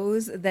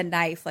throws the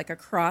knife like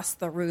across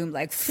the room,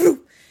 like,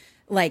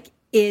 like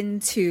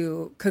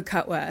into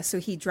Cocoa. So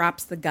he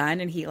drops the gun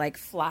and he like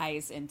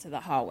flies into the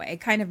hallway,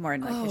 kind of more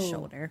in like his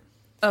shoulder.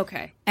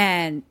 Okay.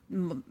 And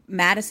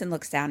Madison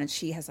looks down and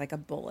she has like a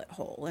bullet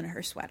hole in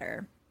her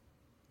sweater.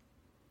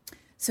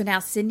 So now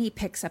Cindy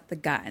picks up the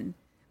gun,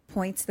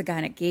 points the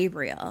gun at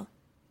Gabriel,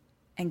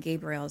 and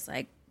Gabriel's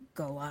like,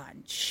 go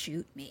on,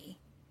 shoot me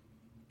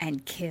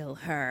and kill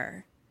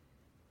her.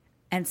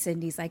 And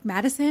Cindy's like,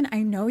 Madison,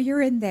 I know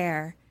you're in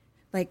there.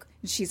 Like,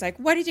 she's like,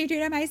 what did you do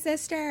to my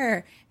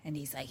sister? And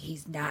he's like,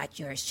 she's not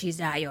your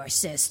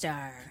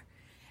sister.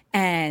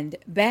 And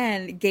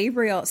then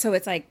Gabriel, so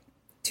it's like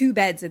 2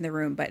 beds in the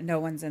room, but no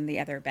one's in the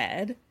other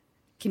bed.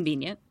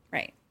 Convenient.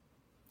 Right.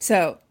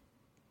 So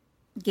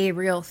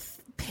Gabriel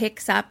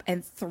picks up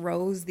and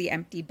throws the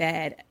empty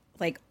bed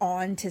like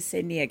onto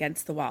Sydney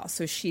against the wall.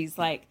 So she's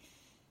like,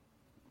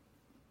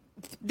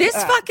 this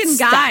fucking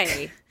stuck.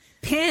 guy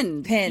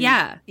pinned.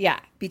 Yeah. Yeah.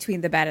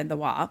 Between the bed and the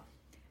wall.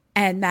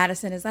 And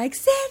Madison is like,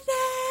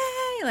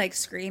 Sydney, like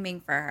screaming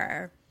for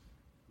her.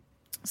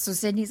 So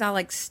Sydney's all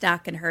like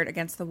stuck and hurt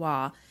against the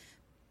wall.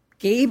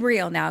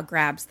 Gabriel now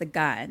grabs the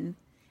gun.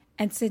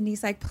 And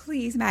Sydney's like,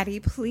 please, Maddie,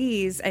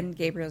 please. And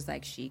Gabriel's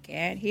like, she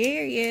can't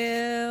hear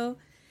you.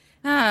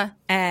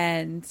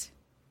 And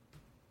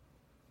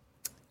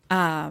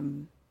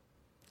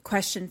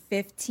question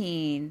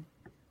 15,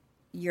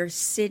 you're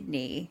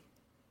Sydney.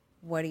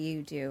 What do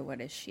you do? What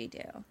does she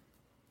do?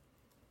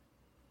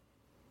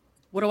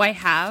 What do I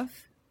have?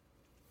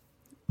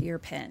 You're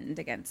pinned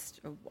against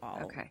a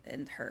wall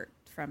and hurt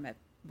from it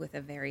with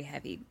a very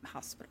heavy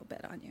hospital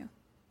bed on you.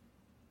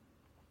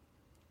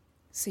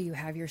 So you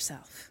have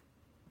yourself.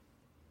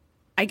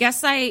 I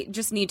guess I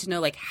just need to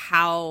know like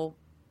how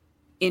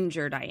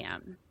injured I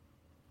am.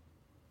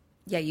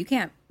 Yeah, you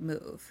can't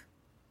move.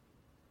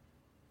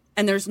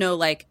 And there's no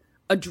like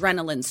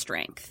adrenaline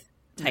strength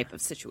type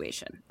of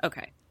situation.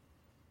 Okay.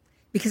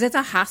 Because it's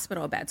a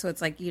hospital bed. So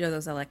it's like, you know,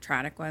 those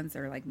electronic ones that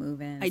are like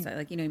moving. So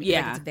like, you know what I mean?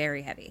 Yeah. Like it's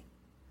very heavy.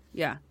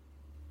 Yeah.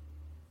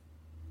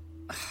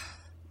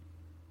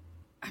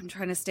 I'm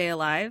trying to stay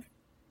alive.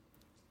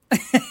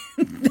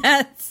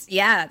 That's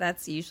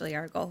usually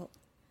our goal.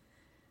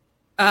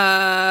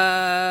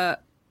 I'm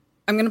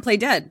going to play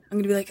dead.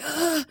 I'm going to be like,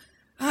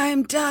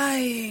 I'm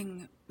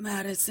dying,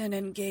 Madison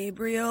and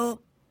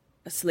Gabriel.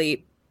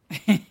 Asleep.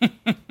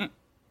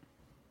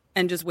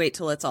 And just wait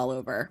till it's all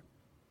over.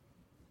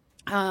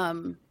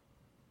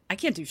 I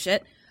can't do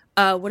shit.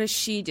 What does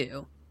she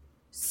do?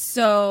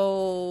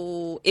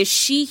 So is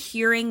she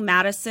hearing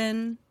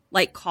Madison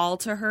like call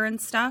to her and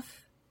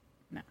stuff?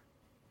 No.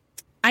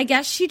 I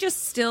guess she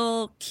just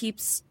still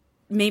keeps,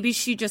 maybe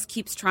she just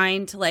keeps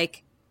trying to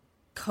like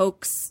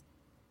coax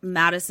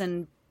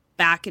Madison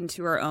back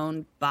into her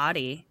own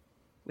body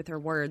with her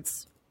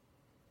words.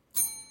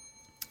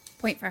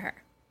 Point for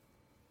her.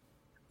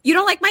 You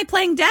don't like my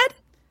playing dead?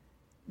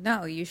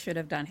 No, you should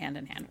have done hand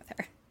in hand with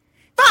her.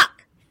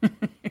 Fuck! I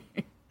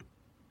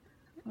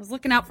was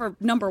looking out for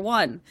number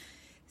one.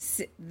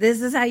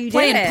 This is how you do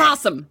Playing it.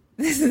 possum.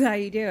 This is how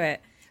you do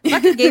it.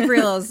 Fucking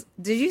Gabriel's.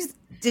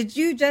 Did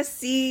you just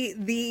see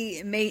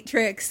the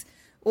Matrix?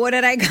 What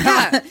did I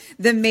call it?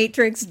 The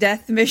Matrix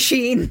death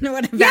machine?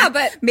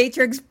 But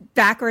Matrix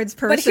backwards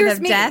person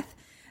of death.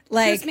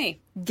 Like here's me.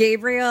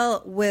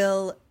 Gabriel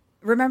will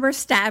remember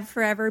stab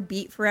forever,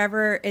 beat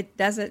forever. It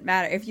doesn't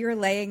matter if you're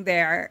laying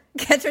there.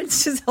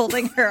 Catherine's just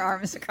holding her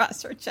arms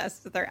across her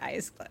chest with her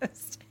eyes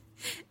closed.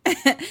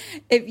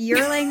 If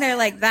you're laying there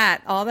like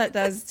that, all that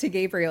does to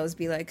Gabriel is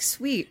be like,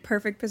 sweet,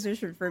 perfect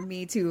position for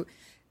me to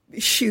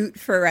shoot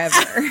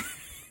forever.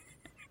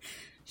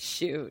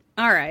 Shoot.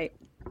 All right.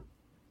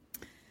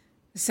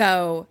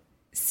 So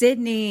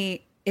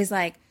Sydney is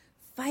like,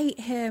 fight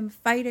him,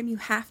 you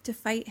have to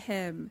fight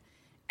him.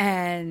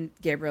 And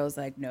Gabriel's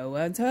like, no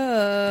one's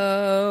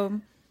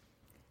home.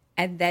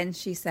 And then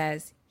she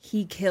says,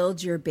 he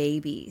killed your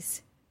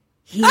babies.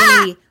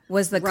 He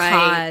was the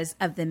cause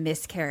of the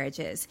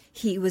miscarriages.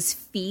 He was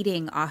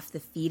feeding off the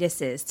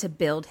fetuses to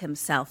build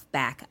himself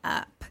back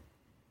up.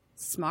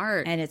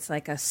 Smart. And it's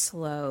like a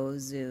slow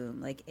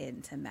zoom, like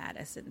into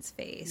Madison's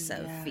face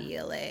of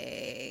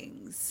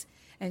feelings.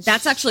 And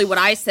that's actually what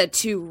I said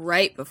too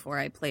right before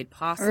I played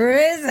possum. Or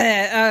is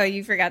it? Oh,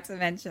 you forgot to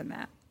mention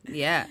that.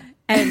 Yeah.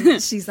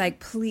 And she's like,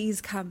 please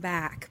come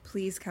back.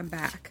 Please come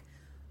back.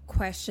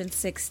 Question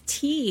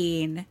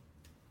 16.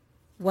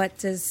 What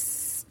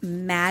does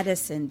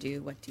Madison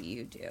do? What do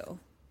you do?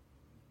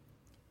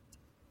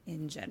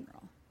 In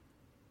general.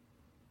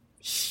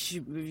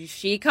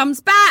 She comes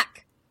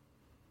back.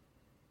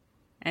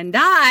 And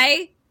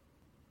I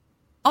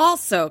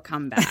also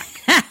come back.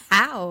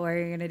 How are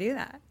you going to do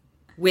that?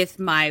 With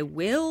my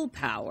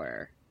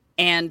willpower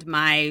and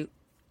my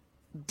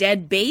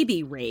dead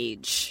baby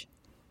rage.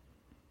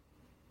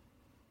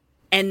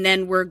 And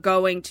then we're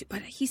going to,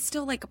 but he's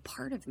still like a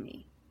part of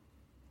me.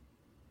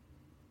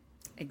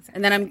 Exactly.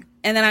 And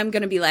then I'm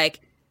going to be like,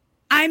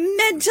 I'm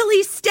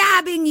mentally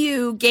stabbing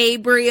you,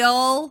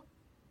 Gabriel,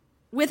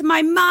 with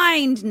my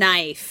mind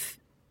knife.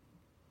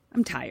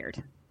 I'm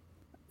tired.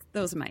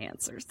 Those are my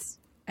answers.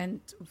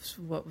 And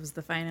what was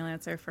the final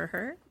answer for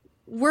her?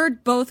 We're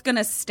both going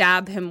to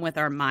stab him with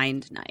our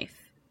mind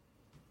knife.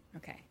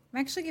 Okay. I'm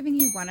actually giving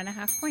you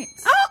 1.5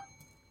 points.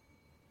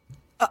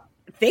 Oh!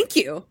 Thank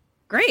you.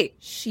 Great.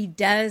 She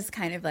does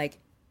kind of like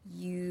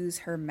use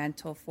her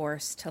mental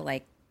force to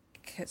like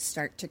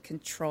start to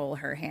control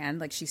her hand.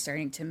 Like she's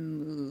starting to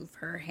move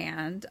her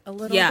hand a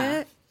little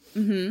bit.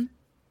 Mm-hmm.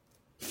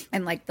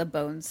 And like the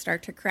bones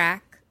start to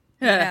crack.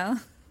 You know?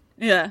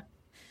 Yeah.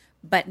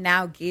 But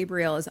now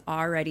Gabriel is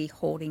already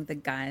holding the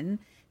gun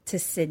to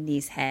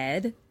Sydney's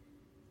head.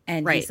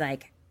 And he's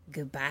like,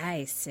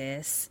 goodbye,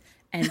 sis.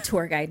 And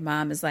tour guide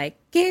mom is like,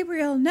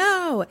 Gabriel,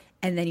 no.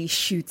 And then he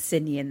shoots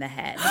Sydney in the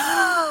head.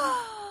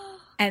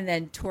 And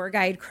then tour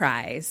guide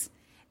cries.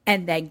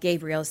 And then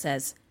Gabriel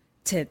says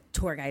to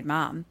tour guide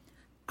mom,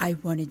 I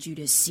wanted you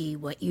to see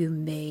what you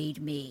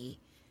made me.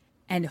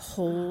 And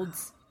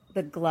holds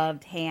the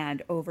gloved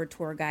hand over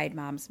tour guide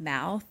mom's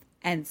mouth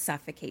and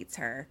suffocates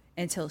her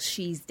until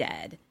she's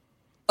dead.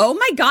 Oh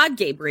my God,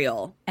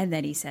 Gabriel. And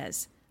then he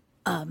says,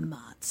 a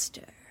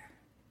monster.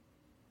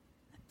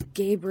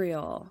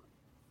 Gabriel.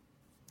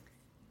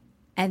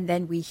 And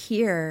then we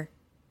hear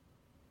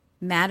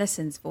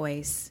Madison's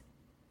voice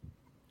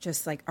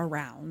just like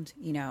around,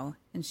 you know,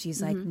 and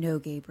she's like, no,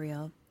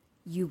 Gabriel,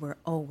 you were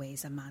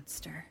always a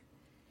monster.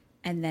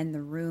 And then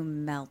the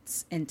room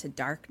melts into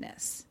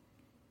darkness.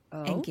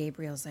 Oh. And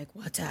Gabriel's like,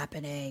 what's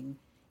happening?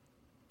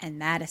 And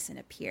Madison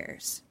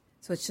appears.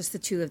 So it's just the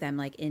two of them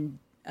like in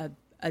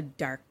a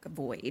dark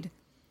void.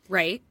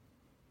 Right.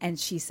 And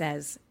she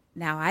says,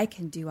 now I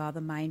can do all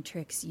the mind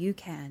tricks you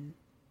can.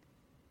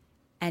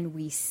 And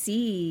we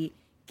see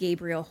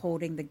Gabriel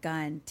holding the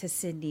gun to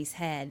Sydney's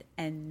head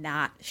and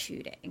not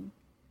shooting.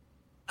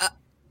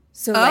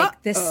 So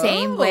like the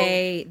same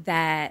way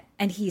that,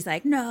 and he's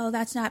like, no,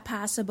 that's not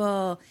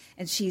possible.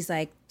 And she's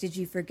like, did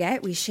you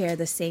forget we share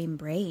the same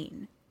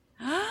brain?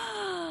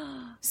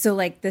 So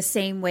like the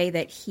same way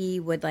that he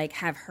would like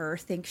have her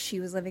think she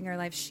was living her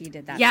life, she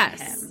did that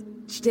to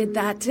him. She did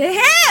that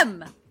to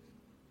him.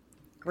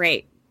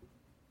 Great.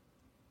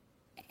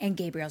 And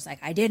Gabriel's like,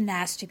 I didn't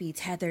ask to be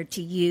tethered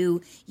to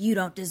you. You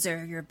don't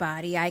deserve your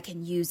body. I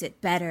can use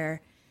it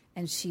better.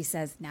 And she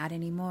says, not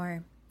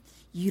anymore.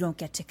 You don't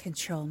get to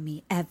control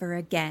me ever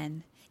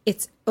again.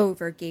 It's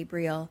over,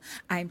 Gabriel.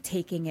 I'm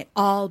taking it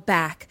all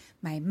back.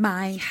 My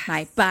mind,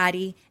 my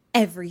body,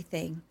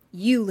 everything.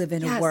 You live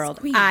in a world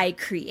I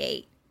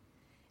create.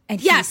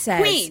 And Yeah, he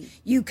says, Queen.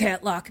 you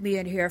can't lock me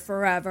in here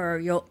forever.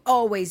 You'll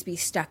always be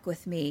stuck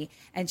with me.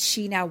 And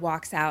she now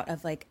walks out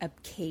of like a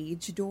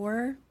cage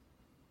door.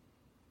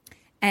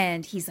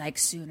 And he's like,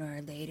 sooner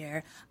or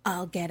later,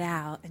 I'll get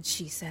out. And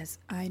she says,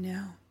 I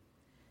know.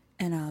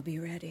 And I'll be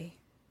ready.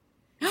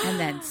 And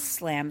then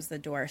slams the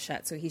door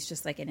shut. So he's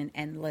just like in an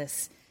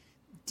endless,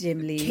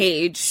 dimly,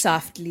 Cage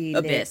softly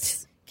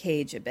abyss. lit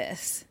cage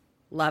abyss.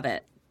 Love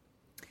it.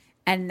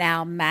 And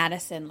now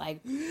Madison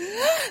like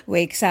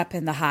wakes up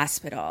in the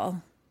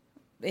hospital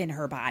in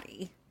her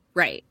body.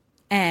 Right.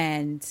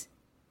 And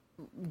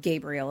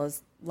Gabriel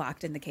is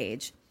locked in the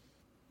cage.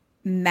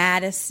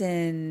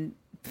 Madison's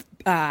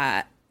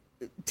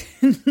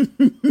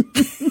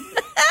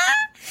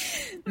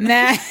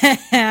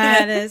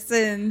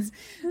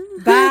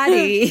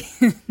body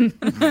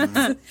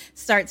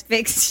starts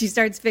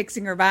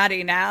fixing her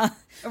body now.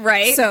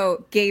 Right.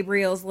 So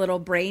Gabriel's little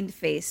brain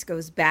face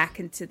goes back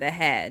into the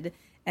head,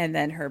 and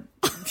then her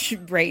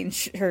brain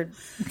Is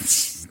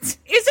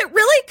it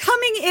really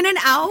coming in and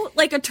out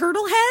like a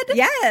turtle head?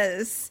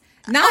 yes.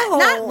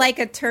 Not like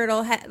a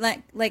turtle head,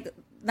 like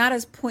not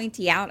as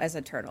pointy out as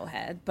a turtle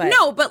head, but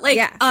No, but like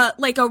yeah.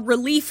 like a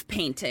relief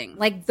painting.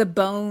 Like the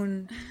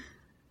bone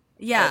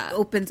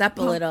opens up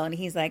a little, and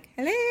he's like,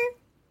 hello.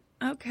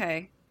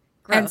 Okay.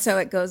 Gross. And so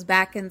it goes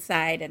back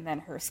inside, and then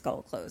her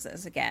skull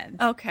closes again.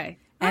 Okay.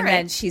 And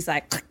then she's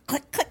like, click,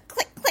 click, click,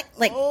 click, click,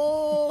 like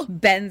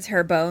bends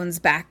her bones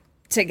back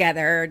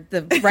together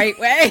the right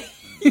way.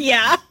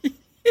 Yeah.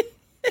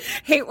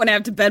 Hate when I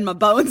have to bend my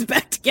bones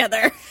back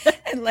together.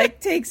 And like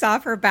takes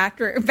off her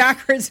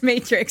backwards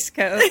matrix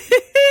coat.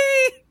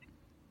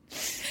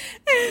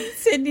 And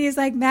Sydney's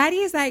like, Maddie,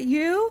 is that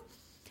you?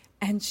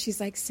 And she's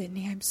like,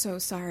 Sydney, I'm so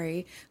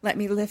sorry. Let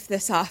me lift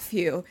this off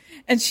you.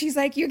 And she's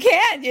like, you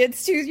can't.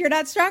 You're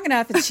not strong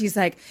enough. And she's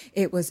like,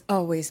 it was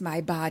always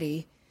my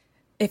body.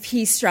 If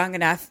he's strong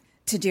enough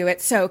to do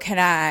it, so can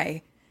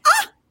I.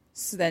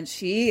 So then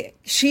she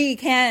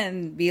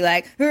can be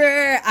like,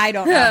 I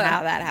don't know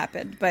how that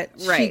happened, but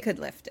she could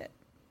lift it.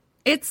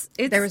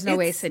 There was no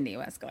way Sydney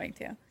was going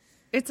to.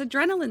 It's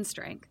adrenaline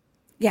strength.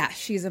 Yeah,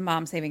 she's a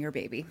mom saving her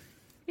baby.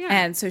 Yeah.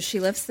 And so she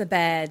lifts the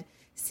bed.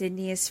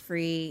 Sydney is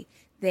free.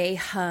 They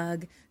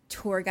hug.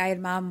 Tour guide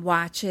mom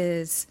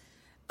watches.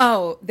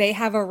 Oh, they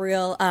have a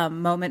real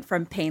moment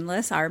from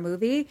Painless, our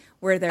movie,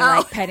 where they're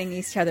like petting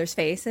each other's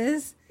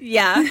faces.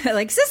 Yeah.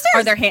 Like sisters.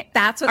 Are their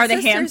That's what are the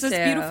sisters hands as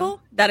do.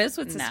 beautiful? That is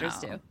what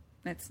sisters No, do.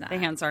 it's not. The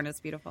hands aren't as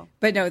beautiful.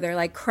 But no, they're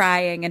like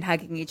crying and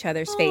hugging each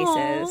other's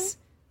faces.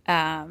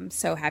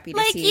 So happy to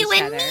Like see you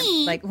each and other.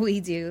 me. Like we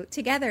do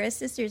together as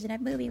sisters in a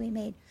movie we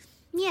made.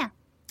 Yeah.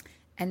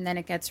 And then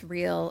it gets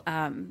real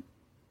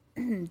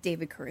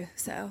David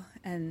Caruso.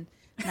 And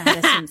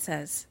Madison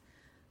says,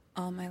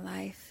 all my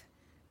life,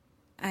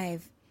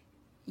 I've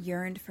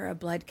yearned for a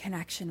blood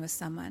connection with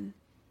someone.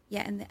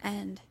 Yet in the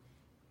end,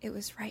 it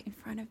was right in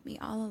front of me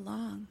all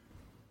along.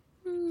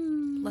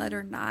 Blood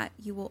or not,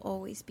 you will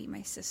always be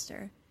my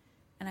sister.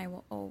 And I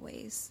will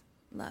always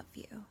love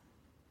you.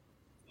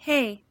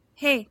 Hey.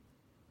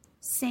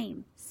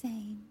 Same.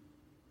 Same.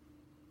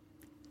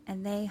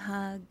 And they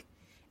hug,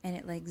 and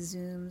it like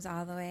zooms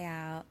all the way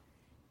out.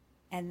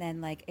 And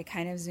then like it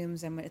kind of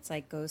zooms in. It's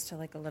like goes to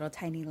like a little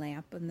tiny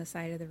lamp on the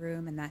side of the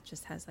room, and that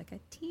just has like a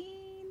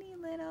teeny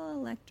little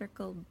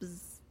electrical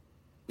bzz.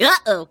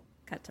 Uh-oh.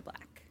 Cut to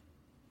black.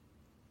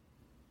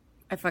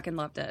 I fucking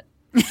loved it.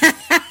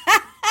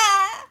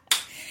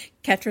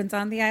 Ketron's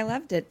on the I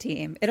Loved It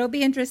team. It'll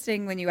be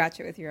interesting when you watch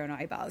it with your own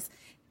eyeballs.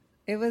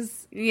 It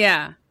was...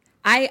 Yeah.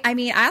 I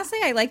mean, I'll say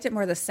I liked it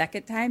more the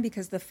second time,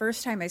 because the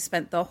first time I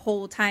spent the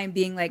whole time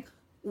being like,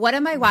 what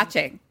am I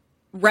watching?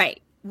 Right.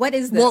 What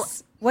is this? Well,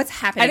 what's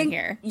happening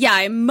here? Yeah,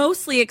 I'm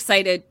mostly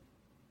excited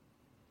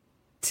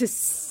to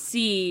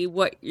see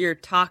what you're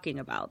talking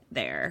about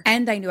there.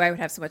 And I knew I would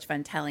have so much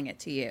fun telling it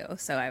to you.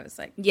 So I was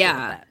like,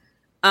 yeah.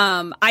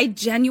 I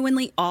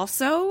genuinely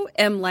also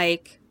am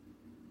like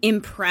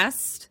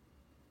impressed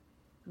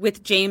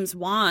with James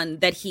Wan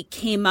that he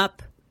came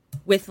up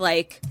with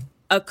like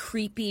a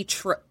creepy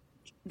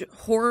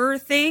horror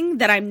thing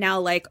that I'm now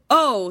like,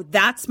 oh,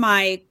 that's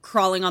my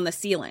crawling on the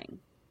ceiling.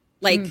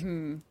 Like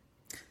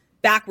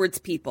backwards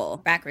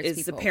people.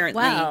 Is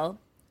apparently. Well,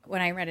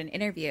 when I read an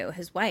interview,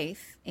 his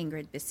wife,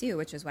 Ingrid Bissu,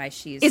 which is why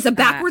she's... Is a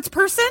backwards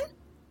person?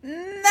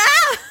 No!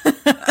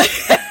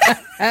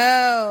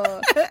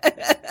 Oh.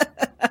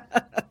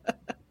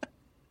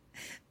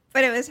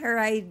 But it was her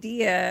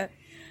idea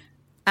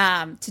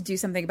to do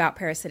something about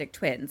parasitic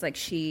twins. Like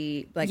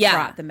she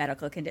brought the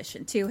medical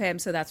condition to him.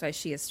 So that's why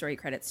she has story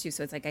credits too.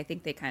 So it's like, I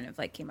think they kind of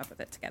like came up with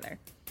it together.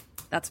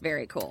 That's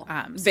very cool.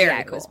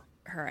 Very cool. It was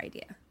her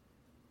idea.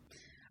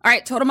 All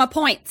right, total my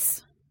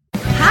points.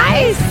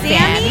 Hi,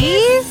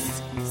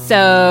 Sammys!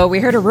 So we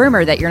heard a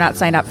rumor that you're not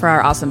signed up for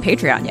our awesome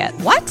Patreon yet.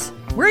 What?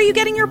 Where are you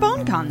getting your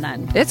BoneCon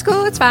then? It's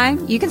cool, it's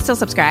fine. You can still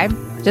subscribe.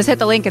 Just hit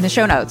the link in the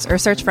show notes or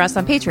search for us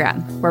on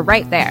Patreon. We're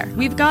right there.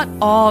 We've got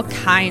all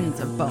kinds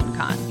of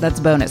BoneCon. That's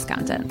bonus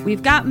content.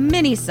 We've got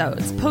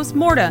mini-sodes,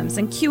 postmortems,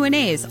 and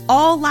Q&As,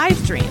 all live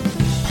streamed.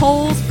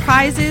 polls,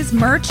 prizes,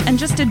 merch, and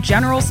just a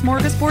general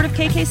smorgasbord of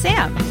KK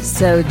Sam.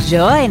 So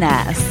join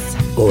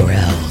us. Or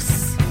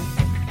else.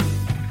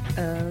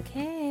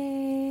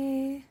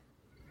 Okay.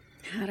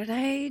 How did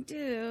I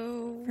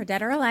do? For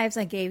Dead or Alive,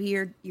 I gave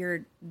you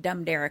your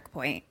dumb Derek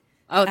point.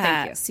 Oh,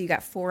 thank you. So you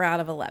got 4 out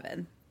of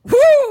 11.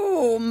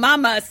 Woo!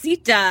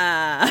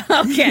 Mamacita!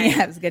 Okay.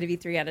 Yeah, it was going to be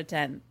 3 out of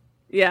 10.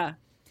 Yeah.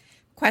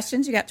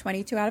 Questions, you got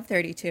 22 out of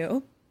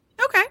 32.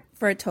 Okay.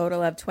 For a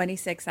total of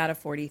 26 out of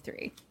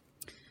 43.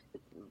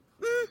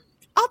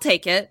 I'll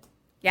take it.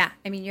 Yeah.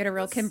 I mean, you had a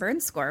real Kim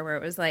Burns score where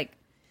it was like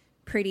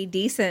pretty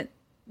decent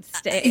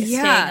staying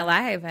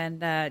alive and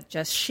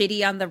just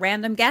shitty on the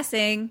random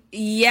guessing.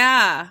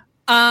 Yeah.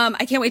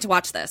 I can't wait to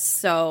watch this.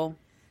 So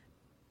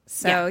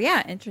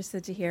yeah,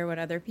 interested to hear what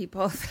other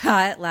people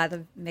thought. A lot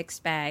of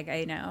mixed bag,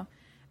 I know.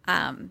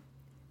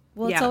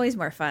 It's always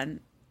more fun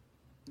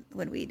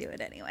when we do it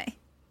anyway.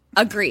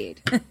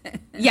 Agreed.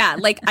 Yeah,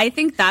 like I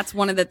think that's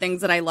one of the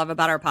things that I love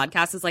about our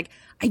podcast is like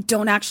I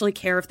don't actually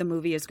care if the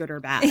movie is good or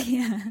bad.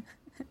 Yeah,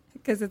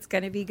 because it's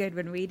going to be good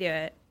when we do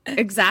it.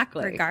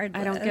 Exactly.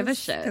 Regardless. I don't give a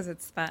shit. Because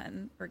it's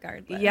fun,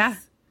 regardless. Yeah.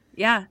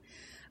 Yeah.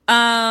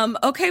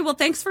 Okay, well,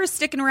 thanks for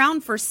sticking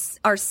around for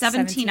our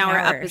 17-hour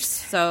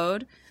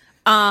episode.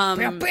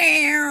 Pew, pew,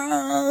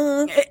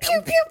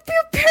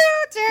 pew,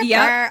 pew,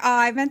 yeah. Oh,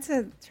 I meant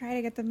to try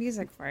to get the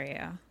music for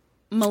you.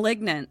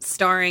 Malignant,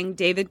 starring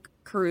David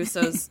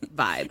Caruso's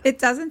Vibe. It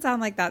doesn't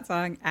sound like that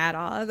song at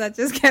all. That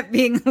just kept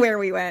being where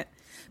we went.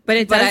 But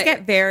it does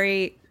get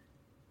very,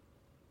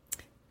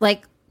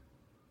 like,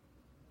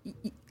 the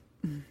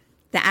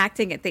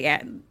acting at the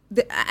end.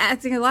 The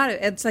acting a lot of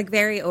it's like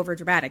very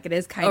overdramatic. It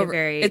is kind of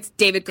very. It's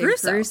David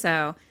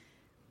Caruso.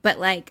 But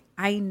like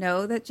I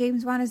know that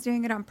James Wan is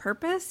doing it on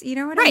purpose. You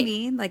know what I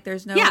mean? Like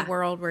there's no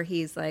world where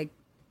he's like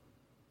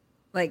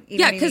you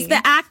know because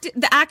the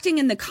acting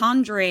in the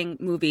Conjuring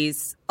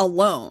movies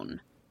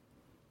alone,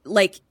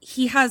 like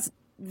he has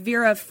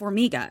Vera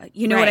Farmiga.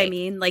 You know what I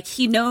mean? Like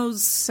he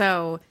knows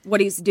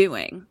what he's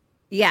doing.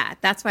 Yeah,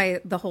 that's why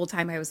the whole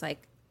time I was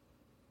like,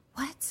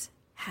 what's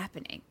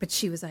happening? But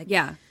she was like,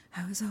 yeah,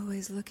 I was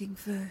always looking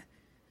for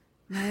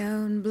my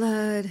own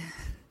blood.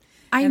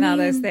 I and mean, all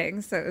those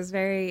things. So it was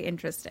very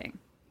interesting.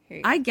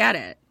 I get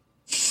it.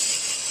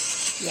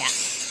 Yeah.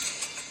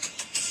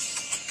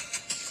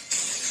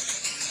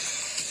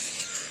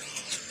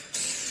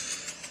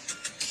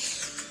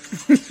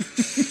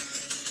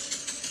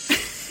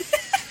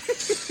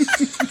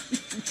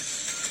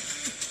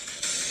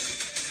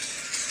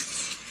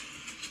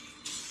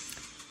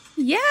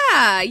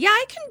 Yeah,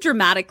 I can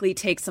dramatically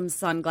take some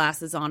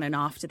sunglasses on and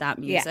off to that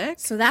music. Yeah.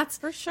 So that's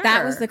for sure.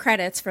 That was the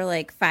credits for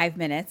like 5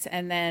 minutes,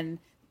 and then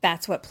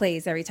that's what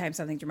plays every time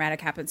something dramatic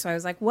happens. So I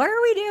was like, what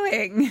are we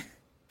doing?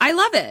 I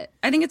love it.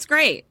 I think it's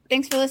great.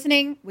 Thanks for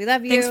listening. We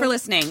love you. Thanks for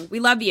listening. We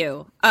love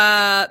you.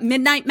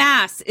 Midnight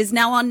Mass is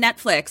now on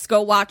Netflix.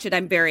 Go watch it.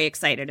 I'm very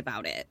excited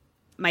about it.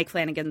 Mike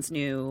Flanagan's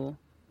new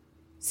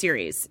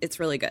series. It's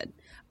really good.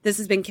 This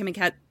has been Kim and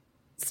Kat.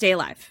 Stay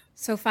alive.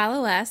 So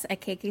follow us at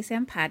KK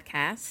Sam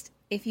Podcast.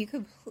 If you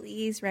could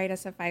please write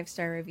us a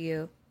 5-star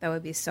review, that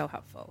would be so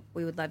helpful.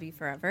 We would love you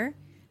forever.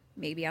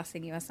 Maybe I'll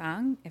sing you a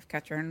song if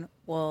Katrin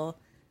will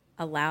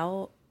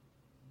allow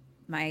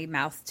my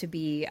mouth to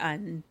be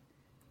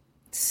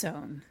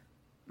unsewn.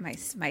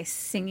 My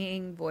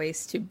singing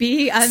voice to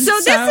be unsewn. So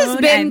this has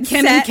been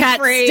Kim and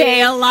Kat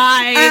Stay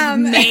Alive,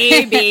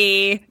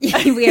 maybe.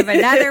 We have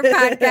another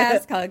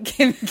podcast called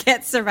Kim and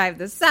Kat Survive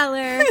the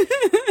Cellar.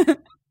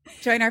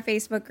 Join our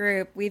Facebook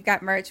group. We've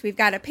got merch. We've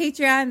got a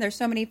Patreon. There's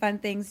so many fun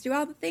things. Do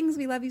all the things.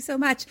 We love you so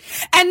much.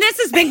 And this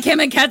has been Kim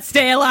and Kat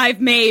Stay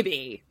Alive,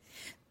 maybe.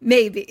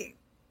 Maybe.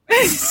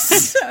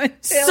 So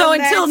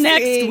until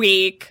next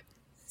week,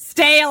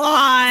 stay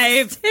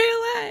alive. Stay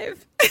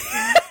alive.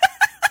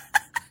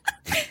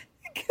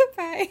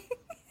 Goodbye.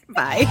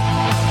 Bye.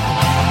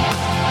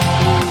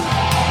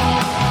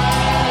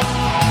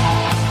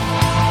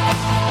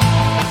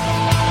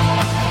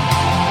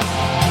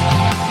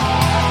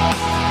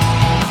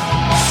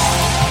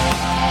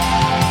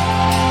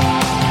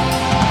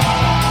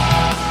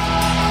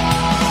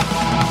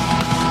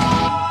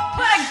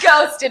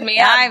 Ghosted me.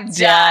 I'm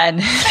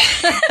done.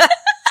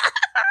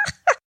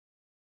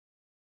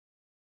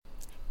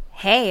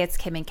 Hey, it's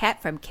Kim and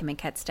Kat from Kim and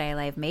Kat Stay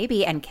Alive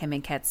Maybe and Kim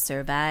and Kat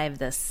Survive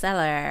the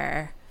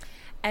Cellar.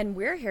 And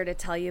we're here to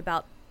tell you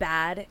about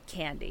Bad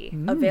Candy,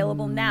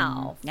 available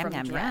now from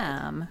yum, Dread.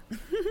 yum.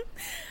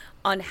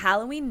 On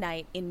Halloween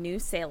night in New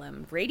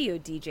Salem, radio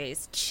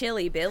DJs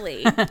Chili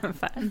Billy,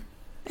 Fun.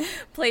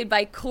 played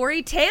by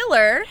Corey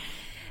Taylor,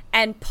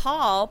 and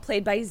Paul,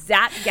 played by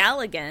Zach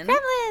Galligan,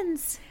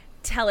 Gremlins,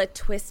 tell a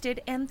twisted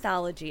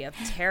anthology of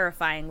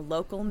terrifying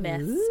local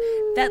myths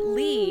that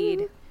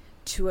lead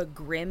to a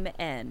grim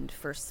end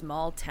for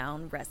small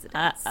town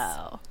residents.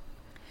 Uh-oh.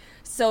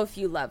 So if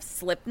you love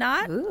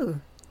Slipknot,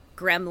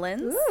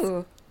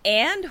 Gremlins,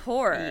 and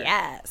horror,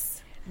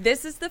 yes,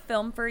 this is the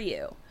film for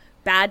you.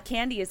 Bad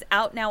Candy is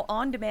out now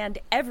on demand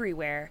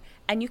everywhere,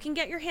 and you can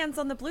get your hands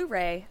on the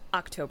Blu-ray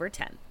October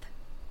 10th.